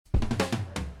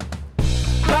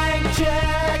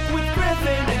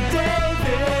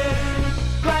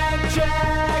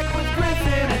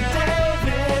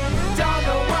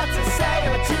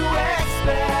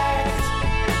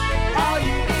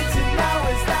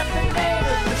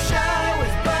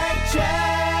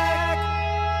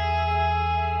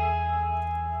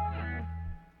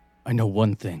I know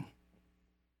one thing.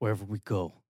 Wherever we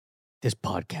go, this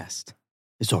podcast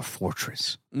is our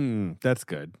fortress. That's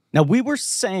good. Now, we were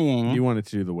saying... You wanted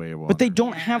to do The Way of Water. But they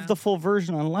don't have the full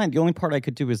version online. The only part I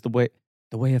could do is the way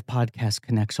of podcast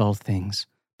connects all things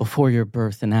before your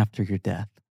birth and after your death.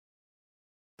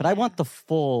 But I want the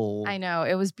full... I know.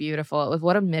 It was beautiful. It was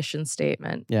what a mission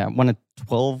statement. Yeah, one of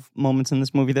 12 moments in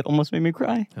this movie that almost made me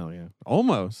cry. Hell yeah.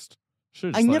 Almost.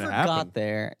 I never got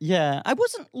there. Yeah, I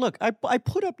wasn't... Look, I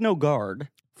put up no guard.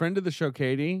 Friend of the show,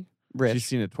 Katie, Rich. she's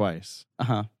seen it twice.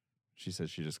 Uh-huh. She says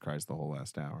she just cries the whole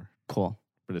last hour. Cool.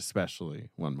 But especially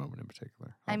one moment in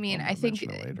particular. I mean, I think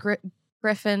later.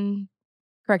 Griffin,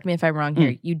 correct me if I'm wrong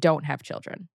here, you don't have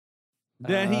children.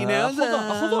 Then he knows.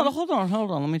 Hold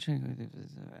on. Let me check.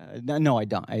 No, I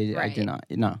don't. I do not.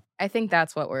 No. I think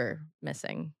that's what we're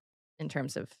missing in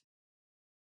terms of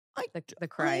the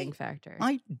crying factor.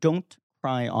 I don't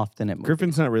cry often at movies.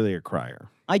 Griffin's not really a crier.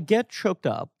 I get choked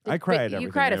up. I cry at everything.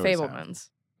 You cried I at always have. Fabelmans.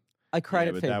 I cried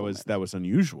at but Fabelmans. that was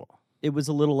unusual. It was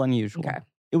a little unusual. Okay.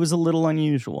 It was a little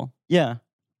unusual. Yeah.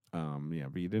 Yeah,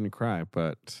 but you didn't cry,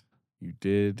 but you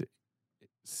did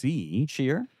see.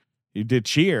 Cheer. You did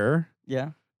cheer.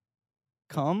 Yeah.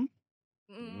 Come.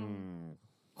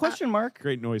 Question mark.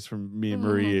 Great noise from me and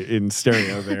Marie in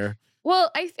stereo there.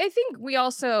 Well, I think we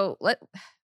also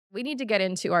we need to get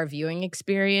into our viewing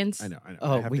experience. I know.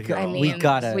 Oh, I have we to hear got. all We of it.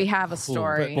 got it. We have a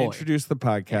story. But introduce the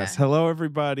podcast. Yeah. Hello,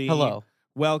 everybody. Hello.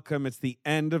 Welcome. It's the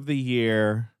end of the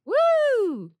year.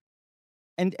 Woo!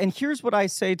 And here's what I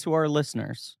say to our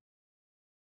listeners.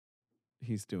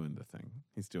 He's doing the thing.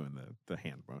 He's doing the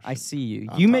hand motion. I see you.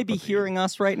 on You may top be of the hearing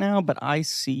us right now, but I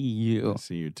see you. I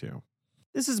see you too.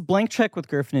 This is Blank Check with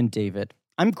Griffin and David.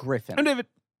 I'm Griffin. I'm David.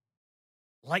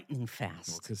 Lightning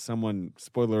fast. Because someone,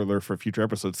 spoiler alert for a future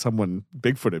episode, someone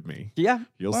Bigfooted me. Yeah.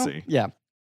 You'll see. Yeah.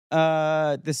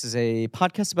 This is a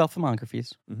podcast about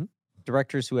filmographies. Mhm.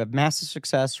 Directors who have massive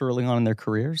success early on in their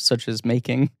careers, such as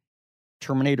making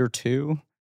Terminator 2,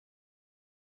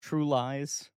 True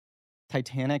Lies,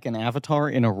 Titanic, and Avatar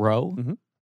in a row, Mhm.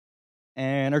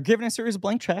 and are given a series of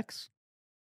blank checks.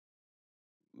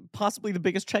 Possibly the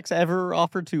biggest checks ever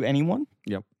offered to anyone.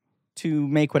 Yep. To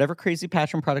make whatever crazy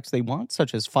passion products they want,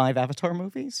 such as 5 Avatar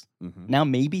movies. Mm-hmm. Now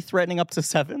maybe threatening up to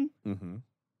 7. Mm-hmm.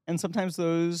 And sometimes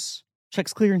those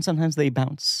checks clear and sometimes they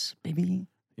bounce, baby.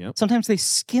 Yep. Sometimes they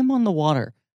skim on the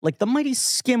water, like the mighty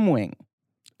skim wing.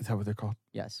 Is that what they're called?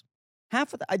 Yes.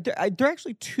 Half of they're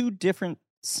actually 2 different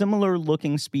similar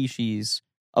looking species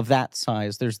of that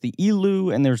size. There's the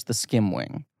elu and there's the skim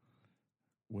wing.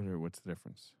 What's the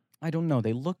difference? I don't know.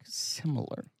 They look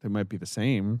similar. They might be the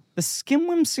same. The skim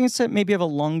wing seems to maybe have a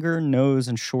longer nose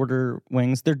and shorter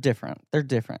wings. They're different.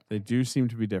 They do seem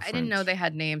to be different. I didn't know they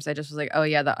had names. I just was like, oh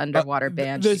yeah, the underwater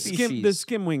band. The species.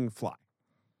 skim wing fly.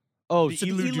 Oh, The so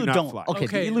elu the do elu not don't. fly. Okay,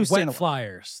 Okay, the elu wet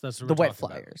flyers. That's what the we're wet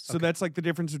talking about. So that's like the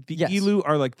difference. The Yes. elu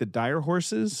are like the dire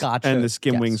horses, Gotcha. and the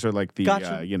skim Yes. wings are like the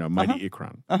Gotcha. mighty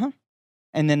ikran,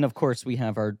 And then of course we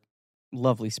have our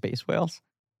lovely space whales,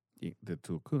 the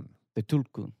tulkun. the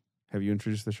tulkun. Have you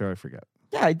introduced the show? I forget.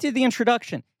 Yeah, I did the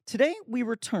introduction. Today we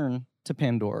return to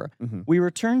Pandora. Mhm. We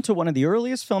return to one of the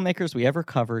earliest filmmakers we ever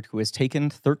covered, who has taken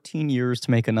 13 years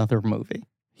to make another movie.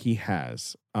 He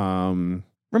has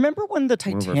Remember when the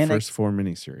one of our Titanic first 4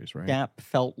 miniseries, right? gap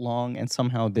felt long and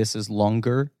somehow this is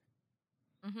longer?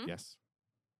 Mhm. Yes.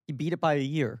 He beat it by a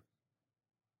year.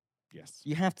 Yes.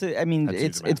 You have to, I mean, That's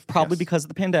it's the math. probably Yes. because of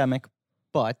the pandemic,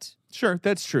 but Sure,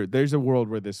 that's true. There's a world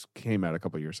where this came out a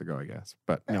couple years ago, I guess.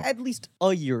 But no. at least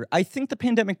a year. I think the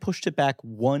pandemic pushed it back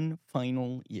one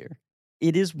final year.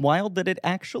 It is wild that it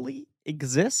actually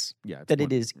exists, Yeah. it's that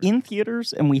one- it is in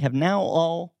theaters, and we have now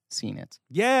all seen it.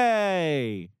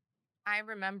 Yay! I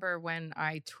remember when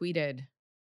I tweeted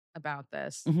about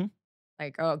this. Mhm.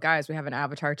 Like, oh, guys, we have an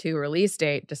Avatar 2 release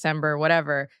date, December,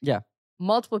 whatever. Yeah.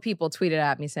 Multiple people tweeted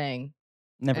at me saying,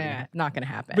 Never gonna happen. not going to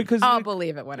happen. Because I'll you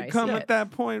believe it when I come see at it. that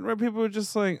point where people are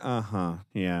just like,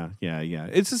 yeah.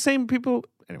 It's the same people.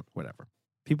 Anyway, whatever.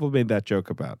 People made that joke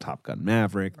about Top Gun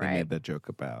Maverick. They Right. made that joke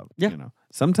about, Yeah.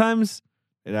 Sometimes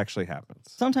it actually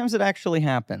happens. Sometimes it actually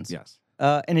happens. Yes.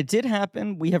 And it did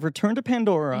happen. We have returned to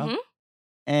Pandora. Mhm.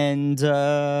 And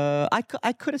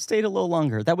I could have stayed a little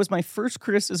longer. That was my first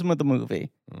criticism of the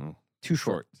movie. Oh, Too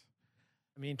short.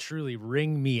 I mean, truly,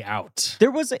 ring me out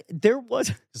There was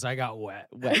because I got wet.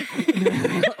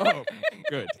 oh,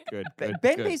 good. Ben good.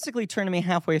 basically turned to me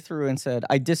halfway through and said,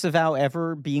 I disavow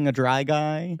ever being a dry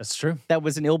guy. That's true. That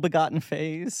was an ill-begotten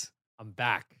phase. I'm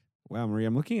back. Wow, Marie,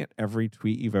 I'm looking at every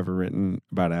tweet you've ever written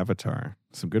about Avatar.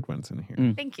 Some good ones in here.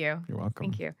 Mm. Thank you. You're welcome.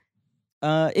 Thank you.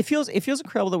 It feels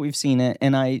incredible that we've seen it,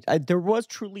 and I there was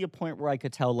truly a point where I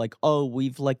could tell, like, oh,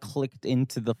 we've like clicked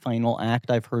into the final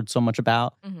act I've heard so much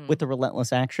about with the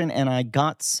relentless action, and I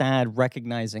got sad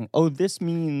recognizing, oh, this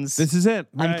means This is it.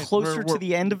 I'm Right. closer We're- to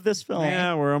the end of this film.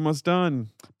 Yeah, we're almost done.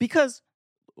 Because,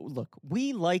 look,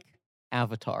 we like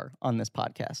Avatar on this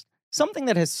podcast, something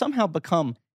that has somehow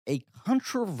become a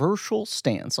controversial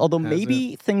stance, although Has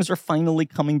maybe things are finally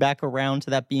coming back around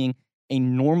to that being a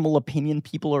normal opinion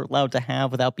people are allowed to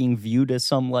have without being viewed as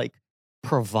some like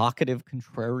provocative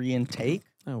contrarian take.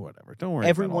 Oh, whatever. Don't worry.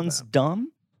 Everyone's about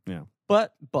dumb. Yeah.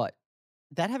 But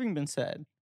that having been said,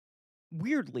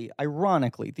 weirdly,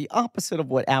 ironically, the opposite of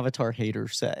what Avatar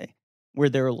haters say, where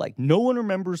they're like, no one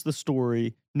remembers the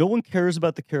story, no one cares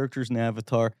about the characters in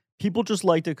Avatar, people just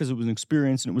liked it because it was an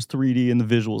experience and it was 3D and the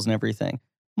visuals and everything.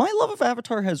 My love of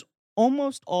Avatar has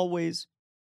almost always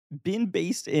been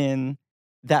based in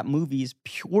that movie's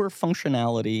pure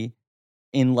functionality,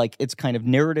 in like its kind of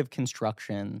narrative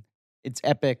construction, its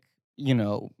epic,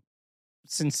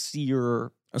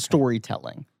 sincere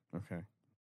storytelling. Okay.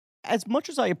 As much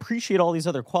as I appreciate all these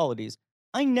other qualities,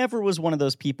 I never was one of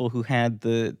those people who had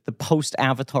the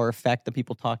post-Avatar effect that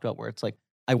people talked about, where it's like,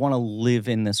 I want to live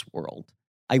in this world.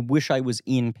 I wish I was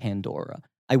in Pandora.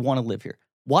 I want to live here.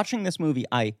 Watching this movie,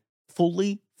 I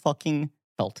fully fucking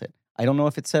felt it. I don't know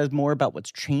if it says more about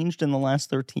what's changed in the last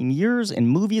 13 years in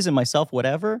movies and myself,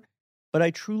 whatever, but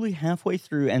I truly halfway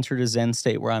through entered a Zen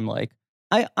state where I'm like,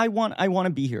 I want to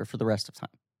be here for the rest of time.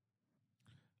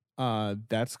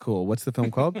 That's cool. What's the film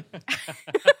called?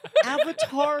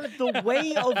 Avatar: The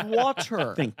Way of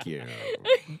Water. Thank you.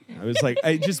 I was like,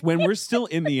 when we're still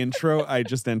in the intro, I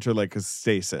just enter like a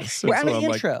stasis. We're out So of the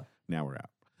I'm intro. Like, now we're out.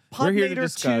 We're here to Podmater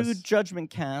discuss. 2 Judgment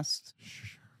Cast,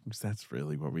 That's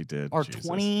really what we did. our Jesus.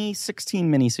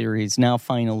 2016 miniseries, now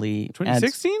finally.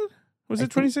 2016? Was it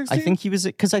 2016? I think he was,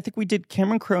 because I think we did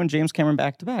Cameron Crowe and James Cameron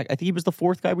back to back. I think he was the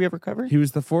fourth guy we ever covered. He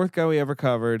was the fourth guy we ever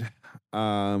covered.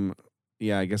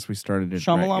 Yeah, I guess we started in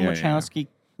Shyamalan, right, yeah. Wachowski.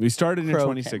 We started in Crowe,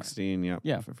 2016. Yep.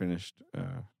 Yeah. Finished.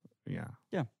 Yeah.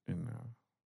 Yeah. In,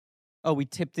 Oh, we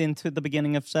tipped into the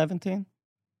beginning of 17?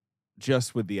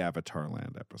 just with the Avatar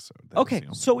Land episode. That was Okay, the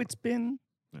only so one. it's been...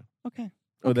 Yeah. Okay.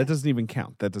 Oh, that doesn't even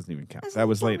count. That doesn't even count. That's That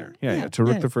was not later. bummer. Yeah, Yeah,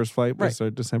 Taruk, yeah. the first flight was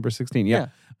December 16. Yeah.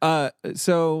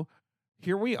 So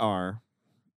here we are.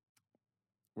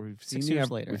 We've seen 6 the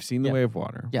years later. We've seen The Yeah. Way of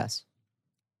Water. Yes.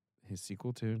 His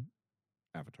sequel to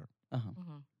Avatar. Uh-huh.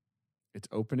 It's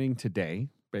opening today,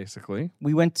 basically.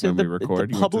 We went to When the, we record,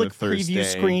 the you went to the public preview Thursday.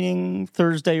 screening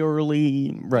Thursday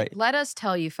early. Right. Let us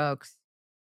tell you, folks,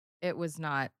 it was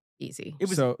not easy. It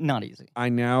was So- not easy.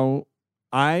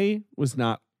 I was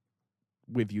not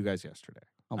with you guys yesterday.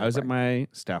 Oh, I was at right. my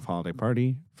staff holiday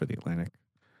party for the Atlantic.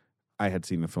 I had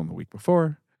seen the film the week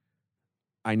before.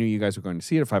 I knew you guys were going to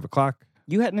see it at 5:00.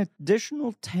 You had an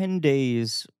additional 10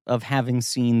 days of having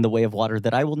seen The Way of Water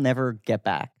that I will never get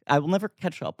back. I will never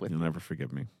catch up with. You'll never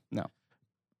forgive me. No.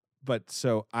 But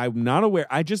so I'm not aware.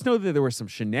 I just know that there were some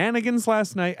shenanigans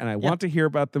last night, and I want to hear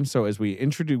about them. So as we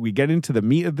get into the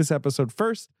meat of this episode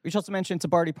first. We should also mention it's a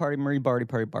Bardi party. Marie Bardi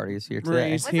is here today.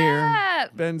 Marie's What's here.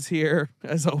 up? Ben's here,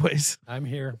 as always. I'm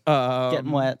here.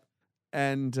 Getting wet.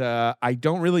 And I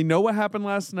don't really know what happened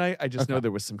last night. I just know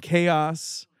there was some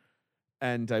chaos.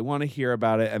 And I want to hear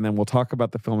about it. And then we'll talk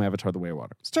about the film Avatar: The Way of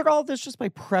Water. Start all of this just by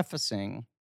prefacing.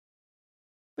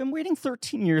 Been waiting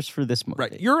 13 years for this movie.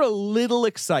 Right. You're a little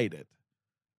excited.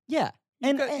 Yeah.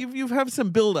 And you have some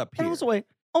build up here. And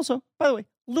also, by the way,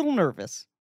 a little nervous.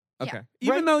 Okay.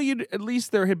 Yeah. Even though at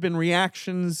least there had been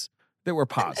reactions that were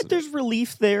positive. There's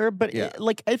relief there, but Yeah.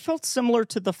 it felt similar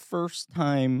to the first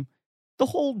time, the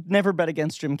whole never bet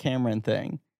against Jim Cameron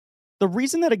thing. The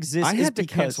reason that exists I is had to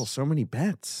because cancel so many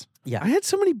bets. Yeah. I had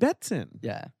so many bets in.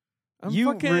 Yeah. I'm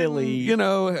You fucking, really-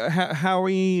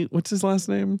 Howie, what's his last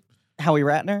name? Howie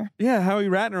Ratner. Yeah, Howie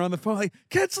Ratner on the phone, like,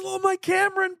 cancel all my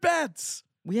Cameron bets.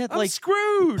 We had I'm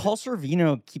screwed. Paul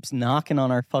Sorvino keeps knocking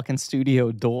on our fucking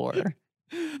studio door.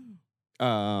 Yes.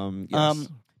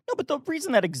 No, but the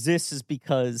reason that exists is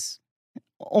because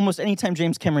almost anytime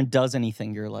James Cameron does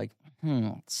anything, you're like,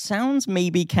 sounds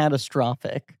maybe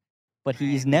catastrophic, but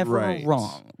he's never Right.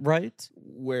 wrong, right?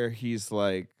 Where he's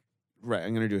like, right,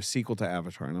 I'm going to do a sequel to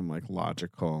Avatar. And I'm like,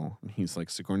 logical. And he's like,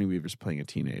 Sigourney Weaver's playing a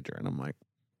teenager. And I'm like,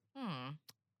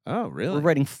 oh, really? We're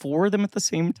writing 4 of them at the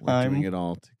same We're doing time. it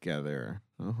all together.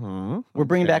 Uh-huh. We're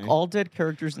bringing back Okay. all dead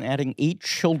characters and adding 8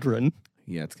 children.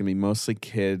 Yeah, it's going to be mostly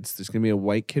kids. There's going to be a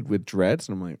white kid with dreads.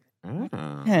 And I'm like,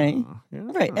 Hey. yeah.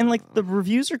 Right. And like the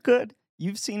reviews are good.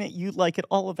 You've seen it, you like it,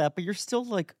 all of that, but you're still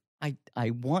like, I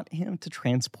want him to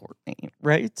transport me,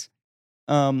 right?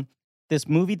 This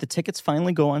movie, the tickets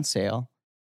finally go on sale.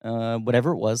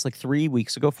 whatever it was, like 3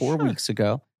 weeks ago, 4 weeks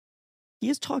ago, he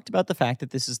has talked about the fact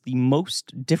that this is the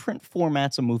most different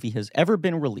formats a movie has ever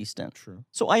been released in. True.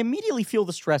 So I immediately feel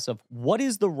the stress of what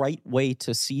is the right way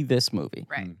to see this movie?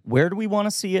 Right. Where do we want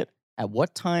to see it? At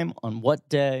what time? On what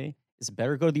day? Is it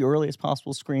better go to the earliest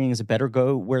possible screening? Is it better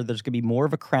go where there's going to be more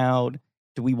of a crowd?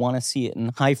 Do we want to see it in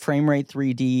high frame rate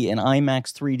 3D and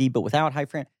IMAX 3D, but without high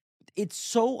frame? It's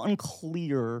so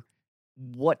unclear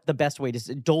what the best way to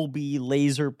see Dolby,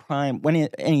 Laser, Prime, any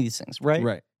of these things, right?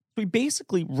 Right. We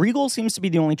basically, Regal seems to be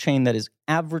the only chain that is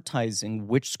advertising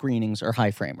which screenings are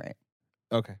high frame rate.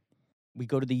 Okay. We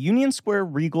go to the Union Square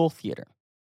Regal Theater.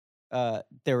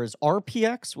 There is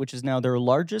RPX, which is now their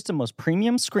largest and most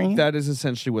premium screen. That is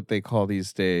essentially what they call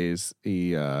these days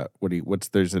the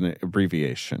there's an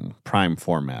abbreviation, prime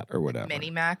format or whatever.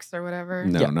 Minimax or whatever.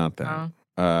 No, Yeah. not that.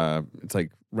 Oh. It's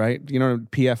like, right? You know,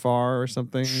 PFR or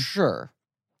something, Sure.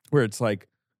 where it's like,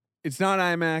 it's not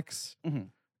IMAX. Mhm.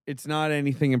 It's not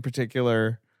anything in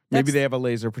particular. Maybe That's- they have a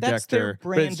laser that's their projector,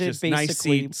 but it's branded, just nice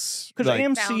basically- seats. Because like,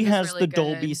 Sound AMC is has really the good.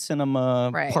 Dolby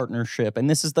Cinema Right. partnership, and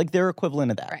this is like their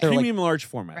equivalent of that. Right. They're like, premium large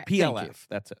format, Right. Thank you. PLF.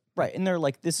 That's it. right, and they're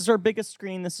like, this is our biggest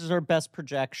screen, this is our best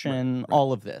projection, Right.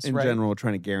 all of this, In right? general,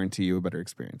 trying to guarantee you a better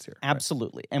experience here. Right.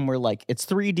 Absolutely. And we're like, it's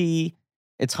 3D,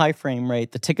 it's high frame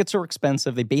rate, the tickets are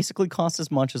expensive. They basically cost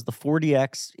as much as the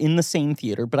 4DX in the same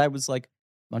theater. But I was like,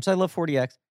 much as I love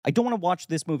 4DX, I don't want to watch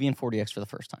this movie in 4DX for the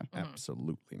first time, Mhm.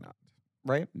 Absolutely not.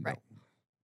 right? No. Right.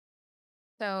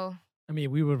 So I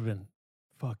mean, we would have been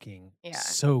fucking Yeah.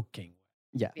 soaking.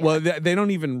 Yeah. Yeah. Well, they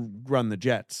don't even run the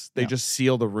jets. They No. just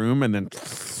seal the room and then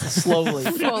Slowly.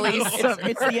 Fully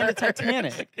it's the end of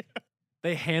Titanic.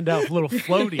 They hand out little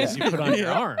floaties you put on your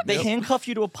arm. They handcuff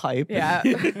you to a pipe. yeah.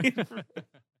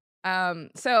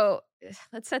 So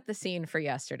let's set the scene for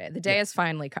yesterday. The day has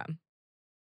finally come.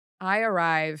 I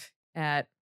arrive at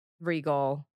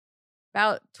Regal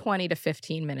about 20 to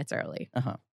 15 minutes early.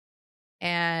 Uh-huh.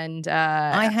 And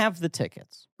I have the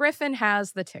tickets. Griffin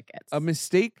has the tickets. a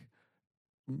mistake,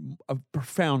 a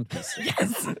profound mistake.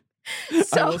 Yes. I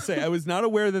So, will say I was not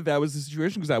aware that was the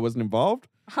situation because I wasn't involved.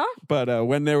 huh? But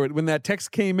when that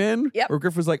text came in, Yep. where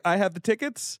Griff was like, "I have the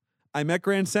tickets," I'm at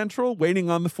Grand Central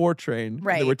waiting on the 4 train. And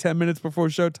Right. There were 10 minutes before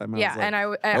showtime. Yeah, was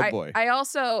like, and oh boy. I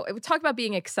also talk about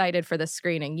being excited for the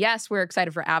screening. Yes, we're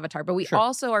excited for Avatar, but we Sure.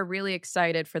 also are really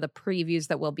excited for the previews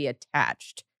that will be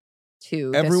attached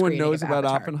to. the Everyone screening knows of about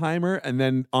Avatar. Oppenheimer, and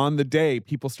then on the day,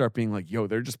 people start being like, "Yo,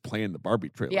 they're just playing the Barbie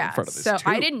trailer Yeah, in front of this." so too.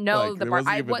 I didn't know Like, the it Barbie.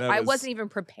 wasn't even- that I was- wasn't even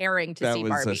preparing to That see was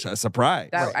Barbie. a surprise.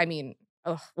 That, I mean,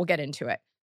 we'll get into it.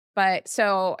 But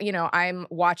so I'm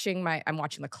watching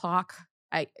the clock.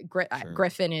 Sure.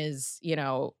 Griffin is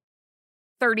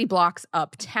 30 blocks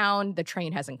uptown. The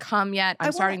train hasn't come yet. I'm I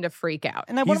wanna- starting to freak out.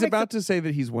 And I want He's to make about to say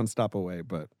that he's one stop away,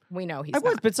 but We know he's I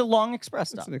was, not. but it's a long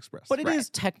express it's stop. an express. But it is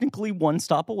Right. technically one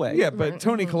stop away. Yeah, but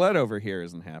Tony Mhm. Collette over here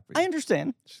isn't happy. I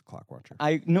understand. She's a clock watcher.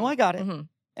 I know I got it. Mhm.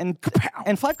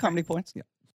 And 5 comedy points. Yeah.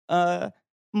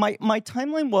 My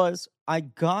timeline was I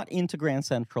got into Grand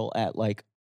Central at like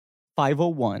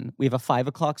 5:01. We have a 5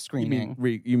 o'clock screening.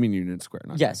 You mean Union Square?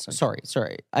 Not Yes, Grand Central.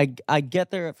 sorry. I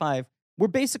get there at 5. We're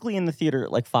basically in the theater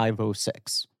at like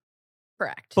 5:06.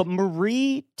 Correct. But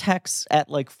Marie texts at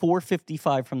like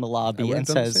 4:55 from the I lobby would've and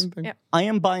done the says, same thing. Yep. "I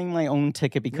am buying my own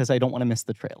ticket because I don't want to miss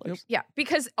the trailers." Yeah,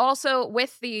 because also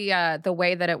with the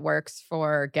way that it works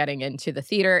for getting into the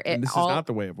theater, And this is not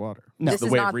the way of water. No. This is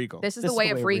the way of Regal. This is the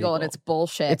way of Regal, and it's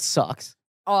bullshit. It sucks.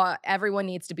 Everyone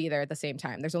needs to be there at the same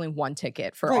time. There's only one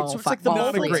ticket for Right, all so it's fi- like the all Not a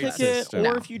mobile three great of us. ticket, system. or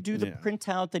No. if you do the Yeah.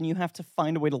 printout, then you have to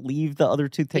find a way to leave the other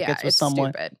 2 tickets Yeah, with it's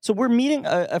someone. stupid. So we're meeting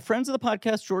a friends of the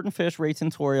podcast, Jordan Fish, Ray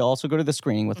Tintori, also go to the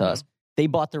screening with us. They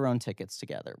bought their own tickets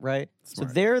together, right? Smart.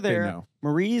 So they're They there. know.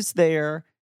 Marie's there.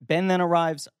 Ben then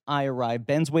arrives. I arrive.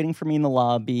 Ben's waiting for me in the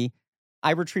lobby.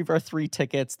 I retrieve our 3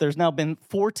 tickets. There's now been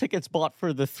 4 tickets bought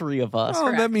for the 3 of us. Oh,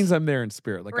 that Correct. means I'm there in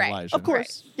spirit, like Right. Elijah. Of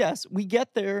course, yes. We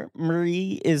get there.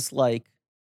 Marie is like,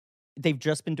 they've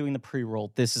just been doing the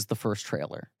pre-roll. This is the first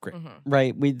trailer, Great. Mhm.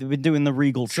 right? We've been doing the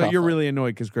Regal So you're shuffle. really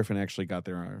annoyed because Griffin actually got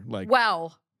there. Like,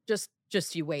 Well, just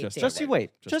you wait. Just- David. Just you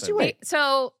wait. Just Just that you wait. wait.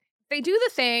 So they do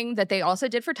the thing that they also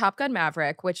did for Top Gun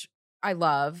Maverick, which I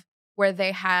love, where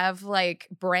they have like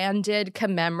branded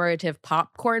commemorative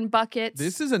popcorn buckets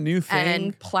this is a new thing.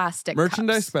 and plastic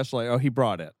Merchandise cups. Spotlight. Oh, he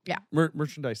brought it. Yeah.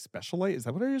 Merchandise Spotlight. Is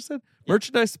that what I just said?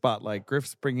 Merchandise Spotlight.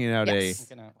 Griff's bringing out Yes.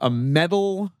 a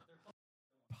metal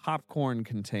popcorn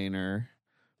container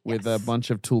with a Yes. bunch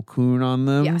of tulkun on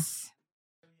them. Yes.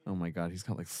 Oh my god, he's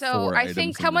got like So 4 I items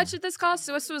think in how much there. did this cost?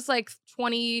 So this was like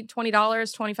 $20,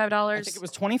 $25. I think it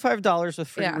was $25 with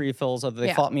free Yeah. refills. Although they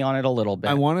Yeah. fought me on it a little bit.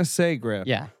 I want to say, Griff.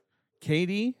 Yeah.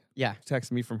 Katie Yeah.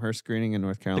 texted me from her screening in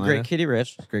North The Carolina. Great Kitty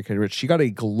Rich. Great Kitty Rich. She got a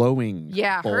glowing.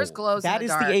 Yeah, hers bowl. glows That in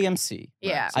is the dark. the AMC.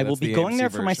 Yeah. So I will that's be the going AMC there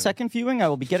for my version. second viewing. I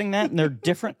will be getting that, and they're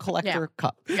different collector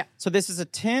cup. Yeah. So this is a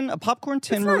popcorn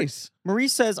tin. It's nice. Marie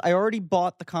says, I already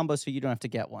bought the combo, so you don't have to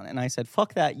get one. And I said,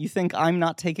 fuck that. You think I'm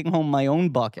not taking home my own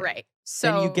bucket? Right.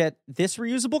 So Then you get this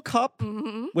reusable cup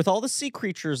Mhm. with all the sea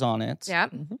creatures on it. Yeah.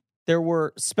 There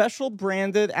were special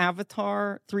branded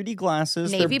Avatar 3D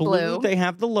glasses. Navy They're blue. They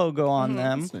have the logo on Mhm.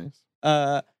 them. That's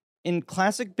nice. In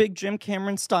classic Big Jim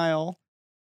Cameron style,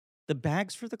 the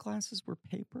bags for the glasses were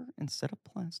paper instead of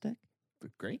plastic.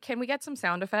 Great. Can we get some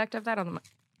sound effect of that on the?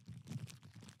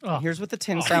 Oh, Here's what the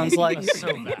tin sounds like. that's so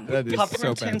bad. That is Popcorn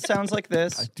so tin bad. sounds like I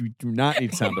this. do not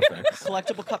need sound effects.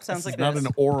 Collectible cup sounds This like is not this.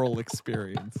 an oral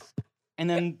experience. And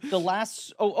then the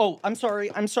last. Oh, I'm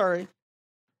sorry.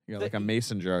 You got like a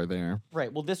mason jar there.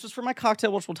 Right. Well, this was for my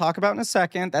cocktail, which we'll talk about in a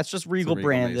second. That's just It's a Regal mason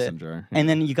branded. jar. And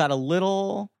then you got a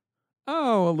little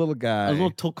a little guy.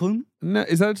 tulkun. No,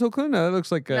 is that a tulkun? No, that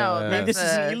looks like No, a. that's This is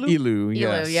a- an ilu. Elu.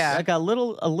 Yes. yeah. I got a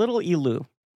little ilu.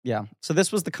 Yeah. So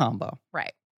this was the combo.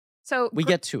 Right. So We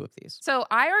get two of these. So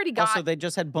I already got. Also, they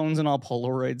just had bones and all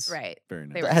Polaroids. Right. Very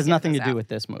nice. They It were has skipping nothing to this do out. with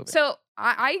this movie. So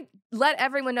I let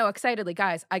everyone know excitedly,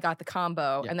 guys, I got the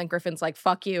combo. Yeah. And then Griffin's like,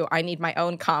 fuck you. I need my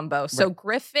own combo. So Right.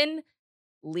 Griffin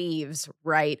leaves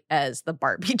right as the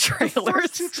Barbie the trailer.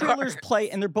 first two trailers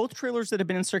play, and they're both trailers that have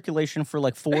been in circulation for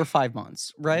like 4 or 5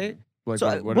 months, right? Like, So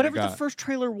what do we whatever the got? first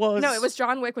trailer was. No, it was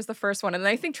John Wick was the first one. And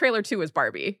then I think trailer 2 was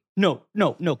Barbie. No,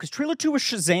 because trailer 2 was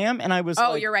Shazam, and I was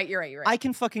Oh, like, you're right. I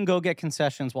can fucking go get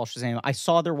concessions while Shazam. I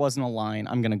saw there wasn't a line.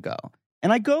 I'm going to go.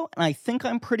 And I go, and I think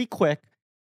I'm pretty quick.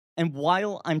 And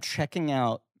while I'm checking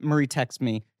out, Marie texts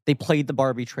me, they played the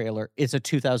Barbie trailer. It's a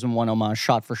 2001 homage,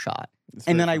 shot for shot. It's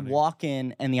And very then I funny. walk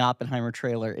in, and the Oppenheimer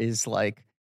trailer is like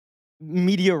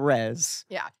media res.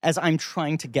 Yeah. As I'm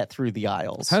trying to get through the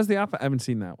aisles. How's the opera? I haven't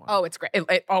seen that one. Oh, it's great.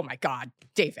 Oh my God,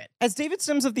 David. As David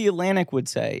Sims of The Atlantic would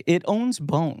say, it owns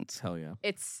bones. Hell yeah.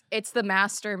 It's the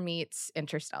master meets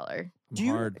Interstellar. Do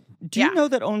you- Hard. Do Yeah. you know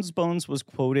that Owns Bones was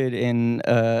quoted in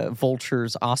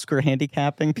Vulture's Oscar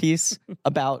handicapping piece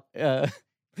about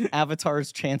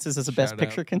Avatar's chances as a Best Shout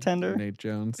Picture out contender? Nate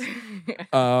Jones.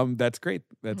 That's great.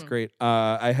 That's Mhm. great.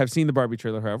 I have seen the Barbie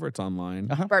trailer, however, it's online.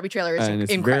 Barbie trailer is And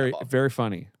it's incredible. very, very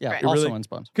funny. Yeah, Right. also Really- Owns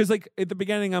Bones. Because like at the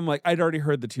beginning, I'm like, I'd already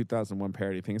heard the 2001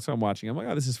 parody thing, so I'm watching. I'm like,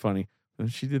 oh, this is funny.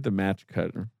 And she did the match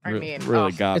cut. I mean, really oh,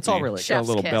 got it's all me. really Got a Chef's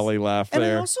little kiss. belly laugh And I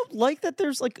there. also like that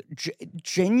there's like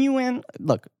genuine.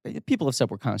 Look, people have said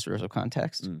we're connoisseurs of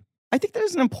context. Mm. I think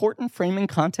there's an important framing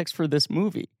context for this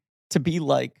movie to be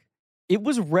like, it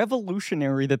was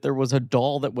revolutionary that there was a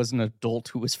doll that was an adult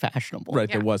who was fashionable. Right,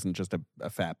 Yeah. there wasn't just a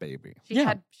fat baby.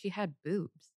 Yeah. She had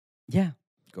boobs. Yeah.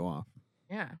 Go off,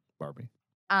 Yeah. Barbie.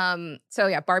 So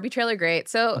yeah, Barbie trailer great.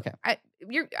 So Okay.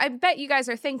 I bet you guys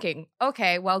are thinking,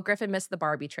 okay, well, Griffin missed the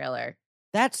Barbie trailer.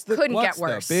 That's the Couldn't What's get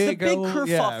worse. The big old-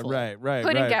 kerfuffle. Yeah, right.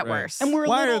 Couldn't right, get right. worse. And we're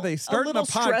Why a little, are they starting a little a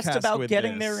stressed podcast about with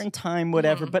getting this? there in time,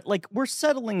 whatever. Mhm. But like we're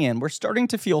settling in. We're starting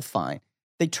to feel fine.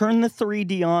 They turn the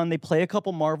 3D on. They play a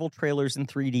couple Marvel trailers in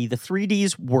 3D. The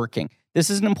 3D's working. This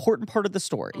is an important part of the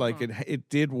story. Like it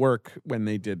did work when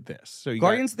they did this. So you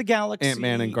Guardians of the Galaxy,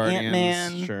 Ant-Man and Guardians.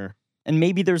 Ant-Man, Sure. and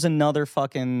maybe there's another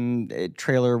fucking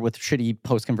trailer with shitty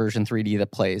post-conversion 3D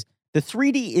that plays. The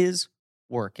 3D is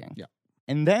working. Yeah.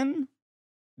 And then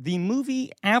the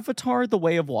movie Avatar: The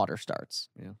Way of Water starts.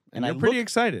 Yeah. And And I I'm pretty look-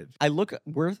 excited.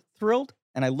 We're thrilled,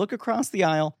 and I look across the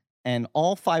aisle, and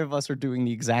all 5 of us are doing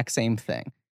the exact same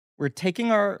thing. We're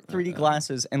taking our 3D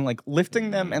glasses and like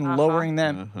lifting them and Uh-huh. lowering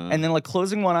them, Uh-huh. and then like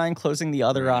closing one eye and closing the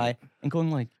other Right. eye, and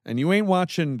going like, And you ain't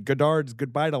watching Godard's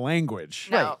Goodbye to Language.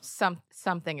 No,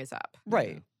 something is up.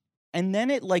 right. And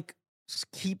then it like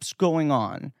keeps going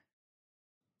on.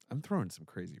 I'm throwing some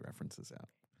crazy references out.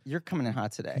 You're coming in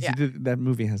hot today. 'Cause Yeah. that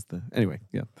movie has the anyway.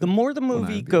 Yeah. The more the Well,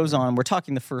 movie that'd be goes better. on, we're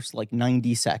talking the first like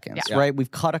 90 seconds, Yeah. right?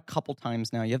 We've cut a couple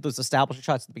times now. You have those establishing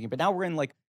shots at the beginning, but now we're in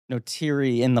like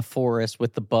Notiri in the forest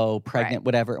with the bow, pregnant,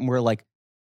 whatever, and we're like,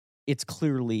 it's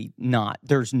clearly not.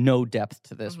 There's no depth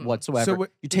to this Mhm. whatsoever. So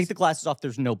what you take is- the glasses off,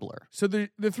 there's no blur. So the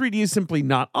 3D is simply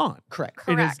not on. Correct.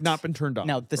 It has Correct. not been turned on.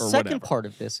 Now, the or second whatever. part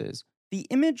of this is the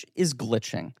image is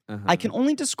glitching. Uh-huh. I can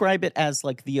only describe it as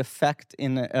like the effect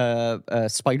in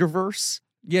Spider-Verse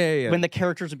Yeah. when the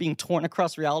characters are being torn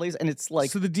across realities, and it's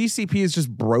like so the DCP is just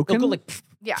they'll broken. go like, pff,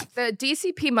 Yeah, the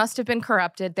DCP must have been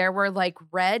corrupted. There were like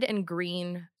red and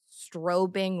green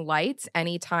strobing lights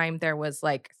anytime there was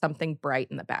like something bright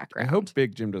in the I background. hope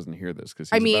Big Jim doesn't hear this because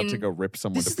he's about to go rip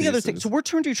someone This to is the other thing. pieces. So we're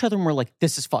turning to each other and we're like,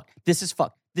 this is fucked. This is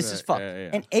fucked. This is fucked.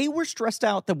 Yeah. And we're stressed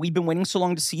out that we've been waiting so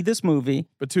long to see this movie.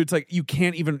 But two, it's like you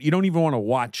don't even want to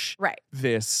watch Right.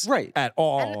 this Right. at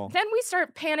all. And then we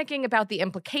start panicking about the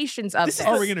implications of this.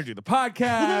 Are we going to do the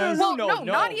podcast? Well, No,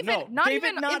 not even David, not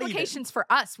even. implications for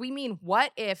us. We mean,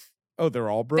 what if Oh, they're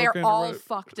all broken? they're or all what?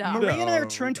 fucked up? Marie and I are No,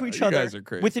 turned to each you other guys are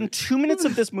crazy. within 2 minutes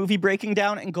of this movie breaking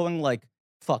down and going like,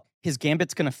 fuck, his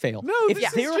gambit's gonna fail. No, if this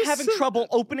is they're just having so- trouble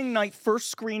opening night,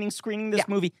 first screening this Yeah.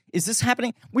 movie, is this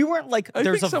happening? We weren't like, I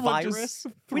there's think a someone just virus.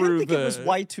 We threw didn't think it was the-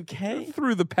 Y2K.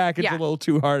 Threw the package Yeah. a little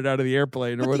too hard out of the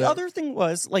airplane or But whatever. the other thing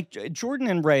was, like, Jordan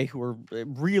and Ray, who are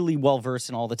really well versed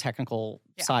in all the technical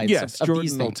sides yes, of Jordan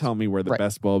these will things. tell me where the Right.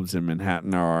 best bulbs in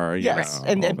Manhattan are. you Yes, know,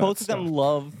 and all both that of them stuff.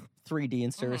 love 3D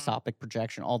and stereoscopic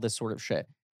projection, all this sort of shit.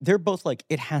 They're both like,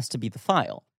 it has to be the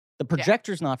file. The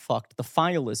projector's not fucked. The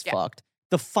file is fucked.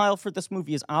 The file for this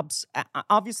movie is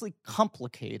obviously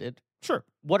complicated. Sure.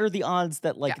 What are the odds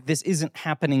that this isn't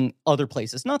happening other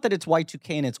places? Not that it's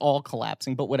Y2K and it's all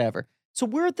collapsing, but whatever. So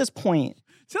we're at this point.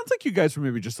 Sounds like you guys were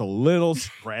maybe just a little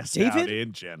stressed out David,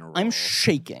 in general. I'm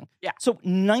shaking. Yeah. So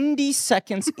 90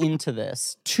 seconds into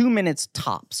this, 2 minutes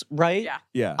tops, right? Yeah.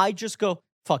 Yeah. I just go,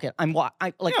 fuck it. I'm No,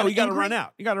 I'm you got to angry. run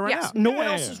out. You got to run Yes. out. No Yeah, one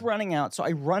yeah, else yeah. is running out, so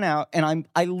I run out, and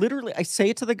I literally say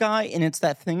it to the guy, and it's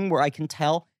that thing where I can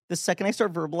tell the second I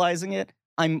start verbalizing it,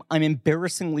 I'm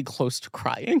embarrassingly close to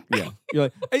crying. Yeah, you're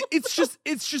like it's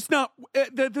just not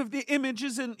the image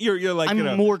isn't. You're like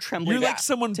I'm more trembling. You're like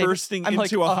someone David, bursting I'm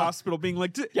into like, a hospital, being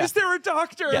like, yeah. "Is there a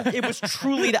doctor?" Yeah, it was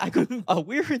truly that. I go,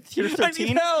 we're in theater I need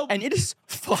 13, help. and it is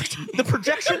fucked. The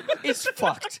projection is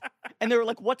fucked. And they were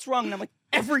like, "What's wrong?" And I'm like,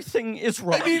 "Everything is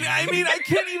wrong." I mean, I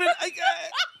can't even.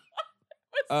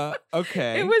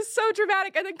 Okay. It was so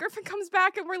dramatic. And then Griffin comes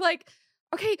back and we're like,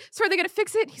 okay, so are they going to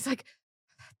fix it? He's like,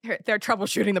 they're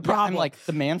troubleshooting the Yeah, problem. I'm like,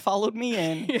 the man followed me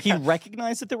in. He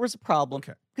recognized that there was a problem.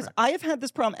 Okay. Because I have had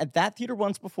this problem at that theater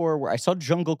once before where I saw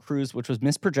Jungle Cruise, which was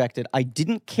misprojected. I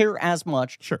didn't care as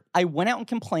much. Sure. I went out and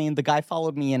complained. The guy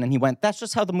followed me in and he went, "That's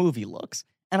just how the movie looks."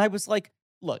 And I was like,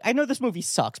 look, I know this movie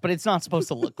sucks, but it's not supposed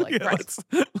to look like Yeah, this.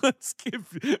 let's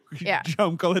give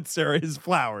Jungle and Sarah his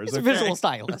flowers. He's a okay? visual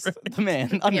stylist. The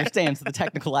man understands the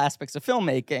technical aspects of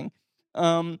filmmaking.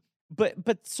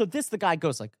 But so the guy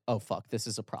goes like, "Oh fuck, this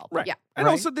is a problem." Right. Yeah. And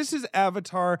Right? also, this is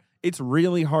Avatar. It's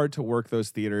really hard to work those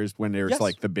theaters when there's Yes.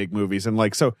 like the big movies. And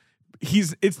like, so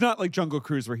it's not like Jungle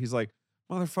Cruise where he's like,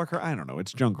 "Motherfucker, I don't know.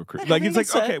 It's Jungle Cruise." That Like, having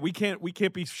it's been like, said- okay, we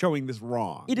can't be showing this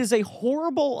wrong. It is a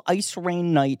horrible ice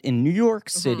rain night in New York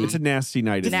City. It's a nasty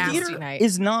night. The isn't it? Nasty theater night.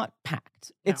 is not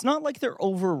packed. It's not like they're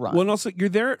overrun. Well, and also you're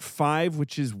there at 5,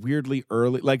 which is weirdly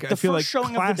early. Like I The feel like first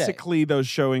showing of the day. classically those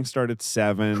showings start at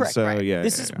 7. Correct, so right. yeah,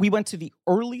 This yeah, is yeah. we went to the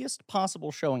earliest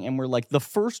possible showing, and we're like, the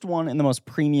first one in the most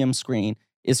premium screen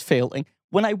is failing.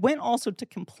 When I went also to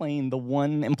complain, the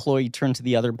one employee turned to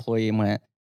the other employee and went,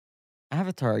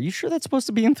 "Avatar, are you sure that's supposed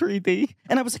to be in 3D?"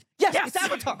 And I was like, yes. It's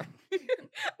Avatar.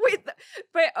 Wait,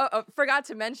 but forgot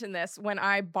to mention this. When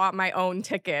I bought my own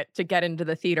ticket to get into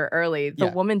the theater early, the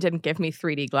Yeah. woman didn't give me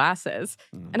 3D glasses.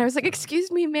 And I was like,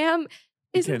 "Excuse me, ma'am,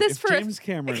 isn't Again, this if for James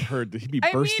Cameron heard that he'd be I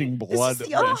mean, bursting this blood. is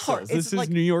the other vessels. part. This It's is like,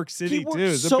 New York He City worked too.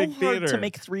 It's so a big hard theater. to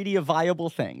make 3D a viable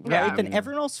thing, right? Yeah. Then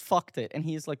everyone else fucked it, and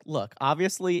he's like, "Look,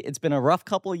 obviously it's been a rough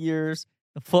couple of years.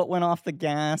 The foot went off the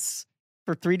gas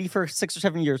for 3D for 6 or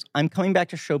 7 years. I'm coming back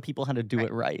to show people how to do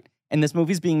it right. And this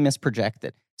movie's being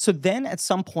misprojected." So then at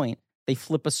some point they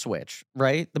flip a switch,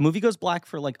 right? The movie goes black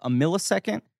for like a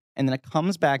millisecond, and then it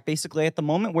comes back basically at the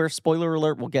moment where, spoiler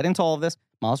alert, we'll get into all of this,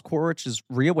 Miles Quaritch is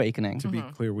reawakening. To be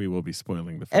clear, we will be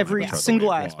spoiling the film Every each other single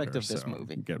way aspect longer, of this so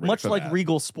movie. get ready Much for like that.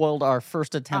 Regal spoiled our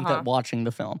first attempt at watching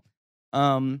the film.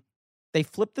 They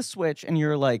flip the switch and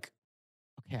you're like,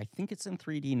 okay, I think it's in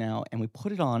 3D now. And we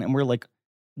put it on and we're like,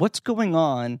 what's going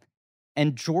on?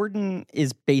 And Jordan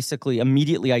is basically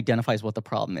immediately identifies what the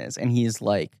problem is. And he's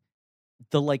like,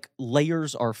 the like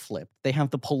layers are flipped. They have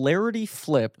the polarity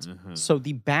flipped. Mhm. So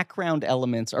the background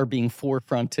elements are being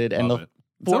forefronted and Love the it.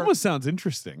 It for- almost sounds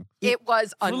interesting. It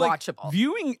was For, like, unwatchable.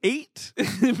 Viewing 8,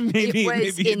 maybe it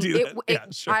was maybe you do that. Yeah,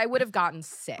 sure. I would have gotten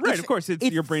sick. Right, of course, it's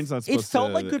it- your brain's not supposed It felt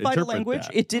to like Goodbye to interpret Language.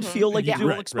 that. It did feel like Yeah. dual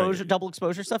Right, exposure, right. double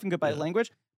exposure stuff in Goodbye to Yeah.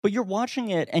 Language. But you're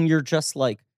watching it and you're just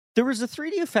like, there was a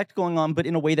 3D effect going on, but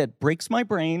in a way that breaks my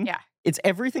brain. Yeah. It's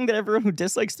everything that everyone who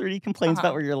dislikes 3D complains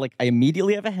about, where you're like, I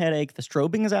immediately have a headache. The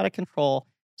strobing is out of control.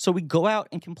 So we go out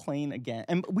and complain again.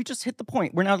 And we just hit the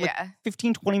point. We're now like Yeah.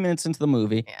 15, 20 minutes into the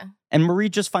movie. Yeah. And Marie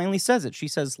just finally says it. She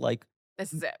says, like,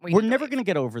 This is it. we're never going to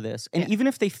get over this. And Yeah. even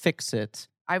if they fix it,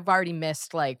 I've already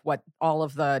missed like what all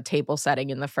of the table setting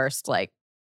in the first like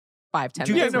 5-10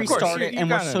 Do minutes. they of course. restart it? You And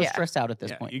gotta- we're so Yeah. stressed out at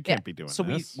this Yeah, point. you can't be doing So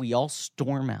this. we all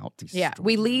storm out. Yeah,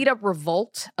 we lead a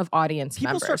revolt of audience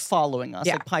People members. start following us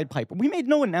Yeah. like Pied Piper. We made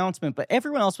no announcement, but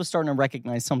everyone else was starting to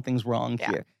recognize something's wrong Yeah.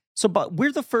 here. So, but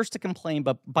we're the first to complain.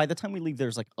 But by the time we leave,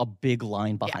 there's like a big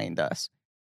line behind us,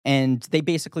 and they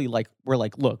basically we're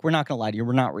like, look, we're not going to lie to you.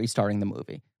 We're not restarting the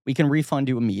movie. We can refund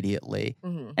you immediately.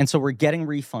 Mhm. And so we're getting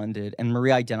refunded. And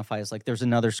Maria identifies like there's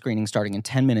another screening starting in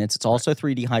 10 minutes. It's also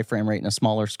 3D high frame rate and a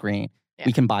smaller screen. Yeah.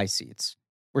 We can buy seats.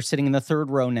 We're sitting in the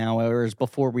third row now, whereas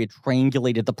before we had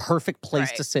triangulated the perfect place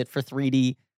Right. to sit for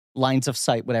 3D lines of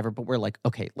sight, whatever. But we're like,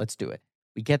 okay, let's do it.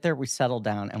 We get there, we settle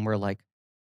down, and we're like,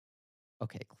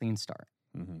 okay, clean start.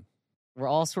 Mhm. We're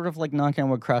all sort of like knocking on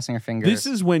wood, crossing our fingers. This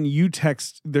is when you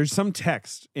text. There's some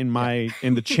text in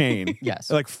the chain, yes.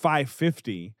 like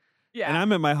 5:50, Yeah. and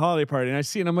I'm at my holiday party, and I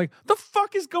see it, and I'm like, the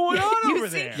fuck is going on You over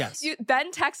see- there? Yes. Ben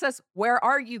texts us, where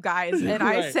are you guys? And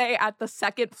I Right. say at the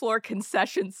second floor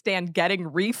concession stand getting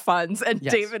refunds. And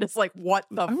Yes. David is like, what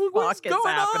the I'm like, what's fuck is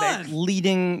going happening? on?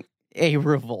 Leading a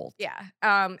revolt. Yeah.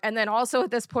 And then also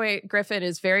at this point, Griffin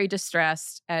is very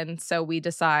distressed. And so we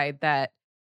decide that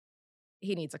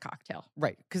he needs a cocktail.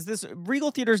 Right. Because this Regal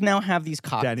theaters now have these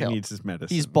cocktails. Daddy needs his medicine.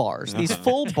 these bars, these Uh-huh.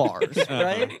 full bars,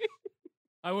 right?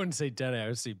 I wouldn't say daddy. I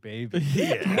would say baby.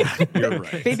 Yeah, you're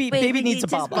right. Baby needs a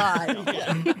his baba.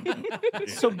 bod.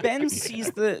 So Ben sees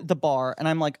the bar, and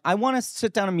I'm like, I want to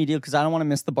sit down immediately because I don't want to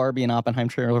miss the Barbie and Oppenheim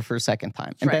trailer for a second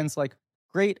time. And Right. Ben's like,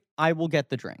 great, I will get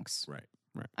the drinks. Right.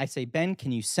 I say, Ben,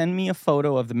 can you send me a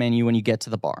photo of the menu when you get to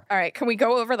the bar? All right. Can we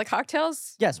go over the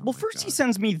cocktails? Yes. Oh Well, my first he God.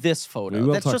 sends me this We photo.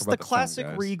 will That's talk just the about the phone, classic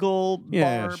guys. Regal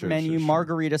Yeah, bar sure, menu, sure.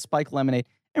 margarita, spiked lemonade.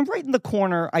 And right in the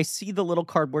corner, I see the little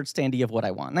cardboard standee of what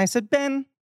I want. And I said, Ben,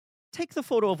 take the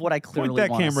photo of what I clearly Point that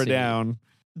want to camera see. down.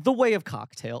 The Way of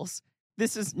Cocktails.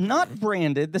 This is not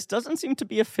branded. This doesn't seem to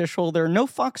be official. There are no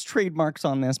Fox trademarks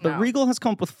on this, but No. Regal has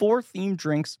come up with 4 themed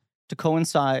drinks to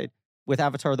coincide with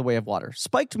Avatar: The Way of Water.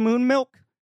 Spiked Moon Milk,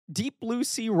 Deep Blue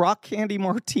Sea Rock Candy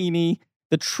Martini,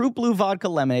 the True Blue Vodka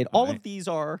Lemonade. All Right. of these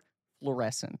are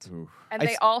fluorescent, Oof. And I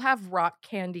they s- all have rock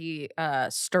candy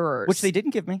stirrers. which they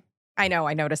didn't give me. I know.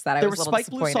 I noticed that. I There was was a little spiked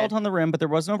blue disappointed. salt on the rim, but there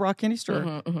was no rock candy stir.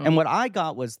 Mhm, mhm. And what I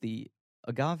got was the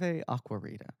Agave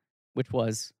Aquarita, which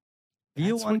was That's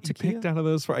V1 what you tequila. picked out of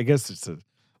those. I guess it's a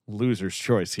loser's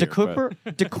choice here. De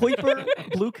Kuiper,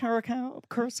 Blue Curacao,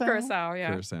 Curacao,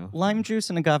 yeah. Curacao. lime juice,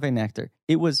 and agave nectar.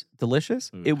 It was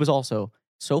delicious. Oof. It was also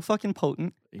so fucking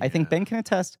potent. I think Yeah. Ben can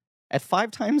attest. At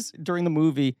 5 times during the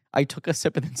movie, I took a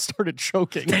sip and then started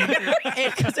choking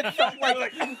because it felt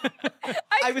like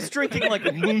I was drinking like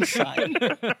moonshine. I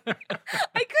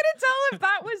couldn't tell if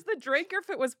that was the drink or if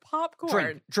it was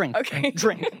popcorn. Drink, Okay.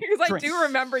 drink, Because I drink. do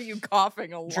remember you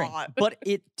coughing a drink. lot. But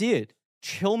it did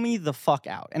chill me the fuck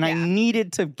out, and I Yeah.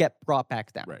 needed to get brought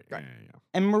back down. Right. Yeah.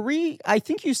 And Marie, I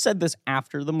think you said this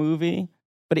after the movie,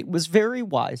 but it was very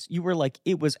wise. You were like,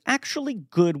 it was actually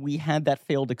good we had that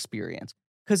failed experience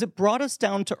because it brought us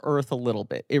down to earth a little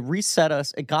bit. It reset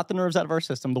us. It got the nerves out of our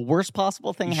system. The worst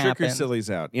possible thing You shook your happened. sillies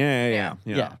out. Yeah.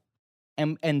 Yeah.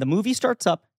 And the movie starts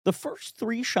up. The first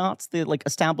 3 shots, the like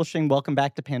establishing Welcome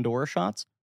Back to Pandora shots,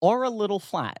 are a little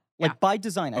flat. Like Yeah. by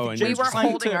design. I Oh, think and James we were was trying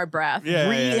holding to our breath. Yeah.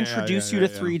 reintroduce you to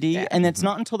 3D. Yeah. And it's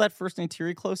not until that first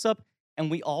Neytiri close up and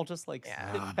we all just like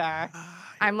Yeah. sit back.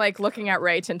 I'm like looking at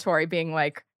Ray Tintori being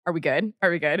like, are we good?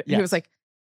 Are we good? And he Yes. was like,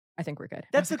 I think we're good.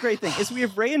 That's the great thing is we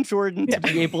have Ray and Jordan to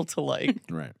be able to like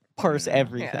Right. parse Yeah.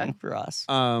 everything for us.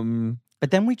 But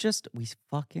then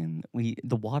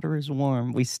the water is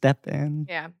warm. We step in,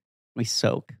 Yeah. we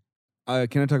soak.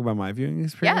 Can I talk about my viewing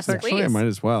experience? Yes, Actually, I please. might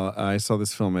as well. I saw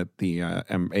this film at the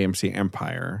AMC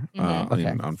Empire Mhm. Okay.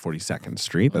 on 42nd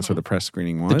Street. That's where the press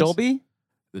screening was. The Dolby?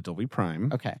 The Dolby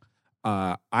Prime. Okay.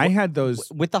 I had those.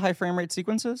 With the high frame rate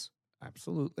sequences?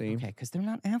 Absolutely. Okay, because they're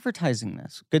not advertising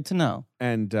this. Good to know.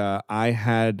 And I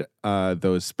had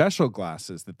those special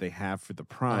glasses that they have for the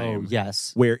Prime. Oh,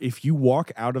 yes. Where if you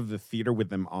walk out of the theater with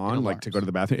them on, like to go to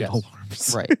the bathroom, Yes. it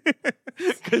alarms. Right.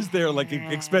 Because they're like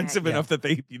expensive Yeah. enough that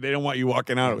they don't want you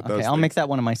walking out with those. Okay, I'll things. make that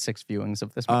one of my 6 viewings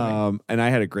of this movie. And I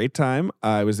had a great time.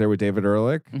 I was there with David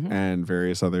Ehrlich Mhm. and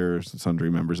various other sundry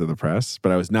members of the press,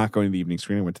 but I was not going to the evening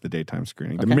screening. I went to the daytime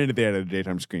screening. The Okay. minute they had a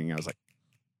daytime screening, I was like,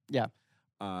 Yeah.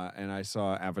 And I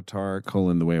saw Avatar: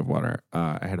 The Way of Water.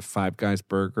 I had a Five Guys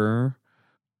burger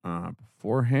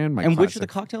beforehand. My And which of the classic-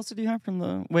 cocktails did you have from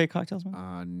the Way of Cocktails movie?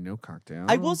 No cocktail.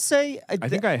 I will say, I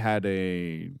think I had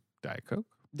a Diet Coke.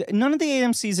 None of the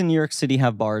AMCs in New York City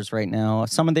have bars right now.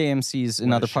 Some of the AMCs in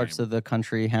What a other parts shame. of the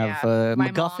country have My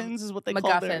MacGuffins, is what they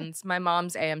call it. MacGuffins. My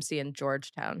mom's AMC in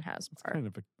Georgetown has a bar.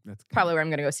 That's Probably where I'm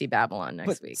going to go see Babylon next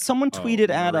But week. someone tweeted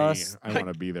at Marie, us I want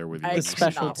to be there with you. I the when you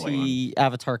cannot see Babylon. specialty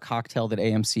Avatar cocktail that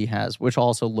AMC has, which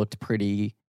also looked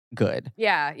pretty good.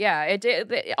 Yeah. It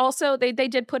did. Also, they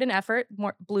did put in effort.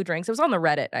 More blue drinks. It was on the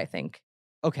Reddit, I think.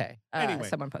 Okay. Anyway,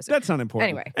 someone posted. That's not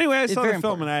important. Anyway, I It's saw very the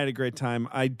film important. and I had a great time.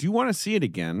 I do want to see it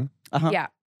again. Uh-huh. Yeah,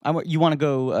 You want to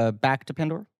go back to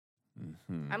Pandora?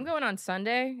 Mhm. I'm going on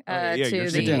Sunday yeah, you're to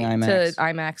seeing doing IMAX. to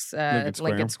IMAX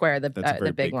Lincoln Square. Square, That's a very the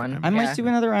big big one. IMAX. I might do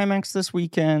another IMAX this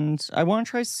weekend. I want to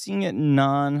try seeing it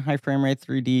non-high frame rate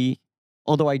 3D,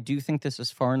 although I do think this is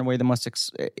far and away the most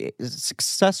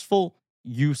successful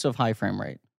use of high frame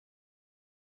rate.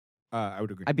 I would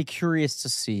agree. I'd be curious to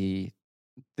see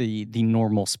the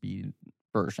normal speed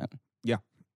version. Yeah.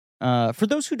 For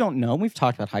those who don't know, we've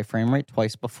talked about high frame rate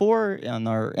twice before on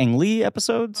our Ang Lee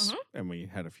episodes. Mhm. And we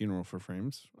had a funeral for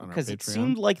frames on our Because Patreon. it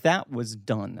seemed like that was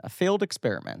done, a failed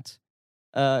experiment.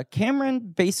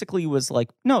 Cameron basically was like,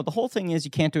 no, the whole thing is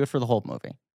you can't do it for the whole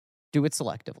movie. Do it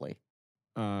selectively.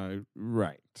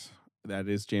 Right. That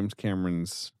is James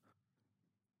Cameron's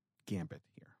gambit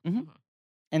here.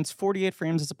 And it's 48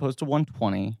 frames as opposed to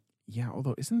 120. Yeah,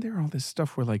 although isn't there all this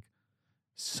stuff where like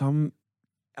some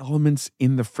elements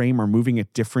in the frame are moving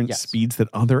at different Yes. speeds than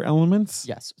other elements?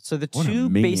 Yes. So the What a two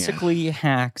maniac. basically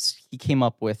hacks he came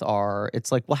up with are, it's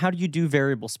like, well, how do you do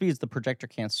variable speeds? The projector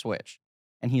can't switch.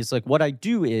 And he's like, what I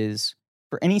do is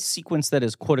for any sequence that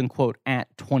is quote unquote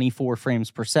at 24 frames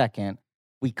per second,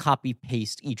 we copy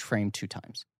paste each frame 2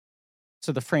 times.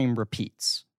 So the frame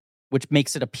repeats, which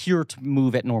makes it appear to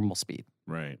move at normal speed,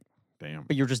 Right. Damn.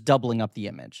 but you're just doubling up the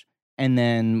image. And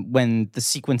then when the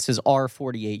sequences are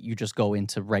 48, you just go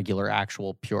into regular,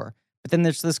 actual, pure. But then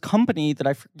there's this company that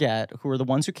I forget, who are the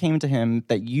ones who came to him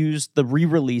that used the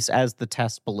re-release as the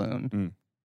test balloon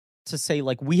to say,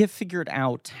 like, we have figured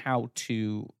out how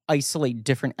to isolate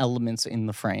different elements in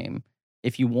the frame.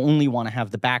 If you only want to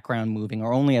have the background moving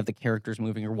or only have the characters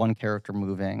moving or one character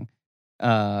moving,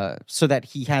 so that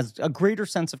he has a greater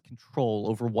sense of control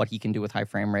over what he can do with high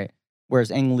frame rate. Whereas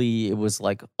Ang Lee, it was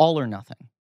like all or nothing.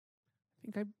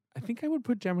 I think I would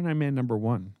put Gemini Man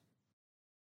 #1.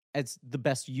 It's the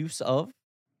best use of.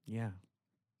 Yeah.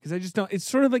 Because I just don't, it's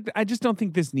sort of like, I just don't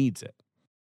think this needs it.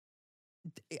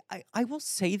 I will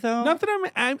say though, Not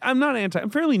that I'm not anti, I'm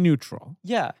fairly neutral.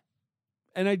 yeah,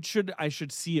 And I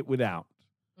should see it without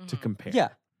to Mhm. compare. yeah.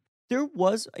 There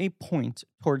was a point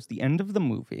towards the end of the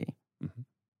movie Mhm.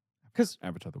 because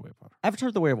Avatar: The Way of Water.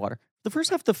 Avatar: The Way of Water. The first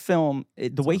half of the film,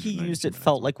 the way he 192 used it minutes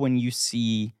felt long. like when you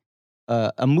see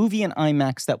a movie in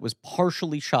IMAX that was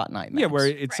partially shot in IMAX. Yeah, where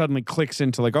it Right. suddenly clicks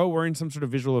into like, oh, we're in some sort of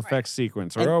visual effects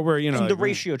sequence, or And- oh, we're, you know, and the like,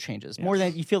 ratio changes more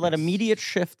Yes. than you feel that Yes. immediate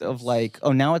shift of like,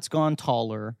 oh, now it's gone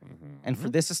taller. Mhm. And for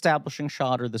this establishing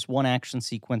shot or this one action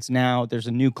sequence, now there's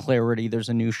a new clarity, there's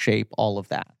a new shape, all of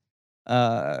that.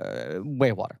 Way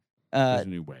of Water. There's a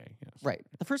new way. Yes. Right.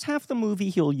 The first half of the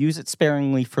movie, he'll use it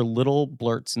sparingly for little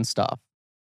blurts and stuff.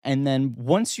 And then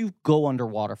once you go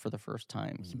underwater for the first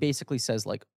time, he basically says,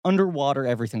 like, underwater,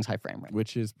 everything's high frame rate.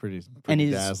 Which is pretty is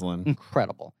dazzling.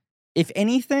 Incredible. If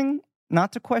anything,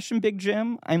 not to question Big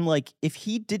Jim, I'm like, if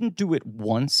he didn't do it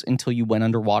once until you went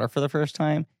underwater for the first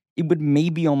time, it would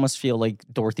maybe almost feel like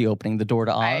Dorothy opening the door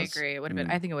to Oz. I agree. It would have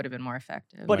been. I think it would have been more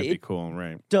effective. But Might be it- cool,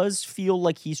 right? Does feel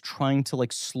like he's trying to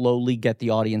like slowly get the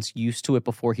audience used to it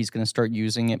before he's going to start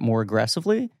using it more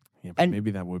aggressively. Yeah, but And- maybe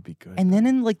that would be good. And then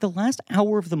in like the last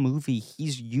hour of the movie,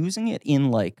 he's using it in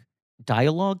like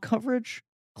dialogue coverage,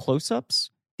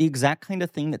 close-ups, the exact kind of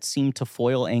thing that seemed to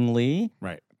foil Ang Lee.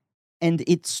 Right. And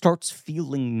it starts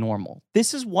feeling normal.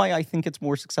 This is why I think it's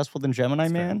more successful than Gemini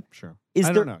That's fair. Man. Sure. Is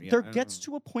I there don't know. Yeah, there I don't gets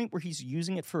know. to a point where he's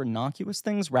using it for innocuous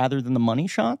things rather than the money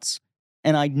shots,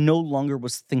 and I no longer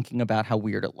was thinking about how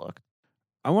weird it looked.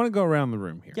 I want to go around the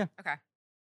room here. Yeah. Okay.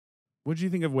 What did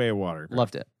you think of Way of Water? Griff?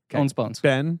 Loved it. Okay. Owns bones.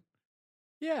 Ben?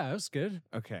 Yeah, it was good.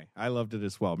 Okay. I loved it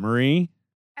as well. Marie?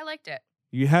 I liked it.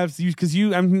 You have, because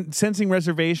I'm sensing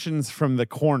reservations from the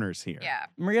corners here. Yeah.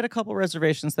 Marie had a couple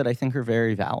reservations that I think are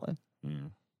very valid.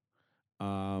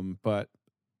 But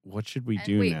what should we And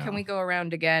do wait, now? can we go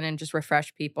around again and just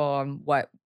refresh people on what?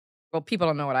 Well, people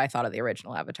don't know what I thought of the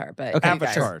original Avatar, but Okay, you guys-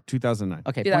 Avatar 2009.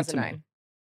 Okay, point to me. 2009.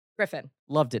 Griffin.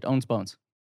 Loved it. Owns bones.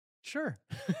 Sure.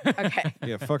 Okay.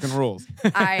 Yeah, fucking rules.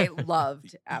 I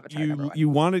loved Avatar. number one. You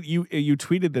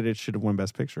tweeted that it should have won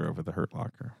Best Picture over The Hurt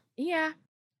Locker. Yeah,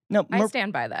 No, I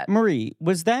stand by that. Marie,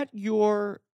 was that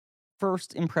your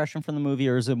first impression from the movie,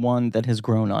 or is it one that has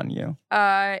grown on you?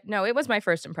 No, it was my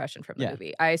first impression from the Yeah.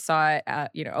 movie. I saw it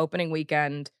at opening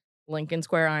weekend Lincoln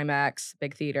Square IMAX,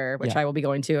 big theater, which Yeah. I will be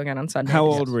going to again on Sunday. How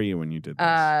old were you when you did this?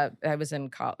 I was in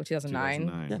 2009.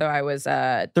 2009. So I was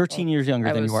 13 years younger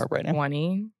I than you was are right now.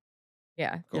 20.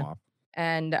 Yeah. Go yeah. off.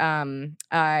 And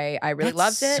I really That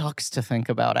loved it. Sucks to think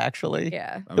about, actually.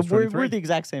 Yeah. I was We're 23. the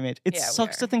exact same age. It Yeah, we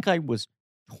sucks are. to think I was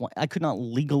 20. I could not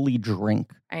legally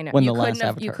drink. I know. When you the couldn't last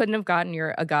have you Avatar. couldn't have gotten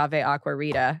your agave aqua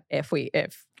rita if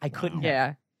I couldn't. Wow. have.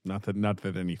 yeah. Not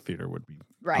that any theater would be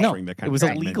Right. No, offering that kind it of was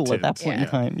illegal at that point in Yeah.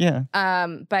 time. Yeah.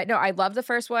 But no, I love the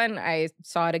first one. I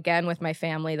saw it again with my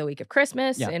family the week of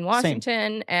Christmas Yeah, in same.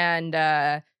 Washington,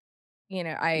 and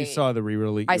You saw the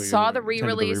re-release. I saw you the attended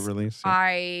re-release. re-release, yeah.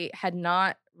 I had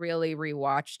not really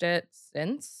rewatched it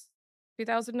since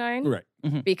 2009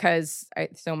 Right. because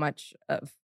so much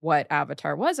of what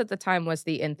Avatar was at the time was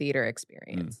the in theater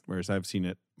experience. Whereas I've seen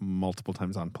it multiple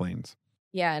times on planes.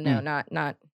 Yeah, no, not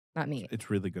me. It's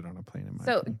really good on a plane. In my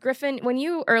So opinion. Griffin, when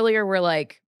you earlier were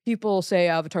like, people say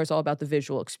Avatar's all about the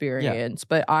visual experience,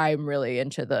 but I'm really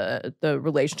into the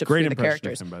relationship Great between the impression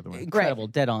characters. of him, by the way. Incredible.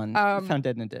 Dead on. Found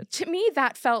dead in a ditch. To me,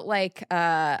 that felt like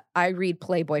I read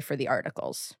Playboy for the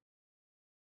articles.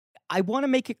 I want to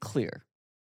make it clear.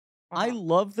 I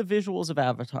love the visuals of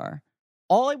Avatar.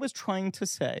 All I was trying to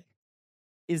say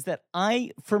is that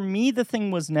for me, the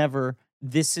thing was never,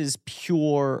 this is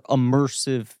pure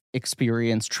immersive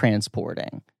experience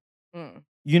transporting. Mm.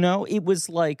 You know, it was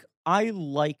like, I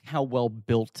like how well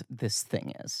built this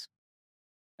thing is.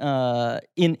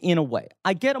 In a way.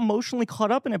 I get emotionally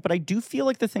caught up in it, but I do feel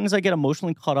like the things I get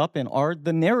emotionally caught up in are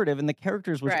the narrative and the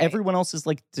characters, which Right. everyone else is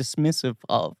like dismissive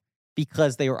of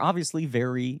because they are obviously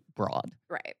very broad.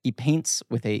 Right. He paints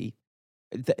with the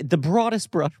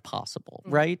broadest brush possible,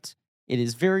 Mhm. right? It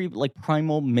is very like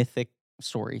primal mythic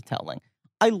storytelling.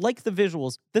 I like the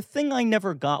visuals. The thing I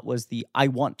never got was the I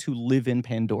want to live in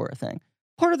Pandora thing.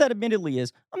 Part of that, admittedly,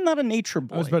 is I'm not a nature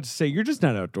boy. I was about to say, you're just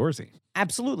not outdoorsy.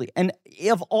 Absolutely. And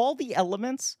of all the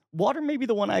elements, water may be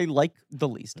the one I like the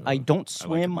least. I don't I like it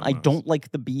swim. the I most. don't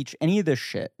like the beach, any of this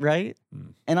shit, right?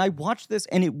 Mm. And I watched this,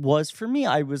 and it was, for me,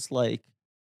 I was like,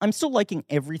 I'm still liking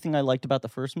everything I liked about the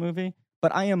first movie,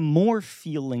 but I am more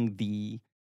feeling the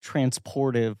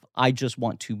transportive, I just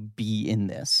want to be in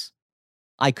this.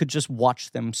 I could just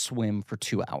watch them swim for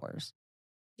 2 hours.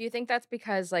 Do you think that's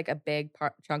because like a big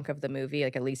chunk of the movie,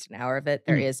 like at least an hour of it,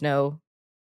 there is no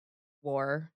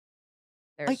war?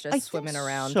 There's I just think swimming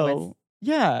around so. with.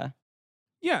 Yeah.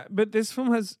 Yeah, but this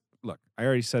film has. Look, I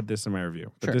already said this in my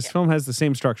review, but Sure. this film has the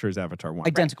same structure as Avatar 1.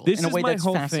 Identical. This in a is way my that's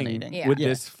whole fascinating. thing Yeah. with Yeah.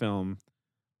 this film.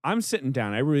 I'm sitting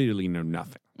down. I really know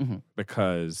nothing Mhm.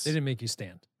 because They didn't make you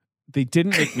stand. they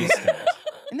didn't make me stand.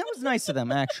 And that was nice of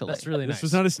them, actually. That's really This nice.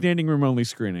 was not a standing room only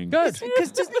screening. good.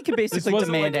 Because Disney can basically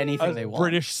wasn't demand like anything A they want.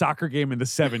 British soccer game in the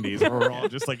 70s where we're all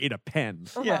just like in a pen.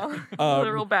 Yeah.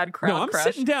 Literal bad crowd No, I'm crash.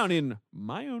 sitting down in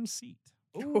my own seat.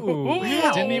 Ooh, you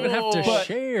Wow. didn't even have to But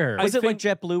share. I Was it like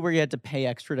think- JetBlue where you had to pay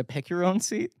extra to pick your own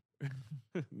seat?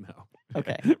 No.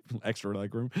 Okay. Extra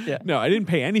leg room. Yeah. No, I didn't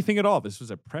pay anything at all. This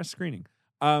was a press screening.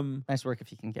 Nice work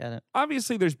if you can get it.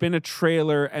 Obviously there's been a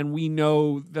trailer and we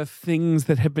know the things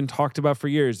that have been talked about for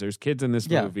years. There's kids in this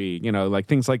Yeah. movie, like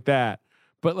things like that.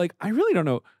 But like I really don't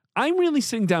know. I'm really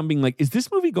sitting down being like, is this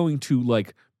movie going to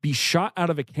like be shot out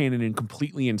of a cannon and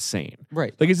completely insane?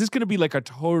 Right. Like, is this going to be like a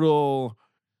total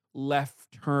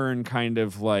left turn kind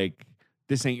of like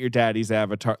this ain't your daddy's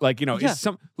Avatar? Like, Yeah. is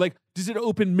some like does it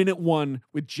open minute 1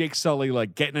 with Jake Sully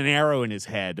like getting an arrow in his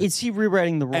head? Is he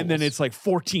rewriting the rules? And then it's like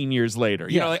 14 years later.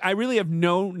 You Yeah. know, like I really have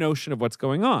no notion of what's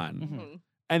going on. Mhm.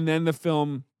 And then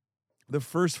the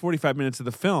first 45 minutes of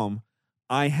the film,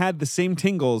 I had the same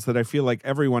tingles that I feel like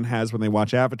everyone has when they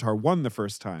watch Avatar 1 the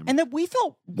first time. And that we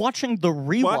felt watching the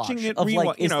rewatch Watching it of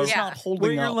like, is this Yeah. not holding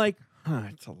where you're up? like,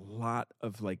 it's a lot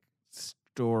of like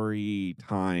story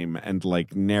time and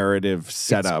like narrative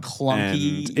setup. It's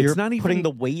clunky. And You're it's not even putting the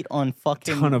weight on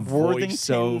fucking ton of Worthington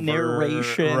voiceover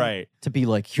narration right? to be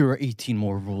like, here are 18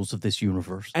 more rules of this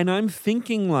universe. And I'm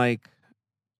thinking like,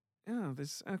 oh,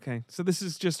 this okay. So this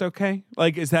is just okay.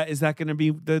 Like, is that going to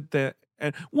be the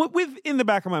and what with in the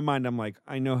back of my mind, I'm like,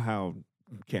 I know how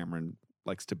Cameron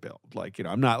likes to build. Like,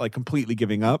 I'm not like completely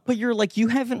giving up. But you're like, you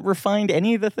haven't refined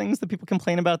any of the things that people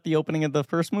complain about at the opening of the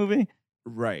first movie.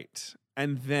 Right.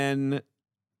 And then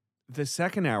the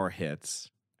second hour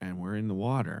hits and we're in the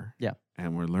water. Yeah.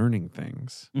 And we're learning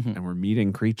things Mhm. and we're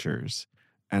meeting creatures.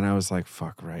 And I was like,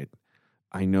 fuck, right.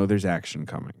 I know there's action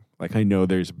coming. Like, I know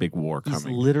there's a big war He's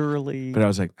coming. literally... But I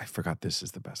was like, I forgot this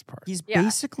is the best part. He's Yeah.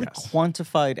 basically Yes.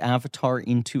 quantified Avatar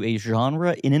into a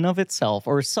genre in and of itself,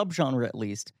 or a subgenre at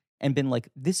least, and been like,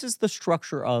 this is the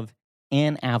structure of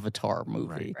an Avatar movie.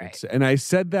 Right. Right. And I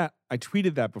said that, I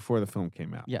tweeted that before the film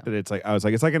came out. Yeah. That it's like, I was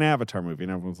like, it's like an Avatar movie.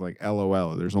 And everyone was like,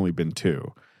 LOL, there's only been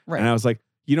 2. Right. And I was like,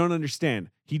 you don't understand.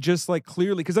 He just like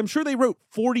clearly, because I'm sure they wrote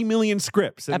 40 million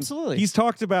scripts. And Absolutely. He's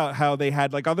talked about how they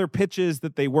had like other pitches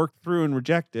that they worked through and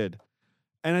rejected.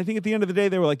 And I think at the end of the day,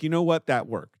 they were like, you know what? That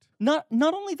worked. Not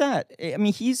only that, I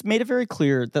mean, he's made it very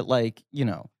clear that, like, you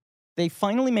know, they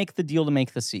finally make the deal to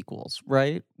make the sequels,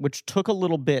 right? Which took a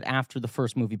little bit after the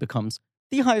first movie becomes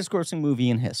the highest grossing movie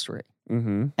in history.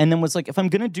 Mm-hmm. And then was like, if I'm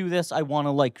going to do this, I want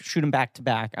to like shoot them back to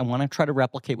back. I want to try to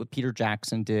replicate what Peter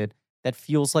Jackson did. That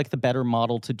feels like the better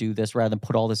model to do this rather than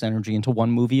put all this energy into one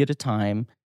movie at a time.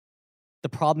 The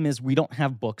problem is we don't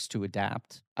have books to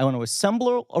adapt. I want to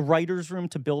assemble a writer's room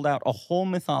to build out a whole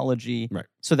mythology Right.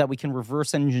 so that we can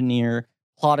reverse engineer,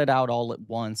 plot it out all at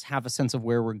once, have a sense of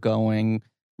where we're going,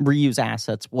 reuse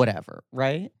assets, whatever,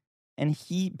 right? And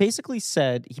he basically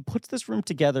said he puts this room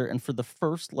together, and for the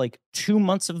first like 2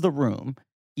 months of the room,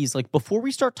 he's like, before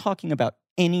we start talking about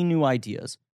any new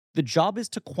ideas, the job is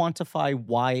to quantify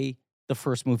why the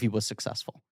first movie was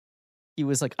successful. He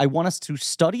was like, I want us to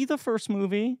study the first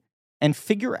movie and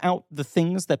figure out the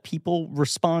things that people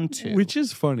respond to. Which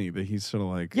is funny that he's sort of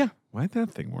like, Yeah. why'd that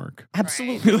thing work?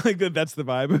 Absolutely. Like that's the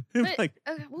vibe. But, Like,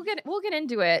 we'll get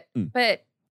into it. Mm. But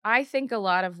I think a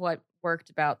lot of what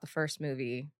worked about the first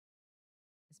movie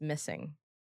is missing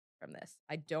from this.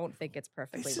 I don't think it's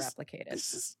perfectly replicated.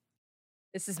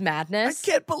 This is I madness.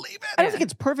 can't believe it. I don't think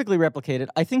it's perfectly replicated.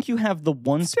 I think you have the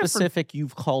one It's different. specific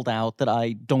you've called out that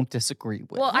I don't disagree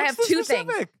with. Well, I have What's the 2 things.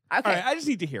 specific? Okay. All right, I just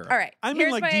need to hear it. All right, I'm in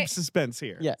here's like my- deep suspense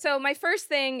here. Yeah. So my first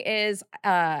thing is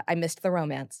I missed the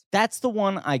romance. That's the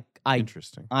one I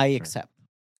Interesting. I Sure. accept.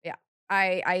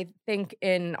 I think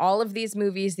in all of these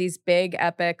movies, these big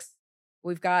epics,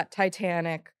 we've got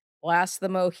Titanic, Last of the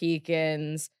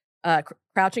Mohicans,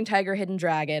 Crouching Tiger, Hidden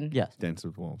Dragon, Yes. Dance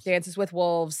with Wolves. Dances with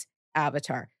Wolves,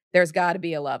 Avatar. There's got to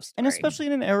be a love story. And especially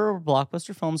in an era where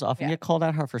blockbuster films often Yeah. get called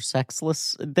out how for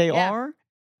sexless they Yeah. are.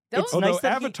 Those- It's Although nice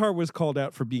that he- Avatar was called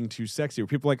out for being too sexy, where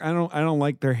people are like, I don't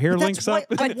like their hair But that's links why up. I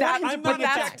But that- wanted to I'm bring not it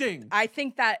back. objecting. I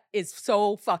think that is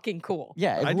so fucking cool.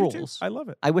 Yeah, it I rules. do too. I love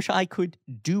it. I wish I could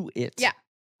do it. Yeah.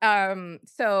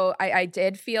 So I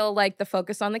did feel like the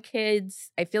focus on the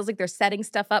kids. I feels like they're setting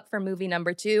stuff up for movie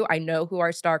number 2. I know who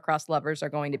our star-crossed lovers are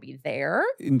going to be there,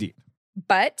 Indeed.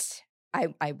 but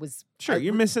I was Sure, I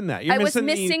you're w- missing that. You're I was missing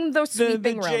missing the the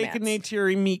sweeping Jake romance. and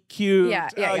Neytiri meet cute. Yeah,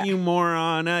 yeah. You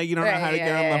moron. You don't know how to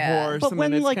get on the horse. But and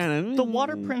when then it's like kinda, the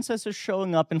water princess is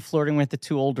showing up and flirting with the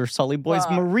 2 older Sully boys,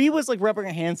 Well, Marie was like rubbing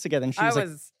her hands together and she I was, like,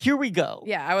 was here we go.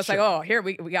 yeah. I was like, Sure. oh, here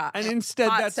we got. And instead,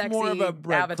 hot, that's more of a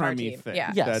sexy Avatar breadcrummy team. thing.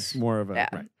 Yeah. Yes. That's more of a Yeah.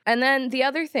 right. And then the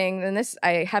other thing, and this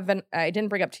I didn't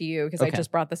bring up to you because I Okay. just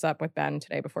brought this up with Ben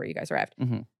today before you guys arrived.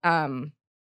 Mhm. Um,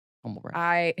 Humble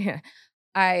brag.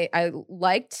 I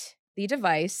liked the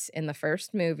device in the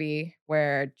first movie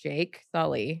where Jake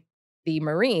Sully, the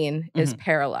Marine, is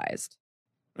paralyzed,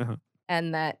 Uh-huh.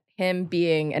 and that him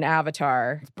being an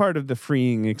avatar. It's part of the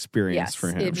freeing experience Yes, for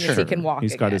him. it means he Sure. can walk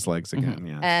He's got again. his legs Mhm. again.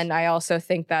 Yeah. And I also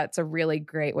think that's a really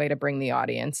great way to bring the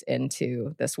audience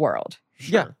into this world.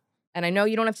 Yeah. And I know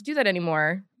you don't have to do that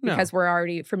anymore No. because we're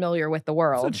already familiar with the It's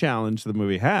world. a challenge the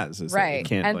movie has. Is that Right. you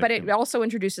can't, And like, but it also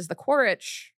introduces the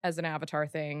Quaritch as an avatar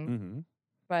thing, Mhm.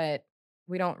 but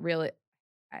we don't really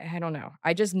I don't know.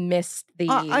 I just missed the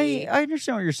I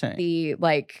understand what you're saying. the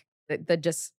like the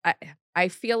just I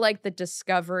feel like the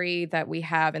discovery that we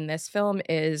have in this film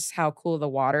is how cool the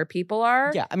water people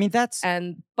are. Yeah, I mean that's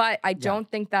But I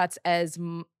don't think that's as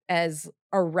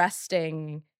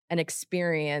arresting an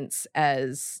experience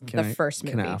as the first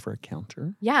movie. Can I offer a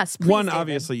counter? Yes, please, One, David.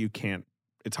 obviously, you can't.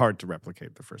 It's hard to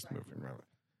replicate the first movie. Right?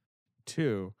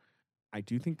 2, I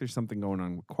do think there's something going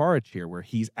on with Quaritch here where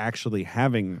he's actually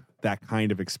having that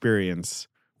kind of experience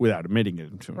without admitting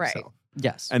it to Right. himself.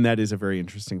 yes. And that is a very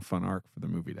interesting, fun arc for the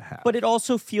movie to have. But it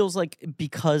also feels like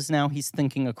because now he's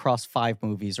thinking across 5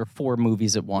 movies or 4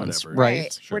 movies at once, Whatever.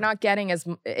 right? Sure. We're not getting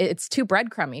it's too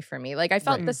breadcrumby for me. Like I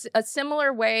felt Right. a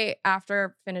similar way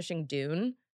after finishing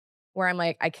Dune, where I'm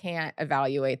like, I can't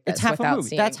evaluate this It's half a without movie.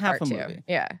 seeing That's half part a 2. movie.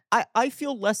 Yeah. I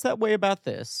feel less that way about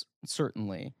this,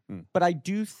 certainly. Mm. But I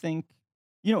do think,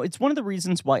 it's one of the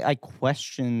reasons why I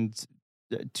questioned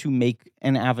to make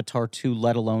an Avatar 2,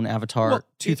 let alone Avatar Well,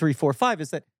 2, 3, 4, 5, is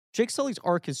that Jake Sully's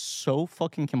arc is so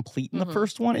fucking complete in the Mhm.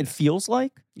 first one. It feels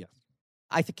like. Yes.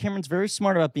 I think Cameron's very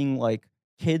smart about being like,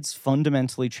 kids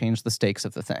fundamentally change the stakes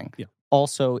of the thing. Yeah.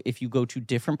 Also, if you go to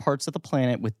different parts of the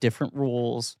planet with different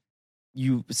rules,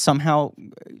 you somehow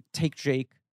take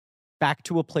Jake back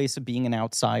to a place of being an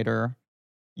outsider.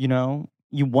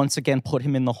 You once again put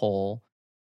him in the hole.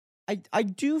 I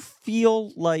do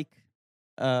feel like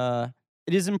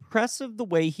It is impressive the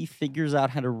way he figures out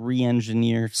how to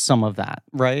re-engineer some of that,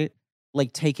 right?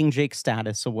 Like taking Jake's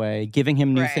status away, giving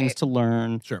him new things Right. to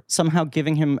learn, Sure. somehow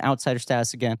giving him outsider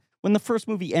status again. When the first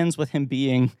movie ends with him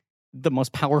being the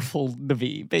most powerful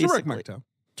Navi, basically.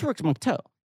 Turek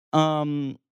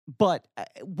Makto. But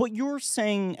what you're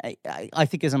saying, I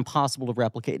think, is impossible to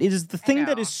replicate. It is the thing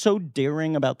that know. is so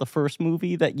daring about the first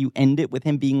movie that you end it with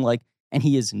him being like, and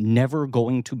he is never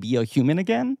going to be a human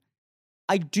again.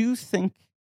 I do think,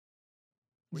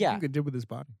 What do you yeah. think they did with his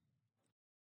body?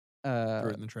 Threw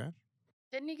it in the trash?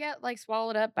 Didn't he get like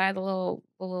swallowed up by the little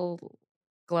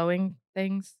glowing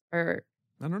things? Or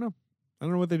I don't know. I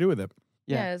don't know what they do with it.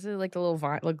 Yeah. is it like the little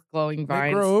like glowing They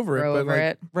vines grow over it, but, like,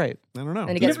 it? right. I don't know.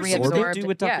 Then he You gets never see what reabsorbed. they do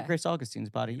with Dr. Yeah. Grace Augustine's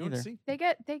body You don't either. see. They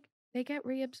get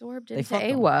reabsorbed They into fuck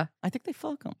 'em. Awa. I think they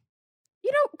fuck him.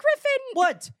 You know, Griffin.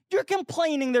 What? You're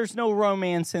complaining there's no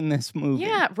romance in this movie.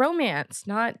 Yeah, romance,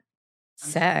 not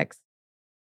sex.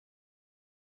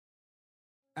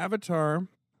 Avatar,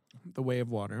 The Way of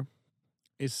Water,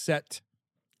 is set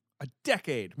a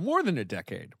decade, more than a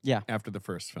decade, Yeah. after the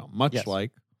first film. Much Yes.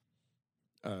 like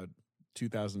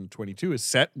 2022 is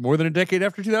set more than a decade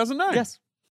after 2009. Yes.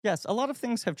 Yes. A lot of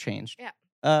things have changed.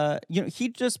 Yeah.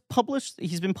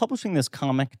 He's been publishing this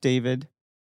comic, David,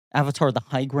 Avatar: The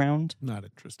High Ground. Not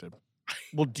interested.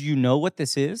 Well, do you know what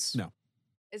this is? No.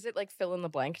 Is it like fill in the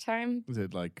blank time? Is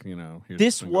it like, here's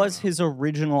This something was going his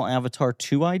original Avatar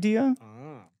 2 idea.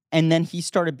 on. And then he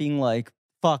started being like,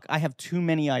 fuck, I have too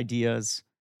many ideas.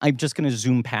 I'm just going to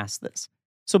zoom past this.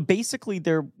 So basically,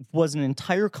 there was an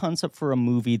entire concept for a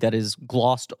movie that is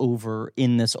glossed over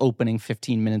in this opening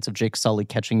 15 minutes of Jake Sully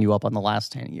catching you up on the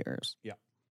last 10 years. Yeah.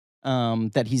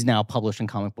 That he's now published in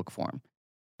comic book form.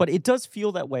 But it does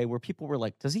feel that way where people were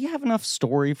like, does he have enough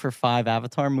story for 5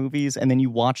 Avatar movies? And then you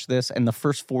watch this and the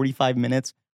first 45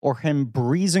 minutes are him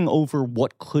breezing over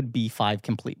what could be 5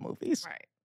 complete movies. Right.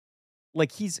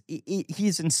 Like he's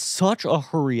in such a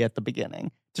hurry at the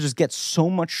beginning to just get so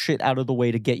much shit out of the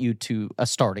way to get you to a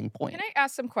starting point. Can I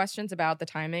ask some questions about the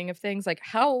timing of things? Like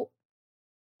how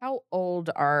old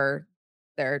are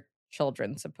their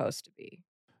children supposed to be?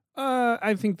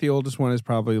 I think the oldest one is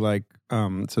probably like,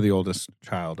 so the oldest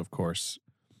child, of course,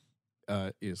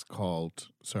 is called,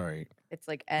 It's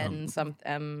like N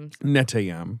something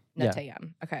Netayam. Yeah.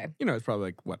 Netayam. Okay. It's probably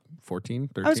like, what, 14,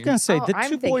 13? I was going to say, the I'm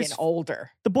two thinking boys,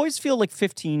 older. the boys feel like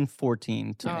 15,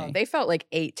 14 to Oh, me. they felt like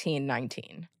 18,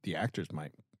 19. The actors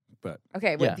might, but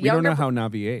Okay, with Yeah. the we don't younger know how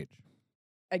Navi age.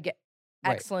 again,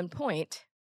 Right. excellent point.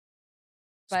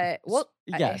 But well,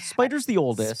 Yeah, Spider's the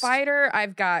oldest. Spider,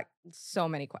 I've got so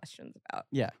many questions about.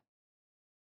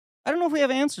 I don't know if we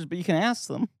have answers, but you can ask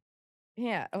them.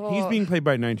 Yeah, He's well, being played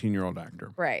by a 19-year-old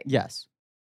actor. right. Yes.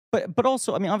 But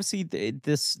also, I mean, obviously,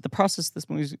 the process,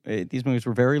 these movies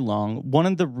were very long. One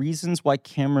of the reasons why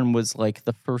Cameron was like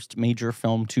the first major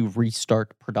film to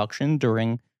restart production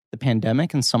during the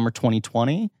pandemic in summer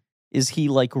 2020 is he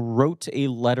like wrote a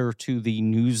letter to the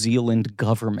New Zealand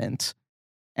government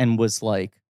and was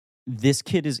like, this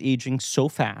kid is aging so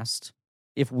fast.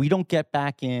 If we don't get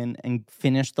back in and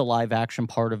finish the live action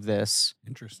part of this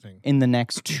Interesting. in the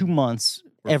next 2 months,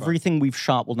 We're fucked. everything we've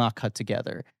shot will not cut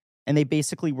together. And they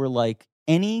basically were like,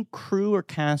 any crew or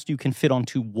cast you can fit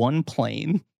onto one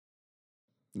plane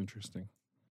Interesting.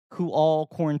 who all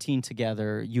quarantine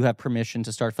together, you have permission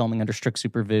to start filming under strict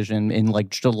supervision in like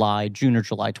June or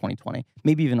July 2020,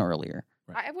 maybe even earlier.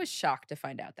 I was shocked to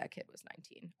find out that kid was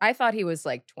 19. I thought he was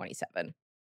like 27.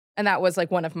 And that was like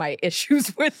one of my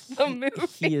issues with the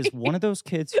movie. He is one of those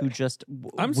kids who just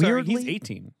I'm sorry, weirdly, he's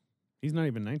 18. He's not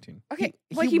even 19. Okay,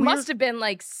 he well, he weird- must have been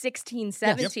like 16,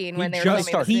 17 when they were just,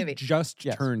 filming this he movie. just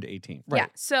Yes. turned 18. Right. Yeah,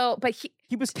 so, but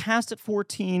He was cast at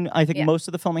 14. I think Yeah. most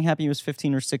of the filming happened he was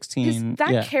 15 or 'cause 16. that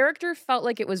Yeah. character felt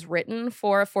like it was written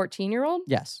for a 14-year-old.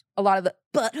 Yes. A lot of the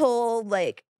butthole,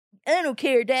 like, I don't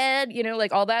care, dad,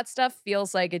 like all that stuff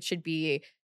feels like it should be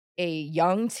a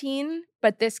young teen.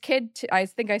 But this kid, I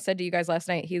think I said to you guys last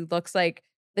night, he looks like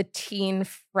the teen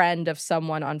friend of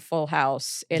someone on Full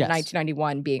House in Yes.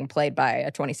 1991 being played by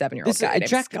a 27-year-old This guy named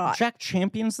Scott. Jack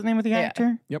Champion's the name of the Yeah.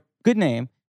 actor. Yep. Good name.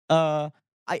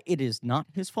 It is not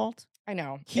his fault. I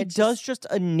know. He It's does just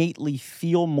innately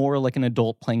feel more like an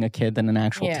adult playing a kid than an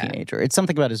actual Yeah. teenager. It's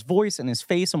something about his voice and his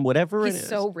face and whatever it He's is.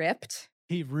 so ripped.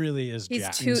 He really is He's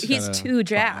jacked. too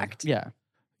jacked. Yeah.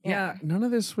 Yeah, none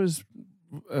of this was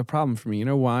a problem for me. You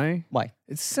know why? Why?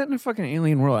 It's set in a fucking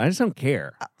alien world. I just don't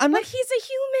care. I'm But not. he's a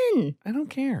human. I don't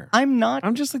care. I'm not.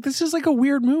 I'm just like, this is like a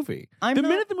weird movie. I'm the not-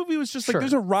 minute the movie was just like, Sure.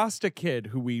 there's a Rasta kid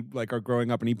who we like are growing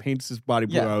up and he paints his body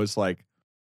blue. Yeah. I was like,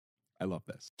 I love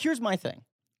this. Here's my thing.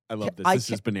 I love this. I This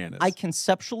is bananas. I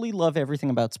conceptually love everything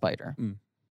about Spider. Mm.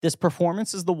 This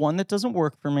performance is the one that doesn't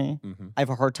work for me. Mm-hmm. I have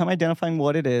a hard time identifying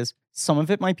what it is. Some of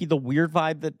it might be the weird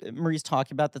vibe that Marie's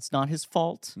talking about that's not his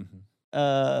fault.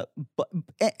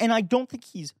 And I don't think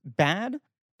he's bad,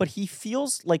 but he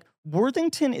feels like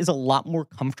Worthington is a lot more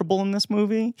comfortable in this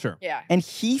movie. Sure. Yeah. And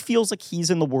he feels like he's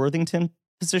in the Worthington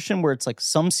position where it's like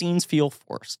some scenes feel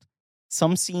forced.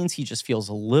 Some scenes he just feels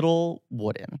a little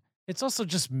wooden. It's also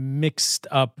just mixed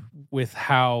up with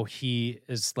how he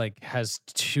is like has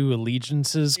two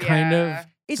allegiances, kind Yeah. of.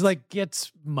 It's like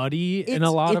gets muddy in a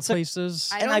it's- lot of it's a- places.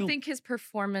 I And don't I- think his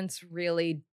performance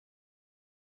really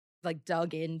like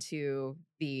dug into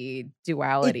the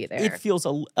duality there. It feels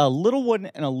a little wooden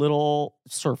and a little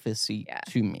surfacey Yeah.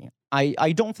 to me.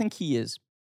 I don't think he is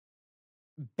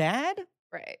bad,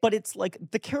 right. but it's like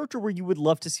the character where you would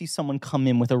love to see someone come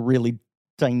in with a really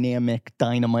dynamic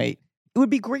dynamite. It would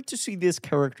be great to see this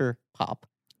character pop,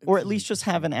 or at least just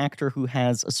have an actor who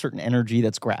has a certain energy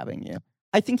that's grabbing you.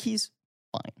 I think he's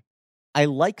fine. I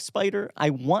like Spider. I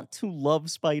want to love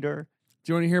Spider.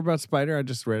 Do you want to hear about Spider? I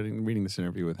just reading this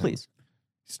interview with him. Please.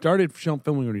 He started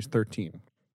filming when he was 13.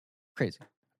 Crazy.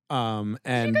 And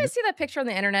Did you guys see that picture on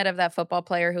the internet of that football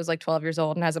player who's like 12 years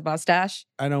old and has a mustache?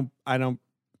 I don't buy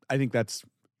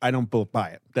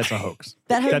it. That's a hoax.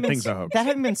 That That thing's a hoax. That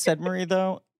hadn't been said, Marie,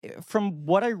 though. From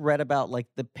what I read about like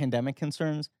the pandemic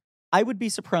concerns, I would be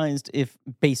surprised if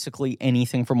basically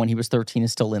anything from when he was 13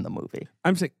 is still in the movie.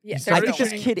 I'm saying Yeah, he there's I started, think no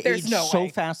this way. kid There's aged no so way.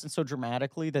 fast and so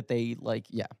dramatically that they like,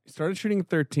 yeah. started shooting at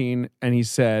 13, and he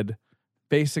said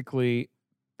basically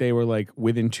they were like,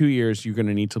 within 2 years, you're going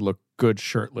to need to look good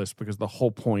shirtless because the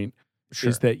whole point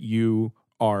is that you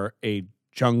are a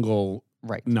jungle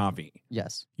Right. Navi.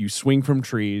 Yes. You swing from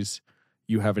trees.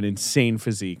 You have an insane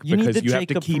physique You need because the you have to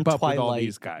Jacob keep from up with all Twilight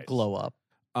these guys. glow up.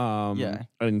 Yeah.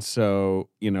 And so,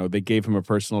 they gave him a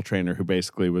personal trainer who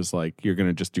basically was like, you're going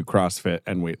to just do CrossFit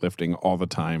and weightlifting all the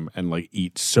time and like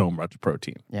eat so much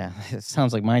protein. Yeah. It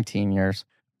sounds like my teen years.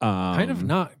 Kind of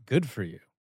not good for you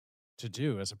to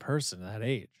do as a person at that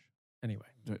age. Anyway.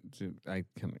 I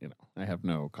can, I have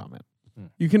no comment. Hmm.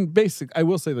 You can I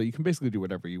will say that you can basically do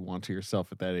whatever you want to yourself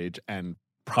at that age and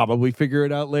probably figure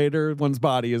it out later. One's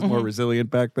body is more Mhm. resilient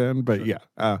back then, but Sure.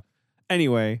 yeah.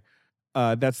 Anyway,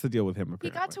 that's the deal with him. Apparently,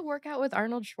 He got to work out with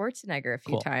Arnold Schwarzenegger a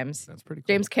few Cool. times. That's pretty cool.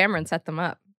 James Cameron set them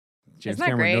up. James Isn't that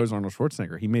Cameron great? knows Arnold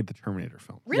Schwarzenegger. He made the Terminator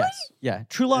film. Really? Yes. Yeah.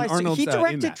 True Lies. Arnold's, He in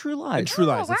directed that. True And Lies. True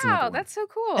Lies. Oh, That's another wow. one. That's so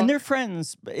cool. And they're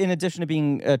friends, in addition to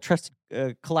being trusted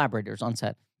collaborators on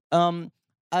set.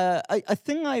 A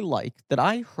thing I like that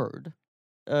I heard,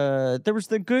 there was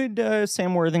the good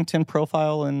Sam Worthington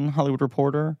profile in Hollywood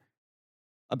Reporter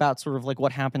about sort of like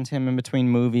what happened to him in between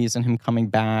movies and him coming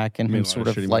back and Made him a lot sort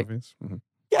of shitty like, movies. Mhm.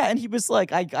 yeah, and he was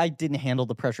like, I didn't handle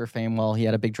the pressure of fame well. He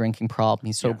had a big drinking problem.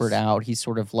 He sobered Yes. out. He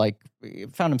sort of like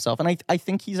found himself. And I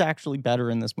think he's actually better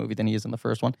in this movie than he is in the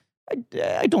first one.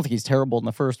 I don't think he's terrible in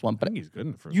the first one, I but think he's good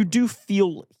in the first you one. do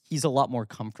feel he's a lot more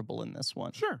comfortable in this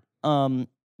one. Sure.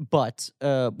 But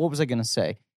what was I going to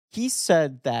say? He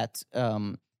said that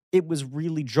it was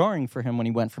really jarring for him when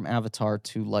he went from Avatar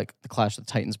to like the Clash of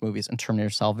the Titans movies and Terminator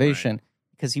Salvation,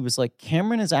 because he was like,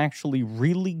 Cameron is actually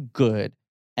really good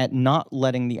at not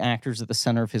letting the actors at the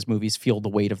center of his movies feel the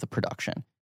weight of the production.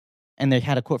 And they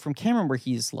had a quote from Cameron where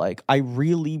he's like, I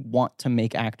really want to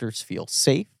make actors feel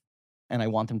safe, and I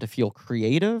want them to feel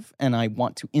creative, and I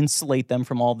want to insulate them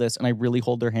from all this, and I really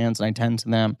hold their hands and I tend to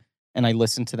them and I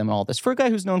listen to them and all this. For a guy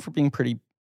who's known for being pretty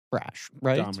brash,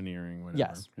 right? Domineering, whatever.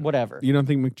 Yes, Yeah. whatever. You don't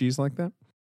think McGee's like that?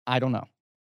 I don't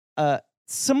know.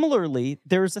 Similarly,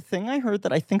 there's a thing I heard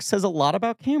that I think says a lot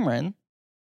about Cameron.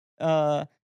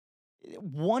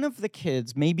 One of the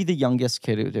kids, maybe the youngest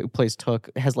kid who plays Took,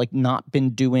 has like not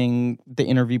been doing the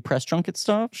interview press junket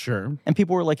stuff. Sure. And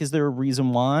people were like, is there a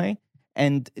reason why?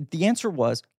 And the answer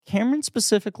was Cameron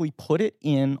specifically put it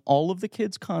in all of the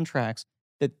kids' contracts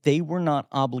that they were not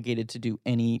obligated to do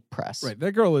any press. Right.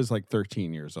 That girl is like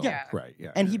 13 years old. Yeah. Right.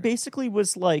 Yeah. And he basically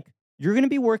was like, you're going to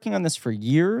be working on this for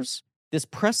years. This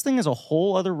press thing is a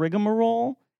whole other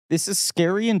rigmarole. This is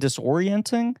scary and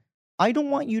disorienting. I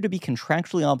don't want you to be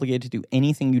contractually obligated to do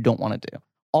anything you don't want to do.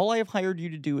 All I have hired you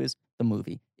to do is the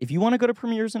movie. If you want to go to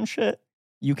premieres and shit,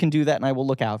 you can do that and I will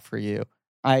look out for you.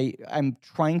 I'm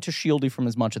trying to shield you from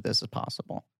as much of this as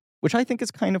possible, which I think is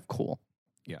kind of cool.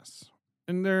 Yes.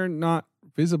 And they're not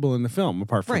visible in the film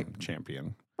apart from Right.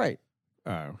 Champion. Right.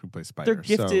 Who plays Spider. They're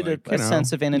gifted so, like, a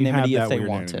sense of you have anonymity that if they weird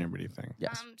want it. anonymity thing.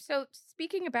 Yes. So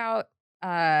speaking about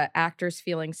actors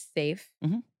feeling safe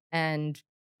Mhm. and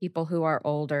people who are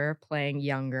older playing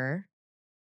younger,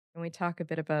 can we talk a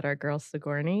bit about our girl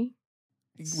Sigourney?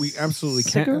 We absolutely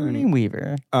can't. Sigourney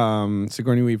Weaver.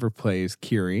 Sigourney Weaver plays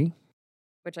Kiri.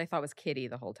 Which I thought was Kitty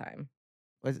the whole time.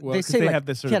 Well, They 'cause say they like, have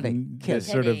this sort of Kitty, this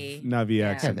sort of Kitty. Navi Yeah.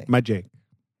 accent. Kitty. Magic.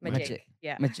 Magic.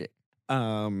 Yeah. Magic.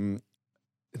 Navi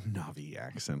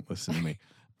accent. Listen to me.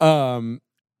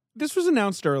 This was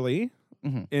announced early.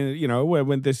 Mhm.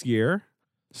 When this year.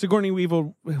 Sigourney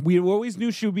Weaver, we always knew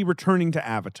she would be returning to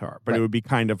Avatar, but it Right. would be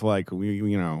kind of like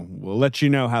we'll let you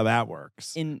know how that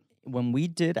works. When we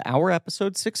did our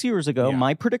episode 6 years ago, Yeah.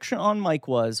 my prediction on Mike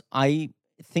was I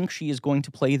think she is going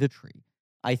to play the tree.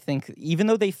 I think even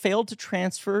though they failed to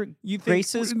transfer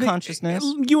Grace's consciousness,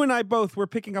 you and I both were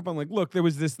picking up on look, there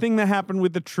was this thing that happened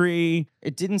with the tree.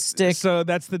 it didn't stick. So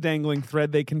that's the dangling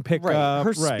thread they can pick Right. up.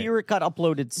 Her right. spirit got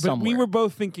uploaded But somewhere. we were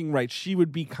both thinking, right, she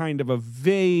would be kind of a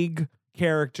vague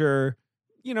character,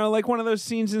 like one of those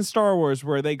scenes in Star Wars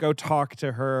where they go talk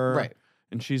to her. Right.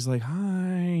 And she's like,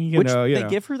 hi, Which they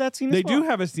give her that scene as They well. do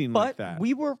have a scene like But that.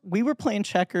 we were playing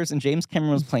checkers and James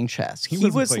Cameron was playing chess. He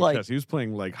wasn't was playing like chess. He was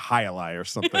playing like High or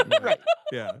something. right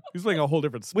Yeah. He was playing a whole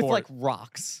different sport. with like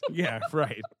rocks. Yeah,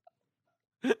 right.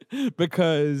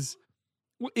 Because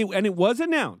it was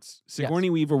announced Sigourney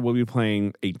Weaver will be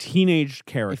playing a teenage A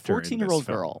character. 14-year-old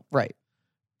girl. Right.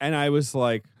 And I was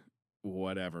like,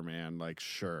 whatever, man. Like,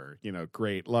 sure.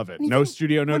 Great. Love it. And No even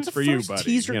studio notes for when you, the first buddy.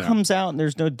 teaser comes out and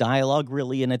there's no dialogue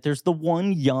really in it. There's the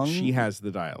one young. She has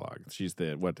the dialogue. She's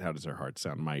the how does her heart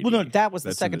sound? Mighty. Well, no, that was the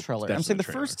That's in second the- trailer. that's I'm in saying the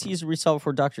the trailer. first teaser we saw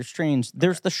before Doctor Strange.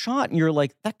 There's the shot, and you're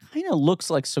like, that kind of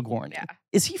looks like Sigourney. Yeah.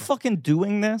 Is he fucking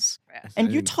doing this? Yeah. And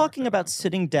I you didn't clock talking that about out.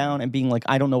 sitting down and being like,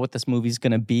 I don't know what this movie's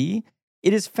going to be.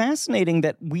 It is fascinating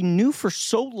that we knew for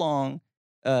so long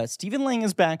Stephen Lang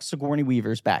is back, Sigourney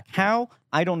Weaver's back. How?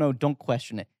 I don't know. Don't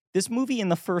question it. This movie in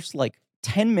the first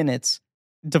 10 minutes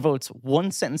devotes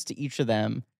one sentence to each of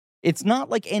them. It's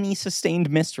not like any sustained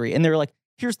mystery. And they're like,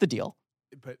 here's the deal.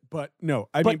 But no,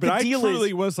 I But mean, but the I deal truly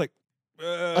is was like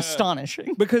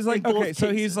Astonishing. because in both okay, so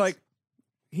he's cases. like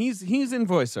he's in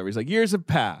voiceover. He's like, years have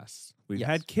passed. We've Yes.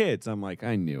 had kids. I'm like,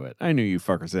 I knew it. I knew you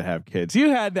fuckers would have kids. You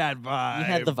had that vibe. You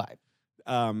had the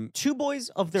vibe. Two boys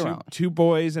of their own. two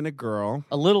boys and a girl.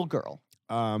 A little girl.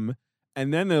 And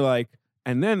then they're like,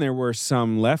 and then there were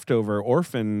some leftover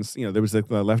orphans. There was the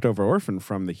leftover orphan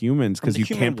from the humans From because the you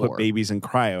human can't put war. babies in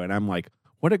cryo. And I'm like,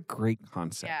 what a great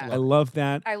concept. Yeah. I love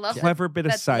that. I love Clever bit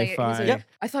of that's late. He's sci-fi. like, Yep.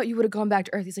 I thought you would have gone back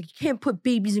to Earth. He's like, you can't put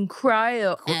babies in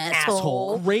cryo,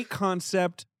 asshole. Great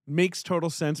concept. Makes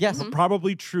total sense. Yes.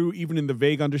 Probably true even in the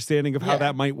vague understanding of how Yeah.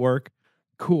 that might work.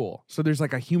 Cool. So there's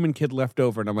like a human kid left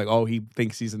over, and I'm like, oh, he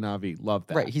thinks he's a Navi. Love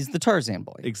that. Right. He's the Tarzan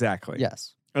boy. Exactly.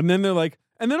 Yes. And then they're like,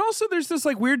 and then also there's this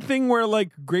like weird thing where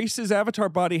like Grace's avatar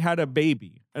body had a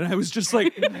baby. And I was just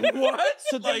like, what?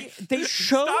 So they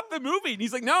show Stop the movie. And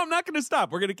he's like, no, I'm not going to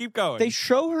stop. We're going to keep going. they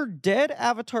show her dead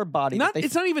avatar body. that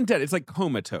It's not even dead. It's like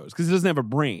comatose because it doesn't have a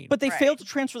brain. but they Right. failed to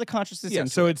transfer the consciousness yeah,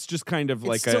 into so it. it's just kind of It's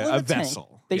like still in a the tank.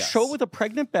 vessel. They Yes. show with a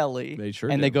pregnant belly. They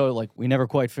sure and do. they go like, we never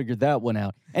quite figured that one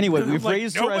out. Anyway, I'm we've like,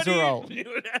 raised her as her own.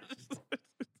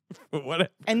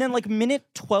 What? And then minute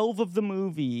 12 of the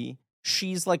movie,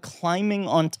 she's climbing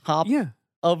on top Yeah.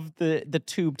 of the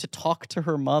tube to talk to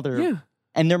her mother. Yeah.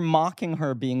 And they're mocking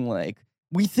her, being like,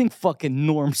 we think fucking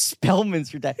Norm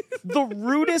Spellman's your dad. The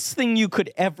rudest thing you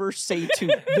could ever say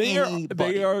to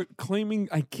anybody. They are claiming,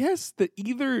 I guess, that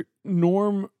either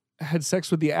Norm had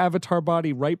sex with the avatar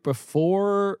body right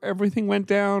before everything went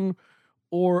down,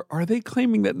 or are they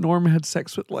claiming that Norm had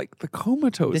sex with the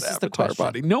comatose This is the avatar question.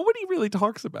 body? Nobody really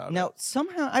talks about it. Now,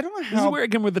 somehow, I don't know This is how. where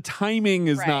again where the timing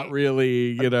is not Right.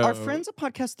 really, Our friends at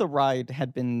Podcast The Ride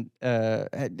had been,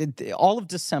 all of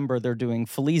December, they're doing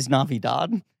Feliz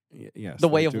Navidad, Yes, The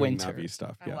Way they're of doing Winter. Navi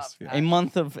stuff. I Yes, love yeah. that. a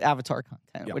month of Avatar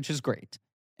content, Yep. which is great.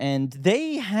 And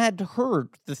they had heard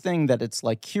the thing that it's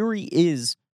Curie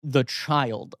is the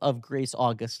child of Grace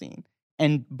Augustine.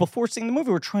 And before seeing the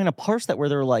movie, we're trying to parse that where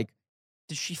they're like,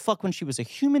 did she fuck when she was a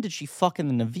human? Did she fuck in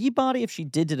the Navi body? If she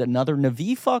did another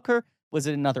Navi fuck her? Was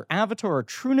it another Avatar or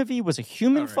true Navi? Was a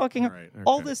human All right, fucking her? all right,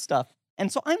 All okay. this stuff.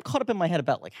 And so I'm caught up in my head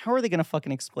about how are they going to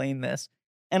fucking explain this?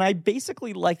 And I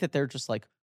basically like that they're just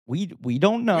we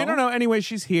don't know. We don't know. Anyway,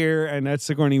 she's here, and that's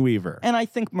Sigourney Weaver. And I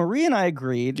think Marie and I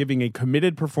agreed. Giving a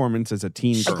committed performance as a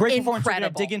teen A girl. great performance we're gonna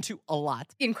Incredible. dig into a lot.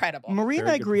 Incredible. Marie and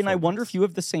Very I good agree, and I wonder performance. if you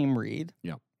have the same read.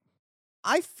 Yeah.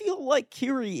 I feel like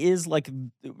Kiri is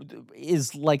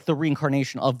the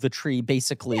reincarnation of the tree,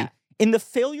 basically. Yeah. In the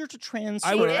failure to trans.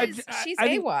 She's I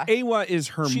think Awa. Awa is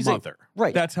her She's mother.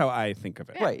 right. That's how I think of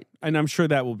it. Right. And I'm sure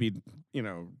that will be,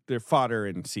 their fodder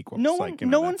in sequels. No one,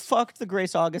 no one fucked the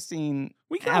Grace Augustine.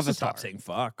 We can also Avatar. stop saying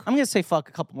fuck. I'm gonna say fuck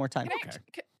a couple more times. Can I-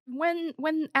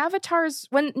 when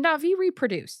Navi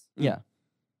reproduce, Yeah.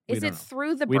 We Is don't it know.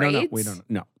 through the We braids? don't know. We don't know.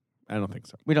 No, I don't think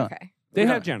so. We don't. Okay. They We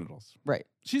have don't. genitals. Right.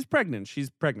 She's pregnant.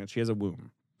 She has a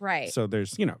womb. Right. So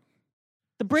there's,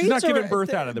 The braids not are giving birth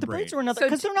the, out of the braids braid. are another So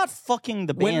because they're not fucking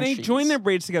the when they banshees. join their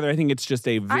braids together, I think it's just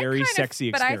a very kind of-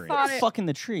 sexy but I experience. thought They're not it- fucking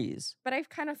the trees. but I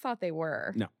kind of thought they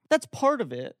were. No. That's part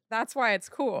of it. That's why it's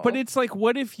cool. But it's like,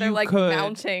 what if they're you like could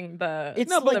mounting the It's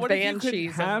no, the but what if you banshees could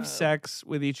and have the- sex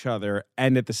with each other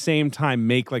and at the same time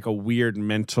make like a weird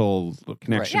mental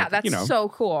connection? Yeah, that's so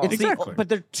cool. It's Exactly. but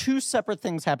they're two separate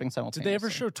things happening Did simultaneously. they ever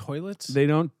show toilets? They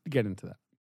don't get into that.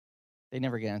 They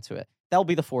never get into it. That'll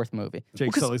be the fourth movie.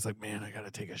 Jake 'cause Sully's like, man, I gotta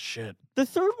take a shit, the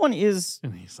third one is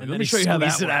and he's like, And let then me he show you how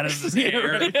that squeezes it out of works. his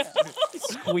hair.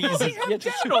 squeezes. They have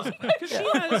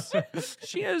genitals. 'Cause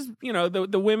she has,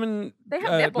 the women They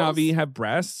have nipples. Navi have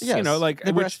breasts, Yes, like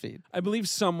they which breastfeed. I believe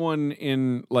someone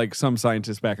in like some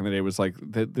scientist back in the day was like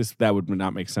that would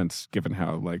not make sense given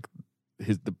how like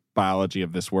the biology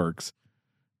of this works.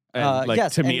 And like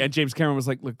yes, to me, and- and James Cameron was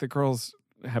like, look, the girls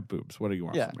have boobs. What do you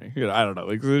want Yeah. from me? I don't know.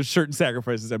 Like there's certain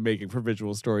sacrifices I'm making for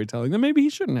visual storytelling that maybe he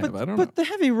shouldn't have. I don't know. But the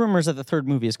heavy rumors that the third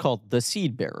movie is called The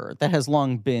Seed Bearer. That has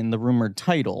long been the rumored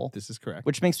title, This is correct.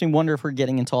 which makes me wonder if we're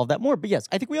getting into all of that more. But yes,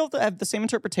 I think we all have the same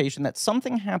interpretation that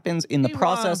something happens in the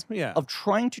process yeah. of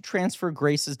trying to transfer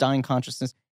Grace's dying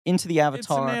consciousness into the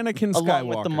Avatar, It's an Anakin along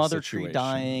with the Skywalker mother tree situation.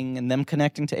 dying and them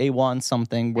connecting to Awan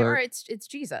something Or where it's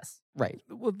Jesus. right.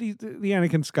 Well, the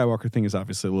Anakin Skywalker thing is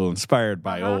obviously a little inspired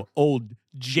by old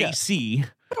JC.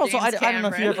 But also, I James don't know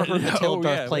if you ever heard the tale of Oh,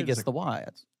 Darth yeah, wait a Plagueis second. the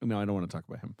Wise. No, I don't want to talk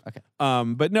about him.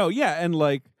 Okay. But no, yeah, and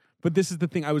like, but this is the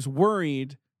thing. I was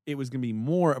worried it was going to be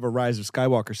more of a Rise of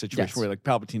Skywalker situation Yes. where like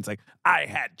Palpatine's like, I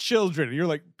had children, and you're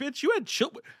like, bitch, you had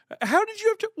children. How did you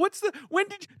have to? When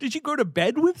did you go to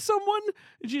bed with someone?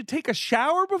 Did you take a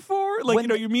shower before? Like, When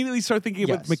you immediately start thinking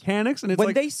about Yes. mechanics, and it's When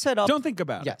like, they set up don't think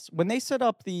about it. Yes, when they set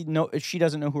up the no, she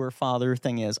doesn't know who her father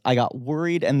thing is. I got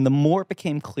worried, and the more it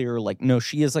became clear, like no,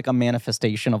 she is like a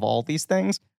manifestation of all these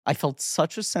things. I felt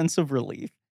such a sense of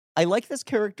relief. I like this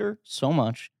character so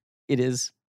much. It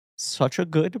is such a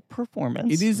good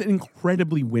performance. It is an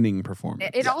incredibly winning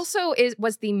performance. It also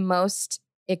was the most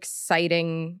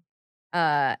exciting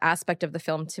aspect of the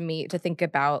film to me to think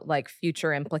about like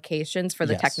future implications for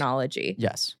the Yes. technology.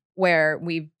 Yes. Where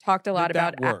we've talked a lot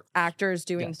That about works. actors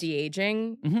doing Yes.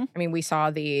 de-aging. Mhm. I mean, we saw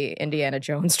the Indiana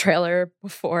Jones trailer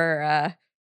before.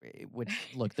 Which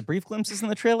look, the brief glimpses in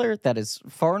the trailer, that is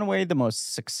far and away the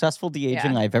most successful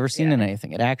de-aging Yeah. I've ever seen Yeah. in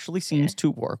anything. It actually seems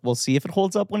to work. We'll see if it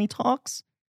holds up when he talks.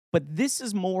 But this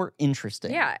is more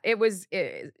interesting. Yeah,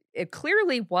 it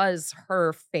clearly was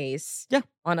her face Yeah.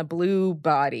 on a blue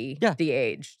body Yeah.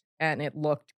 de-aged, and it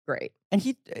looked great. And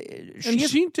She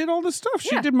did all the stuff.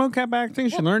 She Yeah. did mocap acting.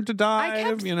 She Well, learned to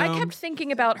dive. I kept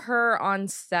thinking about her on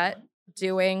set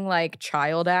doing like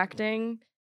child acting.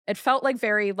 It felt like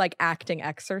very like acting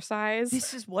exercise.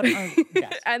 this is what I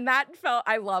yes. And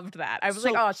I loved that. I was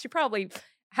like, So- oh, she probably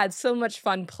had so much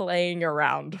fun playing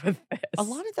around with this. A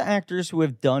lot of the actors who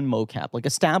have done mocap, like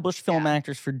established film Yeah.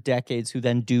 actors for decades who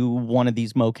then do one of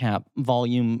these mocap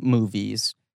volume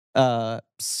movies,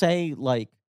 say like,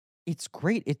 it's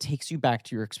great. It takes you back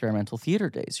to your experimental theater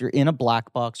days. You're in a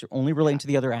black box. You're only relating to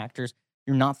the other actors.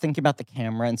 You're not thinking about the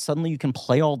camera. And suddenly you can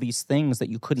play all these things that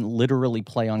you couldn't literally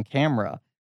play on camera.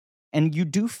 And you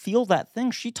do feel that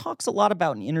thing. She talks a lot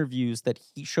about in interviews that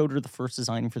he showed her the first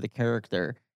design for the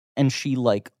character. And she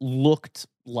like looked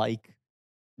like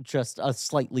just a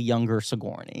slightly younger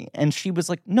Sigourney. And she was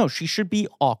like, no, she should be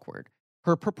awkward.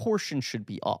 Her proportion should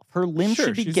be off. Her limbs Sure,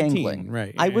 should be she's a teen, gangling.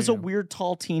 right, I yeah, was yeah, a yeah. weird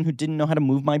tall teen who didn't know how to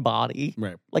move my body.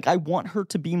 Right. Like, I want her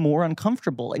to be more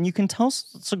uncomfortable. And you can tell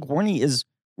Sigourney is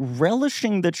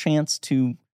relishing the chance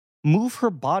to move her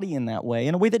body in that way,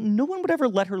 in a way that no one would ever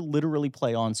let her literally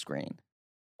play on screen.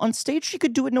 On stage, she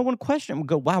could do it, no one questioned. Would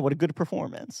go, wow, what a good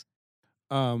performance.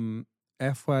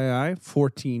 FYI,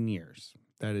 14 years.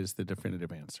 That is the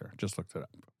definitive answer. Just looked it up.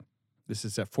 This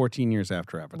is at 14 years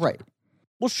after Avatar. Right.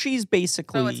 Well, she's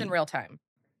basically... So it's in real time.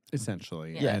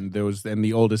 Essentially. Yeah. And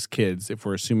the oldest kids, if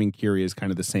we're assuming Kiri is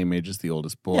kind of the same age as the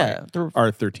oldest boy, Yeah, they're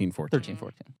are 13, 14. 13,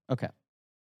 14. Okay.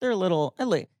 They're a little...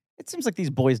 It seems like these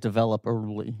boys develop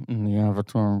early in the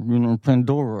Avatar. You know,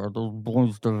 Pandora, those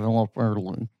boys develop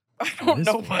early. I What don't is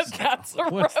know this? what that's a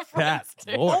What's reference that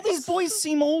to. voice? All these boys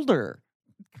seem older.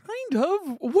 Kind of.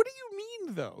 What do you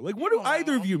mean, though? Like, what do don't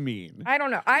either know. of you mean? I don't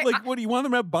know. What do you want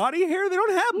them to have body hair? They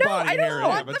don't have No, body I hair don't in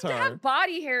want them Avatar. to have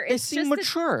body hair. They It's seem just that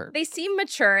mature. they seem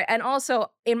mature. And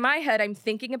also, in my head, I'm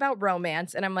thinking about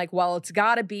romance. And I'm like, well, it's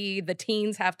got to be the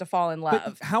teens have to fall in But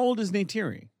love. how old is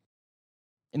Neytiri?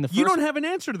 In the first You don't have an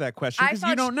answer to that question I because thought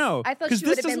you don't know. I thought 'Cause she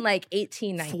would this have been doesn't- like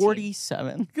 18, 19.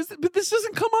 47. But this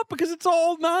doesn't come up because it's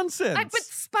all nonsense. But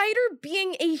Spider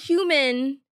being a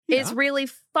human is Yeah. really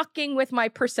fucking with my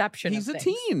perception He's of a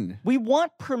things. teen. We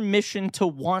want permission to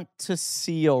want to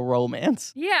see a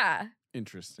romance. Yeah.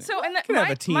 Interesting. So, and Could have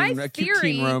a teen, my a cute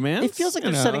theory, teen romance. It feels like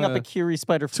you they're setting up know, a Curie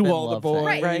Spider to all the love thing, boys.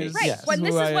 Right, right? right. Yes. When Who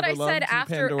this I is what ever I said loved in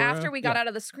after Pandora. we got out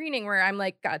of the screening, where I'm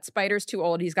like, God, Spider's too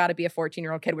old. He's got to be a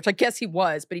 14-year-old kid, which I guess he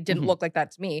was, but he didn't Mhm. look like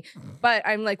that to me. But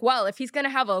I'm like, well, if he's gonna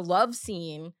have a love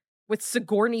scene with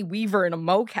Sigourney Weaver in a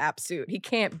mocap suit, he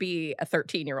can't be a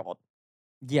 13-year-old.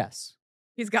 Yes.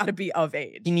 He's got to be of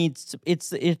age. He needs to, it's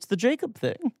the Jacob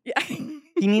thing. Yeah.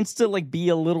 He needs to like be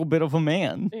a little bit of a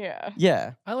man. Yeah.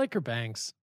 Yeah. I like her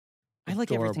bangs. I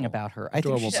like everything Adorable. about her. I think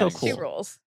Adorable she's so bangs. cool. She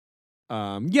rules.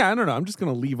 Yeah, I don't know. I'm just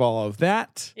going to leave all of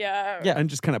that Yeah. Yeah. and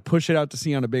just kind of push it out to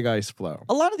sea on a big ice floe.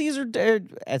 A lot of these are,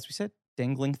 as we said,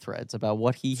 dangling threads about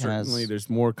what he Certainly, has there's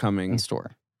more in coming.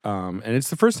 store. And it's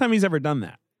the first time he's ever done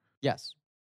that. Yes.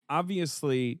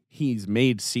 Obviously, he's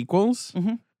made sequels.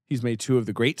 Mhm. He's made 2 of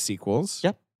the great sequels.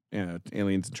 Yep.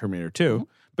 Aliens and Terminator 2. Mhm.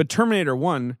 But Terminator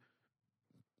 1,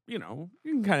 you know,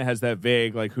 kind of has that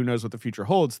vague, like, who knows what the future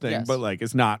holds thing, Yes. but, like,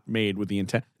 it's not made with the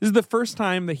intent. This is the first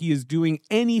time that he is doing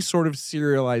any sort of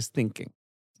serialized thinking.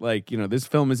 Like, you know, this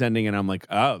film is ending, and I'm like,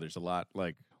 oh, there's a lot,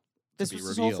 like, This to be was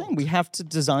his whole thing. revealed. We have to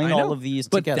design I know, all of these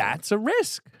But together. that's a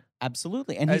risk,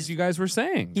 Absolutely. And as you guys were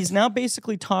saying. he's now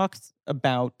basically talked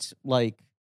about like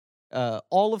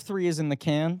all of 3 is in the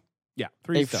can. Yeah,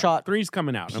 they've shot 3's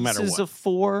coming out, no matter Pieces what. of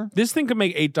 4. This thing could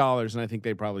make $8, and I think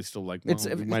they probably still like. Well, It's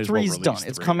we might as well 3's done. release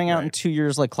It's 3. coming out in Right. 2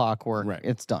 years like clockwork. Right.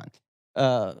 It's done.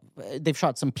 They've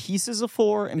shot some pieces of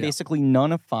 4 and Yeah. basically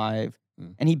none of 5.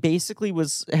 Mm. And he basically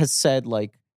has said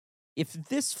like, if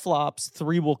this flops,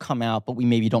 3 will come out, but we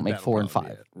maybe don't make That'll 4 and probably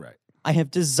 5. be it. Right. I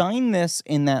have designed this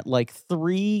in that like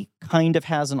 3 kind of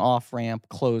has an off ramp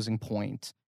closing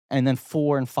point, and then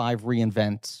 4 and 5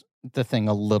 reinvent the thing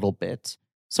a little bit.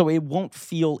 So it won't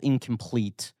feel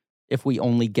incomplete if we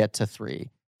only get to 3.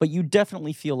 But you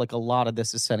definitely feel like a lot of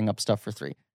this is setting up stuff for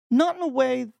 3. Not in a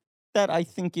way that I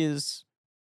think is.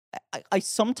 I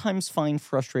sometimes find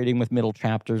frustrating with middle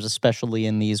chapters, especially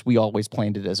in these we always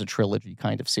planned it as a trilogy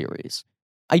kind of series.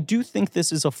 I do think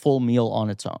this is a full meal on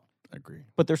its own. Agree.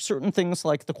 But there's certain things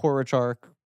like the Quaritch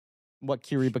arc, what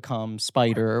Curie becomes,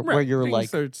 Spider, where Right. you're Things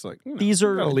like, that it's like you know, these you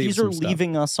are gotta leave some stuff.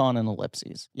 leaving us on an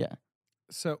ellipses. Yeah.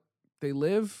 So they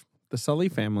live. The Sully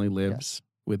family lives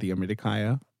with the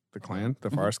Amitakaya, the clan, the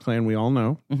Mhm. Forest clan we all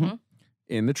know. Mhm.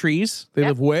 In the trees, they Yep.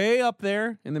 live way up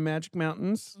there in the Magic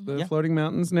Mountains, the Yeah. floating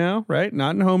mountains now, right?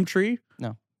 Not in Home Tree.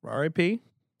 No. R.I.P.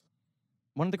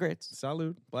 One of the greats.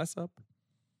 Salute. Bless up.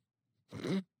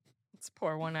 Let's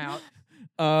pour one out.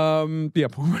 Yeah,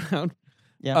 pour one out.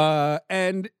 Yeah.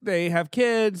 And they have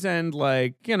kids, and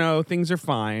like you know, things are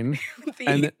fine.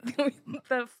 And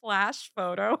the flash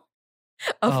photo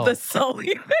of Oh. the Sully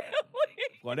family.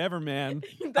 Whatever, man.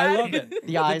 I That love it. is-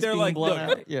 The But eyes they're being like, blown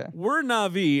look, out. Yeah. We're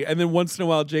Navi, and then once in a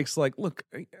while, Jake's like, "Look,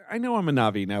 I know I'm a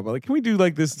Navi now, but like, can we do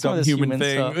like this Some of dumb this human human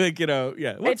thing? stuff. Like, you know,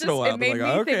 yeah. It Once in a while, it made they're me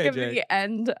like, okay, think of Jake. the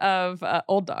end of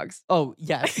Old Dogs. Oh,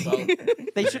 yes.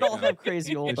 They should all have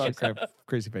crazy They old should dogs. have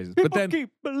crazy faces. People But then keep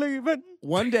believing.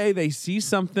 one day they see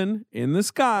something in the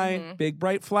sky, Mhm. big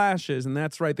bright flashes, and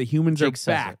that's right, the humans Jake are says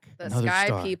back. The Another sky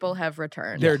star. people have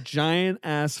returned. They're giant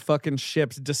ass fucking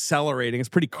ships decelerating. It's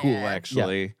pretty cool, Yeah.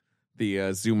 actually.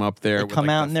 The zoom up there. They with, come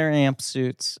like, out the in their amp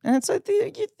suits, and it's like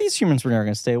these humans were never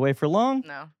going to stay away for long.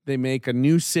 No. They make a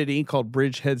new city called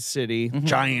Bridgehead City. Mhm.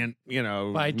 Giant, you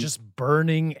know. By just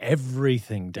burning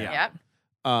everything down. Yeah. Yep.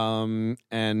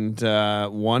 And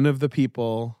one of the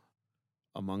people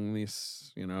among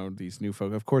these, you know, these new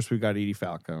folk, of course, we've got Edie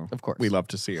Falco. Of course. We love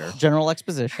to see her General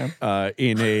exposition.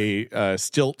 in a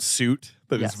stilt suit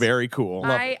that is Yes. very cool.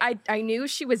 I knew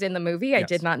she was in the movie. I Yes.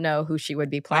 did not know who she would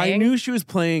be I playing. knew she was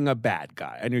playing a bad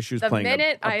guy. I knew she was the playing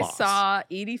minute a I boss. saw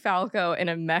Edie Falco in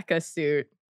a mecha suit,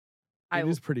 I It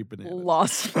is pretty bananas.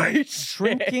 lost my shit.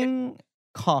 Drinking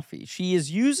coffee. She is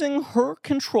using her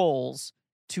controls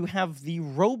to have the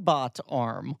robot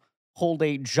arm hold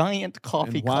a giant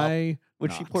coffee And cup, why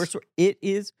which she not? pours through. It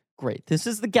is great. This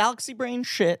is the galaxy brain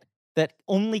shit that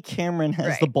only Cameron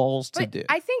has the Right. balls to But do.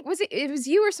 I think it was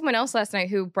you or someone else last night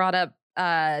who brought up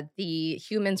the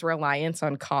humans' reliance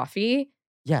on coffee.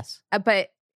 Yes.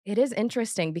 But it is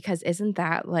interesting because isn't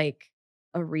that like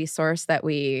a resource that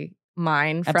we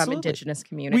mine from Absolutely. indigenous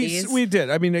communities? We did.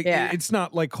 I mean, Yeah. it's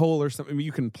not like coal or something. I mean,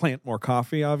 you can plant more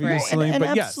coffee, obviously, And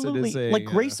but yes, it absolutely, is a like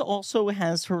Grace also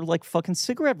has her like fucking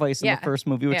cigarette vice in Yeah. the first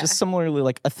movie, which Yeah. is similarly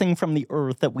like a thing from the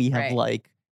earth that we have Right. like,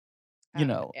 you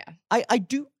know. yeah. I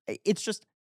do. It's just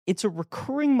it's a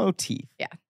recurring motif. Yeah.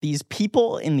 These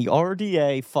people in the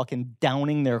RDA fucking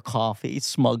downing their coffee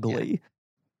smugly.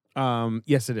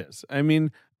 Yes, it is. I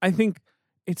mean, I think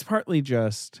it's partly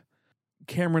just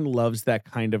Cameron loves that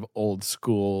kind of old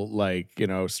school, like, you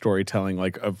know, storytelling.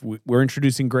 Like, we're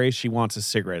introducing Grace, she wants a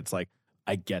cigarette. It's like,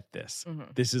 I get this.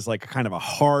 Mhm. This is like kind of a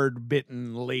hard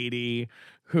bitten lady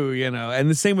who, you know, and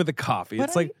the same with the coffee. But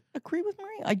It's like, I agree with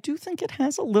Marie. I do think it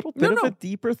has a little bit of a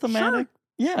deeper thematic.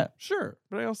 Yeah. sure,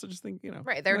 but I also just think, you know,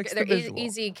 Right. They're likes the they're visual.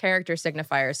 easy character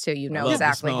signifiers too. You I know love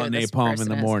exactly the smell who of this napalm person in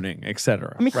the is. morning,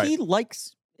 etc. I mean, Right. he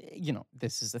likes, you know,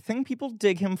 this is the thing people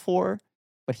dig him for,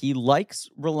 but he likes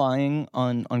relying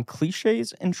on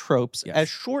cliches and tropes Yes. as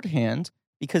shorthand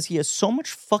because he has so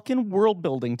much fucking world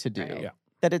building to do Right. Yeah.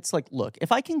 that it's like, look,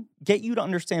 if I can get you to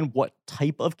understand what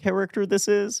type of character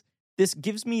this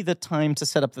gives me the time to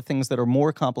set up the things that are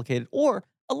more complicated or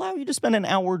allow you to spend an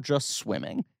hour just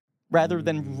swimming rather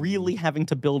than really having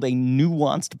to build a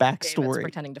nuanced David's backstory.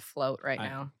 pretending to float right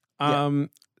now. Yeah.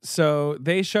 So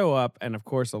they show up, and of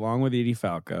course, along with Edie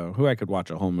Falco, who I could watch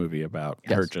a whole movie about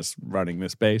her Yes. just running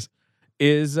this base,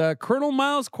 is Colonel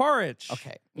Miles Quaritch.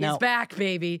 Okay. He's Now, back,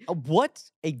 baby. what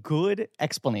a good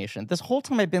explanation. This whole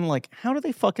time I've been like, how do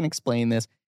they fucking explain this?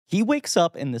 He wakes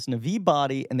up in this Navi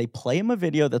body and they play him a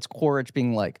video that's Quaritch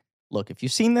being like, look, if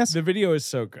you've seen this, The video is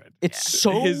so good. it's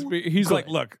so He's good. like,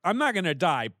 look, I'm not gonna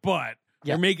die, but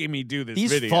Yeah. you're making me do this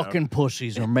These video. fucking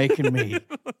pussies are making me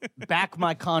back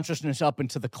my consciousness up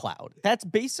into the cloud. That's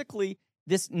basically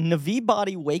this Navi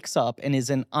body wakes up and is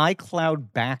an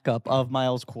iCloud backup of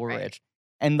Miles Quaritch. Right.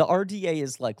 And the RDA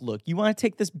is like, look, you want to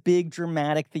take this big,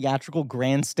 dramatic, theatrical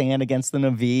grandstand against the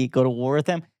Navi, go to war with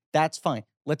them? That's fine.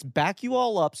 Let's back you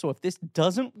all up. So if this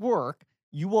doesn't work,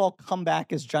 you all come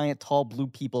back as giant, tall, blue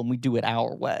people and we do it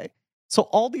our way. So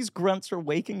all these grunts are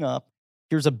waking up.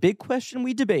 Here's a big question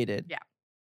we debated. Yeah.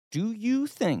 Do you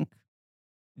think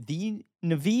the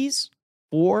Navis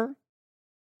or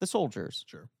the soldiers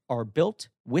are built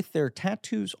with their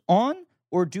tattoos on,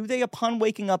 or do they, upon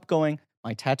waking up, going,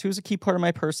 my tattoo is a key part of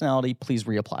my personality, please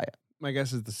reapply it? My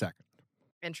guess is the second,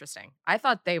 Interesting. I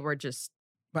thought they were just.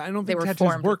 but I don't They think were tattoos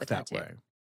formed with work the that tattoo. way.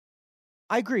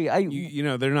 I agree. You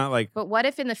know, they're not like But what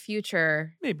if in the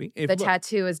future maybe if the look,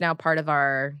 tattoo is now part of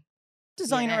our?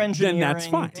 Designer DNA. engineering, Then that's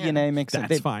fine. DNA makes it. That's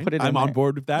They fine. put it I'm in on there.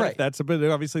 board with that. Right. If that's but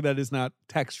obviously that is not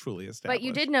textually established. But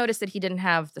you did notice that he didn't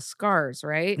have the scars,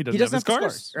 right? He doesn't, doesn't have the have the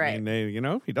scars. scars. Right. I mean, they, you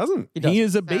know, he doesn't. He doesn't.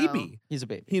 is a So- baby. He's a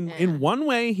baby. In one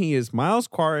way, he is Miles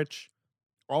Quaritch,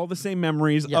 all the same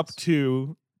memories Yes. up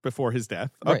to before his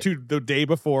death, up Right. to the day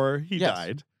before he Yes.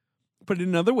 died. But in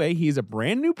another way, he is a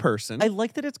brand new person. I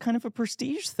like that it's kind of a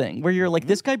prestige thing where you're like,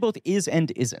 this guy both is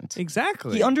and isn't.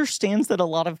 exactly. He understands that a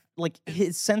lot of like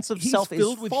his sense of He's self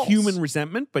filled is with false. human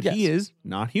resentment, but he Yes. is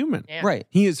not human. Yeah. Right.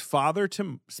 He is father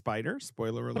to Spider.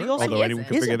 Spoiler alert. he also Although anyone isn't.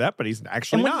 could figure Isn't. that, but he's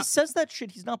actually And when he not. says that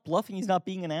shit, he's not bluffing. He's not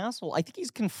being an asshole. I think he's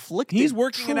conflicted. He's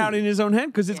working it out truly. in his own head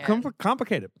because it's Yeah.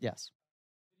 complicated. Yes.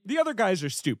 The other guys are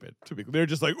stupid. They're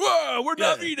just like, whoa, we're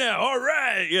Navi now. All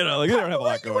right. You know, like they don't have a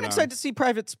lot You going weren't on. excited to see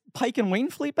Privates Pike and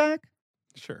Wainfleet back?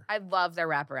 Sure. I love their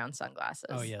wraparound sunglasses.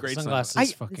 Oh yeah, Great the sunglasses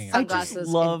sunglasses. fucking. I just Sunglasses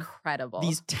love incredible.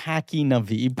 These tacky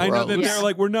Navi bros. I know that Yeah. they're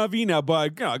like, we're Navi now,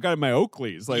 but you know, I got my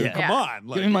Oakleys. Like, Yeah. come Yeah. on.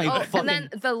 Like, Give me my Oh, fucking and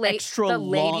then extra the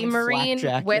lady long flak marine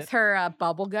jacket. with her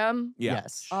bubble gum. yeah.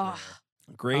 Yes. Oh,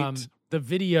 Great. The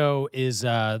video is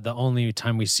the only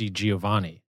time we see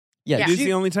Giovanni. Yeah. Yeah. It is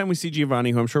the only time we see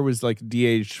Giovanni, who I'm sure was like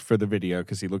de-aged for the video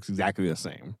because he looks exactly the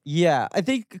same. Yeah,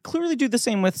 they clearly do the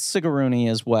same with Sigaruni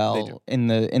as They well do. in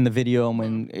the video and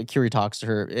when Curie talks to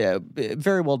her. Yeah,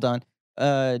 very well done.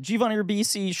 Giovanni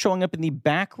Ribisi showing up in the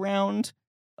background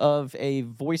of a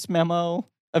voice memo,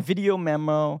 a video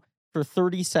memo for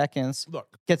 30 seconds.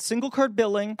 Look, Gets single card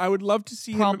billing. I would love to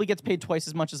see Probably gets paid twice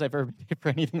as much as I've ever paid for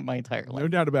anything in my entire him. life. No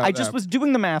doubt about I that. just was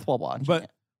doing the math while watching But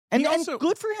it. And, he and also-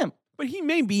 good for him. But he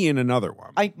may be in another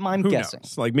one. I'm Who guessing.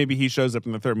 knows? Like maybe he shows up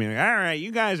in the third meeting. All right,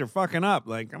 you guys are fucking up.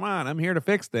 Like, come on, I'm here to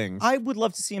fix things. I would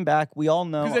love to see him back. We all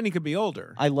know Because then he could be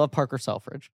older. I love Parker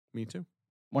Selfridge. Me too.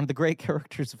 One of the great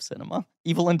characters of cinema.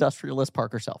 Evil industrialist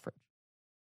Parker Selfridge.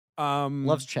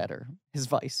 Loves cheddar. His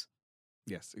vice.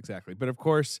 Yes, exactly. But of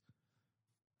course,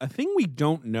 a thing we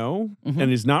don't know Mhm.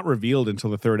 and is not revealed until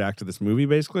the third act of this movie,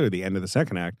 basically, or the end of the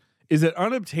second act, is that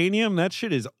unobtainium, that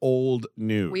shit is old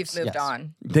news. we've moved Yes.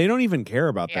 on. They don't even care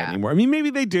about that Yeah. anymore. I mean,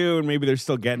 maybe they do, and maybe they're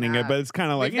still getting it, Nah. but it's kind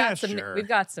of like, we've yeah, got some. sure. We've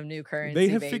got some new currency. They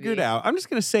have baby. figured out. I'm just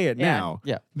going to say it Yeah. now.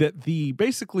 Yeah. That the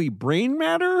basically brain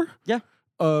matter. Yeah.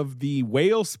 Of the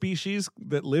whale species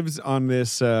that lives on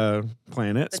this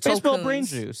planet, The Spaceball brain Tokens.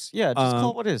 juice. Yeah, just call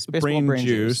it what it is. Spaceball brain brain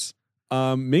juice,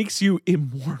 makes you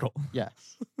immortal.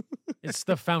 Yes. It's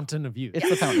the fountain of youth. It's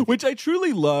the fountain. Which I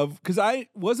truly love because I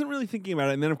wasn't really thinking about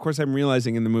it. And then, of course, I'm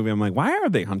realizing in the movie, I'm like, why are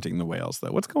they hunting the whales,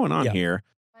 though? What's going on here?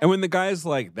 And when the guy's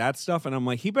like, that stuff, and I'm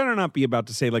like, he better not be about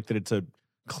to say like that it's a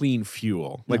clean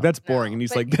fuel. Like, that's boring. And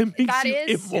he's like, that makes that you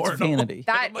is- immortal. It's vanity.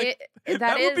 That like,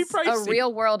 that would be is a pricey.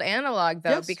 real world analog, though,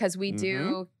 Yes. because we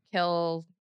do kill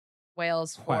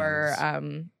whales for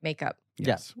makeup.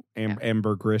 Yes.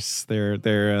 Ambergris, their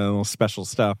little special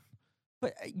stuff.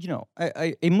 But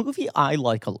a movie I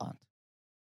like a lot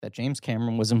that James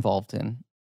Cameron was involved in,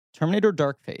 Terminator: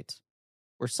 Dark Fate,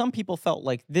 where some people felt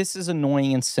like this is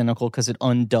annoying and cynical because it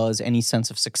undoes any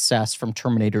sense of success from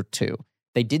Terminator 2.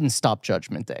 They didn't stop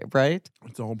Judgment Day, right?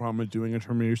 It's the whole problem with doing a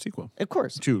Terminator sequel. Of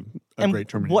course. To a And great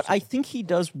Terminator what sequel. I think he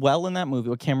does well in that movie,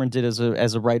 what Cameron did as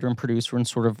a writer and producer and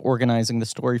sort of organizing the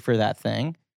story for that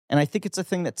thing, and I think it's a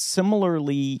thing that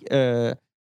similarly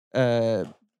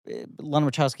Lana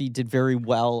Wachowski did very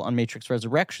well on Matrix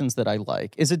Resurrections that I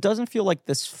like, is it doesn't feel like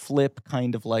this flip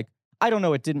kind of like, I don't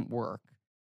know, it didn't work.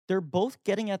 They're both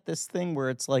getting at this thing where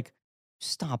it's like,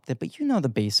 stop that, but you know the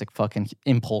basic fucking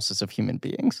impulses of human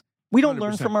beings. We don't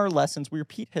learn 100%. from our lessons. We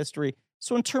repeat history.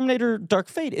 So in Terminator Dark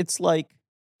Fate, it's like,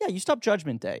 yeah, you stop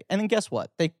Judgment Day. And then guess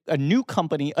what? A new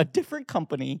company, a different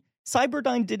company,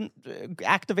 Cyberdyne didn't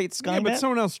activate Skynet. Yeah, but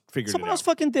someone else figured Someone it else out.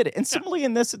 fucking did it. And similarly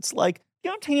in this, it's like,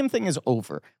 the untamed thing is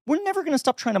over. We're never going to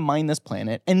stop trying to mine this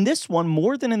planet. And this one,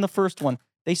 more than in the first one,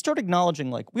 they start acknowledging,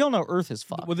 like, we all know Earth is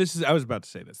fucked. Well, I was about to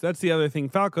say this. That's the other thing.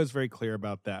 Falco's very clear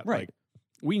about that. Right. Like,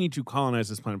 we need to colonize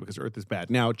this planet because Earth is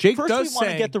bad. Now, Jake First, does we want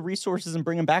say to get the resources and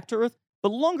bring them back to Earth. The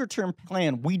longer term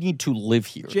plan, we need to live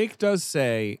here. Jake does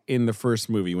say in the first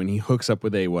movie when he hooks up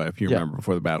with Awa, if you remember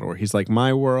before the battle, where he's like,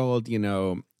 "My world,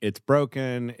 it's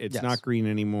broken. It's Yes. not green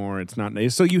anymore. It's not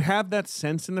nice." So you have that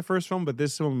sense in the first film, but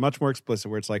this one much more explicit,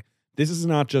 where it's like, this is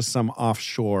not just some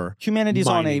offshore. Humanity's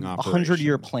on a mining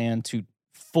 100-year operation. plan to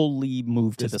fully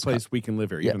move to This this place we can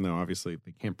live here, Yeah. even though obviously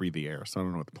they can't breathe the air. So I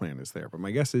don't know what the plan is there. But my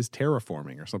guess is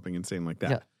terraforming or something insane like that.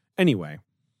 Yeah. Anyway,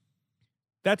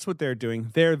 that's what they're doing.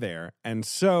 They're there. And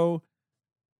so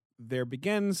there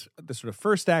begins the sort of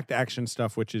first act action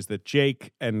stuff, which is that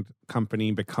Jake and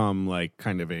company become like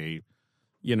kind of a,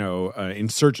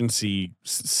 insurgency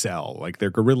cell. Like they're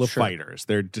guerrilla Sure. fighters.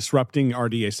 They're disrupting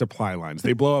RDA supply lines.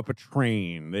 They blow up a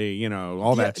train. They,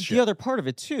 all that shit. The other part of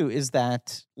it, too, is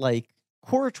that, like,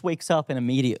 Quaritch wakes up and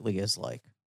immediately is like,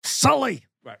 Sully!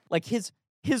 Right. Like, his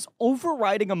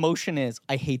overriding emotion is,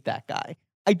 I hate that guy.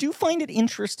 I do find it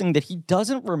interesting that he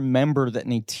doesn't remember that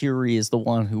Neytiri is the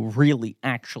one who really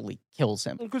actually kills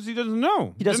him. Because he doesn't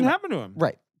know. He It doesn't doesn't know. happen to him.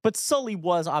 Right. But Sully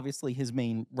was obviously his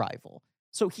main rival.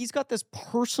 So he's got this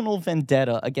personal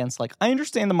vendetta against, like, I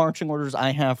understand the marching orders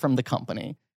I have from the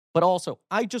company, but also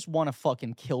I just want to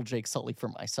fucking kill Jake Sully for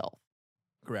myself.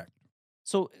 Correct.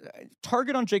 So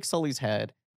target on Jake Sully's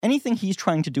head. Anything he's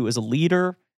trying to do as a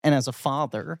leader and as a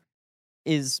father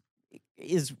is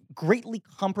greatly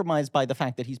compromised by the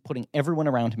fact that he's putting everyone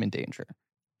around him in danger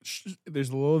There's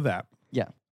a little of that.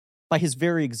 by his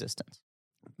very existence.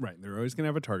 Right. They're always going to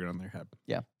have a target on their head.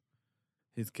 Yeah.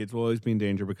 His kids will always be in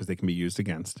danger because they can be used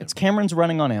against him. It's Cameron's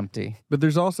running on empty. But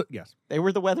there's also, yes, They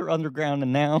were the Weather Underground,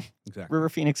 and now exactly. River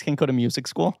Phoenix can't go to music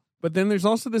school. But then there's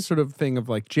also this sort of thing of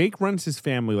like Jake runs his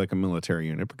family like a military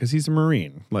unit because he's a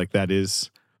Marine. Like that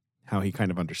is how he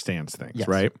kind of understands things, Yes.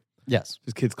 right? Yes.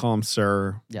 His kids call him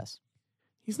sir. Yes.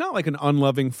 He's not like an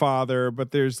unloving father,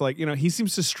 but there's like, he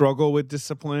seems to struggle with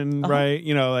discipline, Uh-huh. right?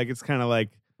 Like it's kind of like,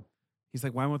 he's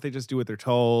like, why won't they just do what they're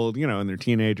told? And they're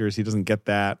teenagers. He doesn't get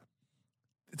that.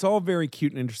 It's all very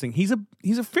cute and interesting. He's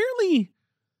a fairly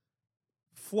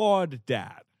flawed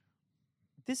dad,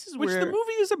 This is which where the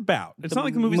movie is about. It's the not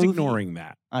like the movie's movie- ignoring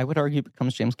that. I would argue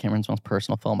becomes James Cameron's most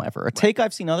personal film ever. A take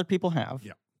I've seen other people have.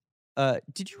 Yeah.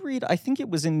 Did you read? I think it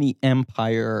was in the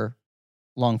Empire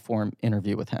long form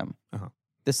interview with him. Uh-huh.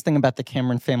 This thing about the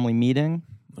Cameron family meeting.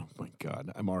 Oh my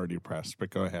God, I'm already depressed. But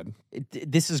go ahead.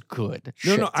 This is good.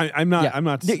 No, shit. I'm not. Yeah. I'm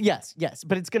not. Yes,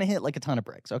 but it's gonna hit like a ton of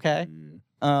bricks. Okay.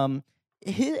 Mm.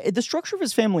 The structure of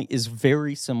his family is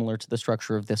very similar to the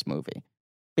structure of this movie.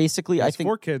 Basically, He I has think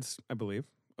 4 kids, I believe,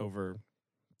 over.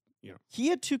 he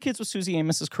had 2 kids with Susie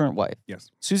Amos' current wife. Yes.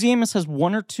 Susie Amos has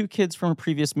 1 or 2 kids from a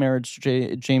previous marriage.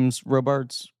 James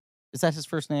Robards. Is that his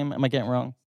first name? Am I getting it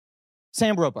wrong?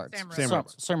 Sam Robards. Sam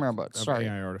Robards. Sam Robards. Sorry.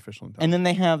 AI artificial intelligence. And then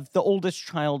they have the oldest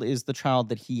child is the child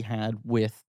that he had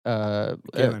with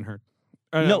Galen Hurd.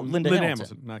 no, Linda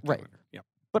Hamilton. Not Right. Galen Hurd. Yeah.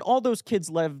 but all those kids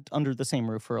lived under the same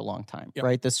roof for a long time, Yep.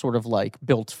 right? This sort of like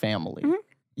built family. Mhm.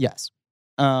 Yes.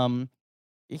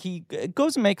 He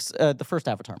goes and makes the first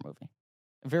Avatar movie.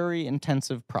 A very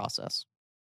intensive process.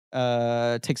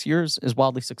 Takes years, is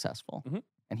wildly successful. Mhm.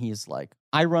 And he's like,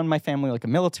 I run my family like a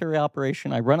military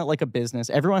operation. I run it like a business.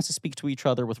 Everyone has to speak to each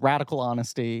other with radical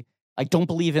honesty. I don't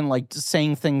believe in like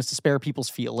saying things to spare people's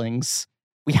feelings.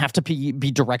 We have to be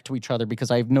direct to each other because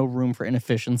I have no room for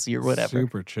inefficiency or whatever.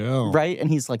 Super chill. Right? And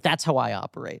he's like, that's how I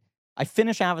operate. I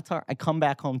finish Avatar. I come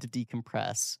back home to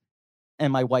decompress.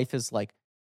 And my wife is like,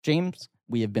 James,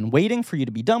 we have been waiting for you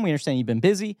to be done. We understand you've been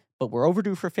busy, but we're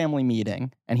overdue for a family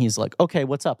meeting. And he's like, okay,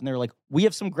 what's up? And they're like, we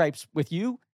have some gripes with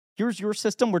you. Here's your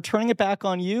system. We're turning it back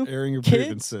on you. Airing your Kids,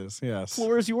 grievances. Yes.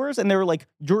 Floor is yours. And they were like,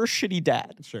 you're a shitty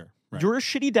dad. Sure. Right. You're a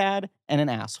shitty dad and an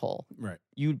asshole. Right.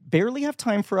 You barely have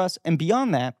time for us. And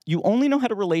beyond that, you only know how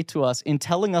to relate to us in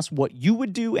telling us what you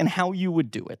would do and how you would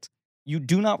do it. You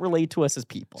do not relate to us as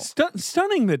people.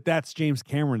 Stunning that that's James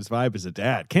Cameron's vibe as a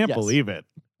dad. Can't Yes. believe it.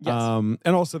 Yes.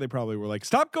 And also they probably were like,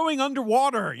 stop going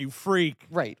underwater, you freak.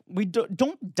 Right. We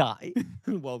don't die.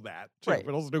 Well, that. Too. Right.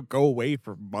 But also don't go away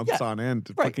for months Yeah. on end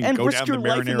to Right. fucking And go risk down the your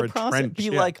life in the Marinara process. Trench. Be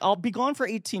Yeah. like, I'll be gone for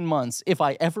 18 months if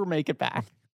I ever make it back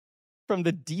from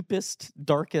the deepest,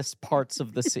 darkest parts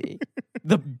of the sea,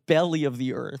 the belly of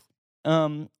the earth.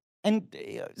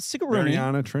 Sigaruni,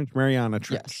 Mariana Trench.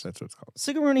 Yes. That's what it's called.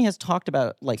 Sigaruni has talked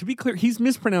about like To be clear, he's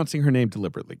mispronouncing her name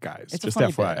deliberately, guys. It's a Just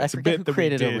funny FYI. bit. I It's a forget bit who that we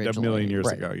created it did a originally. million years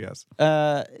Right. ago, yes.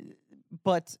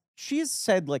 But she has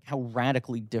said like how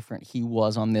radically different he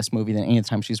was on this movie than any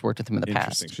time she's worked with him in the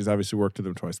Interesting. past. She's obviously worked with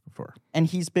him twice before. And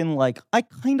he's been like, I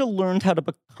kind of learned how to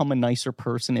become a nicer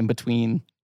person in between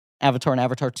Avatar and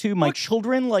Avatar 2. My Look-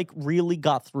 children like really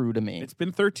got through to me. It's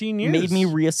been 13 years. Made me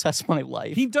reassess my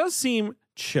life. He does seem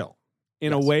chill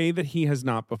in a Yes. way that he has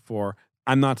not before.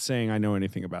 I'm not saying I know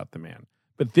anything about the man,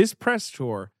 but this press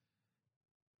tour,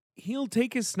 he'll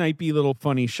take his snipey little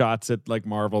funny shots at like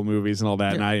Marvel movies and all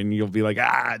that, Yeah. and you'll be like,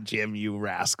 Jim, you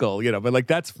rascal, but like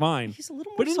that's fine. He's a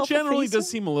little more But in general, he does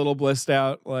self-effacing. seem a little blissed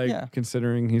out, like Yeah.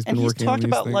 considering he's been And he's working on talked these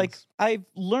about things. like, I've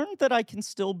learned that I can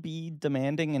still be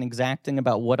demanding and exacting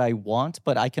about what I want,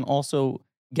 but I can also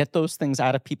get those things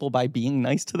out of people by being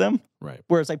nice to them. Right.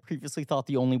 Whereas I previously thought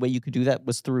the only way you could do that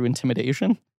was through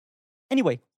intimidation.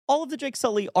 Anyway, all of the Jake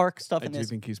Sully arc stuff I in do this.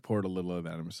 think he's poured a little of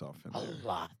that himself. In A there.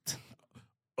 lot.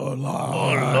 A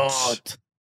lot.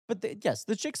 But yes,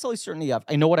 the Jake Sully certainty of,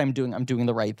 I know what I'm doing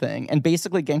the right thing. And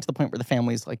basically getting to the point where the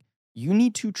family's like, you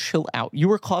need to chill out.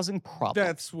 You are causing problems.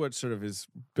 That's what sort of is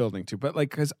building to. But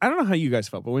like, because I don't know how you guys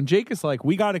felt, but when Jake is like,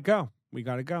 we got to go. We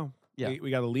got to go. Yeah.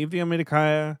 We got to leave the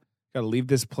Omitikaya. Got to leave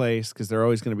this place because they're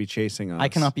always going to be chasing us. I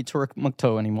cannot be Turek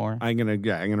Makto anymore.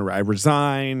 I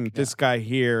resign. This guy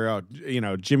here,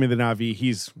 Jimmy the Navi,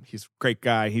 he's a great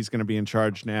guy. He's going to be in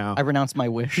charge now. I renounce my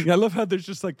wish. I love how there's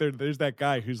just like there's that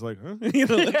guy who's like, huh? You're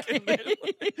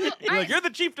like, you're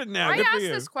the chieftain now. I Good for asked you.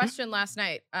 this question last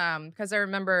night because I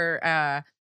remember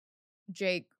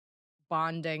Jake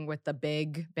bonding with the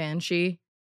big banshee.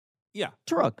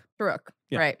 Turek. Turok,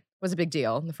 Yeah. right? Was a big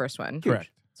deal in the first one. Correct.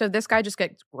 So this guy just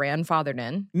gets grandfathered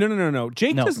in. No.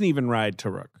 Jake No. doesn't even ride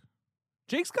Turok.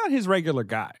 Jake's got his regular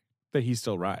guy that he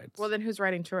still rides. Well, then who's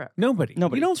riding Turok? Nobody.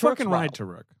 Nobody. You don't Turok's fucking ride wild.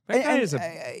 Turok. That guy is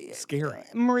And, scary.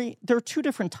 Marie, there are two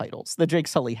different titles that Jake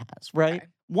Sully has, right? Okay.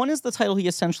 One is the title he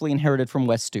essentially inherited from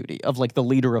West Studi of like the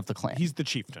leader of the clan. He's the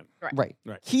chieftain. right.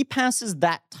 Right. He passes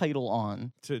that title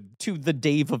on To to the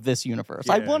Dave of this universe.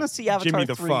 I Yeah, want to see Avatar Jimmy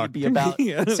the 3 fuck. be about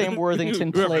Yeah. Sam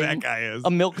Worthington Whoever playing that guy is. a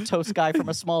milquetoast guy from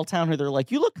a small town who they're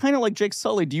like, you look kind of like Jake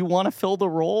Sully. Do you want to fill the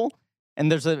role? And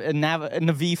there's a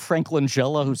Navi Franklin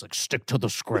Jella who's like, stick to the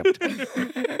script.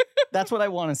 That's what I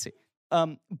want to see.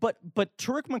 But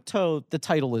Turek Makto, the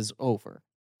title is over.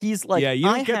 He's like, yeah, you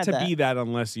don't I get had to that. be that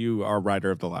unless you are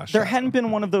Rider of the Last There Shadow. hadn't been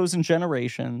one of those in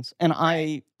generations, and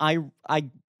I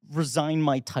resign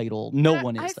my title. No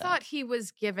one is I that. thought he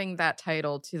was giving that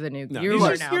title to the new No, viewer you're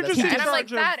just- now. you're this just guy. in And I'm like,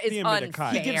 charge of that is the Omitikaya.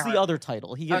 unfair. He gives the other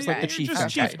title. He gives like Okay. the You're chief.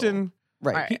 just title. chieftain.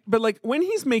 Right. All right. But like when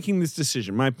he's making this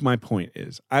decision, my point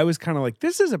is, I was kind of like,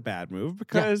 this is a bad move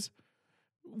because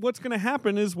what's going to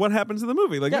happen is what happens in the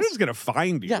movie. Like, Yes. they're just going to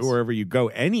find you Yes. wherever you go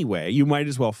anyway. You might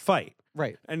as well fight.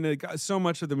 Right. And so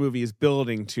much of the movie is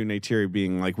building to Neytiri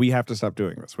being like, we have to stop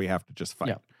doing this. We have to just fight.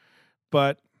 Yeah.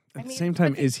 But at I the mean, same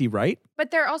time, but is he right? But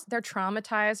they're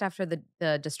traumatized after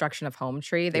the destruction of Home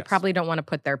Tree. They Yes. probably don't want to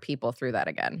put their people through that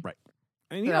again. Right.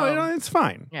 And So- it's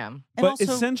fine. Yeah. And But also-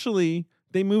 essentially,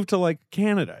 they move to like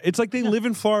Canada. It's like they live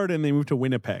in Florida and they move to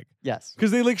Winnipeg. Yes.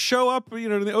 Because they like show up,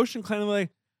 to the Ocean Clan and like,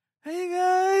 hey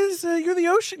guys, you're the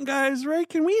Ocean guys, right?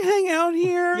 Can we hang out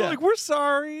here? Yeah. Like, we're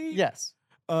sorry. Yes.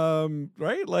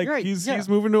 Right? Like Right, he's yeah.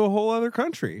 moving to a whole other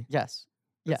country. Yes.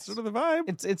 That's sort of the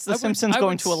vibe. It's the Simpsons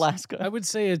going to Alaska. I would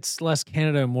say it's less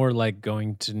Canada, more like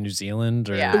going to New Zealand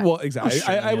or Yeah. Well, exactly. Sure,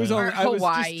 I was yeah. only, Or I was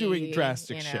just Hawaii, doing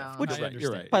drastic you shift. know. Which I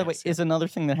you're right. By the way, is another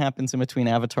thing that happens in between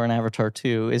Avatar and Avatar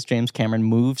 2 is James Cameron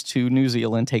moves to New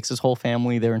Zealand, takes his whole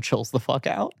family there, and chills the fuck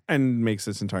out. and makes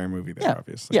this entire movie there, Yeah.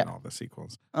 obviously, Yeah. and all the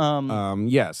sequels.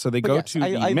 Yeah. So they but go yes, to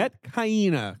the I-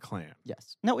 Metcaina clan.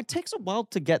 Yes. Now it takes a while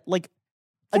to get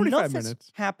 45 enough has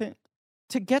minutes. happened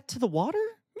to get to the water.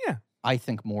 Yeah. I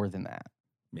think more than that.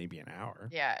 Maybe an hour.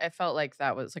 Yeah, it felt like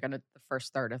that was like the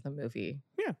first third of the movie.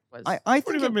 Yeah. Was I think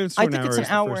 45 minutes to I an think hour it's is an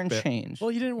the hour first and bit. change.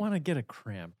 Well, you didn't want to get a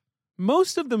cramp.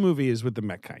 Most of the movie is with the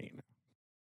Metcaina.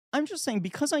 I'm just saying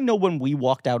because I know when we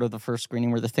walked out of the first screening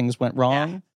where the things went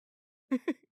wrong.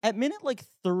 At minute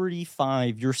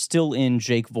 35, you're still in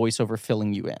Jake voiceover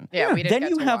filling you in. yeah, we didn't Then get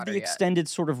you to have water the yet. extended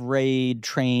sort of raid,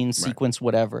 train, sequence,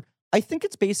 whatever. I think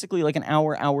it's basically like an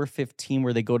hour 15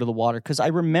 where they go to the water. Because I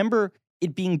remember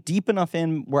it being deep enough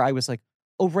in where I was like,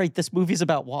 oh, right, this movie's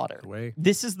about water. Way.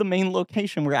 This is the main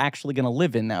location we're actually going to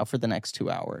live in now for the next 2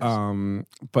 hours.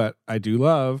 But I do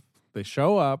love they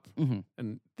show up, Mhm.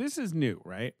 and this is new,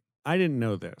 right? I didn't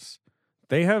know this.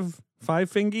 They have 5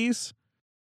 fingies,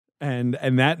 and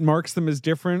that marks them as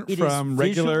different It from is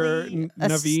regular visually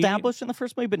Navi. established in the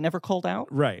first movie, but never called out.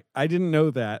 Right. I didn't know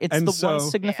that. It's and the so one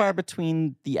signifier Yeah.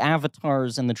 between the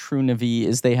avatars and the true Navi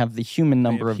is they have the human they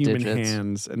number have of human digits.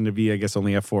 hands, and Navi, I guess,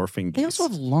 only have 4 fingies. They also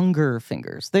have longer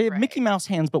fingers. They have Right. Mickey Mouse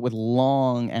hands, but with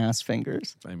long ass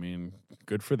fingers. I mean,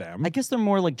 good for them. I guess they're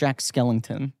more like Jack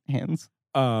Skellington hands.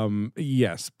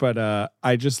 Yes, but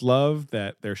I just love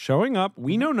that they're showing up.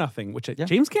 We know nothing, which Yeah.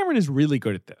 James Cameron is really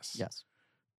good at this. Yes.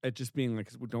 At just being like,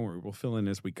 don't worry, we'll fill in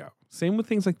as we go. Same with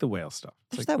things like the whale stuff.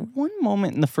 It's There's like, that one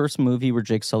moment in the first movie where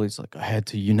Jake Sully's like, I had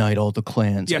to unite all the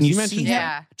clans. Yes, and you you mentioned see that. him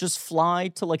Yeah. just fly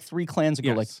to 3 clans and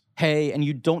go like, Yes. hey, and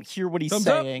you don't hear what he's thumbs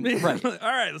up. saying. Right. All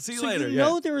right, let's see you So later. you Yeah.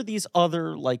 know there are these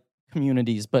other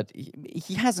communities, but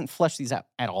he hasn't fleshed these out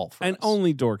at all for And us.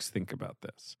 only dorks think about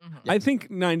this. Mhm. I think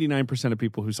 99% of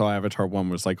people who saw Avatar 1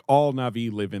 was like, all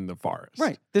Navi live in the forest.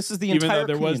 Right. This is the Even entire though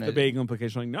there was the community. vague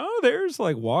implication, like, no, there's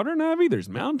water Navi, there's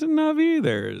mountain Navi,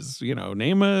 there's,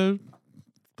 name a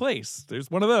place. There's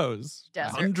one of those.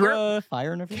 Desert. Tundra.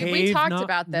 Fire Navi. We Cave talked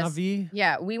about this. Navi.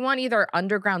 Yeah, we want either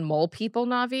underground mole people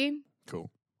Navi Cool.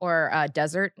 or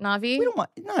desert Navi. We don't want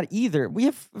not either. We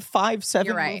have 5, 7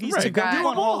 You're right. movies Right. to go Got- do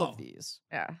on all all. of these.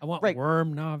 Yeah. I want Right.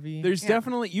 worm Navi. There's Yeah.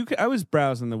 definitely I was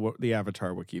browsing the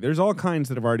Avatar wiki. There's all kinds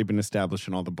that have already been established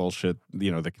and all the bullshit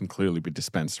that can clearly be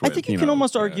dispensed I with. think you can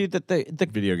almost the argue that the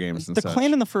video games and the such.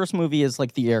 clan in the first movie is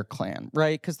like the Air Clan,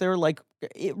 right? Because they're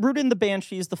rooted in the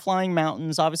Banshees, the Flying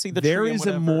Mountains, obviously the there tree and is a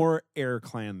whatever. more air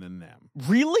clan than them.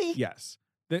 Really? Yes,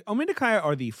 the Ominikaya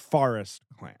are the forest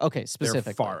clan. Okay, They're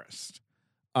specific. forest.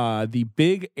 The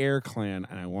big air clan,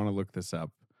 and I want to look this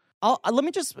up. Let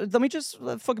me just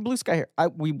fucking blue sky here.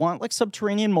 We want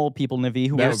subterranean mole people, Navi,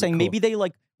 who That are would be saying cool. maybe they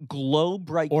glow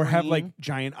bright Or have green.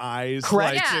 giant eyes.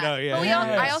 Correct. Yeah. Yeah.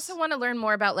 But I Yes. also want to learn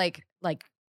more about like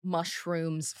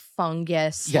mushrooms,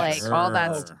 fungus, Yes. like all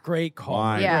that Sure. stuff. Great call.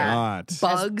 Why Yeah. not?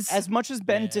 Bugs. As much as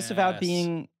Ben disavowed Yes.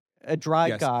 being a dry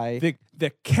Yes. guy.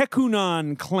 The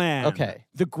Kekunan clan. Okay.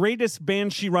 The greatest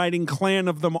banshee riding clan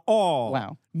of them all.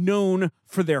 Wow. Known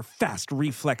for their fast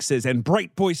reflexes and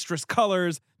bright, boisterous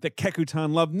colors, the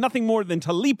Kekutan love nothing more than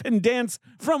to leap and dance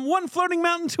from one floating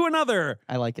mountain to another.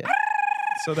 I like it.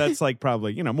 So that's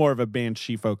probably, more of a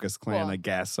banshee focused clan, Cool. I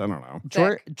guess. I don't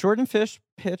know. Jordan Fish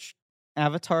pitched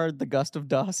Avatar: The Gust of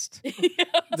Dust. Yeah.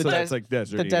 The So des- that's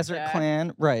desert. The Desert Yeah.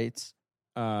 Clan, right?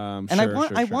 And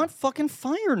I want fucking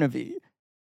Fire Navi,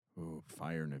 Ooh,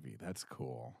 Fire Navi. That's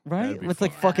cool. right? That'd be With fun.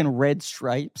 fucking red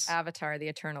stripes. Avatar, the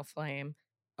Eternal Flame.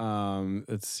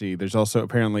 Let's see. There's also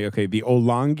apparently the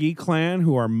Olangi clan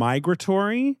who are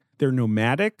migratory. They're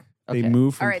nomadic. They Okay.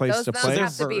 move All from right, place those, to those place.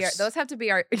 have to be our, verse. those have to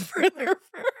be our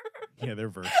Yeah, they're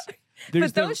verse. but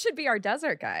There's those should be our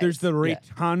desert guys. There's the Yeah.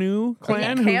 Reitanu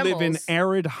clan who live in camels.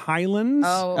 arid highlands.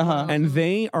 oh, Uh-huh. And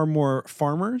they are more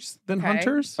farmers than Okay.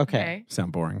 hunters. Okay.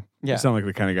 Sound boring. Yeah. You sound like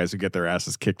the kind of guys who get their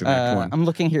asses kicked in that one. I'm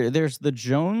looking here. There's the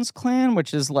Jones clan,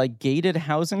 which is gated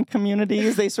housing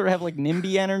communities. They sort of have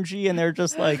NIMBY energy, and they're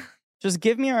just just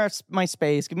give me my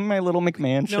space, give me my little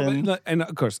McMansion. No, and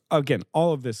of course, again,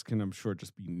 all of this can, I'm sure,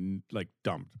 just be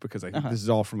dumped because I think Uh-huh. this is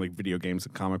all from video games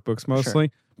and comic books mostly.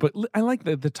 But I like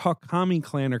the Takami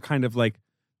clan are kind of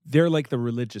they're the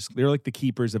religious, they're the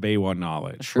keepers of A1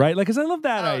 knowledge, Sure. right? Because I love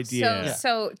that Oh, idea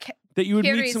So that you would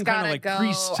meet Kiri's some gotta kind of go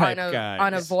priest type on guy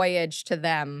a voyage to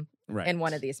them right. in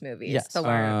one of these movies Yes. to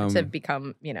learn to Um,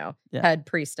 become, Yeah. head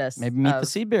priestess. Maybe meet the of-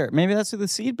 seed bearer. Maybe that's who the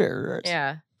seed bearer is.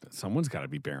 Yeah, Someone's got to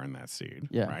be bearing that seed,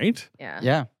 Yeah. right? yeah.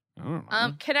 Yeah. I don't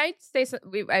know. Can I say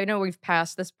something? I know we've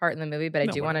passed this part in the movie, but I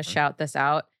No, do want to whatever. shout this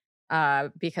out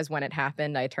because when it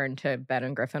happened, I turned to Ben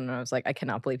and Griffin and I was like, I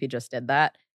cannot believe he just did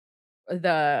that.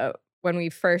 When we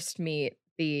first meet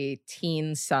the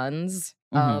teen sons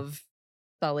of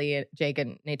Sully, Jake,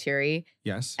 and Neytiri,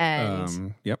 Yes.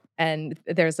 and- Yep. and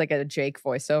there's like a Jake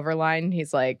voiceover line.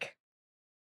 He's like,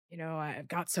 I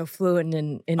got so fluent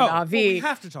in Oh, well, Navi. we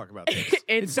have to talk about this.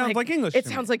 It It's sounds like English. It to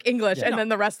me. sounds like English, Yeah. and No. then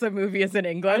the rest of the movie is in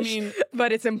English. I mean,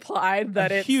 but it's implied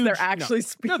that a huge- they're no. actually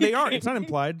speaking. no, they are. It's not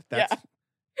implied. That's.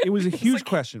 It was a It's huge like-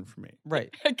 question for me.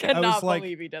 Right. I cannot was like,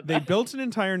 believe he did They that. built an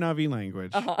entire Navi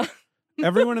language. Uh-huh.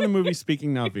 Everyone in the movie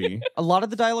speaking Navi. A lot of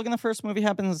the dialogue in the first movie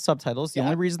happens in subtitles. The Yeah.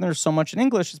 only reason there's so much in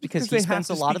English is because Because he they have spends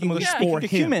to a lot of the speak movie English speaking for to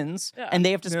him. humans, Yeah. and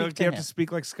they have to You know, speak they to have him. to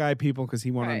speak like Sky people because he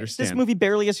won't Right. understand. This movie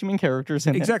barely has human characters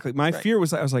in it. Exactly. My Right. fear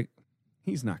was I was like,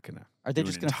 he's not gonna. Are they do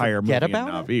just an going to entire forget movie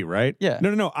about it? in Navi, right? Yeah.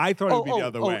 No. I thought it would be the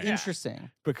other way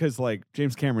Interesting. because like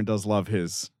James Cameron does love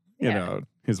his, you Yeah. know,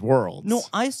 his worlds. No,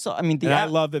 I saw. I mean, and I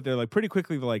love that they're like pretty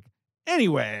quickly. They're like,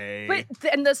 anyway.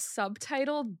 And the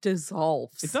subtitle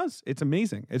dissolves. It does. It's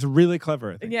amazing. It's really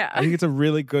clever. I think. Yeah. I think it's a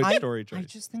really good story I choice.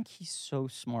 just think he's so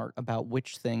smart about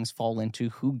which things fall into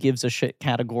who gives a shit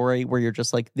category where you're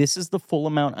just like, this is the full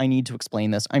amount I need to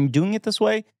explain this. I'm doing it this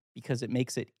way because it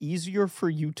makes it easier for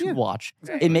you to Yeah, watch.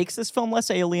 exactly. It makes this film less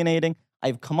alienating.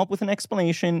 I've come up with an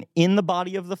explanation in the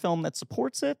body of the film that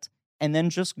supports it, and then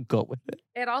just go with it.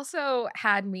 It also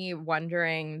had me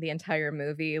wondering the entire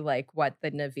movie, like what the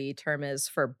Navi term is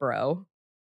for bro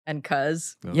and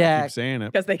cuz, They'll Yeah. keep saying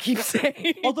it. because they keep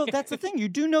saying. Although that's the thing, you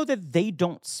do know that they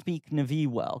don't speak Navi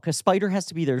well because Spider has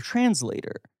to be their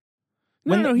translator.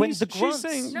 When She's the grunts,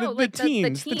 saying No, the like the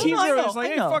teens. The teens. teens No, I are know, always like, I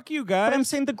hey, know. fuck you guys. but I'm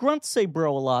saying the grunts say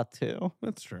bro a lot too.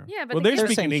 That's true. Yeah, but well, the they're kids-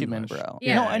 They're saying speaking human English. bro.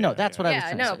 Yeah. No, I know. That's what I was Yeah,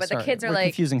 trying I know, to say. but the Sorry. kids are We're like,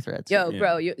 confusing threads. Yo, Yeah.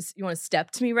 bro, you want to step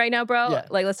to me right now, bro? Yeah.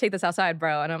 Like, let's take this outside,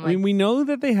 bro. And I'm I like, mean, we know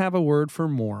that they have a word for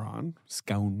moron.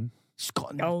 Scone.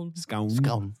 Scone. Scone.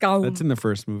 Scone. go. That's in the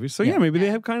first movie. So Yeah. yeah, maybe they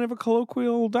Yeah. have kind of a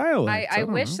colloquial dialect. I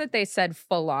don't wish know. that they said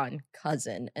full on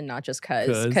cousin and not just cuz.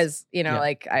 'Cause. Because, Yeah.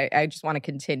 like, I just want to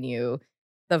continue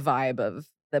the vibe of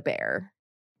the bear.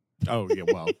 Oh yeah,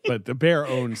 well, but the bear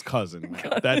owns cousin.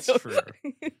 Now. That's true.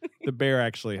 The bear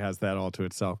actually has that all to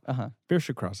itself. Uh-huh. Bear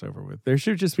should cross over with. There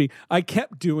should just be. I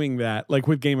kept doing that, like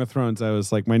with Game of Thrones. I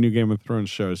was like, my new Game of Thrones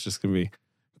show is just gonna be.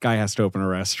 Guy has to open a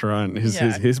restaurant.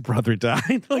 His brother died.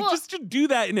 Like Well, just to do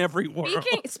that in every world.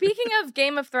 Speaking of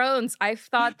Game of Thrones, I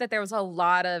thought that there was a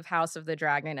lot of House of the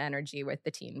Dragon energy with the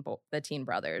teen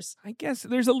brothers, I guess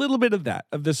there's a little bit of that,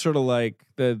 of this sort of like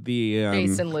the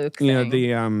Jason, Luke. you know,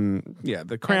 thing.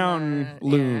 the crown yeah.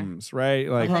 looms, right?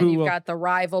 Like and then who you've will, got the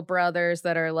rival brothers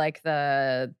that are like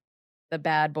the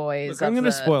bad boys. Look, I'm of gonna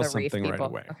the, spoil the Reef something right people.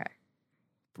 away. Okay,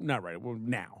 not right. Well,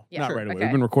 now, Yeah, not sure, right away. okay.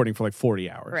 We've been recording for like 40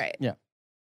 hours. right.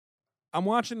 I'm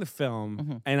watching the film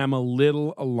Mhm. and I'm a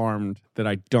little alarmed that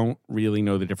I don't really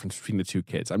know the difference between the two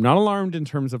kids. I'm not alarmed in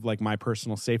terms of like my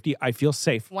personal safety. I feel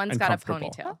safe. One's and got a comfortable.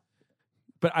 ponytail.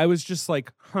 But I was just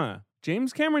like,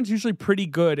 James Cameron's usually pretty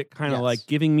good at kind of Yes. like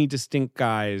giving me distinct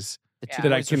guys. The Yeah. two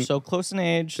That I boys are can- so close in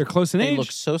age. They're close in They age.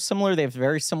 look so similar. They have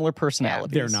very similar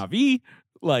personalities. They're Navi.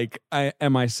 Like,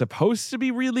 am I supposed to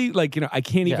be really like, you know, I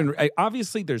can't Yeah. even.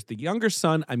 Obviously, there's the younger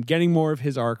son. I'm getting more of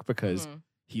his arc because Mhm.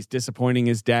 he's disappointing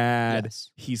his dad.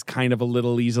 Yes. He's kind of a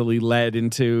little easily led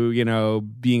into, you know,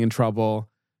 being in trouble.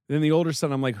 Then the older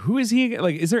son, I'm like, who is he?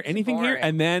 Like, is there anything here? boring.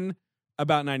 And then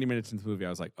about 90 minutes into the movie, I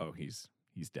was like, oh, he's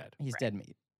dead. He's dead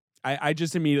meat. I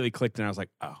just immediately clicked and I was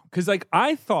like, oh, because like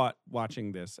I thought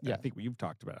watching this, and I Yeah. think you've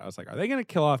talked about it. I was like, are they going to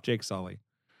kill off Jake Sully?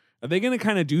 Are they going to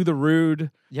kind of do the rude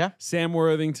Yeah. Sam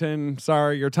Worthington?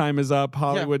 Sorry, your time is up.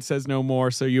 Hollywood says no more,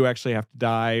 so you actually have to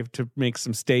die to make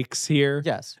some stakes here.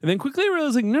 Yes. And then quickly I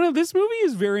realized, like, no, this movie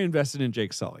is very invested in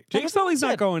Jake Sully. Jake having Sully's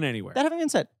not said- going anywhere. That having been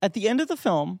said, at the end of the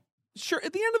film, Sure,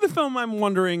 at the end of the film, I'm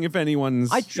wondering if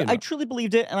anyone's. I you know. truly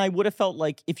believed it, and I would have felt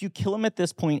like if you kill him at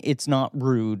this point, it's not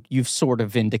rude. You've sort of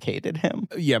vindicated him.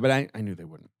 Yeah, but I knew they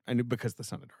wouldn't. I knew because the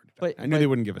son had already died. But- I knew but they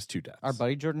wouldn't give us 2 deaths. Our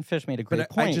buddy Jordan Fish made a great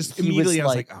But point. I just He immediately I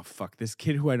was like, oh fuck, this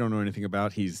kid who I don't know anything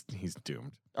about, he's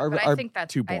doomed. But I think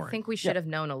that's. too I boring. think we should have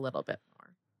known a little bit more.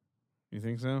 You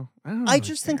think so? I don't I really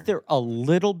just think care. they're a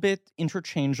little bit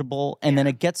interchangeable, and then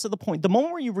it gets to the point. The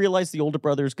moment where you realize the older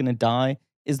brother is going to die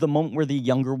is the moment where the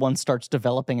younger one starts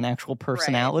developing an actual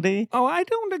personality. Oh, I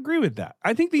don't agree with that.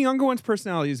 I think the younger one's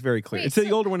personality is very clear. Wait, It's the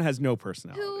so older one has no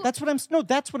personality. who- That's what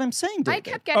I'm saying. I David.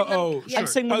 kept getting. Oh, yeah. I'm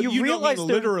saying when you don't realize mean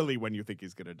they're- literally when you think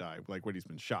he's gonna die, like when he's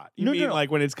been shot. You No, mean no, no. like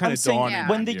when it's kind I'm of saying dawning. Yeah.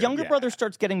 when on the you. younger Yeah. brother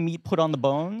starts getting meat put on the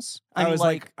bones, I I'm was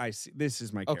like, like, I see. This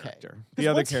is my okay. character. The because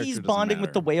other once character he's doesn't bonding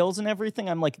with the matter. whales and everything,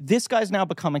 I'm like, this guy's now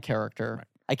become a character. Right.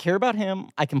 I care about him.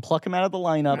 I can pluck him out of the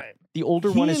lineup. Right. The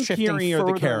older He one is and shifting Kiri are the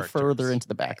further and characters. further into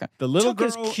the background. The little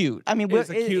Took girl is cute. I mean, is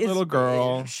a cute little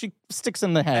girl. She sticks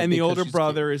in the head. and the because older she's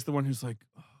brother is the one who's like,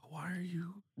 oh, why are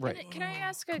you? Right. Can I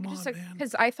ask Come just on, man.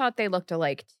 because I thought they looked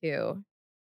alike too?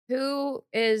 Who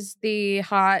is the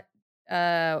hot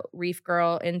reef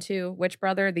girl into? Which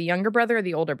brother? The younger brother or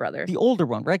the older brother? The older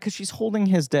one, right? Because she's holding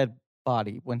his dead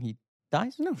body when he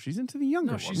dies. No, she's into the younger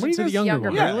No, one. she's What do into you the guys- younger Younger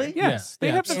one. Yeah, Really? yes. They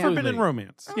Yeah, have the absolutely. forbidden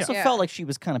romance. I Yeah. also Yeah. felt like she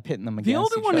was kind of pitting them The against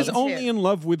older each one is other. only in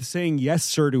love with saying yes,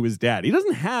 sir, to his dad. He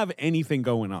doesn't have anything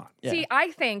going on. Yeah. See,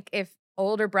 I think if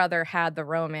older brother had the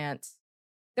romance,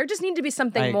 there just need to be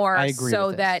something I more agree so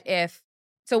with that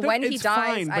when he It's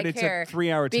dies, fine, I but it's care. a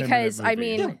 3-hour, 10-minute Because, I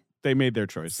movie. mean, they made their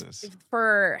choices.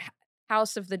 For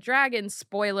House of the Dragon,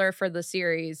 spoiler for the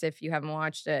series, if you haven't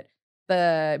watched it,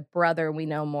 the brother we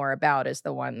know more about is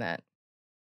the one that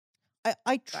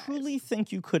I truly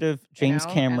think you could have James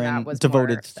know, and that Cameron was more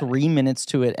devoted upsetting. 3 minutes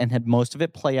to it and had most of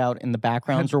it play out in the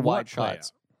backgrounds Had or what wide play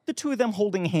shots. The two of them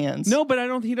holding hands. No, but I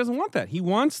don't think he doesn't want that. He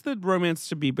wants the romance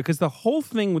to be because the whole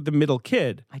thing with the middle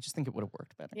kid. I just think it would have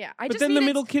worked better. yeah. I But just then the needed-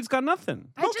 middle kid's got nothing.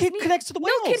 I Little just kid need- connects to the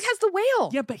Little kid whales. has the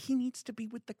whale. Yeah, but he needs to be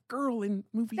with the girl in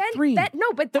movie Then 3.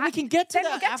 no, but Then we that- can get to then that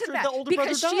we'll get after to that the older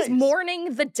because brother she's dies.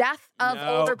 mourning the death of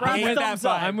No, older I brother. hate that Thumbs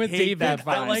up. vibe. I'm with Hate David. that I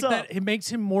vibe. like Thumbs that. up. It makes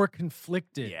him more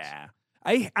conflicted. Yeah.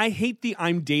 I hate the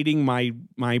I'm dating my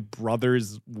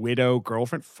brother's widow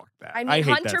girlfriend. Fuck that. I mean, hate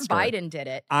Hunter that story. Biden did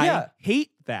it. I Yeah.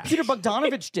 hate that. Peter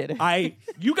Bogdanovich did it.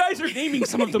 You guys are naming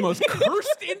some of the most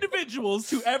cursed individuals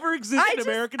to ever exist in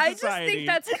American I just society. think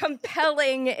that's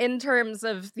compelling in terms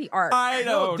of the art. I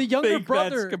don't the younger think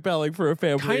brother that's compelling for a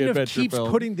family kind of adventure keeps film.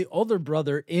 putting the older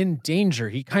brother in danger.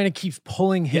 He kind of keeps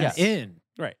pulling him Yes. in.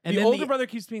 Right. And the then older the- brother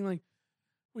keeps being like,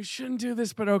 we shouldn't do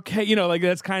this, but okay. You know, like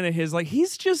that's kind of his, like,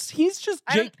 he's just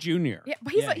I don't- Jake Jr. yeah,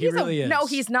 but Yeah, he really no, is.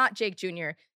 he's not Jake Jr.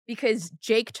 because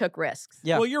Jake took risks.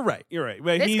 Yeah. Well, you're right. You're right.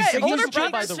 But This he's, guy, he's older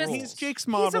Jake- brother's the just rules. he's Jake's he's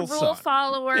a model rule son.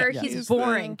 follower. Yeah. He's He's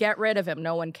boring. the- Get rid of him.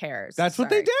 No one cares. That's what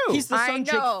they Sorry. do. He's the I son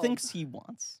Jake know. thinks he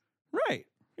wants. Right.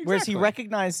 Whereas he Exactly.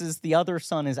 recognizes the other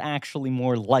son is actually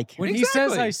more like him. When he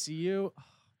says, Exactly. I see you,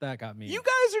 that got me. You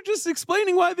guys are just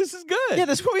explaining why this is good. Yeah,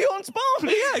 this movie owns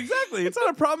bones. Yeah, exactly. It's not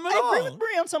a problem at I all. agree with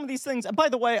Brie on some of these things. And by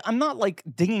the way, I'm not like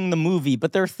dinging the movie,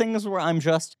 but there are things where I'm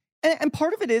just, and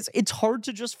part of it is it's hard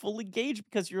to just fully gauge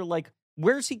because you're like,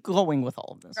 where's he going with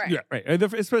all of this? Right. Yeah, right.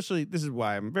 Especially, this is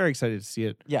why I'm very excited to see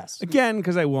it Yes. again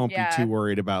because I won't Yeah. be too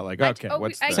worried about like, okay,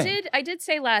 what's I the... I did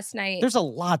say last night. There's a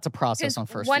lot to process 'cause on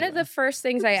first one of viewing. the first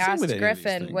things I Same asked with any of these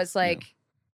Griffin things, was yeah. like,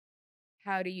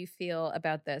 "How do you feel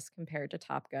about this compared to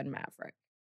Top Gun Maverick?"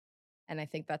 And I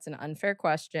think that's an unfair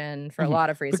question for a Mhm. lot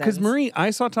of reasons. Because Marie, I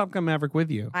saw Top Gun Maverick with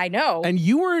you, I know. and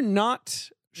you were not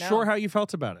No. sure how you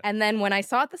felt about it. And then when I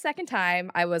saw it the second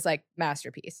time, I was like,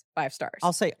 masterpiece, 5 stars.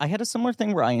 I'll say I had a similar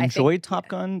thing where I think- enjoyed Top yeah.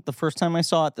 Gun the first time I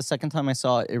saw it. The second time I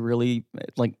saw it, it really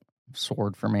like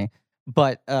soared for me.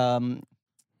 But You know,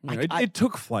 it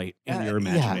took flight in your yeah.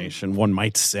 imagination, one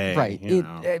might say. right, you it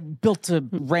know. built a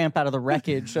ramp out of the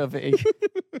wreckage of a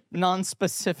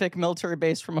non-specific military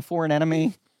base from a foreign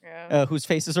enemy. Yeah. Whose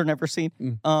faces are never seen.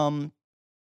 Mm.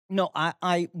 No,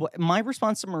 my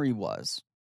response to Marie was,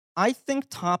 I think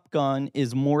Top Gun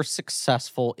is more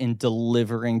successful in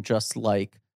delivering just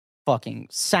like fucking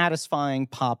satisfying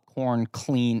popcorn,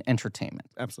 clean entertainment.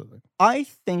 Absolutely. I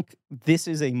think this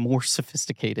is a more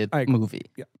sophisticated I agree. movie.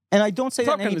 Yeah. And I don't say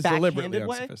Top that in Gun any is deliberately backhanded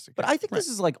way, unsophisticated. but I think this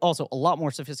is like also a lot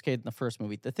more sophisticated than the first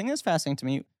movie. The thing that's fascinating to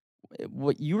me,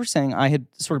 what you were saying, I had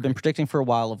sort of been predicting for a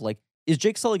while of like, is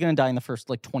Jake Sully going to die in the first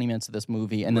like 20 minutes of this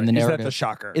movie, and then the Is that narrative the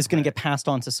shocker? is going to get passed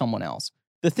on to someone else?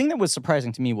 The thing that was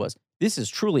surprising to me was this is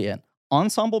truly an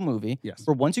ensemble movie. Yes.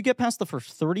 Where once you get past the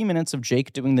first 30 minutes of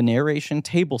Jake doing the narration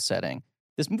table setting,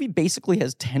 this movie basically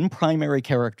has 10 primary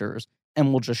characters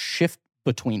and will just shift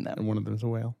between them. And one of them is a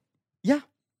whale. Yeah.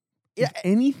 If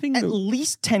anything, At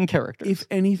least 10 characters. if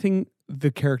anything, the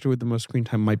character with the most screen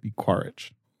time might be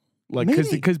Quaritch. Like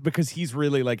Maybe. because he's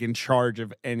really like in charge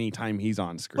of any time he's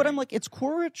on screen. But I'm like, it's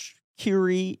Quaritch,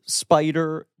 Kiri,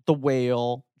 Spider, the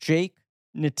Whale, Jake,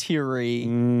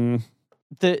 Natiri,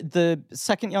 the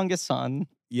second youngest son.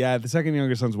 Yeah, the second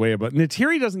youngest son's way above.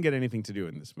 Natiri doesn't get anything to do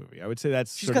in this movie. I would say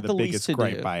that's She's sort got of the the least biggest to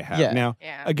gripe do. I have. Yeah. Now,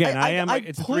 Yeah. again, I'd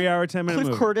it's a put 3-hour, 10-minute Cliff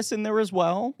movie. Curtis in there as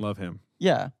well. Love him.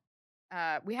 Yeah.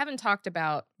 We haven't talked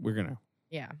about, We're gonna.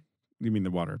 yeah. You mean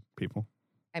the water people?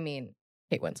 I mean,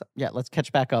 Kate Winslet. Yeah, let's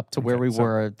catch back up to where Okay, we so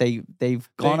were. They've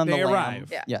gone on the they lam. arrive.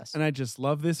 Yeah. Yes. And I just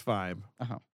love this vibe.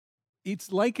 Uh-huh.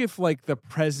 It's like if like the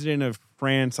president of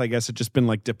France, I guess, had just been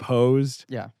like deposed.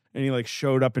 Yeah. And he like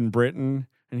showed up in Britain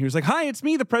And he was like, "Hi, it's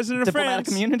me, the president of Diplomatic France."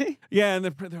 community. Yeah, and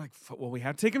they're like, "Well, we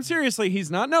have to take him seriously.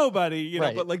 He's not nobody, you know."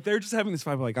 Right. But like, they're just having this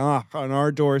vibe, like, on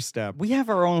our doorstep. We have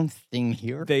our own thing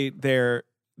here. They're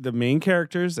the main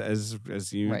characters, as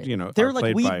you Right. you know, They're are like,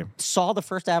 played we by. saw the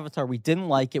first Avatar. We didn't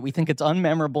like it. We think it's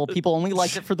unmemorable. People only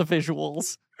liked it for the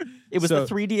visuals. It was So,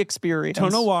 the 3D experience.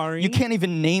 Tonowari. You can't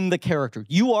even name the character.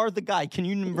 You are the guy. Can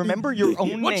you remember your own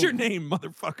name? What's your name,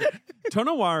 motherfucker?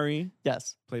 Tonowari,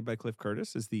 Yes. played by Cliff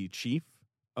Curtis, is the chief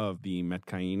of the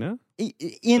Metcaina,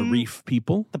 In the reef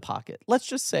people. the pocket. Let's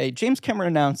just say James Cameron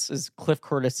announces Cliff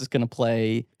Curtis is going to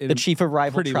play the In chief of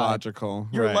rival Pretty tribe. logical.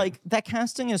 You're right. like, that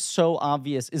casting is so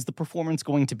obvious. Is the performance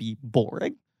going to be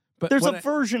boring? But There's what a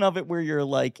version of it where you're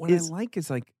like, what is I like is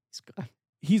like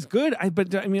he's good.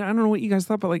 But I mean, I don't know what you guys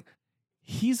thought, but like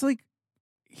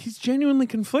he's genuinely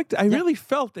conflicted. I really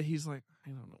felt that he's like, I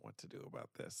don't know what to do about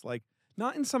this. Like,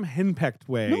 not in some henpecked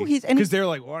way. No, because they're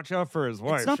like, watch out for his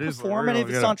wife. it's not She's the performative.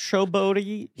 real, It's not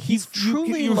showboaty. He's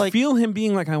truly you like, feel him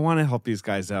being like, I want to help these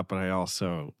guys out, but I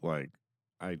also like,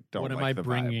 I don't. What am like I the vibe.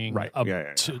 bringing right. up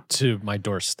yeah. to my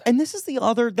doorstep? and this is the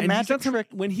And he's magic not some- trick.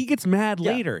 when he gets mad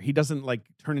Yeah. later, he doesn't like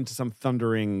turn into some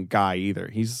thundering guy either.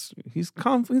 He's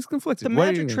conflicted. The What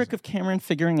are you magic gonna trick say? of Cameron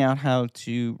figuring out how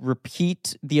to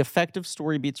repeat the effective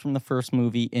story beats from the first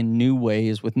movie in new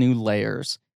ways with new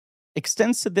layers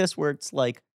extends to this, where it's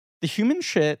like the human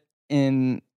shit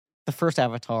in the first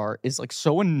Avatar is like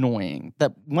so annoying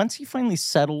that once he finally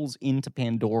settles into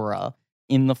Pandora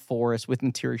in the forest with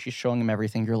Neytiri, she's showing him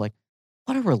everything. You're like,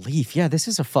 what a relief. Yeah, this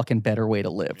is a fucking better way to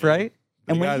live, Yeah. right?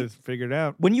 They And got when it figured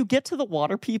out. you get to the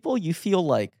water people, you feel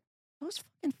like those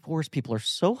fucking forest people are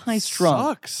so high strung.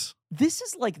 Sucks. This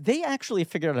is like they actually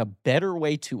figured out a better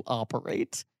way to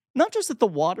operate. Not just that the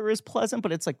water is pleasant,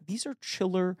 but it's like these are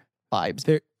chiller vibes.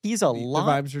 They're- He's a The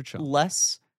lot vibes are chill.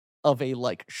 less of a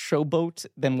like showboat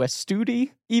than West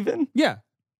Studi, even Yeah.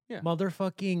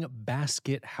 Motherfucking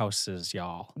basket houses,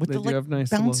 y'all. with They the do like have nice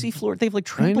bouncy little- floor. They have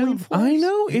like I know. trampoline floors. I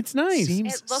know. It's nice.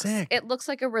 Seems It looks sick. it looks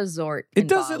like a resort. It in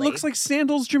does. Bali. It looks like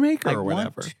Sandals, Jamaica, I or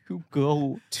want whatever. to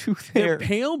go to They're there.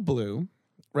 pale blue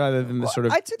rather than the sort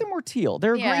of. I'd say they're more teal.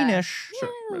 They're Yeah. greenish. Yeah,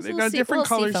 They've little got a sea- different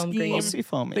little color seafoam scheme. green. Little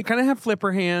seafoamy. They kind of have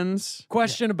flipper hands.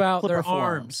 Question about their Flipper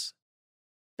forearms. arms.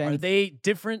 Ben- Are they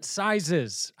different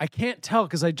sizes? I can't tell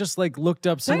because I just like looked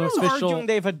up some Someone's official. arguing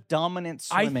they have a dominant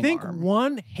I swimming think arm.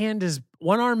 one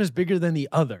arm is bigger than the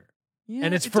other.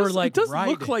 And it's it for, does, like, It does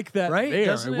riding, look like that, right? There,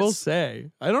 Doesn't I it will s-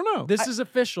 say. I don't know. This is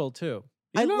official too.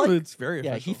 I know like- it's very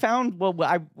official. Yeah, he found. Well,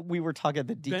 we were talking at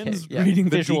the DK. Ben's yeah, reading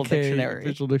the visual DK dictionary.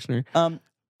 Visual dictionary.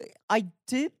 I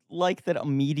did like that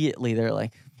immediately. They're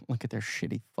like, look at their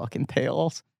shitty fucking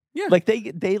tails. Yeah. like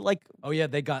they like Oh yeah,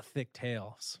 they got thick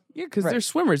tails. Yeah, because Right. they're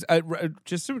swimmers.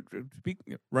 Just to speak,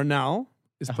 Ronal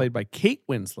is played by Kate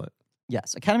Winslet.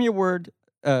 yes, Academy Award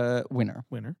winner.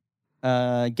 Winner.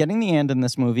 Getting the and in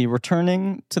this movie,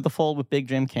 returning to the fold with Big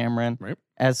Jim Cameron. Right.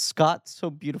 As Scott so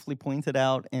beautifully pointed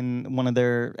out in one of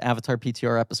their Avatar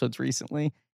PTR episodes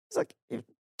recently, he's like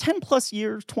 10 plus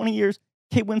years, 20 years.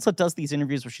 Kate Winslet does these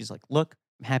interviews where she's like, look,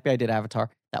 I'm happy I did Avatar.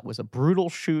 That was a brutal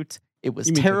shoot. It was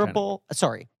You mean terrible.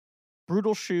 Sorry.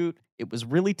 Brutal shoot. It was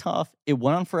really tough. It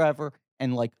went on forever.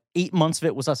 And like 8 months of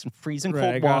it was us in freezing Right,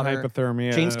 I cold got water.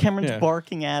 hypothermia. James Cameron's Yeah.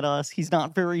 barking at us. He's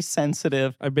not very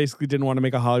sensitive. I basically didn't want to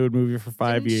make a Hollywood movie for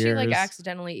 5 Didn't years. she like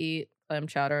accidentally eat clam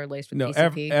chowder laced with No,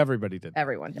 PCP? everybody did.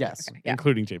 Everyone did. Yes. Okay, yeah.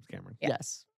 Including James Cameron. Yeah.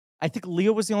 Yes. I think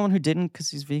Leo was the only one who didn't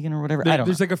because he's vegan or whatever. I don't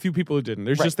There's know. like a few people who didn't.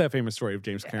 There's Right. just that famous story of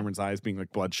James Cameron's eyes being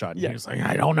like bloodshot. And Yeah. he was like,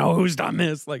 I don't know who's done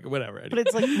this. Like, whatever. But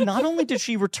it's like, not only did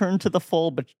she return to the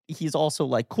fold, but he's also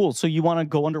like, cool, so you want to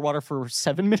go underwater for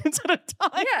 7 minutes at a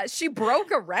time? Yeah, she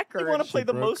broke a record. You want to She play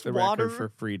the broke most the record water for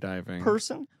free diving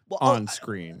person? Well, on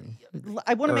screen.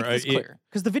 I want to Or, make this it- clear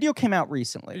because the video came out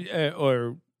recently.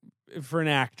 Or for an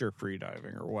actor free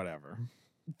diving or whatever.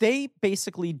 They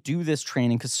basically do this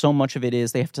training because so much of it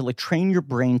is they have to like train your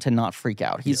brain to not freak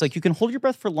out. He's Yes. like, you can hold your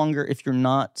breath for longer if you're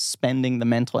not spending the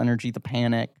mental energy, the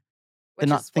panic. Which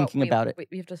not is what thinking about it.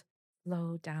 We have to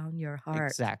slow down your heart.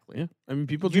 Exactly. Yeah. I mean,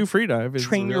 people You do free dive. It's a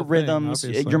Train your real thing, rhythms.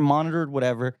 obviously. You're monitored,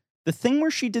 whatever. The thing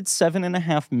where she did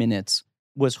 7.5 minutes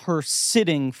was her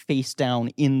sitting face down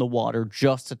in the water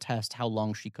just to test how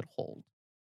long she could hold.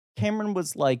 Cameron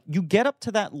was like, you get up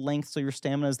to that length so your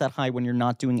stamina is that high when you're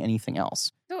not doing anything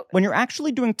else. So, When you're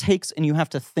actually doing takes and you have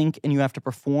to think and you have to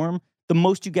perform, the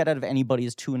most you get out of anybody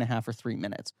is 2.5 or 3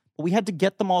 minutes. But we had to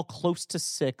get them all close to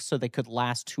 6 so they could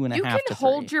last 2.5 you can to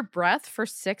hold 3. your breath for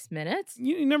 6 minutes.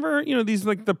 You never, these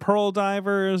like the pearl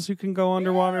divers who can go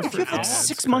underwater If for you have like it's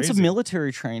 6 months of crazy.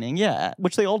 military training, yeah,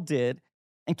 which they all did.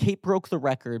 And Kate broke the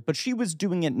record, but she was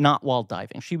doing it not while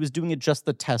diving. She was doing it just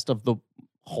the test of the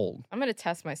hold. I'm gonna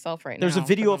test myself right There's now. a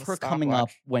video put of on her a coming up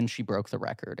stopwatch. when she broke the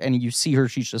record, and you see her.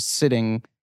 She's just sitting,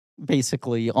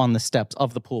 basically on the steps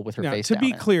of the pool with her Now, face to down be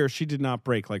in it. clear, she did not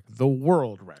break like the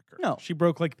world record. No. She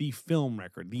broke like the film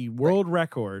record. The world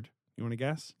record, you want to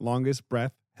guess? Longest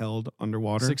breath held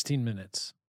underwater? 16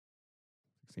 minutes.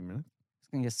 16 minutes?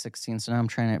 I'm gonna get 16. So now I'm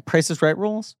trying to Price is Right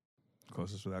rules.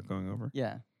 Closest without going over.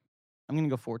 Yeah, I'm gonna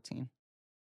go 14.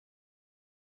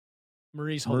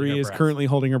 Marie's holding Marie her is breath. currently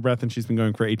holding her breath, and she's been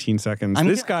going for 18 seconds. I'm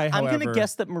This gonna- guy, however, I'm gonna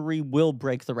guess that Marie will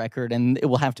break the record, and it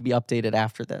will have to be updated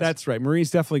after this. that's right. Marie's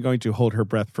definitely going to hold her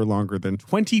breath for longer than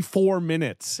 24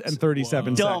 minutes and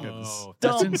 37 Dumb. seconds.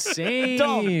 That's Dumb. insane.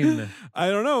 Dumb. I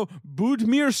don't know.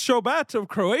 Budimir Shobat of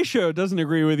Croatia doesn't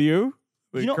agree with you.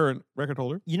 The You know- current record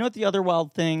holder. You know what the other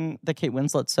wild thing that Kate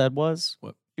Winslet said was?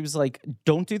 What? She was like,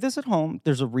 don't do this at home.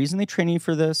 There's a reason they train you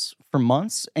for this for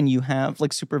months, and you have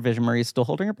like supervision. Marie's still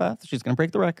holding her breath. She's going to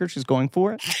break the record. She's going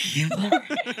for it.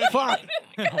 Fuck.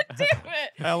 God damn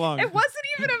it! How long? It wasn't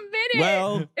even a minute.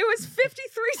 Well, it was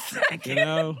 53 seconds. you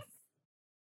know.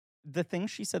 The thing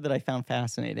she said that I found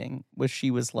fascinating was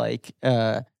she was like,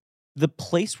 the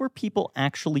place where people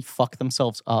actually fuck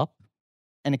themselves up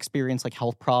and experience like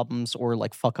health problems or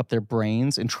like fuck up their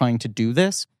brains in trying to do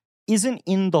this isn't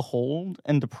in the hold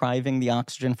and depriving the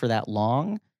oxygen for that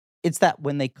long. It's that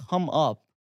when they come up,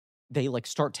 they like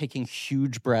start taking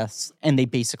huge breaths and they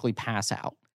basically pass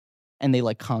out and they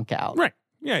like conk out. Right.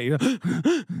 Yeah. You know.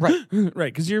 Right.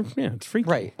 Right. Because it's freaky.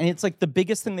 Right. And it's like the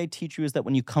biggest thing they teach you is that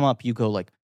when you come up, you go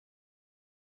like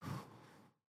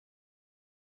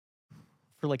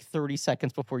for like 30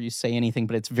 seconds before you say anything,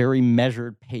 but it's very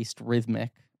measured, paced,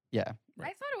 rhythmic. Yeah. I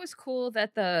thought it was cool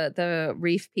that the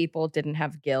reef people didn't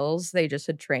have gills. They just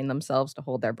had trained themselves to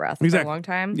hold their breath for a Exactly. long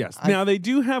time. Yes. I Now they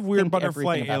do have weird think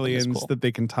butterfly everything about them is aliens cool. that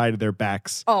they can tie to their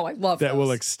backs Oh, I love that those.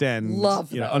 will extend. Love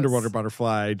those. Underwater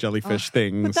butterfly, jellyfish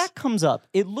things. But that comes up.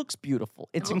 It looks beautiful.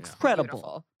 It's Oh, incredible.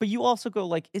 beautiful. But you also go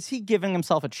like, is he giving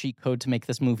himself a cheat code to make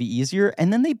this movie easier?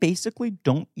 And then they basically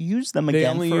don't use them they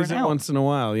again only for use an it hour. once in a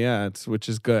while. Yeah, which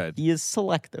is good. He is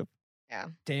selective.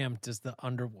 Damn, does the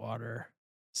underwater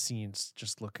scenes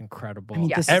just look incredible? I mean,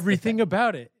 Yeah. this is the Everything thing.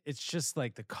 about it. It's just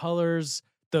like the colors,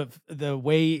 the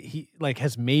way he like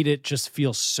has made it just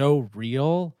feel so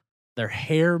real. Their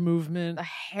hair movement. The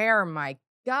hair, my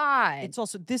God. It's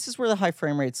also, this is where the high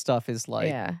frame rate stuff is like,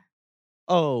 yeah.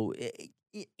 oh,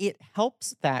 it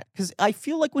helps that. Because I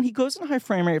feel like when he goes in high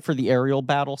frame rate for the aerial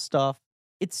battle stuff,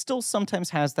 it still sometimes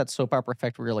has that soap opera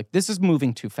effect where you're like, this is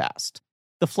moving too fast.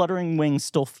 The fluttering wings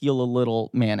still feel a little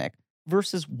manic.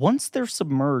 Versus once they're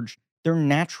submerged, they're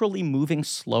naturally moving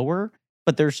slower,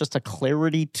 but there's just a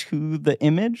clarity to the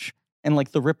image and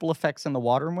like the ripple effects in the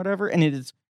water and whatever. And it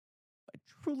is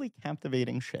truly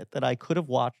captivating shit that I could have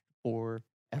watched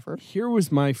forever. Here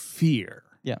was my fear.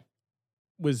 Yeah.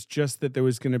 Was just that there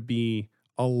was going to be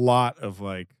a lot of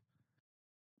like,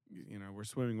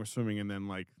 we're swimming, and then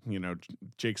like,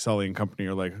 Jake Sully and company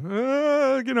are like,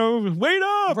 wait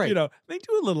up, Right. They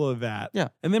do a little of that, Yeah.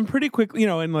 and then pretty quickly,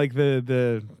 and like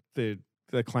the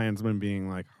Klansmen being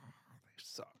like, oh, they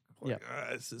suck, like,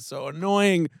 this is so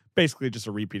annoying. Basically, just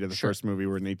a repeat of the Sure. first movie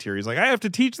where Neytiri's like, I have to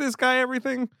teach this guy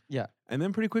everything, Yeah. and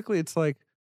then pretty quickly it's like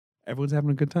everyone's having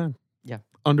a good time, Yeah.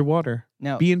 underwater,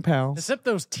 Now, being pals. Except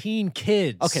those teen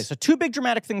kids. okay, so two big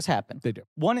dramatic things happen. They do.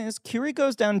 One is Kiri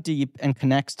goes down deep and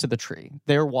connects to the tree,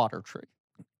 their water tree.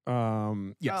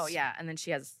 Yes. Oh, yeah. And then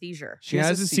she has a seizure. She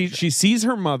has a seizure. She sees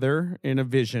her mother in a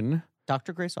vision,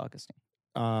 Dr. Grace Augustine.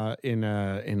 in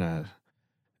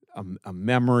a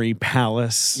memory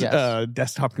palace, Yes.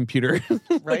 desktop computer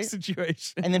Right?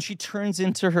 situation. And then she turns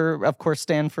into her, of course,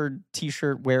 Stanford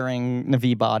t-shirt wearing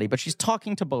Navi body, but she's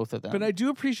talking to both of them. But I do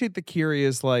appreciate that Kiri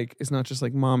is like, it's not just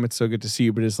like, Mom, it's so good to see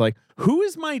you, but it's like, who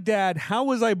is my dad? How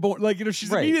was I born? Like, she's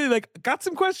Right. immediately like, got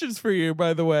some questions for you,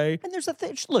 by the way. And there's a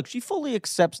thing. Look, she fully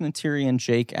accepts Natiri and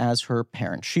Jake as her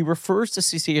parents. She refers to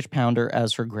CCH Pounder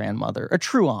as her grandmother, a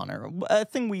true honor, a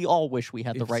thing we all wish we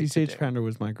had the If right to CCH do. Pounder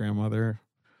was my grandmother,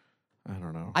 I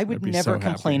don't know. I would I'd be never so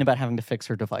complain happy. about having to fix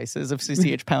her devices if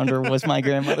CCH Pounder was my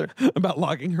grandmother. About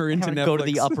logging her into Having to Netflix. go to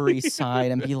the Upper East Side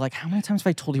and be like, how many times have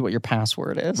I told you what your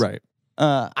password is? Right.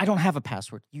 I don't have a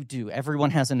password. You do.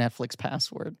 Everyone has a Netflix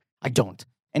password. I don't.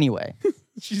 Anyway.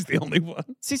 She's the only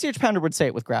one. CCH Pounder would say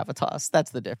it with gravitas.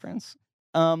 That's the difference.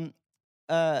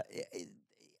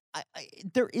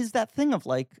 There is that thing of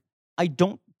like, I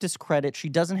don't discredit. She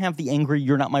doesn't have the angry,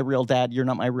 you're not my real dad, you're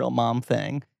not my real mom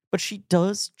thing. But she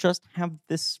does just have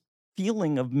this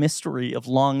feeling of mystery, of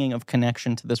longing, of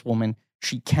connection to this woman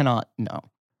she cannot know.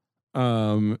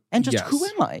 And just, who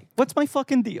yes. am I? What's my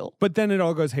fucking deal? But then it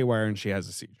all goes haywire and she has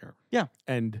a seizure. Yeah.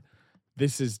 And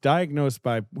this is diagnosed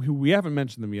by who we haven't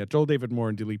mentioned them yet, Joel David Moore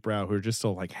and Dilip Rao, who are just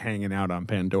still like hanging out on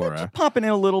Pandora. Just popping in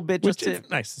a little bit, Which just to is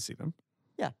nice to see them.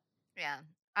 Yeah.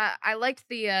 I liked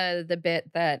the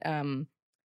bit that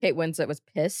Kate Winslet was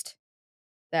pissed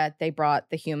that they brought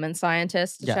the human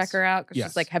scientist to check Yes. her out. Because Yes.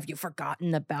 she's like, have you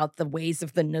forgotten about the ways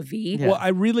of the Na'vi? Yeah. Well, I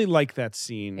really like that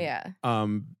scene. Yeah.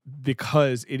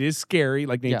 Because it is scary.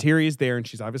 Like Yeah. Neytiri is there and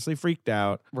she's obviously freaked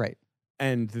out. right.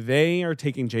 And they are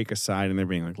taking Jake aside and they're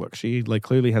being like, look, she like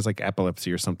clearly has like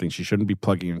epilepsy or something. She shouldn't be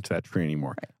plugging into that tree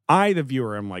anymore. Right. I, the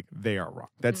viewer, am like, they are wrong.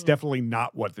 That's Mm. definitely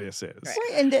not what this is. Right.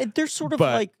 Right, and they're sort of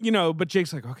But, like but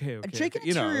Jake's like, okay. Jake and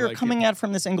you know, Neytiri are like, coming at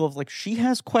from this angle of like she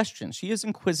has questions, she is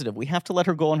inquisitive. We have to let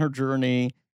her go on her journey,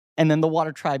 and then the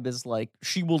Water Tribe is like,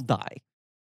 she will die.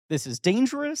 This is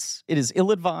dangerous. It is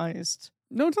ill-advised.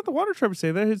 No, it's not the Water Tribe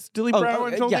say that. It's Dilip Rao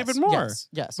and Joel yes, David Moore.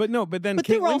 Yes. But no, but then But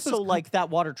Kate they're also Winslet's- like that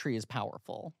water tree is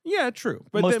powerful. yeah, true.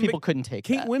 But Most then people couldn't take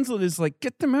Kate that. Winslet is like,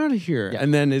 get them out of here, Yeah.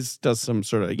 and then does some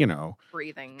sort of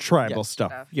Breathing. tribal Yeah.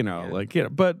 stuff, Yeah. like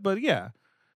but yeah,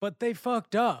 But they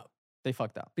fucked up They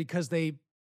fucked up. because they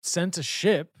sent a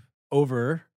ship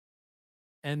over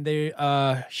and they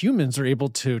humans are able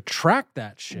to track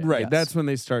that ship. right. Yes. That's when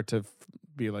they start to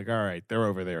be like, all right, they're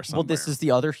over there somewhere. Well, this is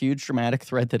the other huge dramatic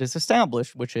thread that is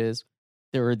established, which is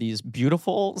there are these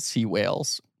beautiful sea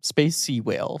whales, space sea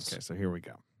whales. okay. So here we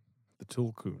go, the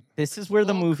Tulkun. This is where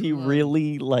the movie Tulkun.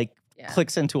 really like Yeah.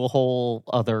 clicks into a whole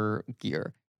other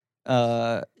gear.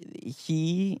 Because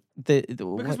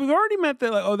we've already met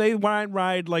that, like, they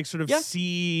ride like sort of Yeah.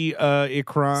 sea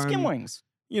Ikran, skim wings.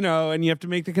 and you have to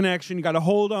make the connection. You got to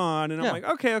hold on, and Yeah. I'm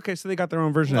like, okay, so they got their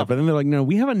own version of Love it. But then they're like, no,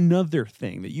 we have another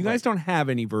thing that you guys Right. don't have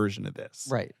any version of this.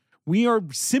 Right. We are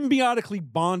symbiotically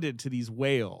bonded to these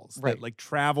whales Right. that like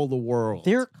travel the world.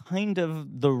 They're kind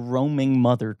of the roaming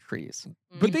mother trees.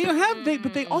 but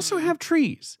they also have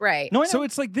trees. Right. No, I know. So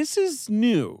it's like this is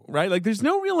new, right? Like there's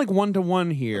no real like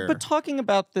one-to-one here. But talking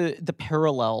about the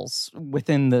parallels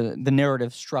within the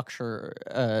narrative structure,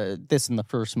 this in the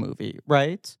first movie,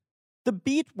 right? The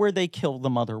beat where they kill the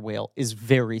mother whale is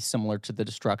very similar to the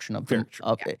destruction of Very the true.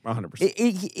 of Yeah. it. 100%.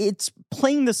 It's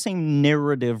playing the same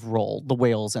narrative role, the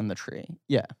whales and the tree.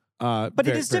 Yeah. But it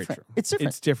Very, is very different. true. It's different.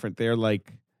 It's different. They're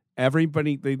like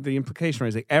everybody. The implication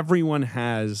is like everyone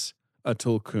has a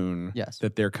Tulkun Yes.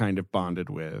 that they're kind of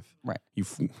bonded with. Right. You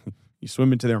you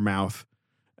swim into their mouth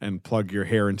and plug your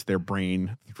hair into their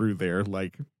brain through their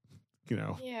like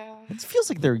Yeah. It feels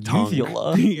like they're tongue,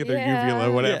 uvula. their Yeah.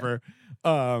 uvula, whatever.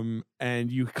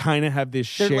 And you kind of have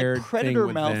this Their shared like predator thing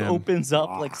with mouth them. opens up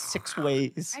like 6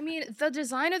 ways. I mean, the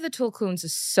design of the Tulkuns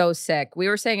is so sick. We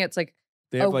were saying it's like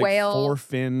They a have like whale, 4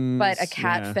 fins, but a yeah.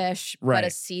 catfish, but a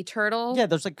Right. sea turtle. Yeah,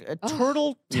 there's like a Oh.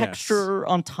 turtle Yes. texture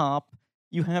on top.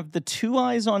 You have the 2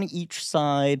 eyes on each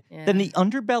side. Then Yeah. the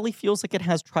underbelly feels like it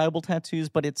has tribal tattoos,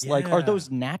 but it's like, are Yeah. those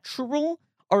natural?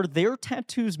 Are their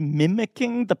tattoos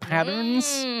mimicking the patterns?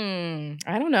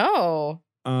 I don't know.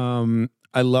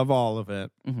 I love all of it,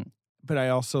 Mhm. but I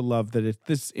also love that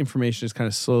this information is kind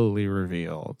of slowly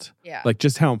revealed, Yeah. like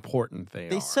just how important they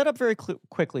They are. set up very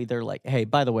quickly. They're like, hey,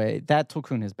 by the way, that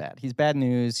Tulkun is bad. He's bad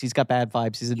news. He's got bad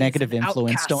vibes. He's a negative an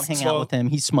influence. Don't outcast. hang out So- with him.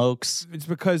 He smokes. It's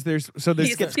because there's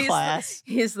skips class.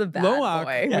 He's the bad Loak,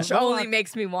 boy, yeah, which only Loak-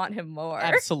 makes me want him more.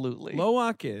 Absolutely.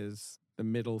 Loak is the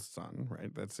middle son,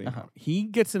 right? That's Uh-huh. he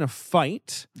gets in a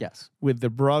fight Yes. with the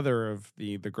brother of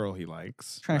the girl he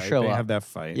likes. Trying to right? show they up. have that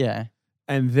fight, Yeah.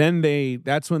 and then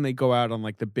that's when they go out on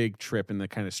like the big trip and they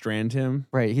kind of strand him.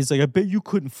 Right. He's like, I bet you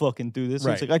couldn't fucking do this.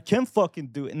 And He's Right. like, I can fucking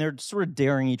do it. And they're sort of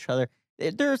daring each other.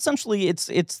 They're essentially, it's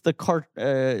the cart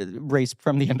race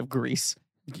from the end of Greece.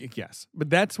 Yes, but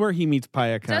that's where he meets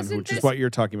Payakan, Doesn't which is this what you're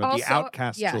talking about, the Also-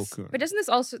 outcast yes. Tulkun. But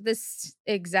doesn't this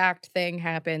exact thing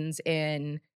happens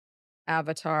in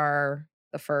Avatar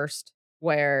the first,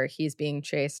 where he's being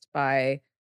chased by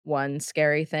one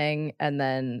scary thing and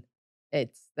then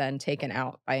it's then taken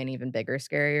out by an even bigger,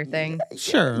 scarier thing?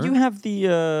 Sure. You have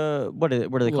the, what are they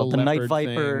Little called? The Night leopard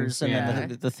Vipers things, and yeah. then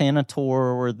the Thanator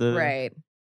or the, Right.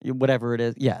 whatever it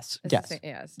is. Yes. It's Yes. the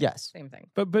yes. Yes. Same thing.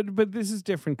 But this is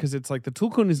different because it's like the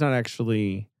Tulkun is not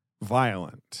actually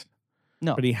violent.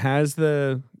 No. But he has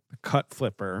the cut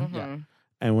flipper. Mhm.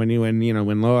 And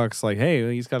when Loak's like,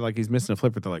 hey, he's missing a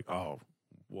flipper, they're like, oh,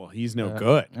 well, he's no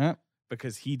good Yeah.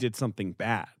 because he did something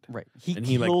bad. Right. And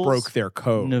he like broke their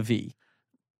code. Na'vi.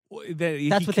 He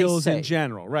That's what they kills say. in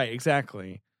general. Right,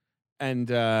 exactly. And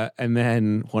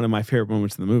then one of my favorite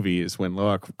moments in the movie is when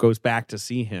Loak goes back to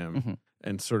see him Mhm.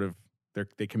 and sort of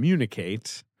they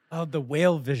communicate. Oh, the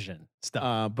whale vision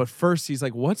stuff. But first he's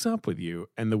like, what's up with you?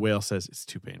 And the whale says, it's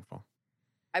too painful.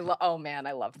 Oh man,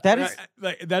 I love that. That is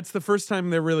Like, that's the first time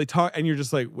they're really talking, and you're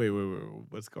just like, wait,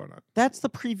 what's going on? that's the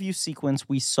preview sequence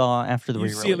we saw after the You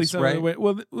re-release, see at least right?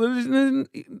 When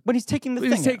When he's taking the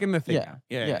he's thing, taking out. the thing. Yeah. out.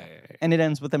 Yeah. And it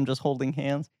ends with them just holding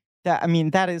hands.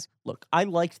 That is, look, I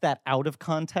liked that out of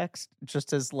context,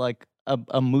 just as like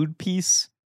a mood piece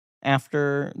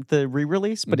after the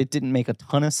re-release, but it didn't make a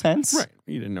ton of sense. Right.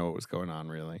 You didn't know what was going on,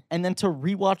 really. And then to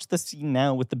rewatch the scene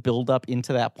now with the build up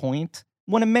into that point,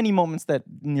 one of many moments that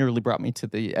nearly brought me to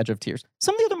the edge of tears.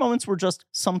 Some of the other moments were just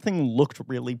something looked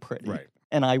really pretty, Right.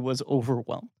 and I was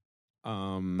overwhelmed.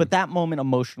 But that moment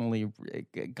emotionally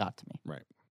it got to me. Right.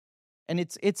 And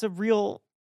it's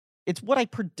what I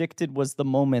predicted was the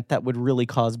moment that would really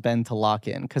cause Ben to lock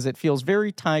in, because it feels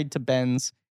very tied to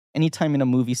Ben's anytime in a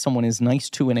movie someone is nice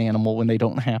to an animal when they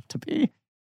don't have to be.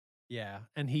 Yeah,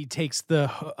 and he takes the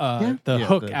Yeah.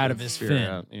 hook out of his spear fin.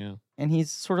 out, yeah. And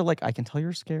he's sort of like, I can tell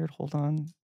you're scared. Hold on.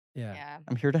 Yeah. Yeah.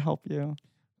 I'm here to help you.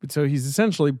 But so he's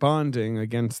essentially bonding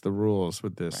against the rules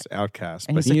with this outcast.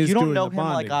 And but he's he like, is you don't doing know the him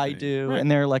like bonding I thing. do. Right.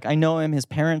 And they're like, I know him. His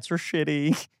parents are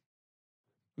shitty.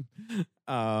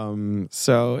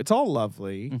 So it's all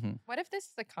lovely. Mhm. What if this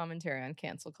is a commentary on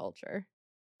cancel culture?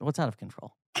 What's out of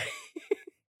control?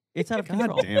 It's out of God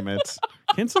control. damn it.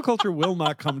 Cancel culture will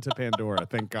not come to Pandora,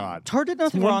 thank God. Tar did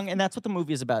nothing One- wrong, and that's what the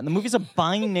movie is about. And the movie's a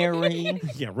binary.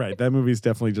 Yeah, right. That movie's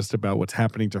definitely just about what's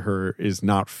happening to her is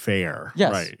not fair.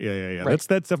 Yes. Right. Yeah. Right. That's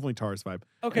definitely Tar's vibe.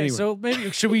 Okay, Anyway. so maybe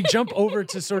should we jump over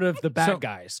to sort of the bad So,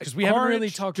 guys, because we haven't really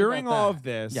Quaritch, talked during about all that. of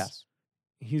this. Yes.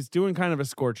 He's doing kind of a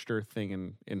scorched earth thing,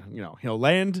 and he'll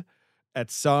land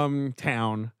at some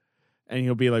town, and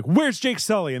he'll be like, "Where's Jake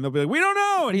Sully?" And they'll be like, "We don't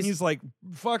know." And he's like,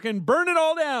 "Fucking burn it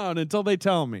all down until they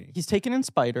tell me." He's taken in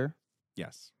Spider.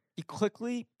 Yes, He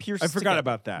quickly pierces. I forgot together.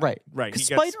 about that. Right. right. Because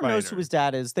He gets Spider knows who his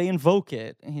dad is. They invoke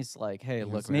it, and he's like, "Hey, He's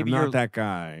look, like, maybe I'm you're not that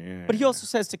guy." Yeah, But he also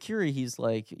says to Curie, he's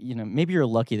like, maybe you're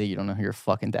lucky that you don't know who your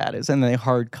fucking dad is. And they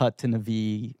hard cut to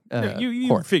Navi. you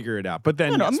court. figure it out. But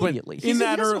then No, yes, when- immediately. in He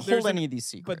that doesn't there's hold an- any of these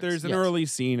secrets. But there's an Yes. early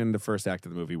scene in the first act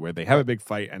of the movie where they have a big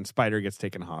fight and Spider gets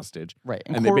taken hostage. Right.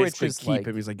 And they Quaritch basically is keep like,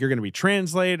 him. He's like, "You're going to be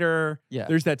translator." Yeah.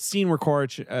 There's that scene where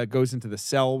Quaritch goes into the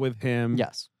cell with him.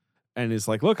 yes. And is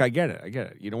like, "Look, I get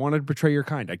it. You don't want to betray your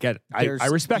kind. I get it. I There's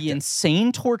respect the it."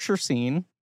 insane torture scene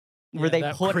where Yeah, they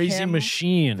that put crazy him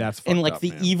machine. That's in fucked like up, the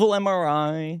man. evil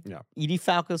MRI. Yeah. Edie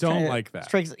Falco's Don't trying to like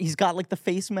that. He's got like the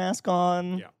face mask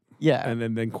on. Yeah. Yeah.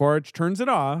 And then Quaritch turns it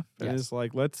off and Yes. is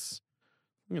like, let's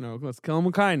kill him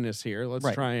with kindness here. Let's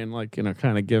Right. try and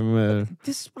kind of give him a.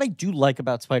 This is what I do like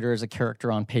about Spider as a character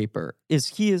on paper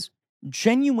is he is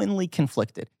genuinely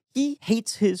conflicted. He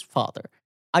hates his father.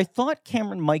 I thought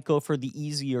Cameron might go for the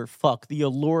easier fuck. The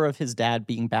allure of his dad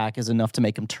being back is enough to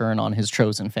make him turn on his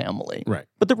chosen family. Right.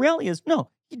 But the reality is,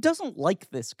 no, he doesn't like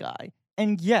this guy.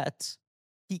 And yet,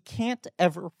 he can't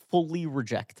ever fully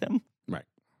reject him. Right.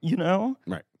 You know?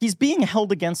 Right. He's being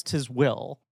held against his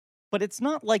will, but it's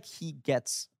not like he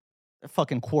gets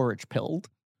fucking Quaritch pilled.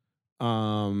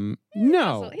 No,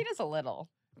 He does a little.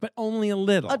 but only a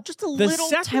little. Just a the little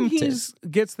second tempted. he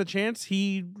gets the chance,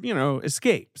 he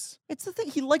escapes. It's the thing.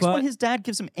 He likes But when his dad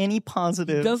gives him any He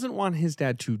positive. doesn't want his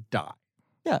dad to die.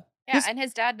 Yeah, His- and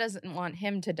his dad doesn't want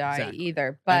him to die Exactly. either.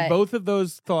 And But both of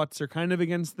those thoughts are kind of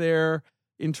against their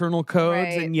internal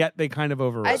codes, Right. and yet they kind of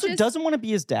override. I also just- doesn't want to be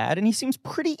his dad, and he seems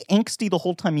pretty angsty the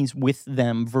whole time he's with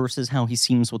them versus how he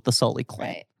seems with the Sully clan.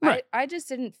 right. Right. I just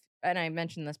didn't, and I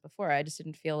mentioned this before. I just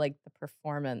didn't feel like the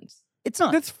performance. It's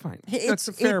not. That's fine. That's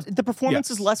a fair. The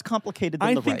performance is yes. less complicated than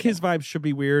I the think writing. his vibes should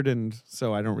be weird, and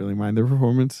so I don't really mind the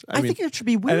performance. I think it should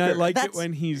be weird. and I like it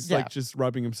when he's yeah. like just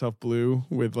rubbing himself blue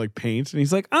with like paint, and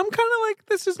he's like, "I'm kind of like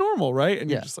this is normal, right?" And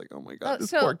Yeah. you're just like, "Oh my god, Oh,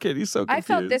 this so poor kid, he's so I confused."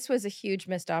 felt this was a huge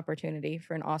missed opportunity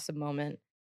for an awesome moment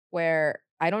where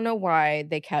I don't know why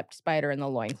they kept Spider in the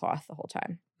loincloth the whole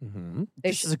time. Mhm. They,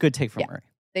 This sh- is a good take from yeah. Murray.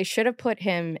 they should have put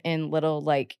him in little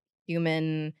like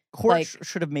human. Quaritch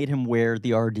should have made him wear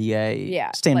the RDA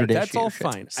Yeah, standard like- issue. That's all shit.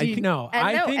 fine. See, I think, no, And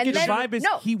I no, think and his then, vibe is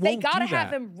no, he they won't gotta do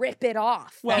have that. him rip it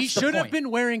off. Well, he That's the should have point.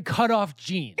 been wearing cutoff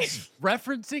jeans,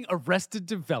 referencing Arrested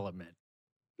Development,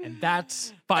 and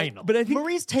that's final. but I think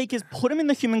Murray's take is put him in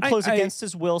the human clothes I- against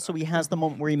his will, so he has the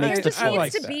moment where he makes There the just I choice.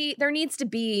 like needs to that. be. There needs to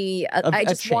be. A I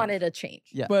just change. wanted a change.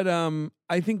 Yeah. But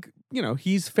I think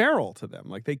he's feral to them.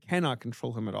 Like they cannot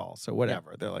control him at all. So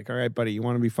whatever. They're like, all right, buddy, you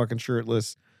want to be fucking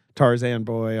shirtless, Tarzan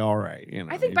boy? All right,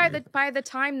 I think by the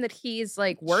time that he's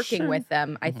like working Sure. with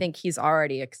them, I Mhm. think he's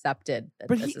already accepted. That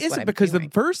But this he is what isn't I'm because doing. the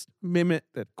first minute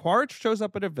that Quaritch shows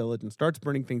up at a village and starts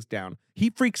burning things down, he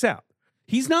freaks out.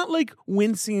 He's not like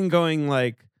wincing and going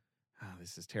like, "Oh,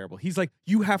 this is terrible." He's like,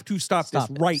 "You have to stop this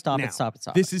right stop now. it, stop it,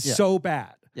 stop This it." is Yeah. so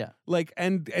bad." Yeah. Like,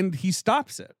 and he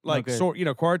stops it. Like, Okay. so,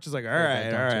 Quaritch is like, all Okay, right,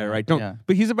 don't all do right, it. right. Don't. Yeah.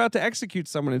 But he's about to execute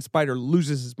someone, and Spider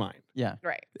loses his mind. Yeah.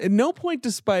 Right. At no point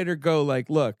does Spider go like,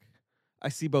 look, I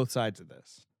see both sides of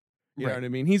this. You know Right. what I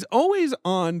mean? He's always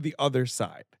on the other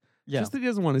side. Yeah. Just that he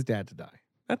doesn't want his dad to die.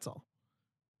 That's all.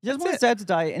 He doesn't That's want his dad to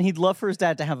die, and he'd love for his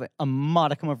dad to have a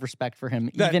modicum of respect for him,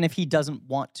 That- even if he doesn't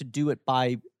want to do it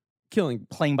by Killing.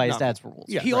 playing by his No. dad's rules.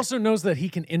 Yeah. He Right. also knows that he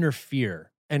can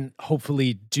interfere and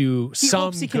hopefully do He some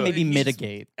hopes he can good. maybe He's-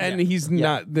 mitigate. And Yeah. he's Yeah.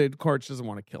 not, the Quaritch doesn't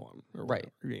want to kill him. Or Right.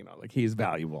 whatever, like he's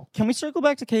valuable. Can we circle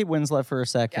back to Kate Winslet for a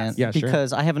second? Yes. Yeah, sure.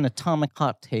 Because I have an atomic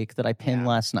hot take that I pinned Yeah.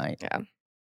 last night. Yeah.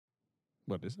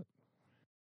 What is it?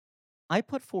 I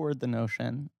put forward the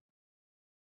notion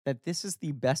that this is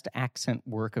the best accent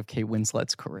work of Kate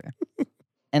Winslet's career.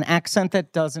 An accent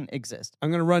that doesn't exist. I'm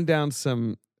going to run down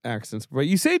some accents. But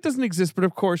you say it doesn't exist, but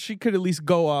of course she could at least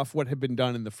go off what had been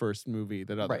done in the first movie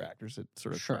that other Right. actors had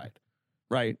sort of Sure. tried.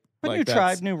 Right? But Like new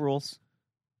that's- tribe, new rules.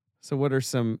 So what are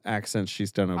some accents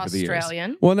she's done over the years?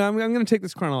 Australian. Well, now I'm going to take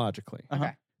this chronologically. Uh-huh.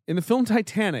 Okay. In the film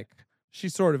Titanic, she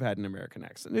sort of had an American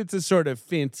accent. It's a sort of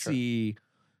fancy.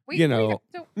 You know-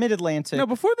 Mid-Atlantic. No,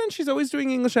 before then she's always doing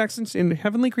English accents. In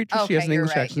Heavenly Creatures, she has an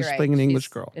English accent. She's playing an English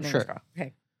girl. Sure.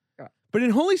 Okay. But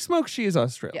in Holy Smoke, she is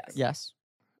Australian. Yes. Yes.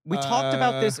 We talked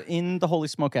about this in the Holy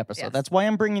Smoke episode. Yes. That's why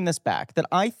I'm bringing this back. That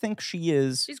I think she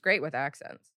is. She's great with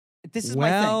accents. This is my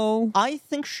thing. Well, I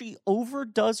think she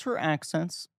overdoes her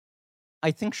accents.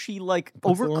 I think she Puts a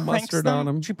little overcranks mustard them. on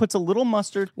 'em. She puts a little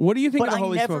mustard. what do you think But of the I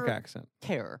Holy Smoke never- accent?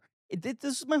 Care.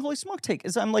 This is my Holy Smoke take.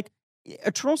 Is I'm like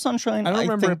Eternal Sunshine. I don't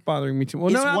remember think it bothering me too. Well,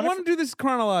 is no, I one of- want to do this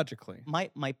chronologically. my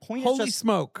point is Holy just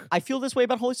Smoke. I feel this way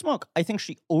about Holy Smoke. I think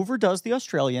she overdoes the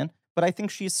Australian, but I think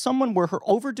she's someone where her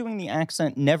overdoing the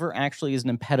accent never actually is an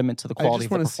impediment to the I quality just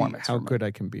of want the to see performance. how for me. good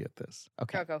I can be at this.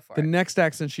 Okay. Go for The it. next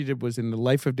accent she did was in The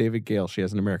Life of David Gale. She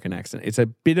has an American accent. It's a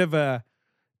bit of a,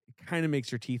 it kind of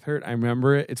makes your teeth hurt. I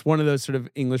remember it. It's one of those sort of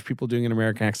English people doing an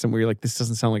American accent where you're like, this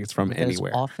doesn't sound like it's from Because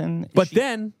anywhere. often, But she-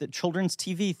 then the children's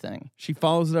TV thing. she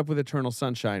follows it up with Eternal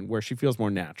Sunshine, where she feels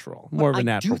more natural, more of a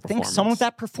natural I do think some of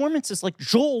that performance is like,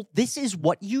 Joel, this is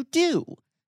what you do.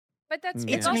 But that's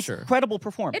Yeah, It's an sure. incredible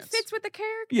performance. it fits with the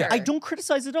character. Yeah. I don't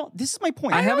criticize it at all. This is my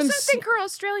point. I I haven't also s- think her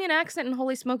Australian accent in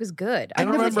Holy Smoke is good. I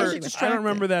don't never remember. thought she I don't distracted.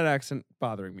 remember that accent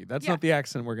bothering me. That's Yeah. not the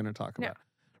accent we're going to talk No. about.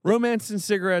 Romance and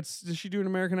Cigarettes. Does she do an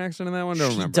American accent in that one? Don't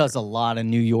She remember. does a lot of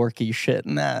New Yorky shit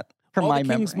in that. From All my the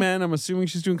memory. King's Men. I'm assuming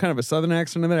she's doing kind of a Southern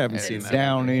accent in that. I haven't seen that.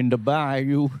 Down in the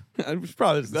bayou. It's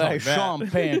probably just Hey, like that.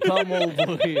 champagne, come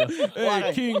over here.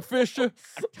 Hey, Kingfisher.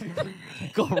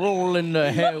 Go roll in the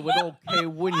head with OK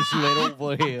Winslet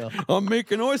over here. I'm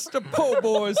making oyster po'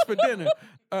 boys for dinner.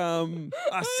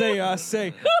 I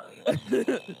say.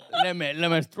 Let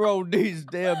me throw these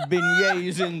there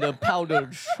beignets in the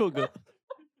powdered sugar.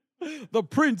 The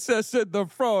princess said the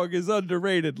frog is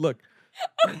underrated. Look,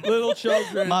 little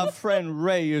children. My friend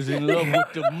Ray is in love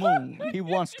with the moon. He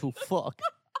wants to fuck.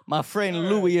 My friend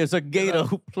Louis is a gator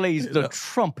who plays the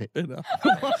trumpet. He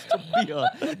wants to be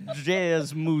a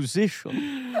jazz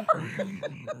musician.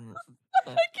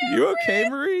 You okay,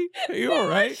 Marie? Are you all I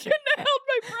right? shouldn't have held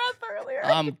my breath earlier.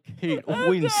 I'm Kate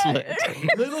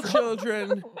Winslet. Little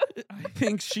children. I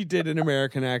think she did an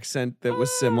American accent that was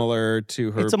similar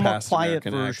to her It's a more past quiet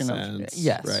American version of- accents.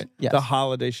 yes, right. yes. The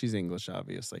Holiday, she's English,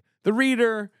 obviously. The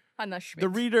Reader. Hannah Schmidt. The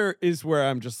Reader is where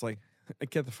I'm just like,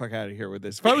 get the fuck out of here with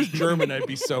this. If I was German, I'd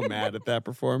be so mad at that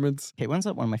performance. Kate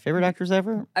Winslet, one of my favorite actors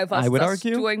ever. I was I would just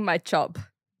argue, doing my job.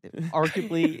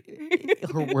 arguably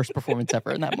her worst performance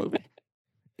ever in that movie.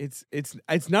 It's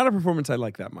not a performance I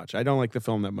like that much. I don't like the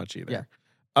film that much either.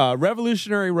 Yeah.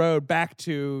 Revolutionary Road, back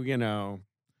to,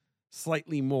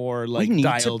 slightly more like we need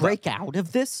dialed to up. break out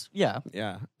of this. Yeah.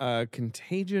 Yeah.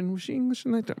 Contagion. Was she English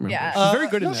in that? I don't remember. Yeah. She's very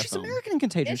good in no, that she's film. American in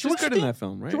Contagion. Yeah, She's good in that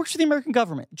film, right? She works for the American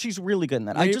government. She's really good in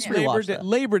that. I just rewatched that.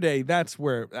 Labor Day. That's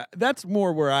where. That's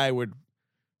more where I would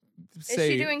Is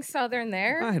say. she doing Southern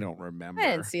there? I don't remember.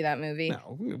 I didn't see that movie.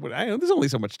 No, there's only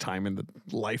so much time in the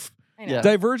life. I know. Yeah.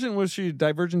 Divergent, was she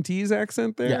Divergent T's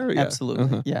accent there? Yeah, absolutely.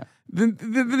 Uh-huh. Yeah.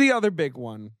 The other big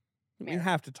one. We Yeah.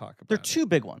 have to talk about. There are it. two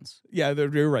big ones. Yeah,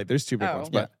 you're right. There's two big Oh. ones,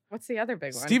 Yeah. but What's the other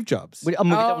big one? Steve Jobs. A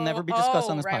movie that will never be discussed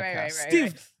on this right, podcast. right, right,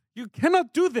 Steve, you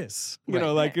cannot do this. You Right.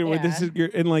 know, like Yeah. when this is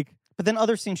and like But then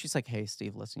other scenes, she's like, "Hey,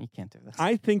 Steve, listen, you can't do this."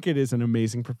 I think it is an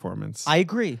amazing performance. I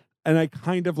agree. and I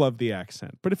kind of love the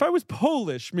accent. But if I was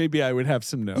Polish, maybe I would have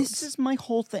some notes. This is my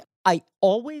whole thing. I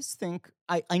always think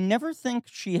I never think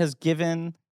she has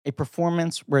given a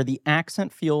performance where the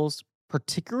accent feels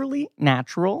particularly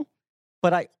natural,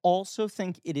 but I also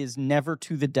think it is never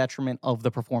to the detriment of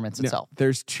the performance No, itself.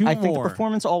 there's two I think the more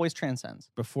performance always transcends.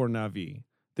 before Navi.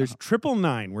 There's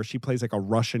 999 where she plays like a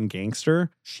Russian gangster.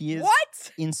 She is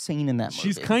What? insane in that movie.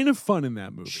 She's kind of fun in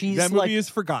that movie. She's that movie like is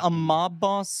forgotten. a mob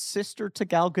boss sister to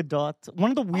Gal Gadot. One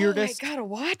of the weirdest Oh, I gotta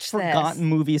watch forgotten this.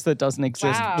 movies that doesn't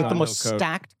exist Wow. with the John most Hillcoat.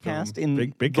 stacked cast in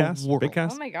big the cast, world. big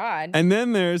cast. Oh my god. And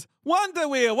then there's Wonder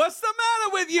Wheel. What's the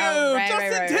matter with you? Oh, right,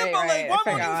 Justin right, Timberlake, right. why I won't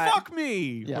you forgot. fuck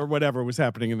me? Yeah. Or whatever was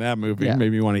happening in that movie. Yeah.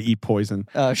 Maybe you want to eat poison.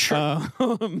 Sure.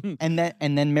 Um, and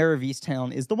then Mare of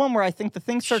Easttown is the one where I think the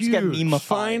thing starts to get huge, meme-ified.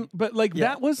 fine, but like Yeah.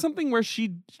 that was something where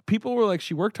people were like,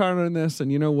 she worked hard on this,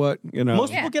 and you know what? You know,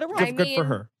 Most Yeah. people get it wrong. I good for mean,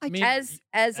 her. I mean, as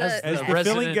As the the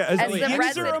resident- as as the the Yins are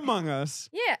resident- among us.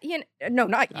 yeah, no,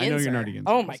 not Yinzer. I know you're not a Yinzer,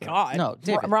 Oh my so- god. No,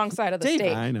 David. Wrong side of the David.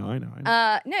 state. I know. No,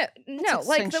 That's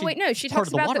like saying the way. No, she part talks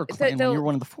of the about water the, clan the, when you're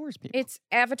one of the forest people. it's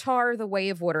Avatar: The Way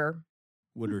of Water.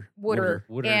 Woodard.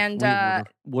 And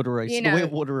Water ice. you The way know,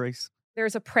 of water ice.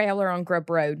 there's a prailer on Grub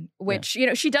Road, which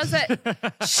she does it.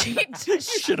 You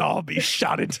should all be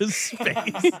shot into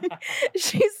space.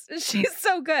 she's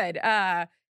so good.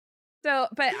 But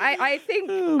I think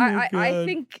Oh my I God.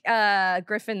 think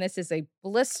Griffin, this is a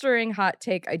blistering hot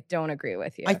take. I don't agree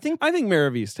with you. I think I think Mare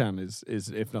of Easttown is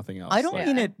if nothing else. I don't like-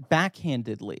 mean it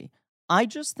backhandedly. I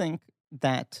just think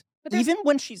that But there's- even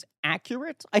when she's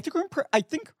accurate, I think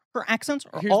her accents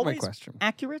are Here's my always question.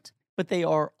 accurate, but they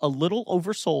are a little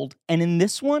oversold. And in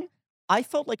this one, I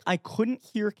felt like I couldn't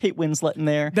hear Kate Winslet in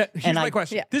there. Here's and my I-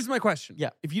 question. Yeah. This is my question. Yeah.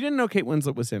 If you didn't know Kate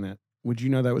Winslet was in it, would you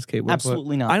know that was Kate Winslet?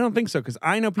 Absolutely not. I don't think so because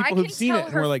I know people can who've seen tell it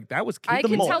and her- were like, "That was Kate." I the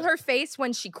can mole. tell her face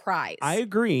when she cries. I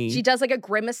agree. She does like a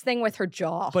grimace thing with her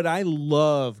jaw. But I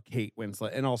love Kate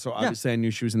Winslet, and also obviously I knew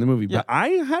she was in the movie. Yeah. But I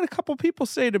had a couple people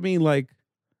say to me like,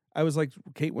 I was like,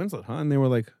 Kate Winslet, huh? And they were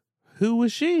like, who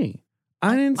was she?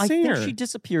 I didn't I see think her. she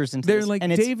disappears into They're this, like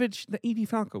and it's, David. The Edie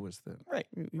Falco was the Right.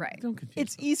 Right. Don't confuse.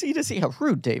 it's them. easy to see how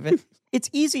rude, David. It's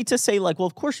easy to say like, well,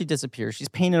 of course she disappears. She's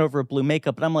painted over with blue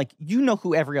makeup, but I'm like, you know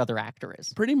who every other actor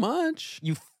is. Pretty much.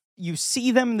 You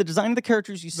see them in the design of the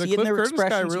characters. You The see it in Cliff their Curtis guy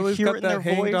expressions. really You hear got it in their that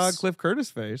hang dog voice. Cliff Curtis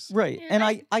face. Right. Yeah, And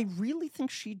I- I really think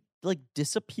she like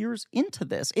disappears into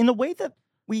this in a way that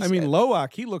we I mean,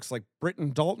 Loak, he looks like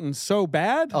Britton Dalton so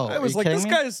bad. Oh, I are was you like, this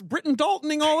kidding me? guy's Britton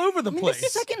Daltoning all over the I mean, place. the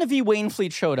second of E.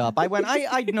 Waynfleet showed up, I went,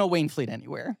 I'd know Waynfleet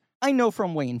anywhere. I know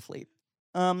from Waynfleet.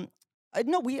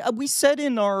 No, we said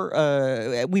in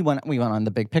our we went on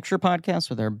the Big Picture podcast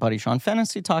with our buddy Sean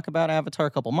Fennessy to talk about Avatar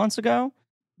a couple months ago.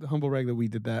 The humble rag that we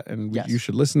did that, and Yes. you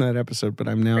should listen to that episode. But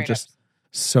I'm now Great just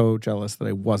so jealous that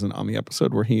I wasn't on the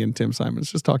episode where he and Tim Simons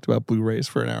just talked about Blu-rays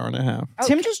for an hour and a half. Oh,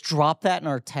 Tim just dropped that in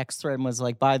our text thread and was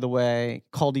like, by the way,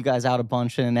 called you guys out a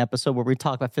bunch in an episode where we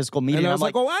talk about physical media. And I I'm was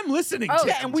like, oh, I'm listening. Oh, Tim.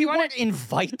 yeah, and do we you wanna- weren't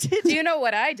invited. Do you know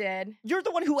what I did? You're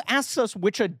the one who asks us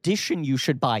which edition you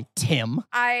should buy, Tim.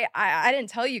 I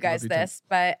didn't tell you guys you, Tim. this,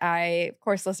 but I of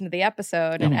course listened to the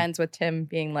episode and Mhm. ends with Tim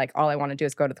being like, "All I want to do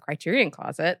is go to the Criterion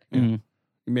Closet, You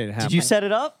made it happen. Did you set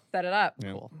it up? set it up."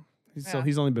 Yeah. Cool. So Yeah.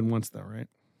 he's only been once though, right?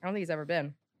 I don't think he's ever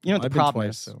been. You know what I've the been problem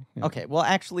twice, is? so, yeah. Okay, well,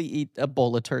 actually eat a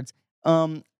bowl of turds. But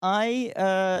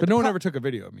no one ever took a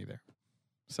video of me there.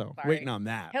 So Sorry. waiting on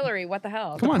that. Hillary, what the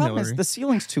hell? Come on, problem is Hillary. the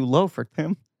ceiling's too low for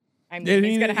Tim. I mean, Yeah,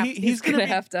 he's gonna have. He's gonna be-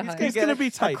 have to. he's hide. It's gonna be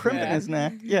tight. A crimp in yeah. his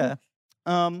neck. Yeah.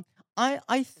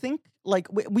 I think like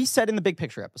we said in the Big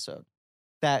Picture episode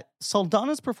that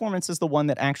Saldana's performance is the one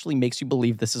that actually makes you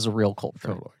believe this is a real culture.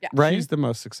 Totally. Yeah. Right? She's the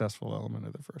most successful element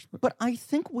of the first movie. But I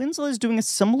think Winslet is doing a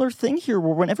similar thing here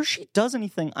where whenever she does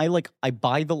anything, I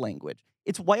buy the language.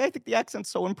 It's why I think the accent's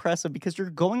so impressive because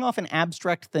you're going off an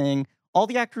abstract thing. All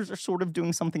the actors are sort of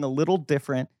doing something a little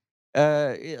different.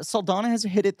 Saldana has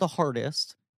hit it the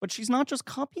hardest, but she's not just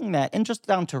copying that. And just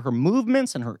down to her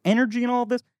movements and her energy and all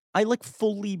this, I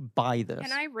fully buy this.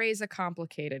 Can I raise a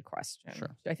complicated question?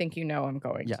 Sure. I think you know I'm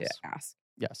going to Yes. ask.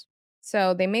 Yes.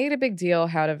 So they made a big deal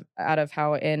out of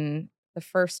how in the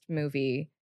first movie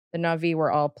the Na'vi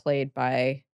were all played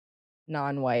by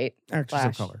non-white Actors of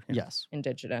Flash. color. Yeah. Yes.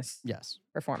 indigenous Yes.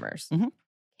 performers. Mhm.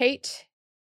 Kate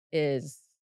is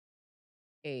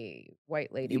a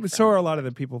white lady. So are a from- lot of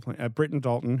the people playing. Britton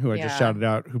Dalton, who I just Yeah. shouted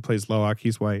out, who plays Loak,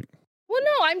 he's white. Well,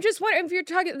 no, I'm just wondering if you're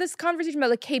talking this conversation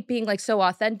about like Kate being like so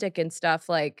authentic and stuff.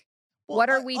 Like, what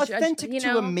are we judging, authentic you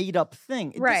to a know? made up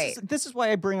thing? Right. This is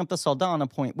why I bring up the Saldana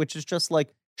point, which is just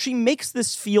like she makes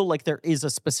this feel like there is a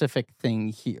specific thing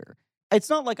here. It's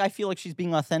not like I feel like she's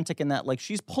being authentic in that, like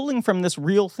she's pulling from this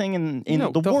real thing in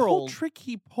No, the whole world. trick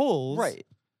he pulls, Right.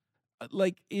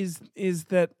 Like is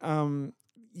that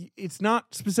it's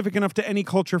not specific enough to any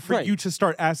culture for Right. you to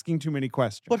start asking too many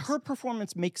questions. But her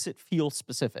performance makes it feel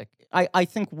specific. I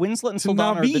think Winslet and To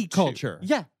Saldana are the Na'vi two- culture.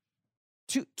 Yeah.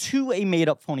 To a made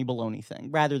up phony baloney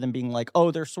thing, rather than being like,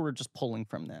 oh, they're sort of just pulling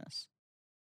from this.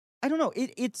 I don't know.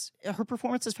 It's her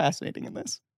performance is fascinating in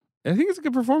this. I think it's a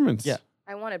good performance. Yeah.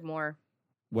 I wanted more.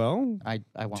 Well, I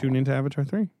want tune one. into Avatar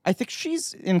 3. I think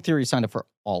she's in theory signed up for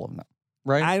all of them,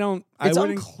 right? It's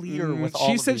unclear with all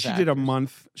She of said these she did a actors.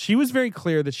 month. She was very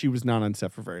clear that she was not on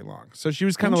set for very long. So she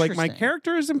was kind of like, my Interesting.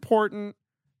 character is important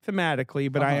thematically,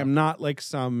 but I am not like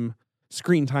some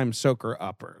screen time soaker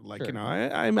upper. Like, Sure.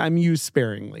 I'm used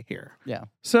sparingly here. Yeah.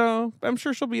 So I'm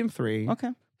sure she'll be in 3.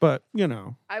 Okay. But,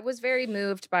 I was very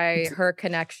moved by her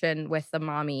connection with the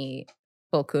mommy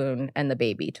Tulkun and the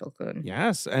baby Tulkun.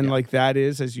 yes. And Yeah. like that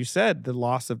is, as you said, the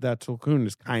loss of that Tulkun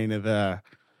is kind of the,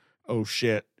 oh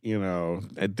shit,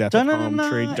 a death of home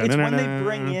tree. It's when they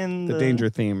bring in the danger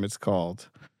theme, it's called.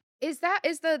 Is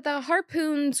the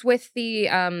harpoons with the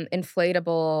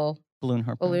inflatable balloon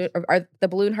harpoons. are the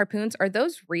balloon harpoons? Are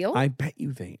those real? I bet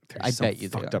you there's I some bet you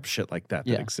they fucked are. up shit like that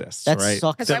Yeah. exists, That right?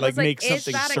 sucks. 'Cause I That was like makes is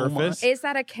something that surface. Is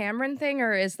that a Cameron thing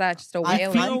or is that just a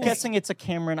whale? I'm guessing it's a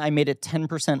Cameron. I made it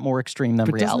 10% more extreme than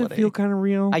But doesn't reality. it feel kind of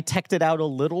real? I teched it out a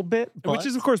little bit, but Which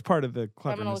is, of course, part of the I'm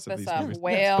gonna cleverness look of this these up. movies.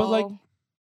 Whale, But like,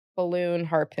 balloon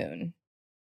harpoon.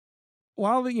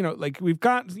 while like we've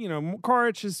got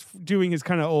Quaritch is doing his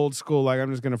kind of old school, like I'm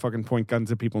just gonna fucking point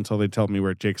guns at people until they tell me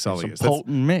where Jake Sully it's is. a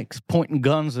potent mix. Pointing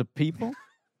guns at people.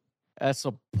 That's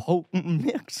a potent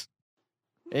mix.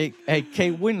 Hey,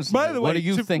 Kay Winslet, By the way, what do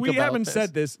you think we about haven't this?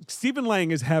 said this. Stephen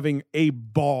Lang is having a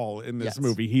ball in this Yes.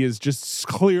 movie. He is just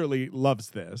clearly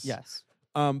loves this. Yes.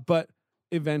 But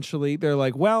eventually they're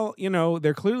like, well,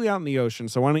 they're clearly out in the ocean,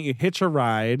 so why don't you hitch a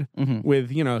ride Mhm.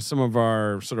 with, some of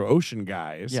our sort of ocean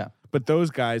guys. Yeah. But those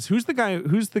guys, who's the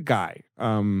guy?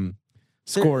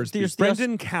 Scores there's these. the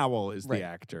Brendan Cowell is Right. the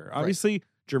actor. Obviously,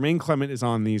 Jermaine Clement is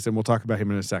on these, and we'll talk about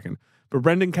him in a second. But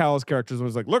Brendan Cowell's character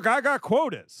was like, look, I got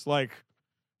quotas. Like,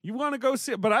 you want to go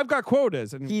see it, but I've got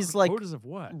quotas. And He's like- quotas of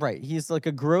what? Right. He's like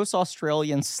a gross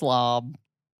Australian slob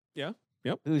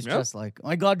Yep. who's yep. just like,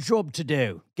 I got a job to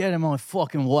do. Get him on my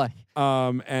fucking way.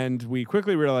 And we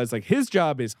quickly realize like his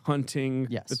job is hunting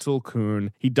Yes. the Tulkun.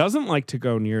 He doesn't like to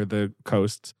go near the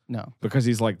coasts No. because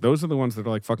he's like, those are the ones that are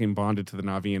like fucking bonded to the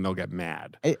Na'vi and they'll get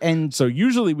mad. And So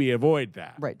usually we avoid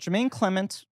that. right, Jermaine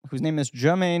Clement, whose name is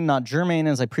Jermaine, not Jermaine,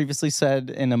 as I previously said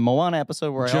in a Moana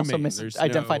episode where I also Jermaine, there's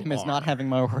misidentified no him as not R. having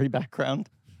Maori background.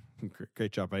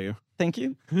 Great job by you. Thank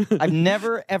you. I've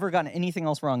never, ever gotten anything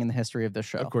else wrong in the history of this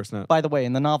show. Of course not. By the way,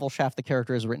 in the novel Shaft, the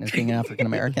character is written as being African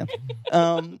American.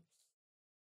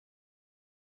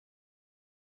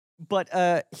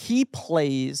 But he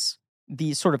plays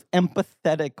the sort of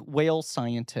empathetic whale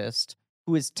scientist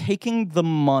who is taking the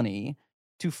money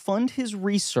to fund his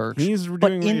research, He's but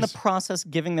doing in the res- process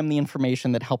giving them the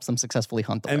information that helps them successfully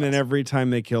hunt the And then whales. every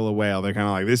time they kill a whale, they're kind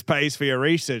of like, this pays for your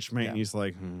research, mate. Yeah. And he's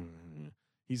like,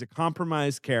 He's a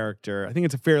compromised character. I think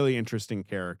it's a fairly interesting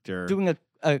character. Doing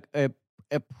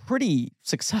a pretty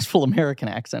successful American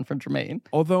accent from Jermaine.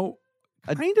 Although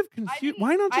A- kind of confused.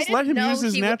 Why not just let him use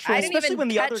his natural? I didn't Especially even when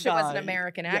the catch other it was an guy-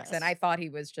 American accent. Yes. I thought he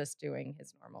was just doing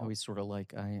his normal. Oh, he's sort of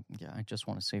like, I just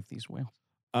want to save these whales.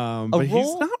 But he's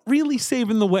role- not really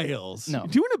saving the whales. No. You're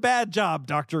doing a bad job,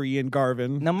 Dr. Ian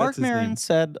Garvin. Now, Mark That's his Maron name.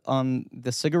 said on the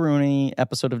Sigaruni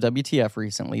episode of WTF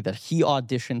recently that he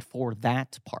auditioned for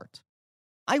that part.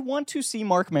 I want to see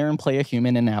Mark Maron play a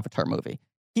human in an Avatar movie.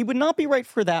 He would not be right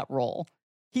for that role.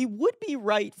 He would be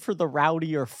right for the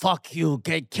rowdier, fuck you,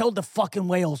 kill the fucking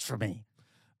whales for me.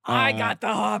 I got the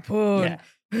harpoon.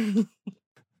 Yeah.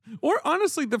 Or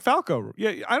honestly, the Falco.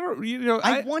 Yeah, I don't.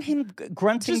 I want him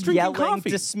grunting, just drinking yelling, coffee.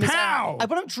 dismissing. Pow! I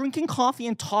want him drinking coffee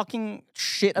and talking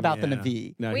shit about the Yeah.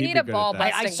 Navi. No, We he'd need be a good at ball that.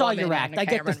 busting I saw your woman act. in a I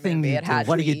get the Cameron thing movie. you It do. had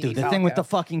What to do you be do? The thing with the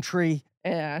Falco. fucking tree?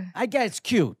 Yeah. I get it's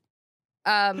cute.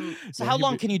 So how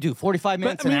long can you do? 45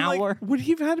 minutes, But, I mean, an like, hour? would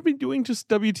he have had to be doing just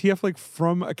WTF like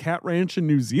from a cat ranch in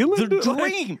New Zealand? The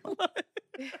Like, dream.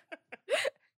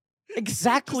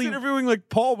 Exactly. Just interviewing like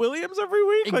Paul Williams every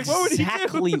week. Like, what would he do?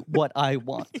 Exactly what I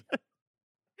want.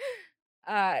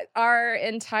 Our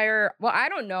entire, well, I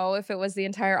don't know if it was the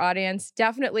entire audience.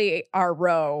 Definitely our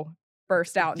row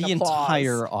burst out in The applause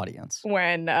entire audience.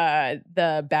 when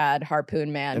the bad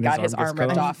harpoon man And got his his arm arm gets ripped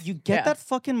cut And off. you get Yeah. that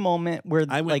fucking moment where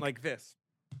I went like this.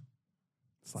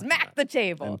 Smack the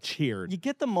table. And cheered. you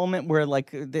get the moment where like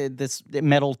this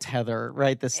metal tether,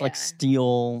 right? This like Yeah.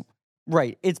 steel,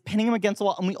 right? It's pinning him against the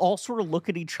wall, and we all sort of look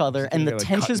at each other, and the Like, cut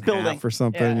tension's in building. half or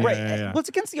something. Yeah. Yeah, Right. yeah, yeah. Well, it's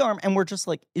against the arm, and we're just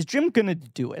like, is Jim gonna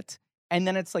do it? And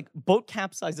then it's like boat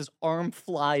capsizes, arm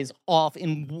flies off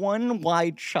in one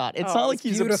wide shot. It's Oh, not it like was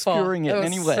he's beautiful. obscuring it in was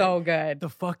any way. So good. The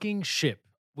fucking ship.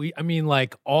 I mean,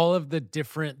 like all of the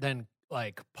different then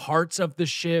like parts of the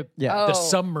ship, Yeah. the Oh.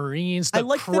 submarines, I the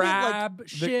like that it, like, crab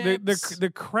ships. The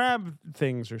crab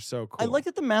things are so cool. I like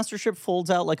that the master ship folds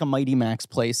out like a Mighty Max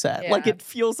playset. Like Yeah. it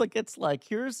feels like it's like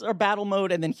here's our battle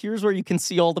mode, and then here's where you can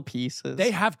see all the pieces.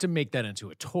 They have to make that into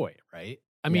a toy, right?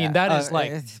 I Yeah. mean, that is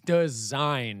like If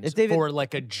designed David- for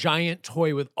like a giant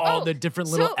toy with all Oh, the different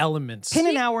little so- elements. Pin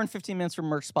an hour and 15 minutes for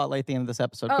merch spotlight at the end of this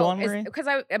episode. Go on, Marie. Because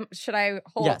should I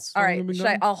hold? Yes. All How long right. have we been Should I?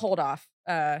 going? I'll hold off.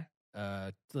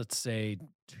 Let's say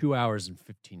 2 hours and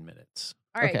 15 minutes.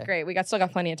 All right, Okay. great. We still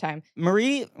got plenty of time.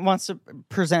 Marie wants to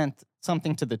present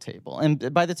something to the table,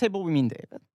 and by the table we mean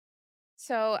David.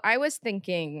 So I was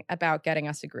thinking about getting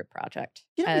us a group project.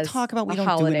 You know, we as talk about we a don't do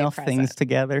holiday enough present. things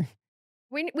together.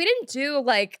 We didn't do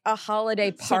like a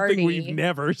holiday party. Something we've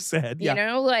never said. You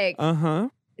know, like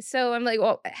so. I'm like,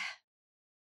 well,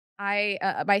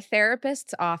 my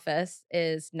therapist's office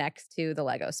is next to the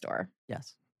Lego store.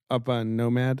 Yes. Up on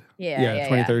Nomad. Yeah,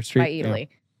 23rd Street. by Italy.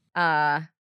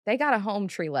 They got a home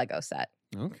tree Lego set,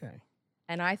 Yeah. Okay.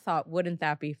 and I thought, wouldn't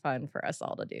that be fun for us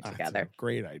all to do That's together? a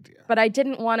great idea. But I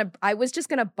didn't want to. I was just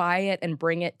gonna buy it and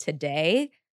bring it today,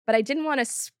 but I didn't want to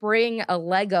spring a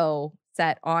Lego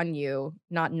set on you,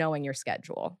 not knowing your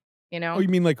schedule. You know? Oh, you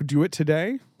mean like do it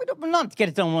today? We're not to get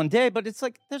it done one day, but it's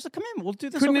like there's a commitment. We'll do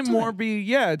this. Couldn't over it time. more be?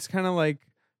 Yeah, it's kind of like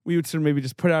we would sort of maybe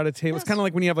just put out a table. It's Yes. kind of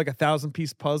like when you have like a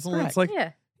 1,000-piece puzzle. And it's like,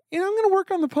 yeah. I'm going to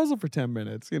work on the puzzle for 10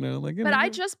 minutes. You know, like. But I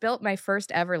just built my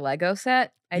first ever Lego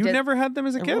set. You never had them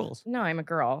as a It kid. rules. No, I'm a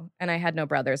girl, and I had no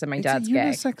brothers, and my It's dad's a gay.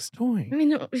 unisex toy. I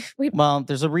mean, we. Well,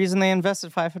 there's a reason they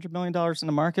invested $500 million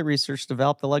into market research to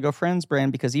develop the Lego Friends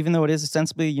brand, because even though it is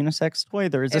ostensibly a unisex toy,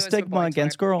 there is It a was a stigma boy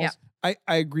against toy. girls. Yeah.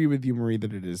 I agree with you, Marie,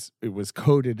 that it was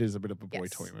coded as a bit of a boy Yes.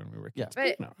 toy when we were Yeah.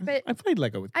 kids. But- but I played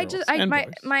Lego with I girls just, and my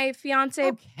boys. my fiance,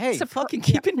 Okay, Surpri- fucking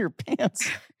keep in your pants.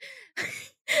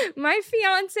 my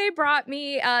fiance brought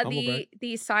me Humblebrag.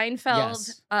 the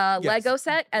Seinfeld Yes. Lego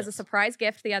set as a Yes. surprise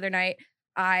gift the other night.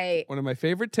 One of my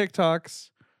favorite TikToks,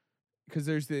 because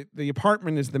there's the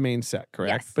apartment is the main set,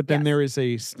 correct? Yes, But then yes. there is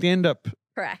a stand-up,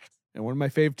 Correct. and one of my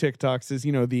fave TikToks is,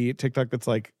 the TikTok that's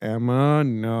like, Emma,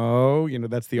 no,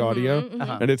 that's the audio. Mhm, mhm.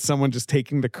 Uh-huh. And it's someone just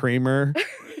taking the Kramer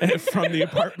from the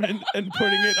apartment and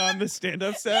putting it on the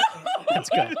stand-up set. That's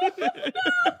good.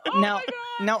 Oh now, my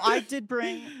God. now I did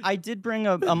bring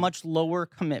a much lower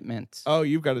commitment. Oh,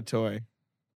 you've got a toy.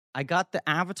 I got the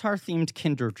Avatar themed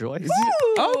Kinder Joy.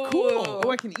 Oh, cool. Ooh.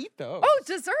 Oh, I can eat those. Oh,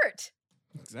 dessert.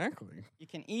 Exactly. You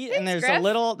can eat, Thanks, and there's Griff. a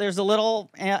little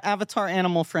Avatar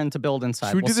animal friend to build inside.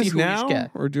 Should we We'll do see this who we now? each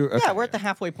get. Or do Yeah, we're at the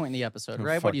halfway point in the episode, Oh,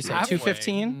 right? What do you say? fuck yeah.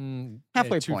 2:15.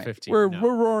 Halfway point. 2:15. We're no.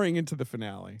 roaring into the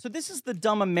finale. So this is the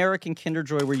dumb American Kinder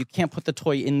Joy where you can't put the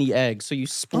toy in the egg, so you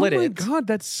split oh my it. God,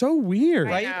 that's so weird.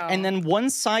 I Right, know. and then one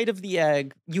side of the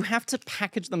egg, you have to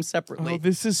package them separately. Oh,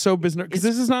 this is so bizarre. Because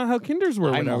this is not how Kinders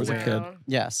were when I'm I was a aware. kid. Wow.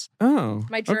 Yes, Oh.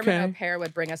 My German okay. au pair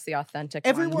would bring us the authentic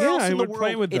everywhere Yeah, else I in the would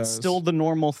play world, with it's those. still the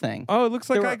normal thing. Oh, it looks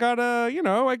like There I are- got what's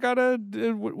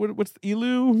the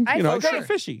elu? I I got forgot. a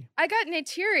fishy. I got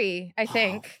Neytiri, I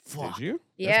think. Did you? That's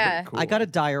Yeah. pretty cool. I got a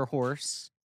dire horse.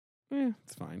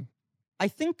 It's fine. I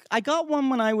think I got one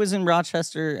when I was in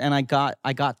Rochester, and I got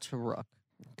Taruk.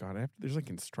 God, there's like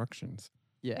instructions.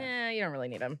 Yeah, You don't really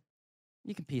need them.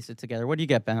 you can piece it together. What do you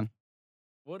get, Ben?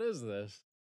 What is this?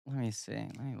 Let me see.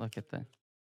 Let me look at the.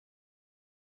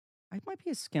 It might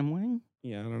be a skim wing,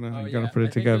 Yeah, I don't know. Oh, you gotta yeah, put I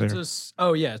it think together. it's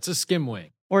it's a skim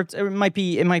wing. or it might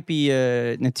be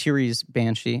Natiri's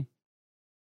Banshee.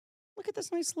 Look at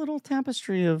this nice little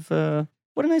tapestry of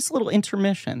what a nice little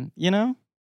intermission. You know,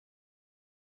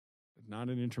 Not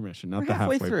an intermission. Not we're the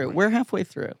halfway halfway through. point. We're halfway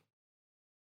through.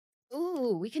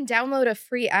 Ooh, we can download a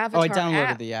free Oh, Avatar I downloaded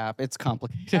app. the app. It's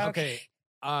complicated. Okay.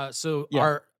 So Yeah.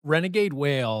 our renegade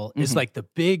whale is Mhm. like the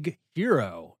big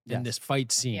hero in Yes. this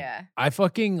fight scene. Yeah. I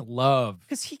fucking love.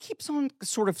 Because he keeps on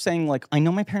sort of saying, like, I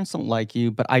know my parents don't like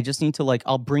you, but I just need to, like,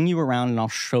 I'll bring you around and I'll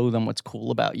show them what's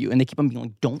cool about you. And they keep on being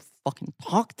like, don't fucking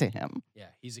talk to him. Yeah,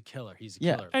 he's a killer. He's a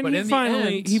Yeah. killer. And but he in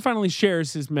finally the end, finally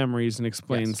shares his memories and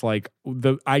explains like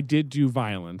I did do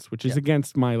violence, which is Yeah.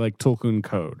 against my like Tulkun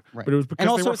code. Right. But it was because And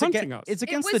also, they were it's, hunting us. it's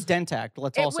against was- the Dent Act.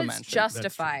 Let's It also was mention.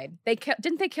 justified. They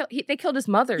didn't they kill? They killed his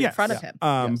mother in Yes. front of him.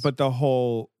 Yes. But the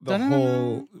whole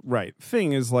Dun-dun-dun. right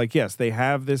thing is like, yes, they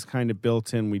have this kind of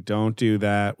built in. We don't do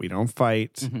that. We don't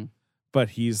fight. Mhm.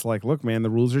 But he's like, look, man, the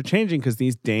rules are changing because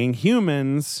these dang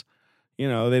humans,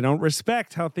 they don't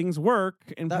respect how things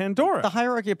work in Pandora. The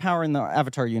hierarchy of power in the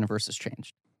Avatar universe has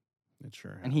changed, It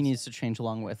sure and he has. needs to change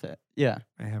along with it. Yeah.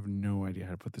 I have no idea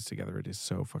how to put this together. It is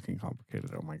so fucking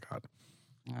complicated. Oh my God.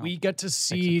 Wow. we get to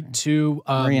see Fix it. two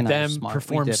Marie and I are them smart. We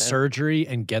perform did it. surgery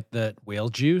and get the whale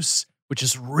juice, which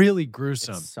is really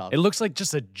gruesome. sucks. It looks like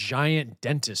just a giant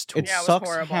dentist tool. It Yeah, it was sucks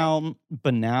horrible. how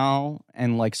banal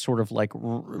and like sort of like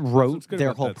rote what's good their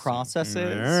about whole that scene. process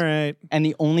is. All right. And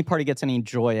the only part he gets any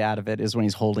joy out of it is when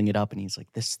he's holding it up and he's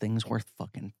like, "This thing's worth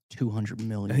fucking $200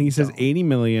 million." I think he says 80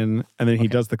 million, and then he Okay.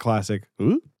 does the classic,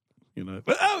 ooh,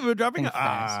 we're dropping Think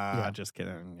fast. Yeah. just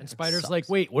kidding. And Spider's sucks. like,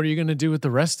 wait, what are you going to do with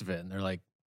the rest of it? And they're like,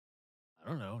 I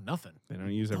don't know, nothing. They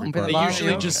don't use Don't every be part. They lying.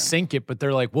 usually Yeah. just sink it, but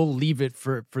they're like, we'll leave it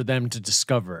for them to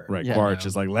discover. Right, Yeah. Quaritch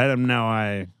is like, let him know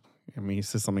I mean, he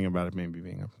says something about it maybe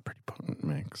being a pretty potent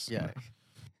mix. Yeah.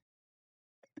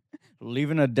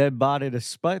 Leaving a dead body to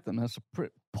spite them, that's a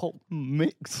pretty potent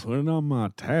mix. Put it on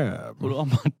my tab. Put it on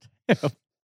my tab.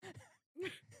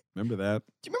 Remember that?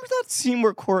 Do you remember that scene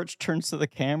where Quaritch turns to the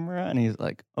camera and he's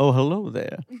like, "Oh, hello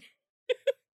there.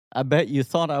 I bet you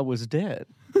thought I was dead.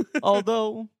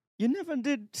 Although you never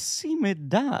did see me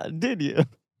die, did you?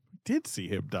 Did see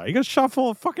him die. He got shot full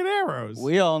of fucking arrows.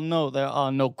 We all know there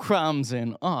are no crimes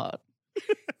in art."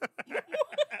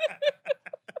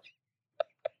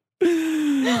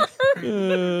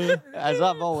 As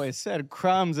I've always said,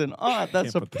 crimes in art,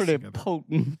 that's Can't a put this pretty together.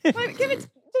 potent. Wait, give it.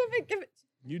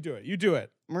 You do it. You do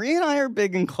it. Marie and I are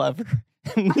big and clever.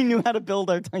 And we knew how to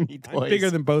build our tiny I'm toys. bigger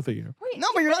than both of you. Wait, No,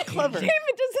 but you're not clever. David,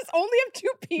 does this only have 2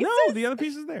 pieces? No, the other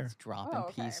piece is there. It's dropping Oh,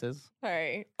 okay. pieces.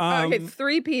 Sorry. Um, okay,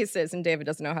 3 pieces, and David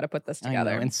doesn't know how to put this I know,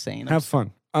 together. insane. Have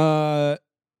fun.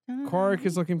 Quark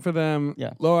is looking for them.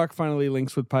 Yeah. Loak finally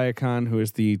links with Payakan, who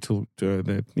is the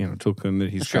Tulkun that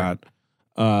he's Sure.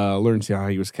 got. Learns how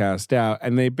he was cast out,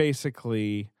 and they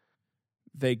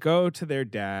go to their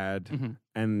dad Mhm.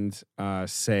 and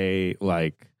say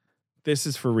like, "This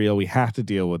is for real. We have to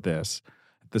deal with this."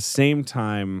 At the same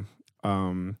time,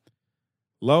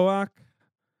 Loak,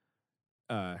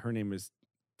 her name is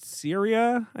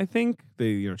Syria, I think,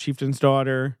 the chieftain's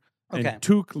daughter. Okay.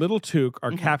 And little Took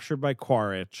are Mhm. captured by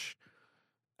Quaritch.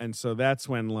 And so that's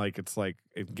when it's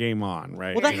game on,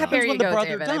 right? Well, that You know? happens Here you when the go,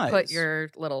 brother David. I put dies.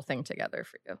 your little thing together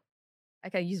for you. I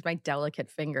gotta use my delicate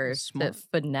fingers Smart. to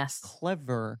finesse.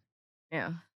 Clever.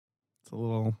 Yeah. It's a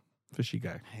little fishy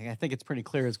guy. Hey, I think it's pretty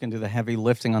clear it's going to do the heavy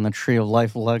lifting on the Tree of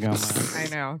Life Lego. Man. I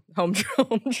know. Home tree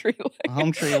Lego.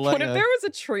 Home tree What if Lego. there was a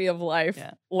Tree of Life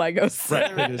Yeah. Lego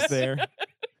set? Brett Pitt is there,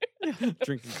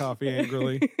 drinking coffee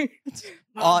angrily.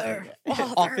 Mother,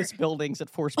 father. Office buildings at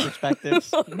forced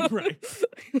perspectives. Right.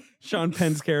 Sean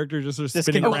Penn's character just This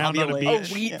spinning can around on a ovulate. A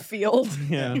beach. wheat Yeah. field.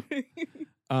 Yeah.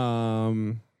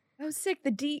 I was sick.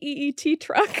 The DEET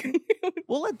truck.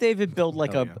 We'll let David build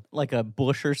like Hell a yeah. like a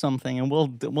bush or something, and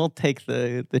we'll take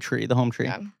the tree, the home tree.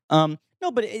 Yeah. No,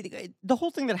 but the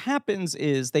whole thing that happens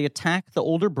is they attack the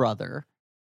older brother,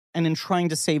 and in trying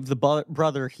to save the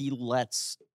brother, he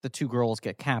lets the 2 girls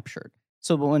get captured.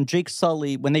 So when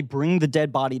when they bring the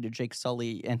dead body to Jake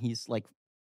Sully, and he's like,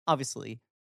 obviously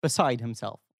beside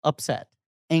himself, upset,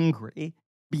 angry.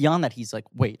 Beyond that, he's like,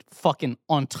 wait, fucking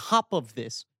on top of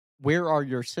this, where are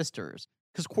your sisters?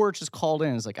 Because Quaritch is called in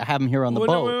and is like, I have them here on the Well,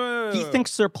 no, boat. wait. He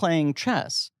thinks they're playing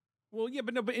chess. Well, yeah,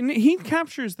 but he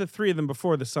captures the 3 of them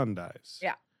before the sun dies.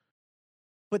 Yeah.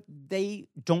 But they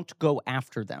don't go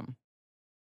after them.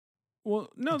 Well,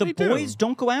 no, The they boys do.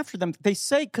 don't go after them. They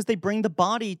say because they bring the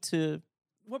body to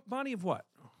What body of what?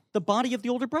 the body of the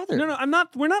older brother. No, I'm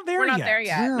not. We're not there We're yet. not there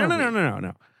yet. Where No, are no, no, we? no, no,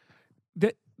 no.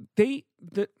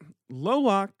 The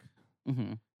Loak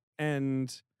Mm-hmm.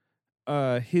 and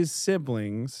his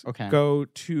siblings Okay. go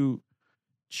to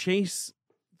chase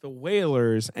the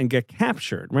whalers and get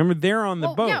captured. Remember, they're on the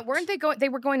Well, boat. yeah, weren't they going? They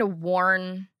were going to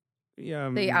warn Yeah,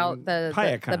 the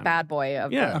Payakan. bad boy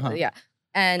of Yeah. the, Uh-huh. yeah,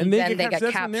 and And they then get they captured.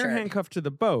 get That's when they're captured. handcuffed to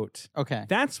the boat. Okay.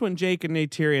 That's when Jake and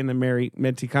Neytiri and the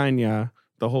Mentikanya,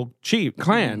 the whole chief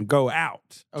clan, go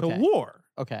out to Okay. war.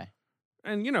 Okay.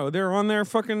 And, they're on their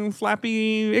fucking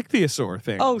flappy ichthyosaur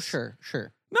thing. Oh, sure.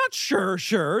 Not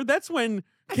sure. That's when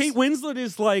Kate Winslet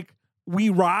is like, we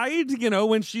ride,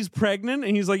 when she's pregnant.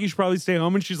 And he's like, you should probably stay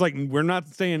home. And she's like, we're not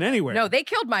staying anywhere. No, they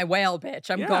killed my whale, bitch.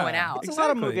 I'm Yeah. going out. It's not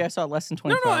a Exactly. movie I saw less than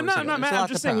No, 24 I'm not. hours I'm ago. not mad. There's a I'm lot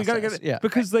just to saying we gotta get process. it. Yeah.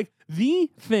 Because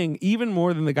the thing, even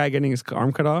more than the guy getting his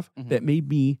arm cut off, Mhm. that made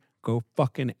me go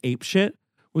fucking ape shit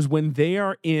was when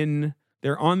they're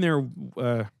on their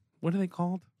what are they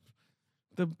called?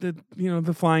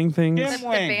 The flying things. Skim The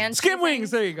wings. band Skim thing?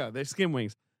 wings. There you go. They're skim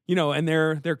wings. And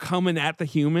they're coming at the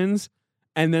humans.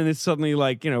 And then it's suddenly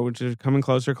like, which is coming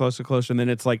closer, and then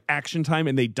it's like action time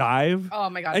and they dive. Oh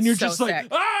my god! and you're so just sick. like,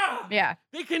 ah! Yeah.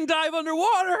 They can dive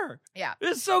underwater. Yeah.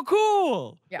 It's so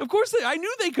cool. Yeah. Of course, I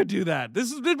knew they could do that.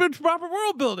 This has been proper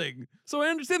world building. So I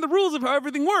understand the rules of how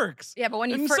everything works. Yeah, but when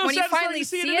you And so when you satisfying finally to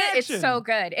see see it in it, it's action. so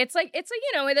good. It's like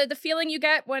the feeling you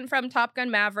get from Top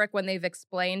Gun Maverick when they've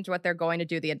explained what they're going to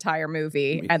do the entire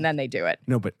movie and then they do it.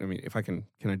 No, but I mean, if I can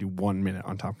I do 1 minute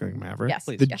on Top Gun Maverick? Yes,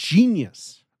 please. The Yes.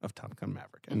 genius of Top Gun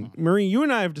Maverick. And Marie, you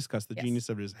and I have discussed the Yes. genius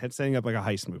of it is setting up like a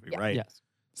heist movie, Yeah. right? Yes.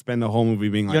 Spend the whole movie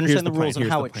being like, You understand here's the rules plan, and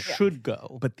here's how the it plan. should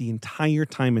go. But the entire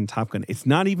time in Top Gun, it's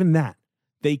not even that.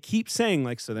 They keep saying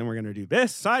like, so then we're going to do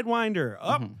this, Sidewinder,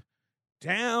 up,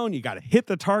 down. You got to hit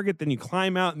the target, then you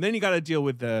climb out, and then you got to deal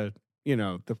with the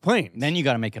planes. Then you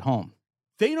got to make it home.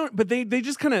 They don't, but they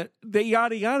just kind of, they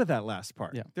yada yada that last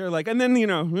part. Yeah. They're like, and then,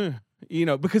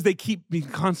 because they keep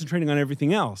concentrating on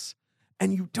everything else.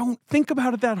 And you don't think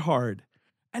about it that hard.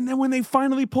 And then when they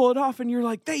finally pull it off and you're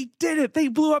like, they did it. They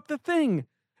blew up the thing.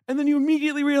 And then you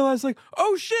immediately realize like,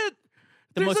 oh shit.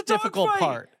 The There's most a dog difficult fight.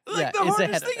 part, Like the is ahead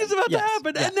hardest of thing them. is about Yes, to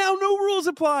happen. yes. And now no rules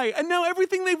apply. And now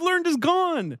everything they've learned is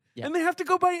gone. Yeah. And they have to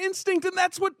go by instinct. And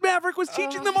that's what Maverick was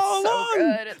teaching them all it's so along.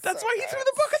 good. It's That's so why he good. threw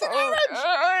the book in the So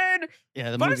garbage. good.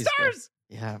 Yeah, the 5 movie's good. stars.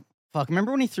 Yeah. Fuck.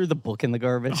 Remember when he threw the book in the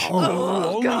garbage? Oh,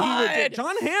 only he would. God.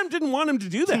 John Hamm didn't want him to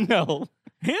do that. No.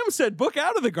 Ham said, book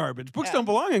out of the garbage. Books Yeah. don't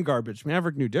belong in garbage.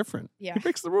 Maverick knew different. Yeah. He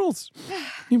breaks the rules.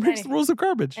 He breaks the rules of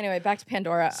garbage. Anyway, back to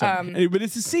Pandora. Sorry. But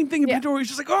it's the same thing in yeah. Pandora. He's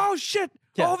just like, oh, shit.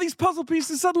 Yeah. All these puzzle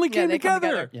pieces suddenly Yeah, came they come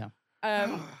together. Yeah.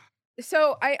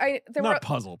 So there were Not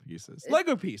puzzle pieces.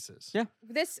 Lego pieces. Yeah.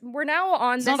 we're now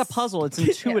on It's this. not a puzzle. It's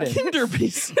intuitive. Kinder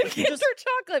pieces. Kinder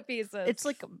chocolate pieces. It's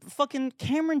like fucking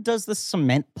Cameron does the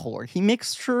cement pour. He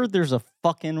makes sure there's a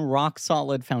fucking rock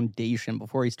solid foundation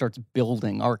before he starts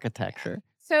building architecture.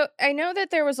 So I know that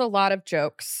there was a lot of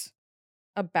jokes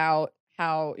about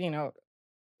how,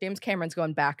 James Cameron's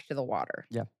going back to the water.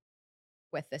 Yeah.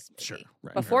 With this movie. Sure.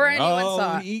 Right. Before anyone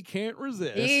saw it. He can't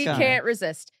resist. He guy. can't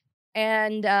resist.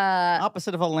 And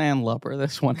Opposite of a landlubber,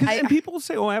 this one. And people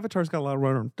say, oh, Avatar's got a lot of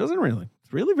water. Doesn't really.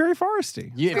 It's really very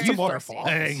foresty. Yeah, Very waterfall.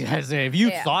 If you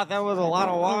Yeah. thought that was a lot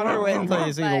of water, wait until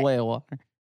you see the But- way of water.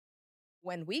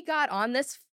 when we got on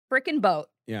this freaking boat,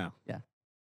 Yeah. Yeah.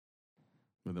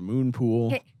 With a moon pool.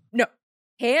 Hey,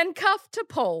 handcuffed to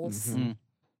poles, Mhm.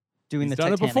 Doing He's the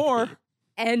done it Titanic before. beat.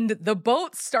 and the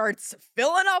boat starts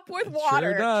filling up with It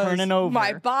water. Sure does. Turning over.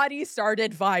 My body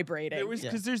started vibrating. There was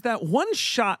Yeah. because there's that one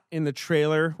shot in the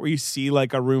trailer where you see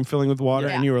like a room filling with water,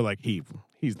 Yeah. and you were like, he's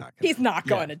not. He's not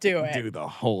going to do it. do the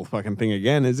whole fucking thing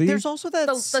again, is he? There's also that.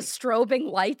 The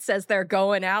strobing lights as they're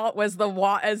going out was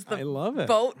as I the love it.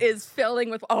 boat is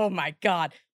filling with. Oh my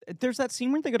god! There's that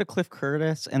scene where they go to Cliff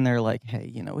Curtis and they're like,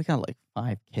 hey, we got like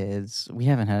 5 kids. We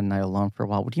haven't had a night alone for a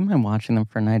while. Would you mind watching them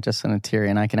for a night just in a Terry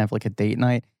and I can have like a date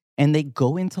night? And they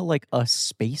go into like a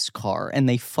space car and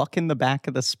they fuck in the back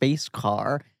of the space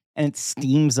car and it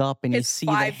steams up and you His see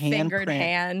the 5-fingered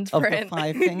handprint of the handprint.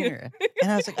 5 finger.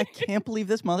 And I was like, I can't believe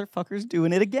this motherfucker's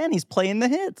doing it again. He's playing the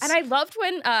hits. And I loved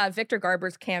when Victor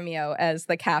Garber's cameo as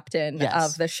the captain Yes.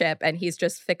 of the ship, and he's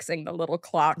just fixing the little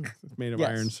clock. It's made of Yes.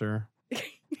 iron, sir.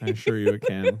 I assure you it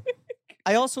can.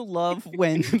 I also love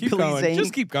when Keep Billy going. Zane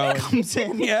Just keep going. comes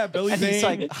in. Yeah, Billy And he's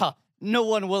Zane. like, no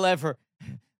one will ever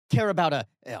care about a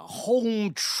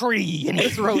home tree. And he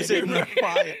throws it in the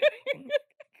fire.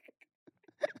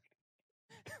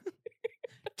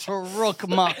 Taruk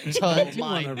I Makta, do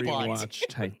my want to butt. rewatch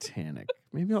Titanic.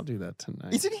 Maybe I'll do that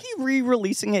tonight. Isn't he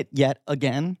re-releasing it yet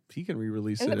again? He can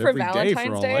re-release Isn't it it for every day for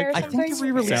Valentine's all Day I or care. I think he's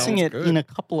something? re-releasing Sounds it good. in a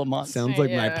couple of months. Sounds like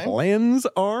my Yeah. plans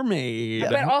are made.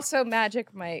 But also,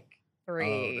 Magic Mike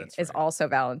 3 Oh, that's is right. also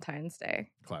Valentine's Day.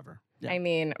 Clever. Yeah. I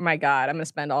mean, my God, I'm going to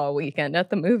spend all weekend at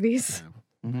the movies.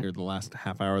 Yeah. Mhm. Here, the last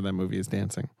half hour of that movie is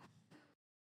dancing.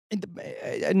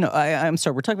 No, I'm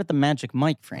sorry. We're talking about the Magic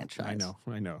Mike franchise.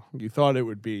 I know. You thought it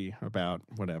would be about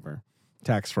whatever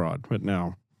tax fraud, but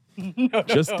no, No.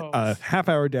 just a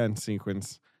half-hour dance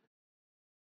sequence.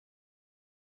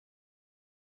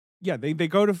 Yeah, they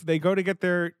go to get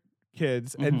their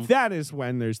kids, and Mhm. that is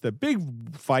when there's the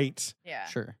big fight Yeah.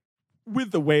 Sure.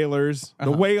 with the whalers. The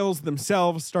Uh-huh. whales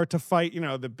themselves start to fight.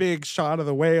 The big shot of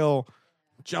the whale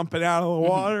jumping out of the Mhm.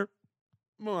 water.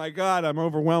 Oh my God, I'm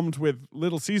overwhelmed with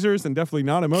Little Caesars and definitely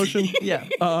not emotion. Yeah.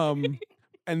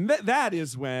 And that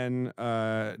is when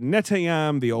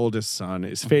Netayam, the oldest son,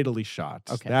 is fatally shot.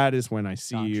 Okay. That is when I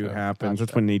See You Gotcha, happens.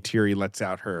 That's gotcha. when Neytiri lets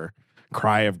out her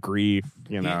cry of grief,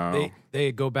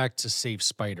 They go back to save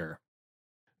Spider.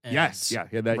 And Yes, yeah.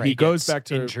 That Right. he goes gets back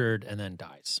to injured and then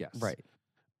dies. Yes. Right.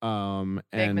 Big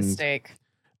And mistake.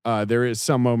 there is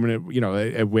some moment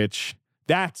at which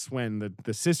That's when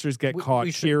the sisters get caught.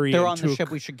 We Kiri they're and on the Took.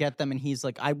 ship. We should get them. And he's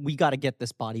like, we got to get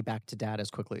this body back to Dad as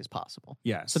quickly as possible.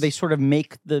 Yes. So they sort of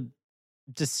make the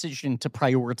decision to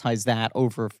prioritize that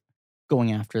over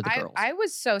going after the girls. I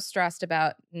was so stressed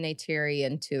about Neytiri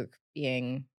and Took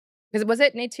being. Because was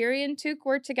it Neytiri and Took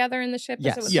were together in the ship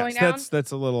as it was going down?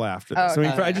 that's a little after Oh, this. I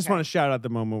mean, okay, I just okay. want to shout out the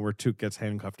moment where Took gets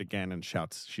handcuffed again and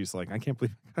shouts, she's like, I can't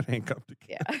believe I got handcuffed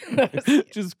again. Yeah. That was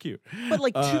cute. Just cute. But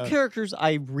like two characters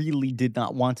I really did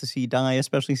not want to see die,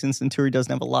 especially since Neytiri doesn't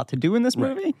have a lot to do in this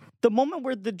Right. movie. The moment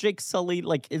where the Jake Sully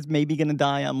like is maybe gonna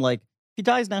die, I'm like, he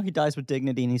dies now, he dies with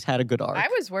dignity, and he's had a good arc. I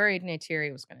was worried Neytiri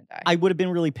was going to die. I would have been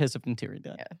really pissed if Neytiri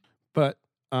died. Yeah. But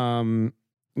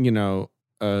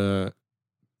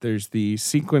there's the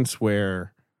sequence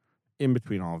where in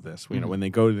between all of this, you know, when they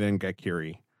go to then get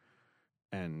Kiri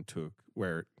and Took,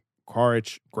 where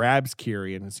Quaritch grabs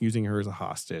Kiri and is using her as a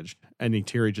hostage, and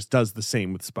Neytiri just does the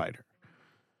same with Spider.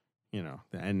 You know,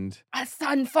 and A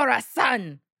son for a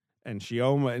son. and she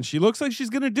looks like she's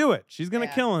gonna do it. She's gonna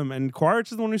Yeah. kill him, and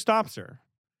Quaritch is the one who stops her.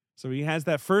 So he has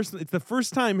that first. It's the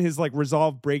first time his like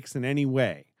resolve breaks in any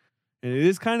way, and it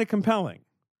is kind of compelling.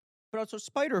 But also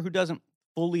Spider, who doesn't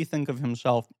fully think of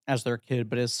himself as their kid,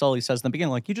 but as Sully says in the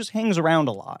beginning, like he just hangs around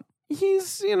a lot.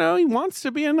 He's, he wants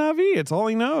to be a Navi. It's all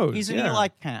he knows. He's an Yeah. Eli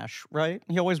Cash, right?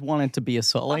 He always wanted to be a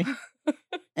Sully.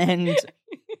 And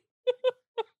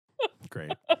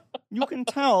Great. you can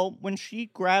tell when she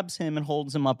grabs him and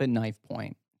holds him up at knife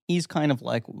point, he's kind of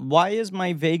like, why is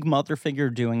my vague mother figure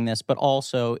doing this? But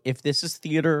also, if this is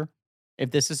theater,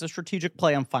 if this is a strategic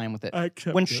play, I'm fine with it.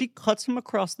 When she cuts him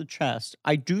across the chest,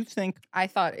 I do think, I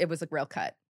thought it was a real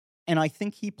cut. and I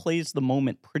think he plays the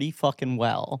moment pretty fucking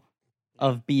well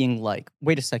of being like,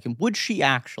 wait a second, would she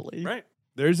actually? Right.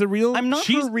 There's a real. I'm not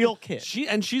her real kid.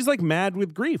 She's like mad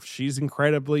with grief. She's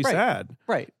incredibly Right. sad.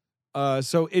 Right.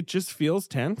 So it just feels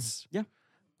tense. Yeah.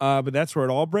 But that's where it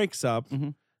all breaks up.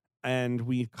 Mhm. And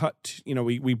we cut,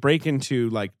 we break into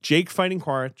like Jake fighting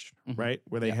Quaritch, Mhm. right?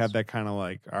 Where they Yes. have that kind of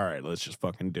like, all right, let's just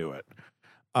fucking do it.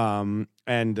 And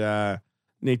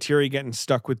Neytiri getting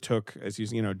stuck with Took as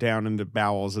he's, down in the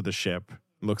bowels of the ship.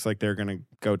 Looks like they're going to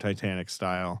go Titanic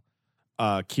style.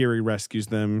 Kiri rescues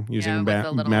them using Yeah, with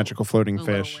the little- magical floating the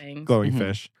little fish, wings. glowing Mhm.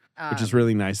 fish, which is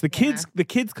really nice. The yeah.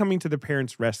 kids coming to the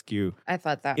parents' rescue I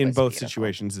thought that in was both beautiful.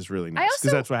 situations is really I nice because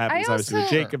also- that's what happens. I Obviously, with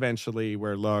also- Jake eventually,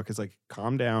 where Look is like,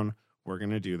 "Calm down, we're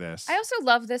gonna do this." I also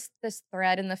love this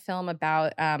thread in the film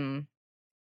about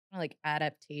like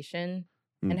adaptation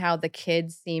and how the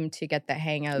kids seem to get the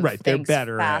hang of right, they're things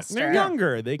better faster. at. They're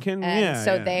younger. They can. And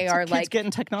so yeah. they It's are kids like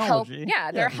getting technology.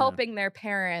 they're Yeah. helping their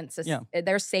parents. Yeah.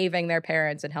 They're saving their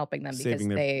parents and helping them because saving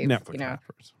their they, Netflix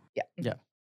offers.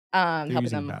 helping using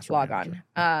them password log manager.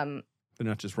 on. They're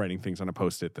not just writing things on a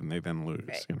post-it, then they then lose.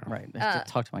 Right. Right. I have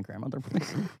to talk to my grandmother,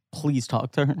 please. Please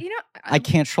talk to her. You know, I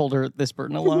can't shoulder this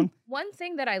burden alone. One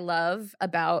thing that I love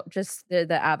about just the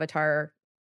Avatar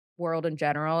world in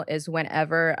general is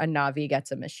whenever a Na'vi gets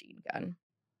a machine gun.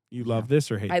 You love this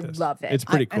or hate I this? love it. It's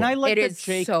pretty cool. And I like It that is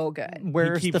Jake so good.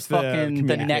 wears the keeps fucking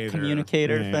the net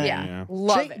communicator Yeah, thing. Yeah.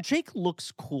 Love Jake, it. Jake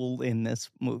looks cool in this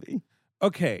movie.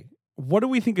 Okay, what do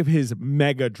we think of his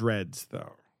mega dreads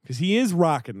though? Because he is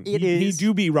rocking. It he is-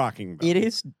 do be rocking. Them. It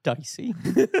is dicey.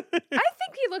 I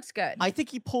think he looks good. I think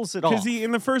he pulls it off. Because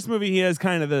in the first movie he has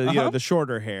kind of the the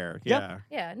shorter hair. Yep. Yeah.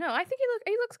 yeah, no, I think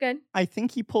he looks good. I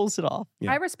think he pulls it off.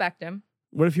 Yeah. I respect him.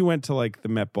 What if you went to like the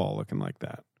Met Ball looking like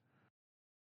that?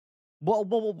 Well,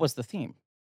 what was the theme?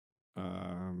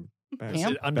 Back, Is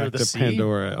it under back the to sea?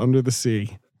 Pandora, under the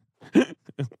sea.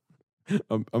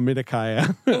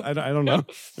 Midakaya. I don't know.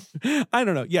 I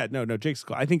don't know. Yeah, no. Jake's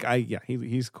cool. I think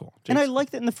he's cool. And I Jake's like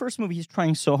that in the first movie, he's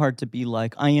trying so hard to be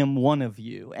like, I am one of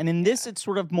you. And in this, it's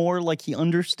sort of more like he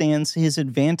understands his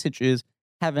advantages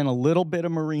having a little bit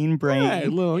of marine brain, Yeah,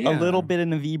 a little bit of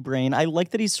Navi brain. I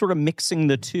like that he's sort of mixing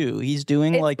the two. He's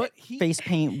doing It's- like but he- face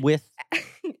paint with.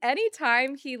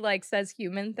 Anytime he like says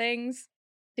human things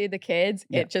to the kids,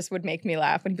 Yeah. it just would make me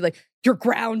laugh. And he'd be like, "You're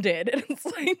grounded," and it's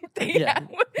like Yeah.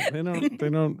 They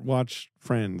don't watch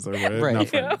Friends or whatever. Right. Not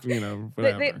Friends, They- whatever.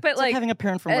 but It's like like, having a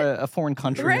parent from a foreign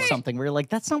country or right. something where you're like,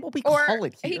 that's not what we or call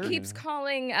it he here. keeps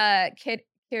calling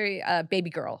Kiri baby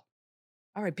girl.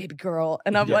 All right, baby girl,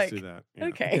 and I'm Yes, like, do that. Yeah.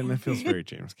 okay. Again, that feels very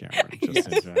James Cameron, just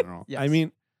in Yes. general. Yes. I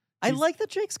mean, I he's- like that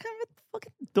Jake's kind of a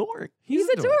fucking dork. He's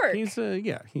a dork. He's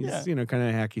Yeah. kind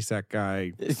of hacky sack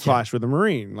guy Yeah. slash with a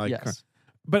Marine. Like, Yes.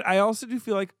 but I also do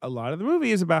feel like a lot of the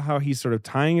movie is about how he's sort of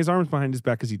tying his arms behind his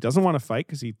back because he doesn't want to fight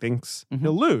because he thinks Mhm.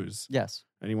 he'll lose Yes.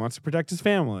 and he wants to protect his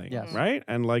family. Yes. Right.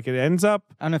 And like it ends up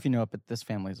I don't know if you know it, but this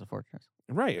family is a fortress.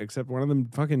 right, except one of them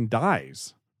fucking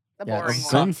dies. the Yeah, boring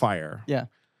it's one. Gunfire. Yeah.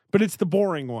 But it's the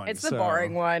boring one. It's the so-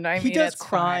 boring one. I he mean, does it's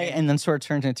cry fine. and then sort of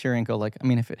turns into a tear and go like, I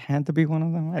mean, if it had to be one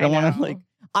of them, I don't want to know. like.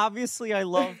 Obviously, I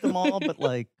love them all, but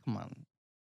like, come on,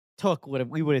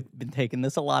 we would have been taking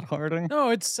this a lot harder. No,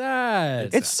 it's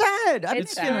sad. It's sad. I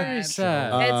It's didn't feel very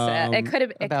sad. sad. It's sad. It Um, could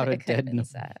have about a it could have dead been no-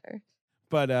 sadder.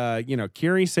 But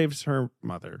Kiri saves her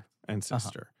mother and Uh-huh.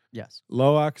 sister. Yes.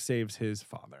 Loak saves his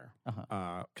father.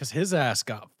 Uh-huh. Because his ass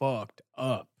got fucked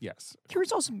up. Yes.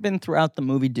 Kiri's also been throughout the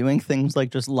movie doing things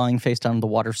like just lying face down in the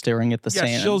water, staring at the Yeah,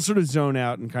 sand. she'll sort of zone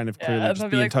out and kind of clearly and just they'll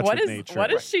be in touch what with is nature.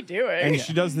 what is she doing? And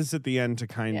she does this at the end to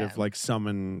kind of Yeah. like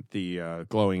summon the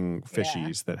glowing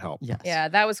fishies that help. Yes. Yeah,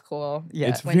 that was cool. Yeah.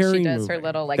 It's When very she does her moving.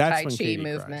 little like That's Tai when Chi Katie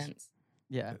cries. movements.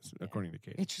 Yeah. Yes, according to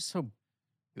Kate. It's just so When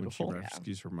she beautiful.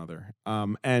 rescues her mother.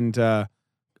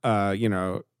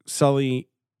 Sully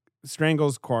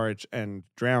strangles Quaritch and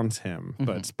drowns him, Mhm.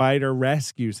 but Spider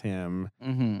rescues him,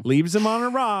 Mm-hmm. leaves him on a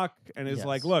rock, and is Yes.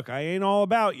 like, "Look, I ain't all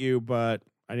about you, but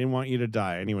I didn't want you to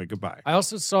die. Anyway, goodbye." I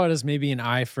also saw it as maybe an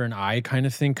eye for an eye kind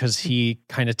of thing because he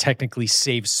kind of technically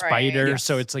saves Spider. Yes.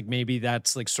 So it's like maybe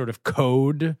that's like sort of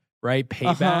code, right?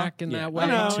 Payback in Yeah. that way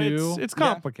No, too. it's Yeah.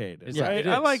 complicated. Yeah, right? it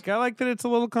I is. like that it's a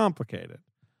little complicated.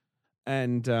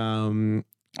 And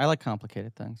I like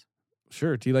complicated things.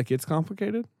 sure, do you like It's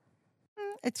Complicated?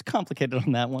 It's complicated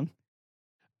on that one.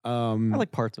 I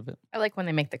like parts of it. I like when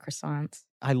they make the croissants.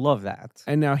 I love that.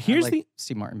 And now here's I like the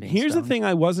Steve Martin being here's the stoned. thing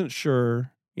I wasn't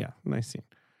sure. Yeah, nice scene.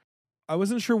 I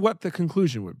wasn't sure what the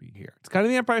conclusion would be here. It's kind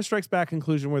of the Empire Strikes Back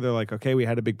conclusion where they're like, okay, we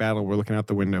had a big battle. We're looking out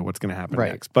the window. What's going to happen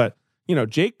Right. next? But,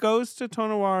 Jake goes to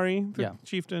Tonawari, the Yeah.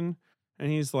 chieftain,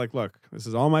 and he's like, look, this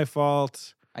is all my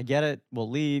fault. I get it. We'll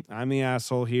leave. I'm the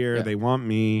asshole here. Yeah. They want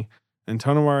me. And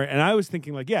Tonawari, and I was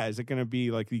thinking like, yeah, is it going to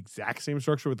be like the exact same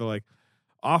structure where they're like,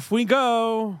 off we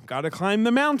go. Got to climb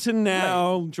the mountain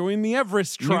now. Join the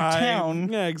Everest New tribe.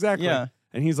 town. Yeah, exactly. Yeah.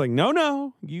 And he's like,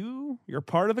 no, you're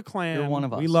part of the clan. You're one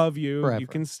of We us. love you. You Forever.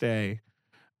 can stay.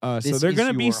 So This they're is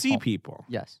going to be your sea home. people.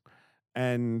 Yes.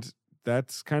 And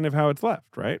that's kind of how it's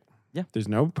left, right? Yeah. There's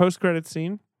no post-credit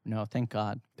scene. No, thank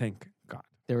God. Thank God.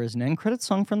 There is an end credit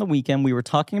song from The Weeknd. We were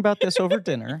talking about this over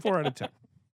dinner. 4 out of 10.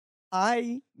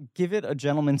 I give it a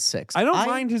gentleman's 6. I don't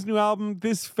mind his new album.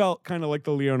 This felt kind of like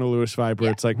the Leona Lewis vibe where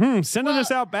Yeah. it's like, sending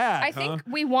us out bad. I think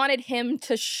we wanted him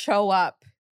to show up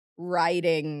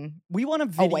writing. We want a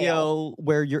A whale. video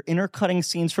where you're intercutting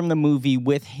scenes from the movie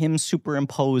with him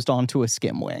superimposed onto a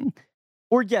skim wing.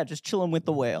 Or, yeah, just chilling with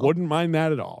the whale. Wouldn't mind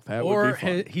that at all. That would Or be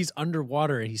fun. he's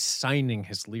underwater and he's signing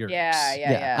his lyrics.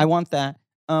 Yeah. I want that.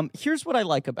 Here's what I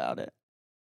like about it.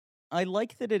 I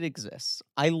like that it exists.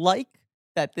 I like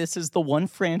that this is the one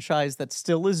franchise that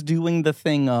still is doing the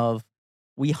thing of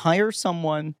we hire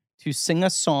someone to sing a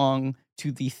song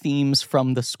to the themes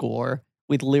from the score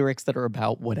with lyrics that are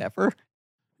about whatever.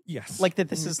 Yes. Like that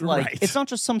this is like, Right. it's not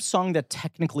just some song that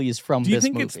technically is from Do you this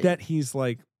think movie. it's that he's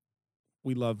like,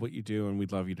 we love what you do and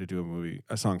we'd love you to do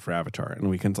a song for Avatar? And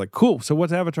Weekend's like, cool. So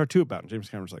what's Avatar 2 about? And James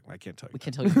Cameron's like, I can't tell you. We that."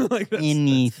 can't tell you Like, that's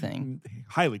anything.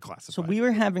 highly classified. So we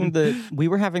were having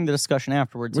the discussion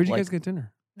afterwards. Where'd of you like, guys get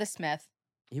dinner? The Smith.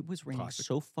 It was raining Classic.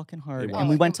 so fucking hard. It And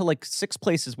we was. went to like 6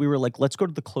 places. We were like, let's go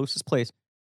to the closest place.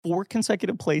 4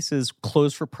 consecutive places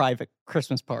closed for private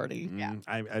Christmas party. Yeah.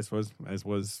 As was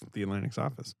the Atlantic's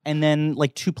office. And then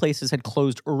like 2 places had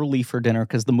closed early for dinner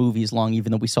because the movie's long,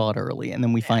 even though we saw it early. And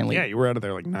then we finally, Yeah, you were out of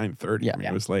there like 9:30. Yeah. I mean,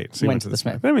 it was late. So you Went went to to the the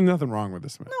Smith. Smith. I mean, nothing wrong with the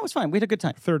Smith. no, it was fine. We had a good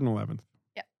time. 3rd and 11th.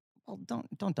 Well,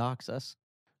 don't dox us.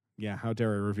 Yeah, how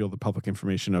dare I reveal the public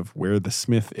information of where the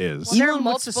Smith is? Well, there are Elon would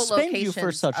multiple suspend you locations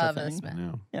for such a of the thing. Smith.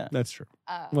 No, Yeah. that's true.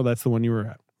 Uh, Well, that's the one you were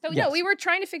at. So Yes. no, we were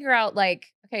trying to figure out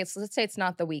like, okay, so let's say it's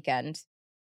not The Weeknd.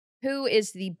 Who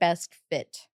is the best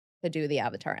fit to do the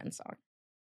Avatar end song?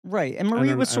 Right. And Marie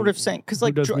don't- was sort I- of saying, because who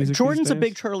like does music these Jordan's a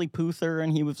big days? Charlie Puuther,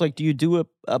 and he was like, do you do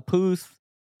a Puth?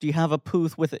 Do you have a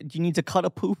Puth with it? Do you need to cut a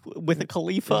Puth with a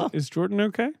Khalifa? Is Jordan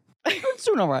okay? Jordan's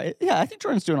doing all right. Yeah, I think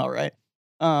Jordan's doing all right.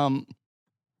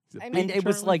 Is I it mean, And big it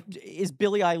was Charlie? like, is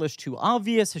Billie Eilish too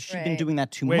obvious? Has she been Right. doing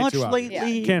that too Way much too obvious.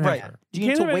 lately? Can't have Right. her. Do you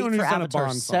need to Can't have wait anyone for who's done a Avatar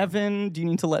Bond song. 7? Do you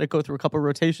need to let it go through a couple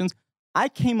rotations? I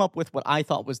came up with what I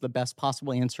thought was the best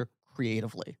possible answer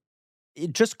creatively.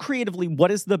 Just creatively, what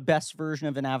is the best version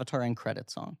of an Avatar end credit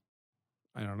song?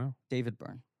 I don't know. David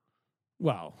Byrne.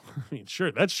 Well, I mean,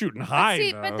 sure, that's shooting But high.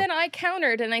 see, though. but then I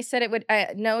countered and I said it would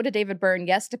no to David Byrne,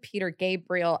 yes to Peter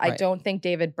Gabriel. I Right. don't think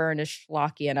David Byrne is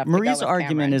schlocky enough. Marie's to go with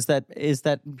argument Cameron. is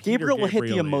that Gabriel will hit the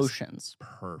Gabriel is emotions.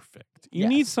 perfect. You Yes.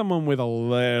 need someone with a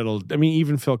little. I mean,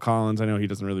 even Phil Collins. I know he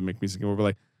doesn't really make music anymore, but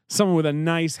like someone with a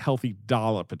nice, healthy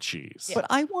dollop of cheese. But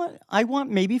I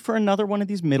want maybe for another one of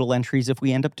these middle entries, if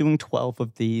we end up doing 12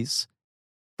 of these,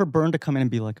 for Byrne to come in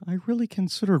and be like, I really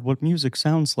considered what music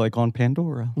sounds like on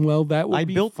Pandora. Well, that would I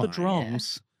be built fine. the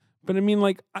drums. But I mean,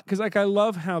 like, because like I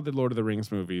love how the Lord of the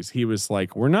Rings movies, he was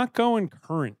like, we're not going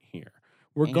current here.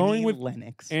 We're going with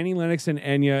Lennox. Annie Lennox and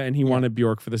Enya, and he wanted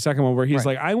Bjork for the second one, where he's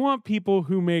like, I want people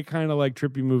who make kind of like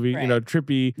trippy movie, you know,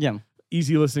 trippy,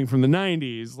 easy listening from the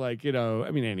 90s. Like, you know,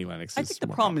 I mean, Annie Lennox. I think the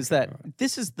problem is that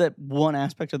this is the one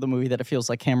aspect of the movie that it feels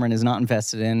like Cameron is not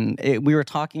invested in. We were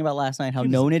talking about last night how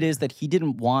known it is that he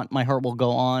didn't want My Heart Will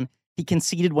Go On. He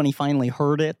conceded when he finally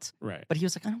heard it. Right. But he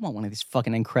was like, I don't want one of these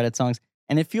fucking end credit songs.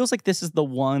 And it feels like this is the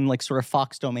one like sort of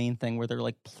Fox domain thing where they're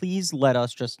like, please let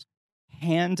us just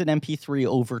hand an MP3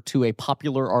 over to a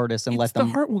popular artist and let them.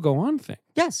 The Heart Will Go On thing.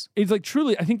 Yes. It's like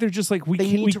truly, I think they're just like, we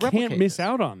can't miss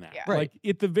out on that. Yeah. Like,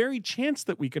 at the very chance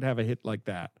that we could have a hit like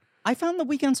that. I found the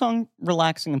Weeknd song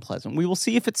relaxing and pleasant. We will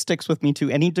see if it sticks with me to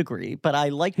any degree, but I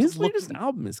like his latest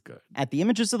album is good. At the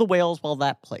images of the whales while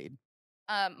that played.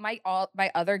 My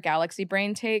other Galaxy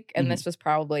Brain take, and this was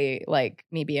probably like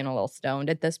me being a little stoned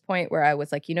at this point, where I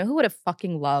was like, you know who would have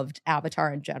fucking loved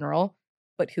Avatar in general,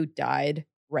 but who died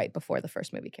right before the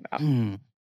first movie came out? Who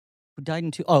died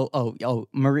in two? Oh,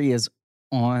 Marie is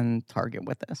on target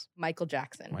with this. Michael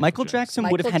Jackson. Michael Jackson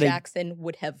would have had Jackson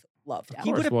would have loved Avatar.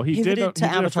 He would have well, he did pivoted to a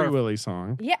Avatar. Free Willy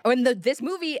song. Yeah, and this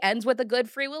movie ends with a good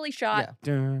Free Willy shot.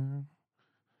 Yeah.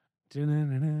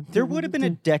 There would have been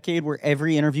a decade where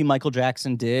every interview Michael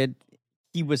Jackson did,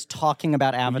 he was talking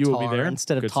about Avatar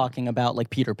instead of talking about like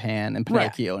Peter Pan and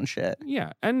Pinocchio and shit.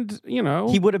 Yeah, and you know,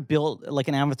 he would have built like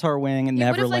an Avatar wing in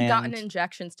Neverland. He would have like gotten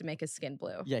injections to make his skin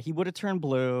blue. Yeah, he would have turned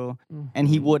blue, and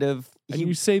he would have. And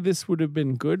you say this would have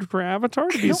been good for Avatar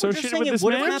to be associated with this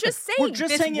man? We're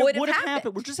just saying it would have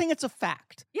happened. We're just saying it's a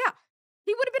fact. Yeah.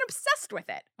 He would have been obsessed with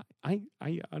it. I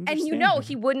understand. And you know,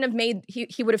 he wouldn't have made,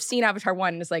 he would have seen Avatar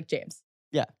 1 and is like, James,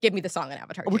 give me the song in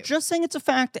Avatar 2. We're just saying it's a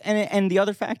fact. And the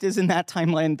other fact is in that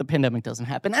timeline, the pandemic doesn't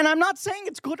happen. And I'm not saying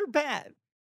it's good or bad.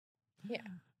 Yeah.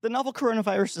 The novel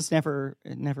coronavirus just never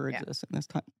exists in this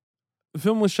time. The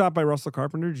film was shot by Russell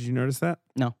Carpenter. Did you notice that?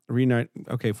 No.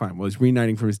 Okay, fine. Well, he's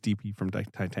reuniting from his DP from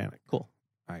Titanic. Cool.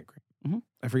 I agree. Mm-hmm.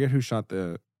 I forget who shot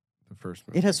the first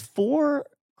movie. It has 4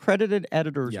 credited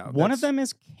editors. Yeah, one of them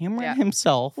is Cameron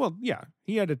himself. Well, yeah,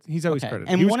 he's always credited.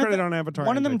 And he was credited on Avatar.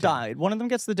 One of them Titanic. died. One of them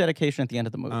gets the dedication at the end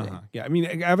of the movie. Yeah, I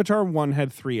mean, Avatar 1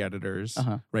 had 3 editors.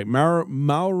 Right,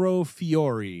 Mauro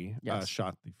Fiore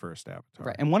shot the first Avatar.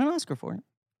 Right, and won an Oscar for it.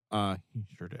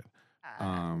 He sure did.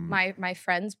 My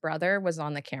friend's brother was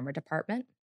on the camera department.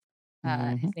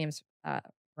 His name's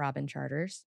Robin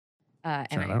Charters.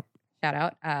 Shout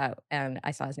out. And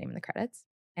I saw his name in the credits.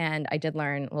 And I did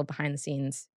learn a little behind the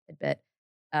scenes tidbit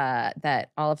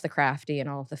that all of the crafty and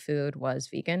all of the food was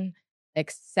vegan,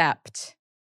 except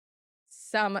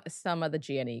some of the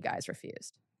G&E guys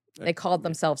refused. They called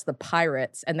themselves the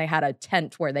Pirates, and they had a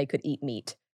tent where they could eat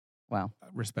meat. Wow.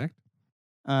 Respect.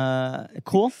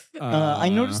 Cool. I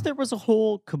noticed there was a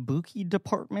whole kabuki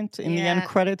department in the end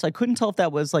credits. I couldn't tell if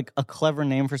that was like a clever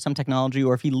name for some technology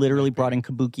or if he literally brought in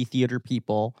kabuki theater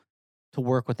people to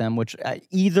work with them, which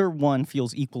either one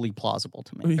feels equally plausible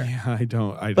to me. Yeah, I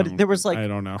don't. But there was like I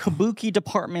don't know. kabuki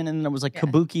department, and there was like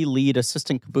kabuki lead,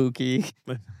 assistant kabuki.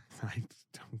 I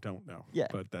don't know. Yeah,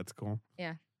 but that's cool.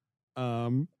 Yeah.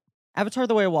 Avatar: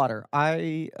 The Way of Water.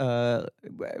 I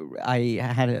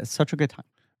had such a good time.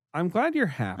 I'm glad you're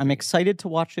happy. I'm excited to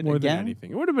watch it more again. Than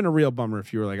anything. It would have been a real bummer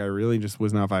if you were like, I really just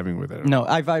was not vibing with it. No,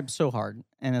 I vibed so hard,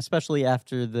 and especially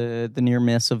after the near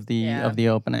miss of the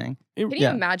opening. Can you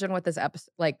imagine what this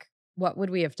episode, like, what would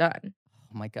we have done?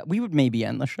 Oh my god, we would maybe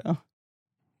end the show.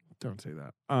 Don't say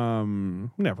that.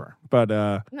 Never. But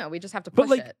no, we just have to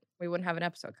push it. We wouldn't have an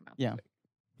episode come out. Yeah.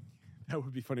 That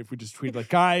would be funny if we just tweeted like,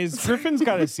 guys, Griffin's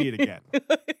got to see it again.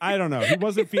 I don't know. He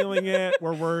wasn't feeling it.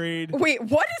 We're worried. Wait,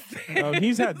 what is this? Oh,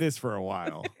 he's had this for a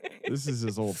while. This is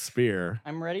his old spear.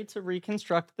 I'm ready to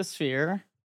reconstruct the sphere.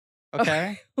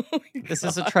 Okay. This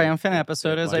is a triumphant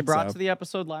episode, as I brought to the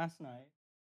episode last night.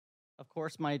 Of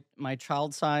course, my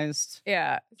child-sized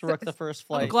took the first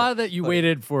flight. I'm glad that you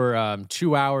waited for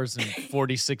 2 hours and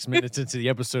 46 minutes into the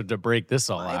episode to break this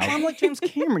all out. I'm like James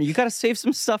Cameron. You got to save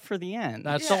some stuff for the end.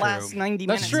 That's the true. last 90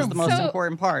 That's minutes true. is the most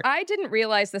important part. I didn't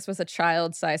realize this was a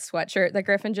child-sized sweatshirt that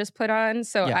Griffin just put on.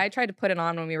 So I tried to put it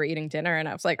on when we were eating dinner, and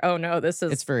I was like, oh no,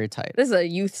 it's very tight. This is a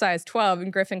youth size 12.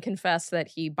 And Griffin confessed that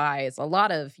he buys a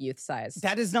lot of youth size.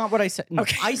 That is not what I said. No,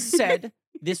 I said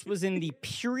this was in the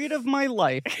period of my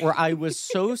life where I was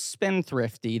so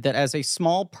spendthrifty that as a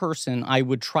small person, I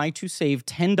would try to save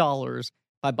 $10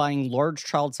 by buying large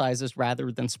child sizes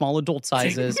rather than small adult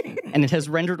sizes, and it has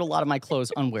rendered a lot of my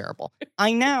clothes unwearable.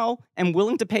 I now am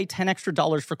willing to pay $10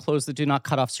 extra for clothes that do not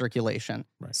cut off circulation,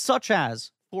 such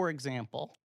as For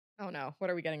example, Oh no, what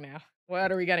are we getting now?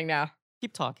 What are we getting now?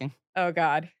 keep talking. Oh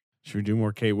God. Should we do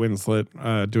more Kate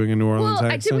Winslet doing a New Orleans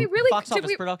accent? Did we really? Box Did office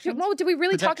we, productions? well, did we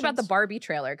really talk about the Projections? Barbie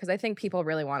trailer? Because I think people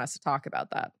really want us to talk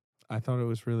about that. I thought it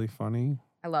was really funny.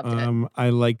 I loved it. I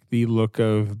like the look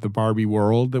of the Barbie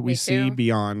world that we Me see too.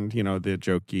 beyond, the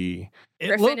jokey.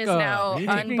 Griffin is now you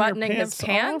taking your unbuttoning his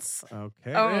pants pants.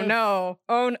 Okay. Oh no!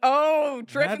 Oh,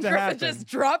 Griffin happen. just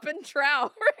dropping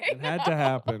trout right It had now. to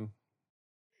happen.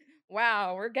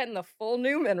 Wow, we're getting the full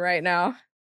Newman right now.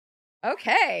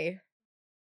 Okay.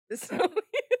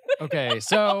 Okay,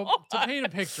 so to paint a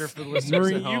picture for the listeners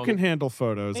Marie, at you home, can handle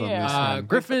photos on Yeah. this one.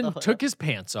 Griffin Put the hood took up. his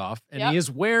pants off, and Yep. he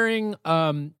is wearing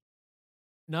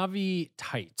Navi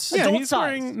tights. Yeah, Adult he's size.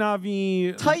 wearing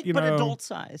Navi. Tight you but know- adult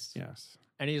sized. Yes.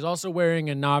 And he's also wearing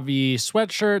a Navi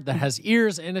sweatshirt that has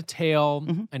ears and a tail,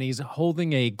 Mhm. and he's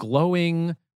holding a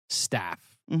glowing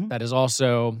staff Mhm. that is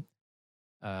also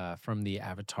from the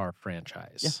Avatar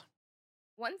franchise. Yeah.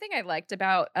 One thing I liked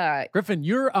about Griffin,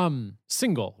 you're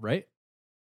single, right?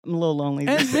 I'm a little lonely.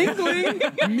 And these days.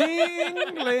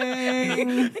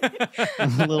 mingling.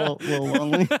 I'm a little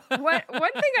lonely.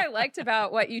 one thing I liked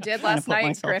about what you did Trying to last put night,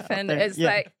 myself out Griffin, there. is Yeah.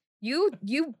 that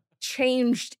you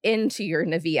changed into your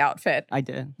Navi outfit. I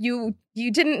did. You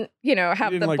didn't,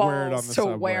 have didn't, the wear it on balls the to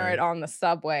subway. wear it on the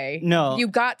subway. No. You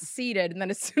got seated, and then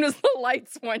as soon as the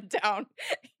lights went down,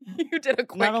 you did a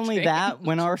quick Not only change. that,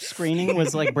 when our screening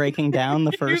was like breaking down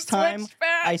the You first time, switched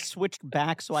back. I switched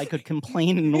back so I could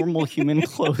complain in normal human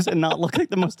clothes and not look like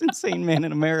the most insane man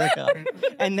in America.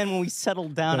 And then when we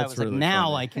settled down, That's I was like, really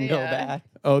now funny. I can go Yeah. back.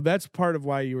 Oh, that's part of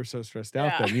why you were so stressed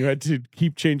out Yeah. then. You had to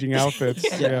keep changing outfits.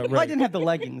 Yeah. right. Well, I didn't have the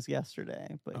leggings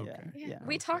yesterday, but Okay. yeah.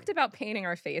 We talked about painting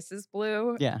our faces blue.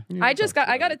 Yeah. You I talked got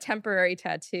a about it. temporary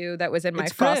tattoo that was in my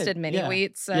It's frosted good. mini Yeah.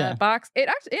 wheats Yeah. box. It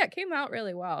actually it came out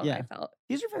really well. Yeah. I felt.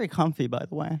 These are very comfy, by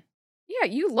the way. Yeah,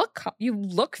 you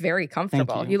look very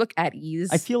comfortable. you. You look at ease.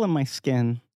 I feel in my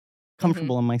skin,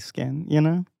 comfortable in my skin, you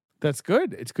know? That's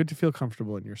good. It's good to feel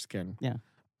comfortable in your skin. Yeah.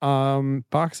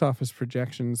 Box office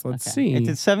projections. Let's Okay. see. It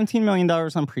did $17 million on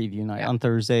preview night Yeah. on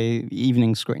Thursday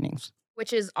evening screenings.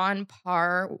 which is on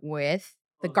par with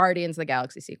the Guardians of the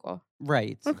Galaxy sequel,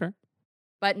 Right. Okay.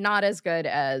 but not as good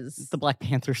as The Black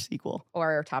Panther sequel.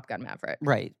 or Top Gun Maverick.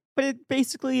 Right. But it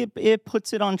basically it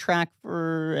puts it on track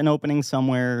for an opening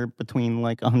somewhere between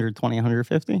like 120,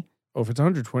 150. Oh, if it's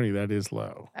 120, that is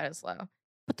low. That is low.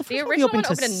 But the The first original one opened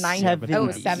opened to in 90. 70. Oh,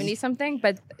 70 something,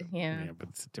 but yeah. Yeah, but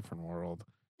it's a different world.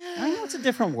 I know it's a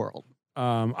different world.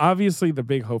 Obviously, the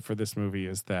big hope for this movie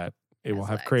is that it will Has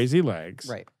have legs. crazy legs.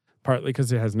 Right. Partly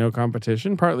because it has no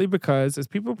competition, partly because, as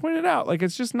people pointed out, like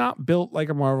it's just not built like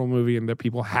a Marvel movie and that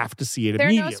people have to see it There are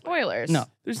immediately. no spoilers. No.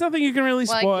 There's nothing you can really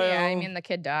Well, spoil. yeah, I mean the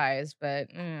kid dies, but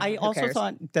I who also cares?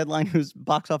 thought Deadline, whose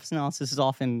box office analysis is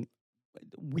often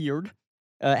weird,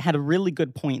 had a really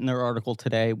good point in their article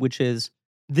today, which is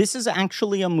this is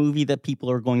actually a movie that people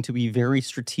are going to be very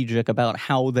strategic about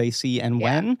how they see and Yeah.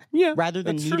 when, yeah, rather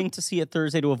than that's true. needing to see it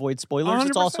Thursday to avoid spoilers.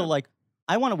 It's also 100%. like,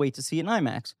 I want to wait to see it in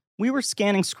IMAX. We were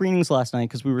scanning screenings last night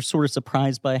because we were sort of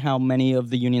surprised by how many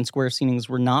of the Union Square screenings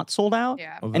were not sold out.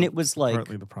 Yeah. Although And it was like,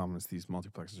 partly the problem is these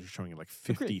multiplexes are showing it like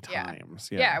 50 Agreed. Yeah. times.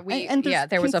 Yeah, And there's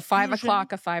there was a 5 confusion.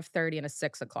 o'clock, a 5:30, and a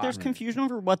 6 o'clock. there's confusion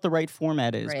over what the right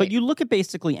format is. But Right. you look at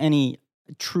basically any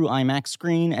true IMAX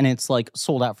screen and it's like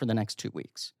sold out for the next 2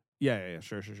 weeks. Yeah,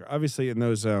 sure. Obviously, in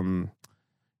those,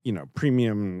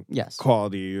 premium Yes.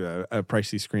 quality,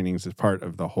 pricey screenings is part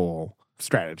of the whole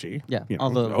strategy. Yeah. You know,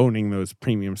 Although owning those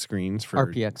premium screens for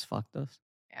RPX fucked us.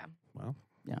 Well,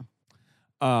 Yeah.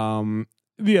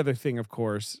 The other thing, of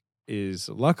course, is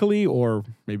luckily, or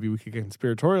maybe we could get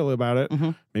conspiratorial about it.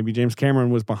 Mhm. Maybe James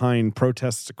Cameron was behind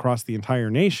protests across the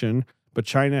entire nation, but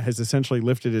China has essentially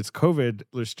lifted its COVID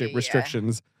Yeah.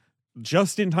 restrictions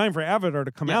just in time for Avatar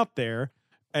to come Yeah. out there,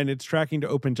 and it's tracking to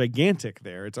open gigantic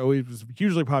there. It's always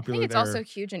hugely I popular think it's there. also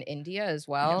huge in India as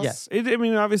well. Yes. I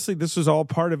mean, obviously, this was all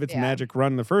part of its Yeah. magic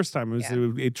run the first time.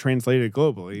 It translated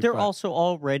globally. They're but- also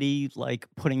already like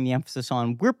putting the emphasis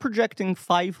on we're projecting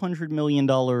 $500 million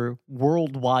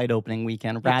worldwide opening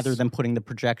weekend rather Yes. than putting the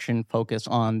projection focus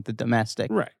on the domestic.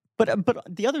 right. But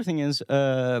the other thing is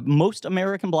most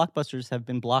American blockbusters have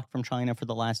been blocked from China for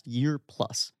the last year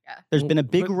plus. Yeah. There's been a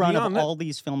big But run of beyond that- all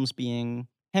these films being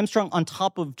hamstrung on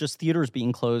top of just theaters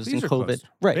being closed These and are COVID. closed.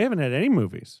 Right. They haven't had any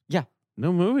movies. Yeah.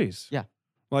 No movies. Yeah.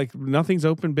 Like nothing's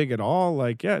open big at all.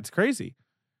 Like, yeah, it's crazy.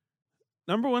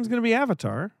 Number one's going to be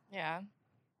Avatar. Yeah.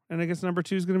 And I guess number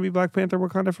two is going to be Black Panther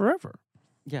Wakanda Forever.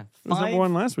 Yeah. It was number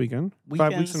one last weekend.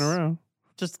 5 weeks in a weekends row.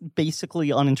 Just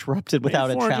basically uninterrupted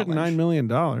without a $409 challenge.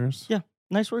 million. Yeah.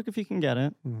 Nice work if you can get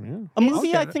it. Yeah. A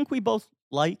movie I'll I get it. think we both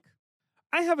like.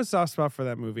 I have a soft spot for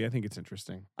that movie. I think it's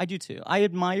interesting. I do too. I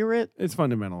admire it. It's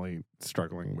fundamentally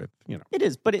struggling with, It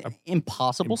is, but impossible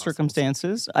impossible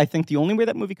circumstances. I think the only way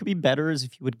that movie could be better is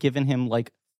if you had given him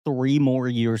like 3 more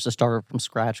years to start from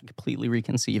scratch and completely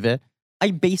reconceive it.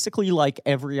 I basically like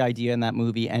every idea in that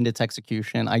movie and its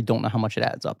execution. I don't know how much it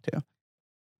adds up to.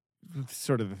 It's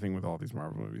sort of the thing with all these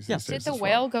Marvel movies. Yes. these days Did The as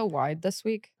Whale well. go wide this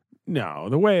week? No,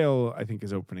 The Whale, I think,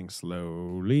 is opening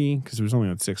slowly because it was only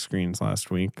on 6 screens last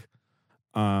week.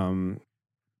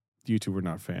 You two were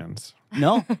not fans.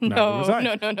 No, Neither was I.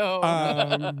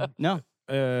 No. no.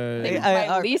 I think I-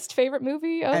 my least favorite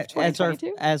movie of As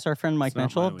 2022. our friend Mike It's not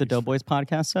Mitchell my of the least. Doughboys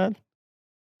podcast said,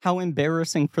 how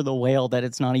embarrassing for The Whale that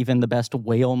it's not even the best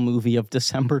whale movie of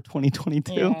December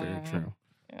 2022. Yeah. Very true.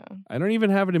 Yeah. I don't even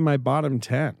have it in my bottom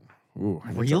 10. Ooh,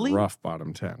 it's Really? a rough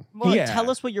bottom 10. Can you tell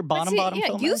us what your But bottom see,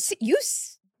 film you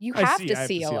is? you I have see- to I have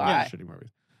see a lot lot. of shitty movies.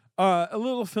 A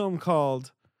little film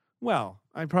called, well,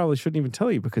 I probably shouldn't even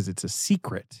tell you because it's a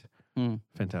secret. Hmm.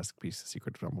 Fantastic piece, The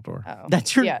Secret of Dumbledore. Oh.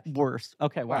 That's your Yeah. worst.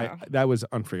 Okay, wow. Wow. That was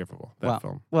unforgivable, that Wow.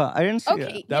 film. Well, I didn't see Okay.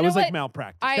 it. You That know was like what?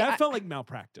 malpractice. I- That felt like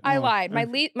malpractice. I No. lied. My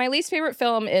least favorite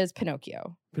film is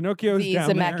Pinocchio. Pinocchio's The down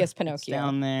Zemeckis there. Pinocchio.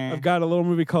 Down there. I've got a little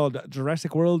movie called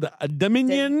Jurassic World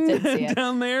Dominion Didn't see it.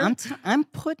 down there. I'm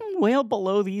putting Whale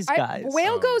below these guys.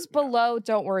 Whale Oh, goes no. below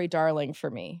Don't Worry, Darling for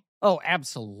me. Oh,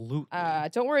 absolutely.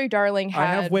 Don't Worry, Darling had.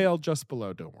 I have Whale just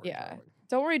below, don't worry. Yeah. darling.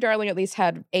 Don't Worry, Darling at least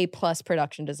had A+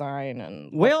 production design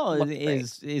and Whale looked great.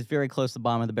 is very close to the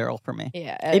bottom of the barrel for me.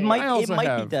 Yeah. It might I it also might be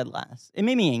have- dead last. It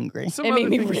made me angry. Some It other made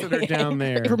me things that are really down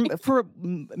there. For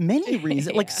many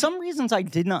reasons, like Yeah. some reasons I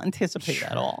did not anticipate at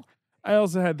Sure. all. I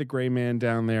also had The Gray Man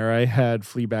down there. I had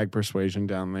Fleabag Persuasion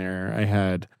down there. I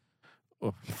had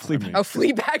Fleabag. Oh,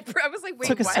 Fleabag. I was like, wait,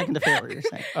 Took a what? second to figure out what you're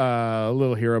saying. a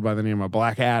little hero by the name of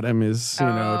Black Adam is,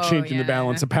 Oh, changing the yeah.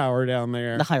 balance of power down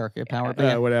there. The hierarchy of power. But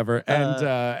yeah. Whatever.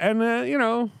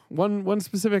 And one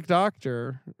specific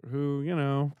doctor who,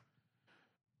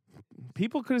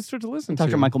 people could have started to listen to.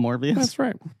 Dr. Michael Morbius. That's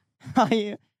right.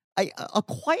 A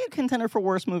quiet contender for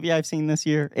worst movie I've seen this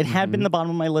year. It had been Mhm. the bottom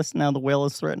of my list. Now The Whale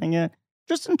is threatening it.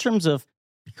 Just in terms of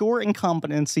pure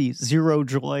incompetency, zero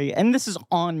joy, and this is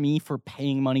on me for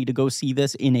paying money to go see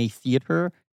this in a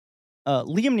theater.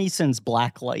 Liam Neeson's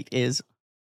Blacklight is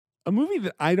A movie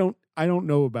that I don't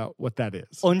know about what that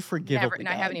is. unforgivably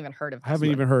I bad. haven't even heard of I this. haven't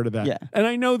even heard of that. Yeah. And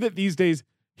I know that these days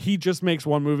he just makes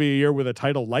one movie a year with a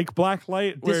title like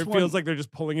Blacklight, where This it feels one- like they're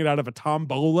just pulling it out of a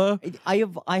tombola.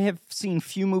 I have seen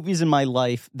few movies in my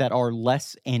life that are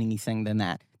less anything than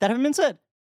that. That having been said,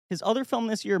 his other film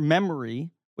this year,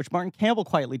 Memory, which Martin Campbell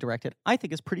quietly directed, I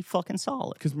think is pretty fucking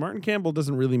solid. Because Martin Campbell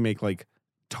doesn't really make like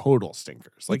total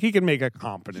stinkers. Like he can make a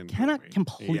competent. Cannot movie.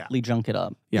 completely junk it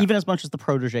up, Yeah. even as much as the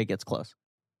protege gets close.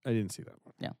 I didn't see that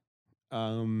one.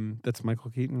 Yeah. That's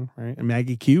Michael Keaton, right? And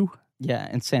Maggie Q. Yeah,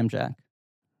 and Sam Jack.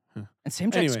 Huh. And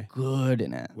Sam Jack's Anyway. good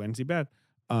in it. When's he bad?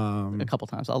 A couple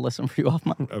times. I'll listen for you off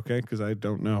my. Okay, because I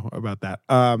don't know about that.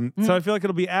 Mm-hmm. So I feel like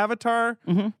it'll be Avatar,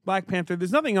 Mhm. Black Panther.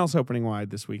 There's nothing else opening wide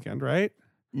this weekend, right?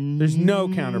 There's no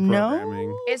counter-programming.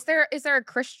 No? Is there a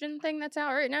Christian thing that's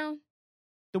out right now?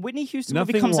 The Whitney Houston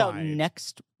Nothing movie comes out wide.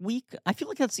 next week. I feel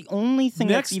like that's the only thing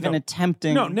Next- that's even no.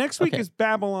 attempting. No, next week Okay. is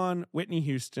Babylon, Whitney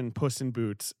Houston, Puss in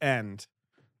Boots, and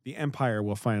the Empire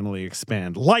will finally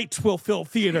expand. Light will fill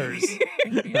theaters. I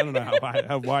don't know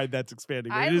how wide that's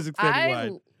expanding, but it is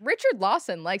expanding wide. Richard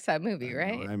Lawson likes that movie, I know,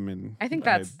 right? I'm in. I think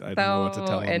that's I don't know what to tell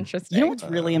so him. interesting. You know what's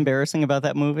really embarrassing about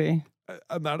that movie?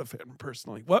 I'm not a fan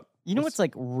personally. What? You know what's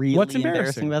like really What's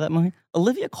embarrassing embarrassing? about that movie?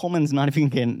 Olivia Colman's not even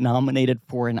getting nominated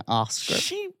for an Oscar.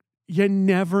 You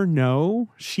never know.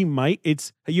 She might.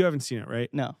 You haven't seen it, right?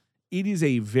 No. It is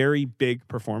a very big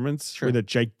performance Sure. with a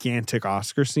gigantic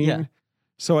Oscar scene. Yeah.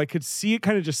 So I could see it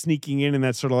kind of just sneaking in, and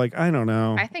that's sort of like, I don't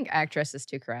know. I think actress is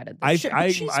too crowded. I Shit,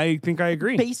 but she's think I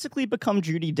agree. Basically become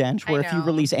Judi Dench, I where if you know.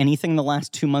 release anything the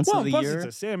last 2 months Well, of the plus year, it's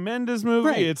a Sam Mendes movie.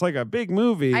 Right. It's like a big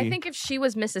movie. I think if she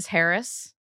was Mrs.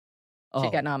 Harris, oh.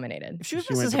 she'd get nominated. If she was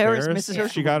She went Mrs. to Harris, Paris? Mrs. Yeah.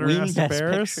 Harris She got her would ass win to Best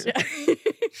Paris? Picture.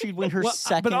 She'd win her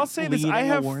second. But I'll say this: I leading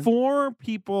have award. 4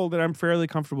 people that I'm fairly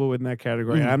comfortable with in that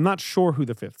category, and Mhm. I'm not sure who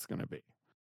the 5th's going to be.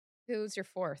 Who's your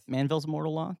fourth? Manville's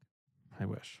Mortal Law. I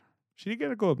wish she did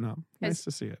get a Globe nom. Nice Has-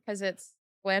 to see it. Because it's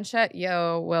Blanchett,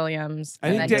 Yo, Williams, I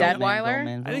and think then Daniel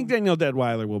Deadweiler, I think Danielle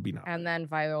Deadweiler will be nominated. and then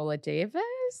Viola Davis.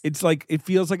 It's like it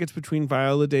feels like it's between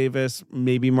Viola Davis,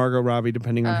 maybe Margot Robbie,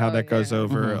 depending on how Oh, that goes yeah.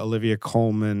 over. Mhm. Olivia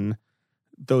Colman.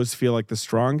 Those feel like the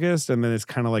strongest, and then it's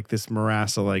kind of like this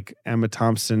morass of like Emma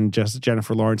Thompson,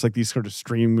 Jennifer Lawrence, like these sort of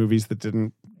stream movies that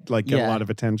didn't like get a Yeah. lot of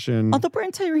attention. Although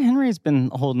Brian Tyree Henry's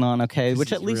been holding on okay, 'Cause which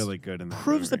he's at least really good in that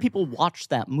proves that movie. people watch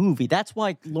that movie. That's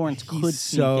why Lawrence He's could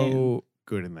sneak in. so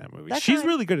good in that movie. That She's guy-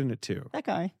 really good in it too. That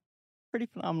guy, pretty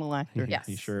phenomenal actor. Yes.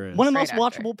 He sure is. One of the Great most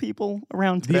actor. watchable people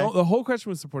around today. The whole question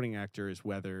with supporting actor is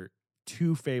whether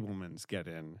two Fablemans get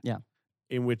in. Yeah.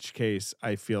 In which case,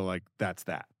 I feel like that's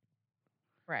that.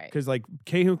 Right. Because like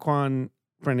Ke-Huy Quan,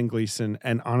 Brendan Gleeson,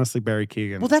 and honestly Barry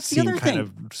Keoghan. Well, that's the seem other kind thing.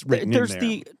 of written There's in there.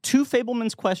 the two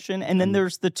Fablemans question, and then And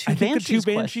there's the two I think the Banshees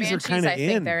two question. Banshees are Banshees, kinda I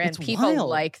think in. they're in. It's People wild.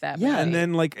 like that Yeah. movie. And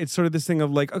then like it's sort of this thing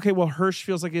of like, okay, well, Hirsch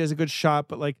feels like he has a good shot,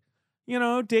 but like, you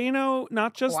know, Dano,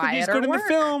 not just that he's Quieter good in the work.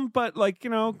 film, but like, you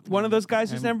know, one of those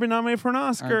guys who's never been nominated for an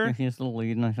Oscar. He's the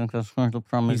lead, and I think that's part of the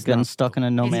problem. He's He's getting not stuck in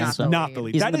a no He's man's not zone. Not the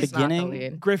lead. He's That in the is not the beginning.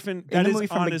 lead. Griffin, In that the is movie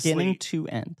from honestly, beginning to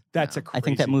end. that's a No. crazy I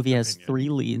think that movie has opinion. 3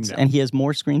 leads, No. and he has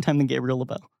more screen time than Gabriel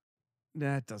LaBelle.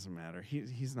 That doesn't matter.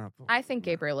 He's not the I think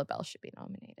Gabriel LaBelle should be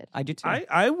nominated. I do too.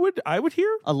 I would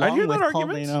hear. I'd Along hear with that Paul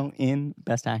argument. Dano in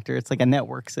Best Actor. It's like a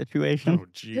network situation. Oh,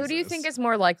 Who do you think Jesus. is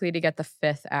more likely to get the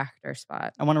 5th actor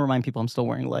spot? I want to remind people I'm still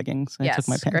wearing leggings. I Yes, took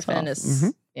my pants Griffin off. is.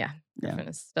 Mhm. Yeah, Yeah. Griffin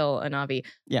is still a Navi.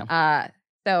 Yeah.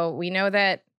 So we know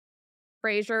that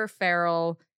Fraser,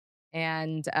 Farrell,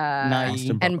 and Nye.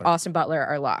 Austin Butler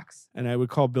are locks. And I would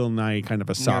call Bill Nye kind of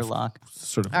a Near soft lock.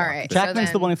 sort of. All lock. right. So Jackman's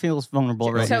the then- one who feels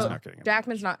vulnerable right So- he's now. not getting it.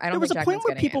 Jackman's not. I don't There was think a point Jackman's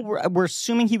where getting people in. were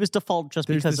assuming he was default just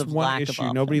There's because this of one lack issue.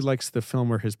 of Nobody options. likes the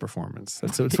film or his performance.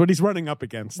 That's what he's running up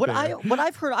against. What there.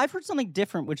 I've heard something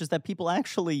different, which is that people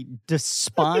actually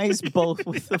despise both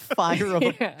with the fire of Yeah.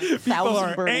 a People are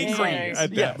thousand burning angry flames. at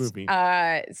that Yes. movie.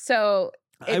 So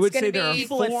I it's would gonna say there are be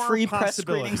People at free press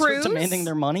possibilities. screenings Cruise? demanding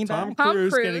their money Tom back. Tom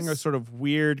Cruise Cruise. getting a sort of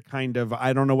weird kind of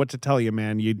I don't know what to tell you,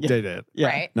 man. You Yeah. did it Yeah.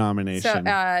 right. nomination.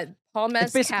 So Paul Mescal.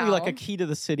 It's basically like a Key to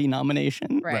the City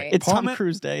nomination. Right. It's Paul Tom Me-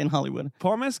 Cruise Day in Hollywood.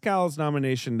 Paul Mescal's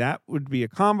nomination, that would be a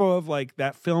combo of like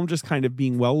that film just kind of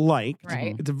being well liked.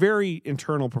 Right. It's a very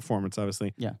internal performance,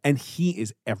 obviously. Yeah. And he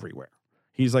is everywhere.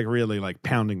 He's like really like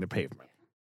pounding the pavement.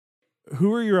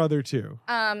 Who are your other two?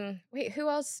 Wait, who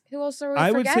else? Who else are we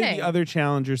I would forgetting? say the other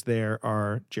challengers there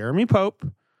are Jeremy Pope,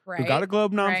 right. who got a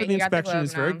Globe nom Right, for The he got the Inspection. Globe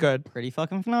Is very nom. good. Pretty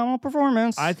fucking phenomenal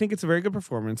performance. I think it's a very good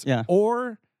performance. Yeah.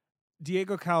 Or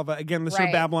Diego Calva. Again, the sort of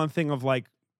Right. Babylon thing of like,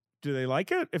 do they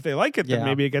like it? If they like it, then Yeah.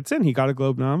 maybe it gets in. He got a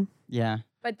Globe nom. Yeah.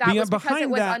 But that was because it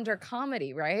behind was that- under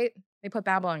comedy, right? They put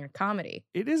Babylon under comedy,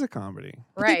 It is a comedy.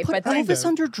 But right? They put But then, Elvis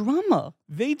under drama.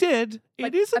 They did. but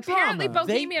It is a apparently drama.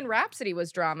 Bohemian Rhapsody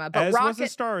was drama, but As was A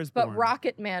Rocket, Star Is Born. but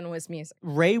Rocket Man was music.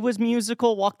 Ray was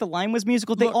musical. Walk the Line was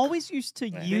musical. They Look, always used to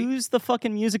Right. use the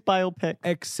fucking music biopic.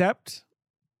 Except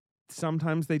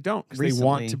sometimes they don't because they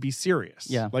want Recently. to be serious.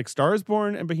 Yeah. Like Star Is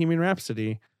Born and Bohemian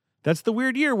Rhapsody. That's the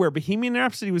weird year where Bohemian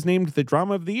Rhapsody was named the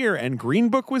drama of the year and Green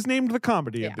Book was named the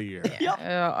comedy of the year.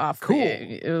 Yeah. Yep. Cool.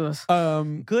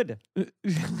 Good.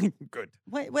 Good.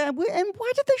 And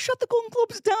why did they shut the Golden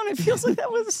Globes down? It feels like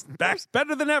that was Back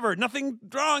better than ever. Nothing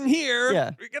wrong here.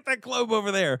 Yeah. We get that Globe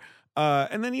over there.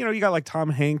 And then, you got like Tom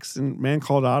Hanks and Man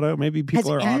Called Otto. Maybe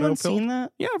people Has are anyone auto seen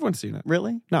that? Yeah, everyone's seen it.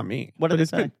 Really? Not me. What did but they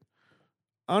it's say? good.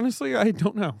 Honestly, I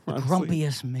don't know. The Honestly.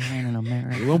 grumpiest man in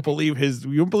America. You won't believe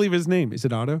his name. Is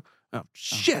it Otto? Oh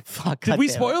shit. Fuck. Did God we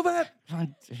damn it. spoil that?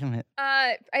 God damn it.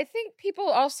 I think people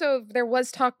also there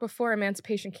was talk before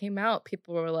Emancipation came out.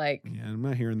 People were like, Yeah, I'm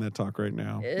not hearing that talk right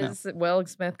now. "Is Will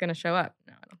Smith going to show up?"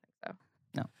 No, I don't think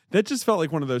so. That just felt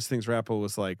like one of those things where Apple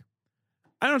was like,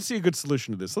 I don't see a good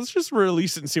solution to this. Let's just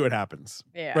release it and see what happens.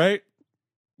 Yeah. Right?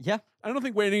 Yeah. I don't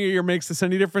think waiting a year makes this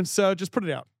any difference. So just put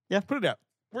it out. Yeah. Put it out.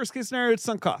 Worst case scenario, it's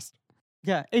sunk cost.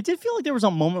 Yeah. It did feel like there was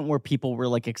a moment where people were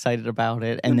like excited about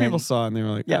it. And And then people saw it and they were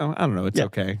like, Yeah. oh, I don't know. It's Yeah.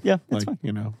 okay. Yeah, it's Like,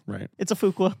 fine. right. It's a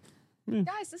Fuqua.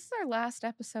 Guys, this is our last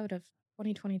episode of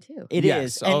 2022. It is.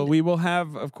 Yes. Oh, And we will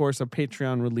have, of course, a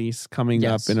Patreon release coming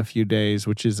Yes. up in a few days,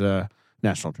 which is a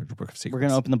National Treasure Book of Secrets. we're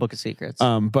going to open the Book of Secrets.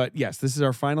 But yes, this is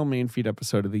our final main feed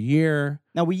episode of the year.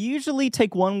 Now, we usually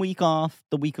take 1 week off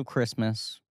the week of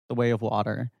Christmas, the Way of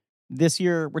Water. This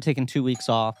year, we're taking 2 weeks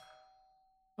off.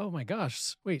 Oh my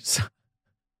gosh. Wait.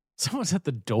 Someone's at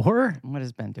the door? What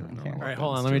has Ben doing I don't here? know. All right,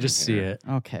 hold on. Let me just see it.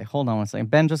 Okay, hold on one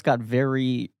second. Ben just got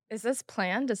very Is this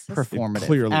planned? Is this performative.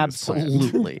 clearly is planned.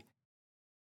 Absolutely.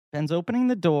 Ben's opening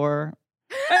the door.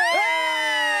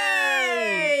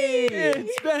 Hey!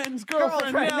 It's Ben's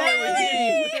girlfriend, Girlfriend,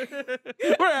 Nellie.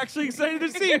 We're actually excited to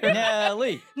see her.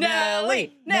 Nelly.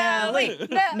 Nelly, Nelly,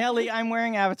 Nelly. Nelly, I'm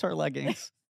wearing Avatar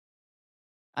leggings.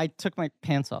 I took my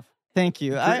pants off. Thank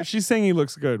you. She's saying he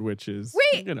looks good, which is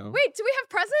Wait, you know. wait, do we have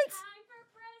presents?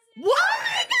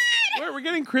 What? Wait, we're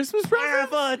getting Christmas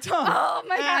presents? Avatar. Oh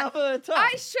my god! Avatar.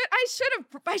 I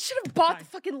should have bought the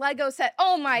fucking Lego set.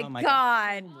 Oh my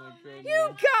god! You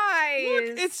guys!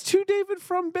 Look, it's to David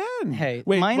from Ben. Hey,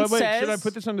 wait, mine wait, says should I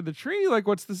put this under the tree? Like,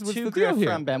 what's this? What's to the deal gift here?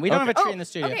 from Ben. We don't have a tree in the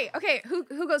studio. Okay.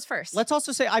 Who goes first? Let's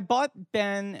also say I bought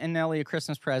Ben and Nellie a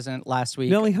Christmas present last week.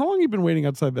 Nellie, how long have you been waiting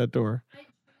outside that door?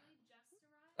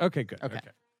 Okay, good. Okay.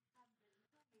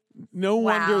 No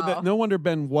wonder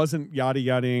Ben wasn't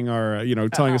yaddying or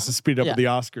telling us to speed up Yeah. the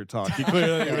Oscar talk. He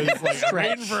clearly was like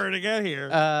waiting for her to get here.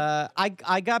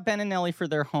 I got Ben and Nellie for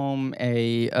their home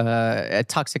a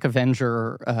Toxic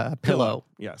Avenger pillow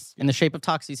Yes. in the shape of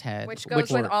Toxie's head, which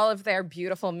goes with all of their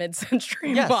beautiful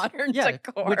mid-century modern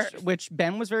decor. which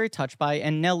Ben was very touched by,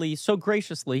 and Nellie so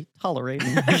graciously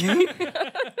tolerating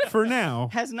For now.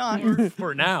 has not.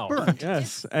 For now.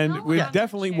 Yes, and we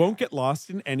definitely won't get lost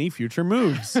in any future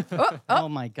moves. Oh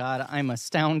my god, I'm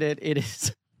astounded. It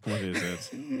is. What is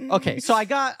it? Okay, so I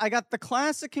got the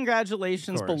classic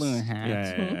congratulations Of course. balloon hat.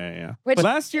 Yeah. Which- But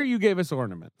last year you gave us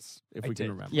ornaments, if I we can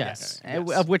did. remember. Yes, Yeah.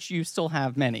 of which you still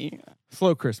have many.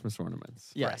 Slow Christmas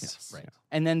ornaments. Yes. Right.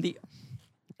 And then the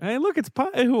Hey, look, it's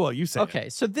well, you said okay,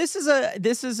 so this is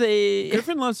a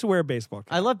Griffin loves to wear a baseball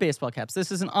cap. I love baseball caps.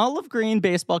 This is an olive green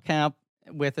baseball cap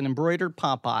with an embroidered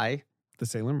Popeye The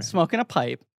Sailor Man. smoking a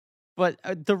pipe. But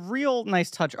the real nice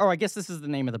touch. Oh, I guess this is the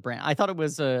name of the brand. I thought it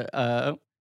was a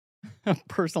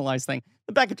personalized thing.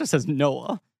 The back it just says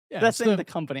Noah. Yeah, That's the it's name of the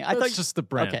company. I thought That's just the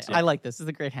brand. okay. yeah. I like this. This is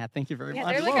a great hat. Thank you very Yeah,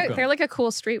 much. they're like a cool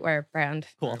streetwear brand.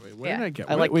 Cool. Wait, what Yeah. did I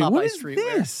get? I like wait, what Popeye is streetwear.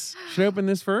 this? Should I open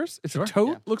this first? It's Sure. a tote.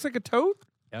 Yeah. Looks like a tote.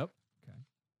 Yep.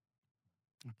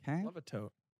 Okay. Love a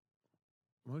tote.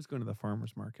 I'm always going to the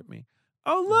farmer's market. Me.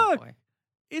 Oh Oh, look, boy.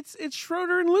 it's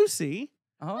Schroeder and Lucy.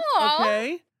 Oh, Aw.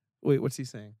 Okay. Wait, what's he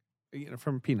saying?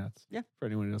 From Peanuts. Yeah. For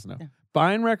anyone who doesn't know. Yeah.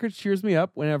 Buying records cheers me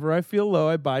up. Whenever I feel low,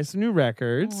 I buy some new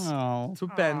records. Oh, That's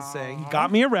what Ben's saying. He Aw.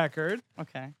 got me a record.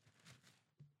 okay.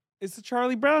 It's the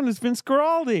Charlie Brown. It's Vince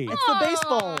Guaraldi. It's the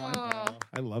baseball one. Aw.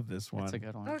 I love this one. That's a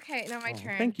good one. Okay, now my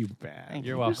turn. Thank you, Ben. Thank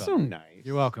You're You're welcome. so nice.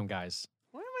 You're welcome, guys.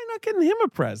 Why am I not getting him a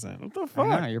present? What the I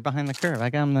fuck? know, you're behind the curve. I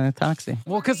got him the Toxie.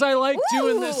 Well, because I like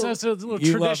doing this Ooh. as a little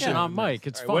You love tradition on doing mic.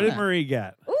 this. It's All fun. right, what did Marie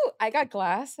get? Ooh, I got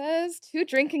glasses, 2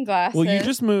 drinking glasses. Well, you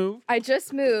just moved. I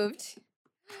just moved.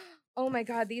 Oh my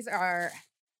god, these are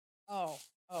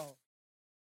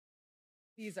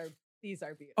These are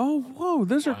beautiful. Oh, whoa,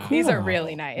 those are Wow. cool. These are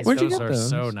really nice. Where'd you those get are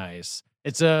so those? nice.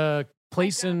 It's a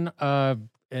place in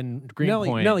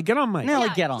Greenpoint. Nelly, get on mic. Nelly,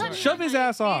 Yeah, get on. let it. me- Shove his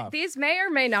ass off. These may or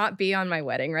may not be on my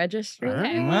wedding registry.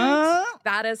 Okay.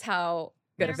 That is how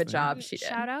good of a There's job she did.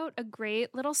 Shout out a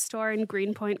great little store in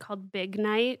Greenpoint called Big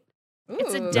Night.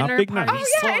 It's a Ooh. dinner Big party Night. Oh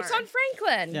yeah, store. it's on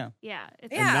Franklin. Yeah. Yeah,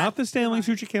 it's Yeah. And not the Stanley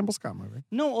Tucci Campbell Scott movie.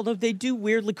 No, although they do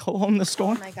weirdly co-own the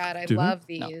store. Oh my god, I Do they? love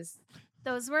No. these.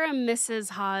 Those were a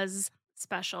Mrs. Haas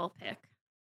special pick.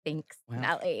 Thanks, Wow.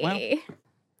 Nelly. Well,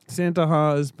 Santa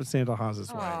Haas, but Santa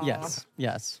Haas's way. Aw. Yes,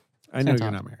 yes. I know Santa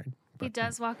you're Haas. not married. He but-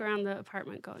 does walk around the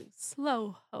apartment going,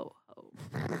 slow ho ho.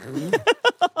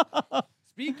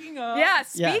 Speaking of. Yeah,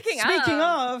 Yeah. speaking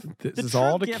of. This the is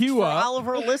all true to gift queue for up. all of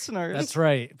our listeners. That's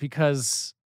right,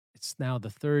 because it's now the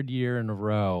 3rd year in a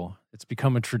row. It's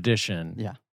become a tradition.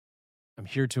 Yeah. I'm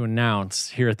here to announce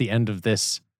here at the end of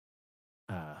this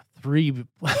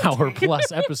 3-hour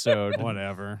plus episode,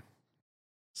 Whatever.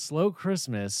 Slow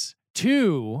Christmas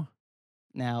 2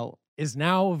 Now, is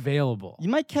now available. you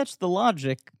might catch the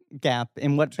logic gap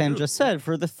in what Ben just said.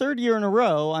 For the 3rd year in a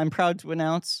row, I'm proud to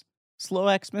announce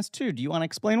Slow Xmas 2. Do you want to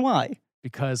explain why?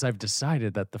 Because I've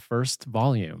decided that the first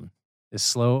volume is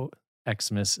Slow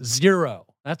Xmas 0.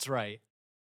 That's right.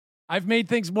 I've made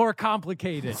things more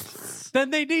complicated than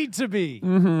they need to be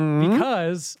Mm-hmm.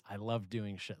 because I love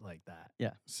doing shit like that.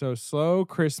 So Slow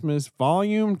Christmas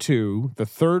Volume 2, the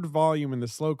 3rd volume in the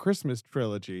Slow Christmas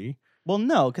trilogy. Well,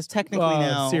 no, because technically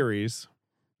now. Series.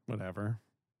 Whatever.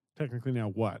 Technically now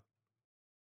what?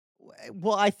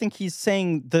 Well, I think he's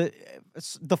saying the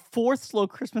 4th Slow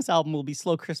Christmas album will be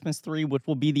Slow Christmas 3, which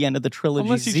will be the end of the trilogy.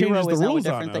 Unless he 0 changes the is now a rules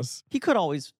on different thing. us. He could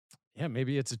always. Yeah,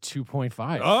 maybe it's a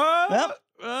 2.5.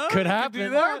 Could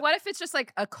happen. Or what if it's just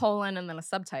like a colon and then a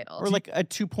subtitle? Or like a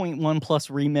 2.1 plus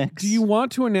remix. Do you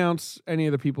want to announce any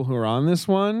of the people who are on this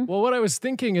one? Well, what I was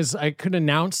thinking is I could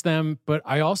announce them, but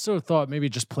I also thought maybe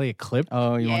just play a clip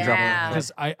Oh, you want to drop Yeah. it?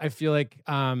 because I feel like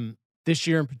this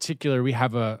year in particular we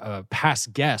have a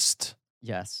past guest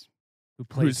Yes. who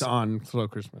plays Who's on Slow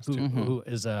Christmas who, too? Mhm. who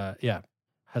is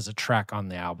has a track on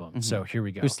the album. Mhm. So here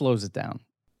we go. Who slows it down?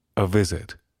 A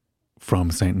visit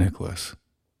from St. Nicholas,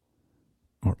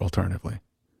 or alternatively,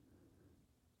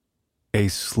 a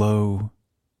slow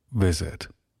visit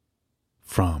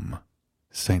from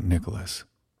St. Nicholas.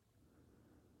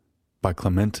 by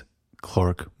Clement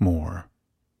Clark Moore.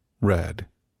 Read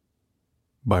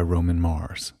by Roman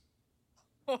Mars.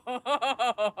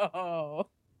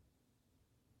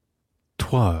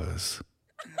 'Twas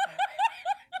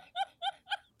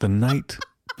the night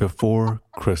before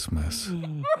Christmas, Oh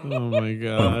my when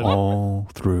god. all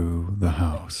through the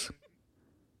house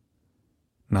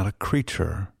not a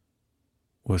creature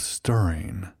was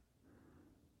stirring,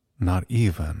 not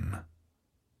even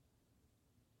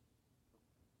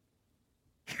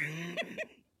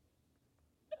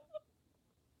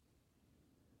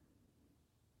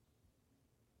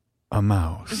a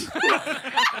mouse.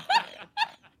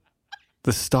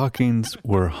 The stockings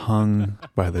were hung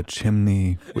by the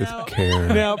chimney with care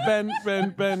Now, Ben,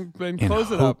 in close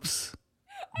it up. hopes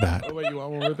that Oh, wait, you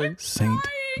want one more thing? Saint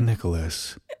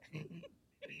Nicholas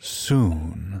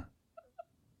soon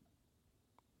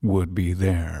would be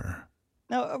there.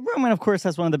 Now, Roman, of course,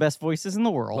 has one of the best voices in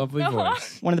the world. Lovely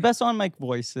voice. One of the best on-mic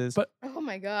voices. But Oh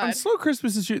my on god. Slow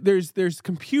Christmas, there's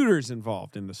computers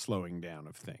involved in the slowing down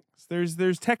of things.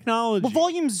 There's technology. Well,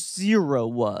 Volume 0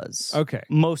 was Okay.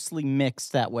 mostly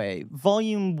mixed that way.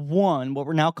 Volume 1, what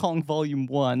we're now calling Volume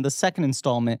 1, the second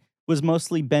installment, was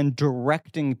mostly Ben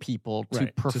directing people to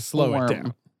Right, perform to slow it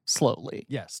down. slowly.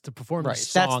 Yes, to perform Right, the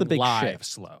that's song the big live shift.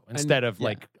 slow instead of yeah.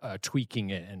 like tweaking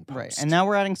it in post. Right. And now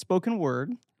we're adding spoken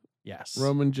word. yes,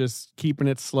 Roman just keeping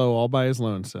it slow all by his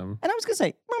lonesome. And I was going to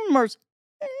say, Roman Mars,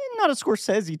 not a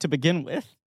Scorsese to begin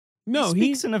with. No, he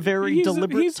speaks in a very he's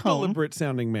deliberate he's tone. deliberate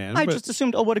sounding man. I but just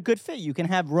assumed, oh, what a good fit. You can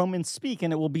have Roman speak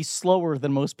and it will be slower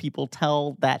than most people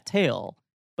tell that tale.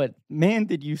 But man,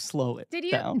 did you slow it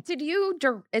down.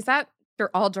 Is that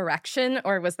all direction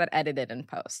or was that edited in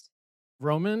post?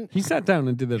 Roman. he sat down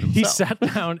and did that himself. He sat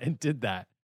down and did that.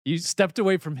 He stepped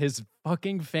away from his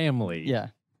fucking family. Yeah.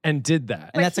 and did that.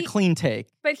 And But that's a clean take.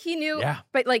 But he knew, Yeah.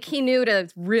 but like he knew to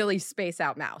really space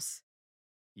out Mouse.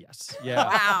 Yes. Yeah.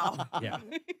 Wow. Yeah.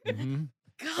 Mhm.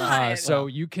 God. So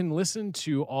you can listen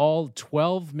to all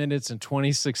 12 minutes and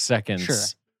 26 seconds Sure.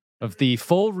 of the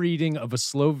full reading of A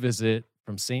Slow Visit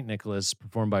from St. Nicholas,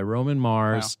 performed by Roman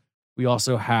Mars. We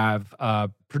also have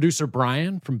producer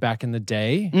Brian from back in the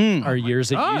day, our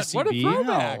years at God, UCB. what a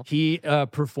throwback. He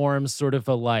performs sort of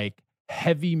a like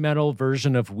heavy metal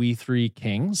version of We Three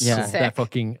Kings. Yeah. So that Sick.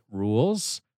 fucking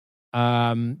rules.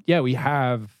 We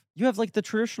have You have like the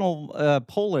traditional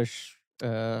Polish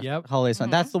Yep. holiday song.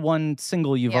 Mhm. That's the one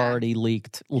single you've Yeah. already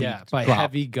leaked by dropped.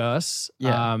 Heavy Gus.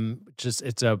 Yeah.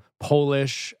 It's a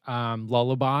Polish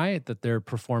lullaby that they're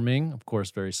performing, of course,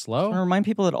 very I slow. want to remind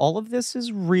people that all of this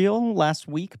is real. Last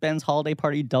week, Ben's holiday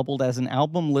party doubled as an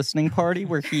album listening party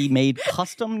where he made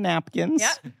custom napkins,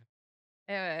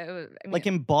 Yeah. I mean, like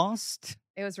embossed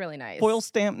it was really nice. foil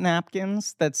stamped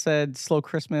napkins that said Slow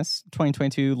Christmas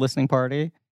 2022 listening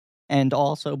party, and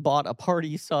also bought a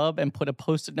party sub and put a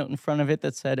post-it note in front of it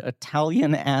that said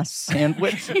Italian ass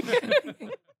sandwich.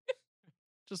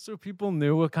 Just so people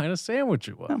knew what kind of sandwich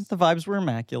it was. The vibes were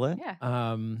immaculate.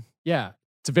 Yeah.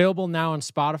 It's available now on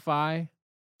Spotify.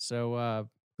 So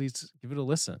please give it a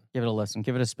listen. Give it a listen.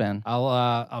 Give it a spin. I'll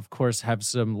of course have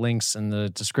some links in the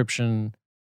description.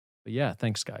 But yeah,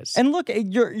 thanks guys. And look,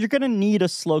 you're gonna need a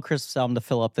Slow Christmas album to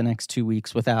fill up the next 2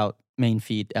 weeks without main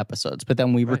feed episodes. But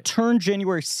then we Right. return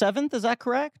January 7th. Is that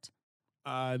correct?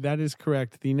 That is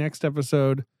correct. The next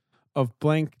episode of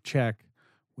Blank Check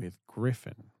with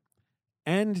Griffin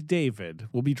and David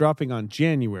will be dropping on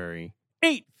January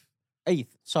 8th.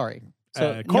 8th. Sorry.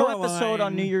 So no Coraline- episode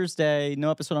on New Year's Day. No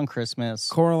episode on Christmas.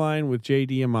 Coraline with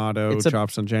JD Amato It's a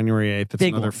drops on January 8th. It's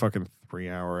big another one. fucking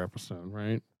 3-hour episode,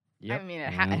 right? Yep. I mean,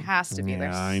 it has to be. Yeah,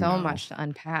 There's I so know. much to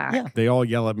unpack. Yeah. They all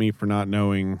yell at me for not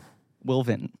knowing Will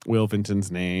Vinton. Will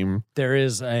Vinton's name. There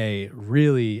is a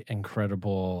really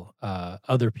incredible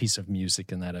other piece of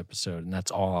music in that episode, and that's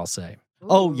all I'll say.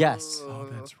 Oh, yes. Oh,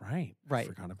 that's right. Right. I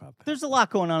forgot about that. There's a lot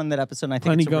going on in that episode. And I think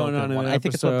Plenty it's a real going good on in one. that I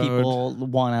think it's what episode. people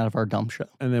want out of our dumb show.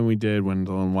 And then we did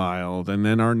Wendell and Wild. And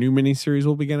then our new miniseries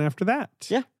will begin after that.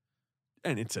 Yeah.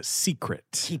 And it's a secret.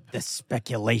 Keep the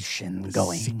speculation The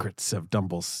going. Secrets of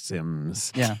Dumble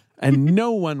Sims. Yeah. And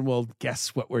no one will guess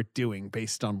what we're doing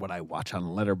based on what I watch on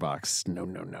Letterboxd. No,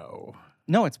 no, no.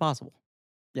 No, it's possible.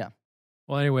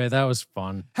 Well, anyway, that was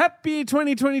fun. Happy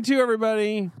 2022,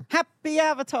 everybody. Happy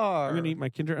Avatar. I'm going to eat my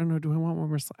Kinder. Oh, no, do I want one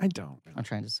more slice? I don't. I'm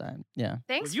trying to decide. Yeah.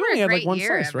 Thanks Well, you for only a had, like, great one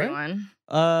year, slice, right? everyone.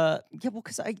 Yeah, well,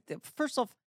 because first off,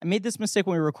 I made this mistake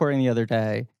when we were recording the other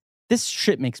day. This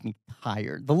shit makes me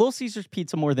tired. The Little Caesars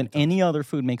pizza more than any other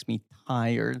food makes me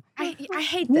tired. I I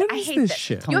hate What that. I is hate this that.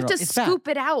 shit? Tell You me have to wrong. It's bad. scoop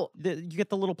it out. You get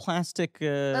the little plastic.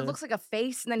 That looks like a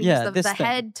face, and then you yeah, use this the thing.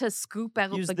 head to scoop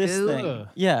out use the this goo. thing. Ugh.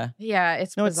 Yeah. Yeah,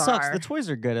 it's No, bizarre. it sucks. The toys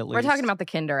are good at least. We're talking about the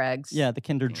Kinder eggs. Yeah, the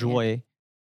Kinder Yeah. Joy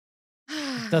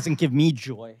doesn't give me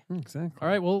joy. Exactly. All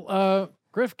right. Well,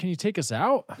 Griff, can you take us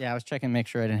out? Yeah, I was checking to make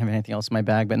sure I didn't have anything else in my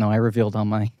bag, but no, I revealed all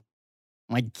my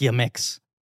gimmicks.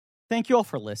 Thank you all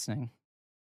for listening.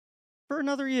 For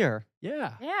another year.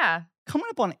 Yeah. Yeah. Coming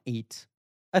up on 8.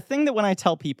 A thing that when I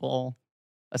tell people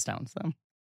astounds them.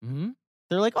 Mm-hmm.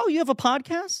 They're like, oh, you have a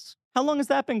podcast? How long has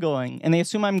that been going? And they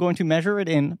assume I'm going to measure it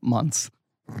in months.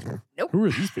 Who are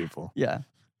these people? Yeah.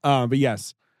 But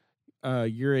yes,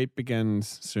 year 8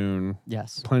 begins soon.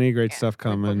 Yes. Plenty of great Yeah. stuff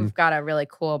coming. We've got a really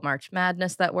cool March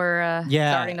Madness that we're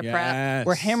Yeah. starting to prep. Yes.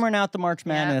 We're hammering out the March Yeah.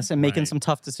 Madness and making Right. some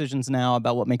tough decisions now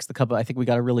about what makes the cup. I think we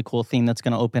got a really cool theme that's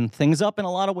going to open things up in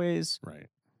a lot of ways. Right.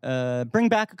 Bring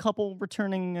back a couple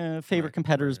returning favorite Right,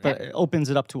 competitors, right, but it opens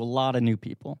it up to a lot of new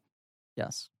people.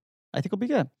 Yes. I think it'll be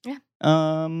good. Yeah.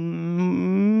 I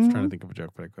was trying to think of a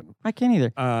joke, but I couldn't. I can't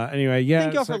either. Anyway, yeah.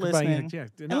 Thank y'all so for goodbye. listening. Yeah,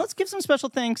 And let's give some special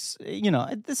thanks.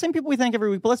 The same people we thank every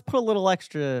week, but let's put a little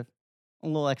extra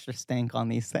stank on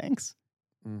these things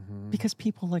because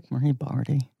people like Marie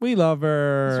Bardi. we love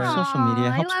her. Aw. social media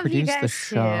I helps love produce you the guys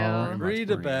show. too. Marie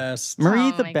the best. Marie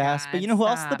Oh the my best, but God, you know who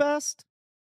else the stop. best?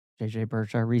 JJ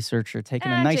Birch, our researcher,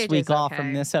 taking a nice JJ's week off from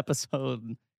okay. this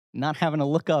episode, not having to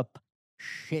look up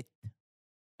shit.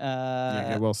 Yeah,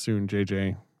 get well soon,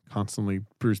 JJ. Constantly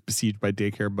besieged by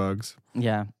daycare bugs.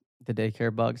 Yeah, the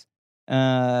daycare bugs.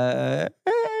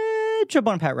 Jump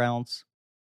on Pat Reynolds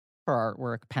for our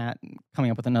artwork. Pat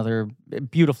coming up with another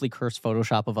beautifully cursed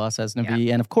Photoshop of us as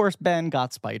Navi. And of course, Ben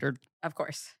got spidered. Of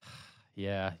course.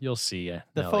 Yeah, you'll see. The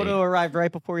Nelly. photo arrived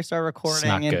right before we started recording,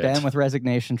 not and good. Ben, with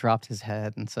resignation, dropped his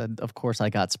head and said, "Of course, I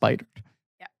got spidered."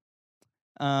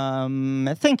 Yeah.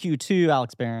 Thank you to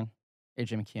Alex Barron,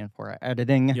 AJ McKeon for our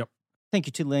editing. Yep. Thank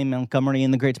you to Lane Montgomery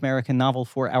and the Great American Novel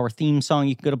for our theme song.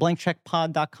 You can go to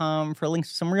blankcheckpod.com for links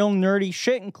to some real nerdy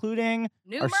shit, including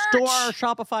New our merch. store, our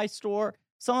Shopify store.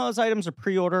 Some of those items are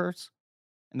pre-orders,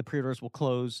 and the pre-orders will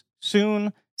close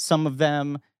soon. Some of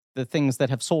them, the things that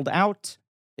have sold out,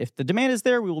 if the demand is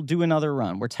there, we will do another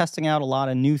run. We're testing out a lot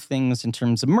of new things in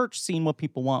terms of merch, seeing what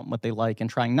people want, what they like, and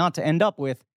trying not to end up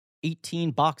with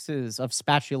 18 boxes of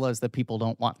spatulas that people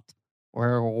don't want.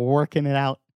 We're working it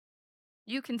out.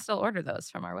 You can still order those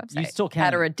from our website. You still can.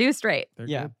 At a reduced rate. They're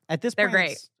Yeah. good. At this They're point,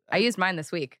 great. it's- I used mine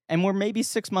this week. and we're maybe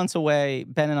 6 months away.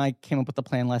 Ben and I came up with the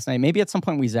plan last night. Maybe at some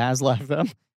point we Zaslav them.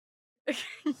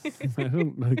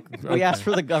 We asked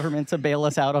for the government to bail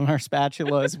us out on our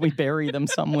spatulas. We bury them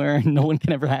somewhere and no one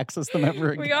can ever access them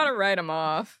ever again. We gotta write them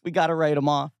off. We got to write them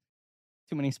off.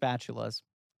 Too many spatulas.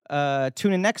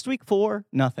 Tune in next week for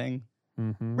nothing.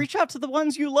 Mhm. Reach out to the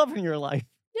ones you love in your life.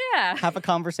 Yeah. Have a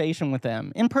conversation with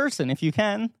them in person if you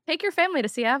can. Take your family to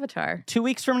see Avatar. 2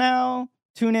 weeks from now,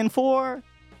 tune in for,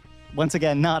 once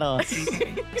again, not us.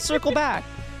 Circle back.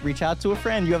 Reach out to a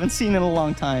friend you haven't seen in a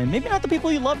long time. Maybe not the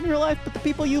people you love in your life, but the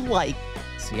people you like.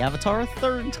 See Avatar a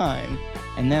third time.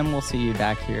 And then we'll see you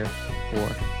back here for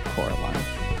Coraline.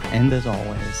 And as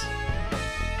always,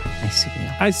 I see you.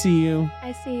 I see you.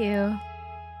 I see you.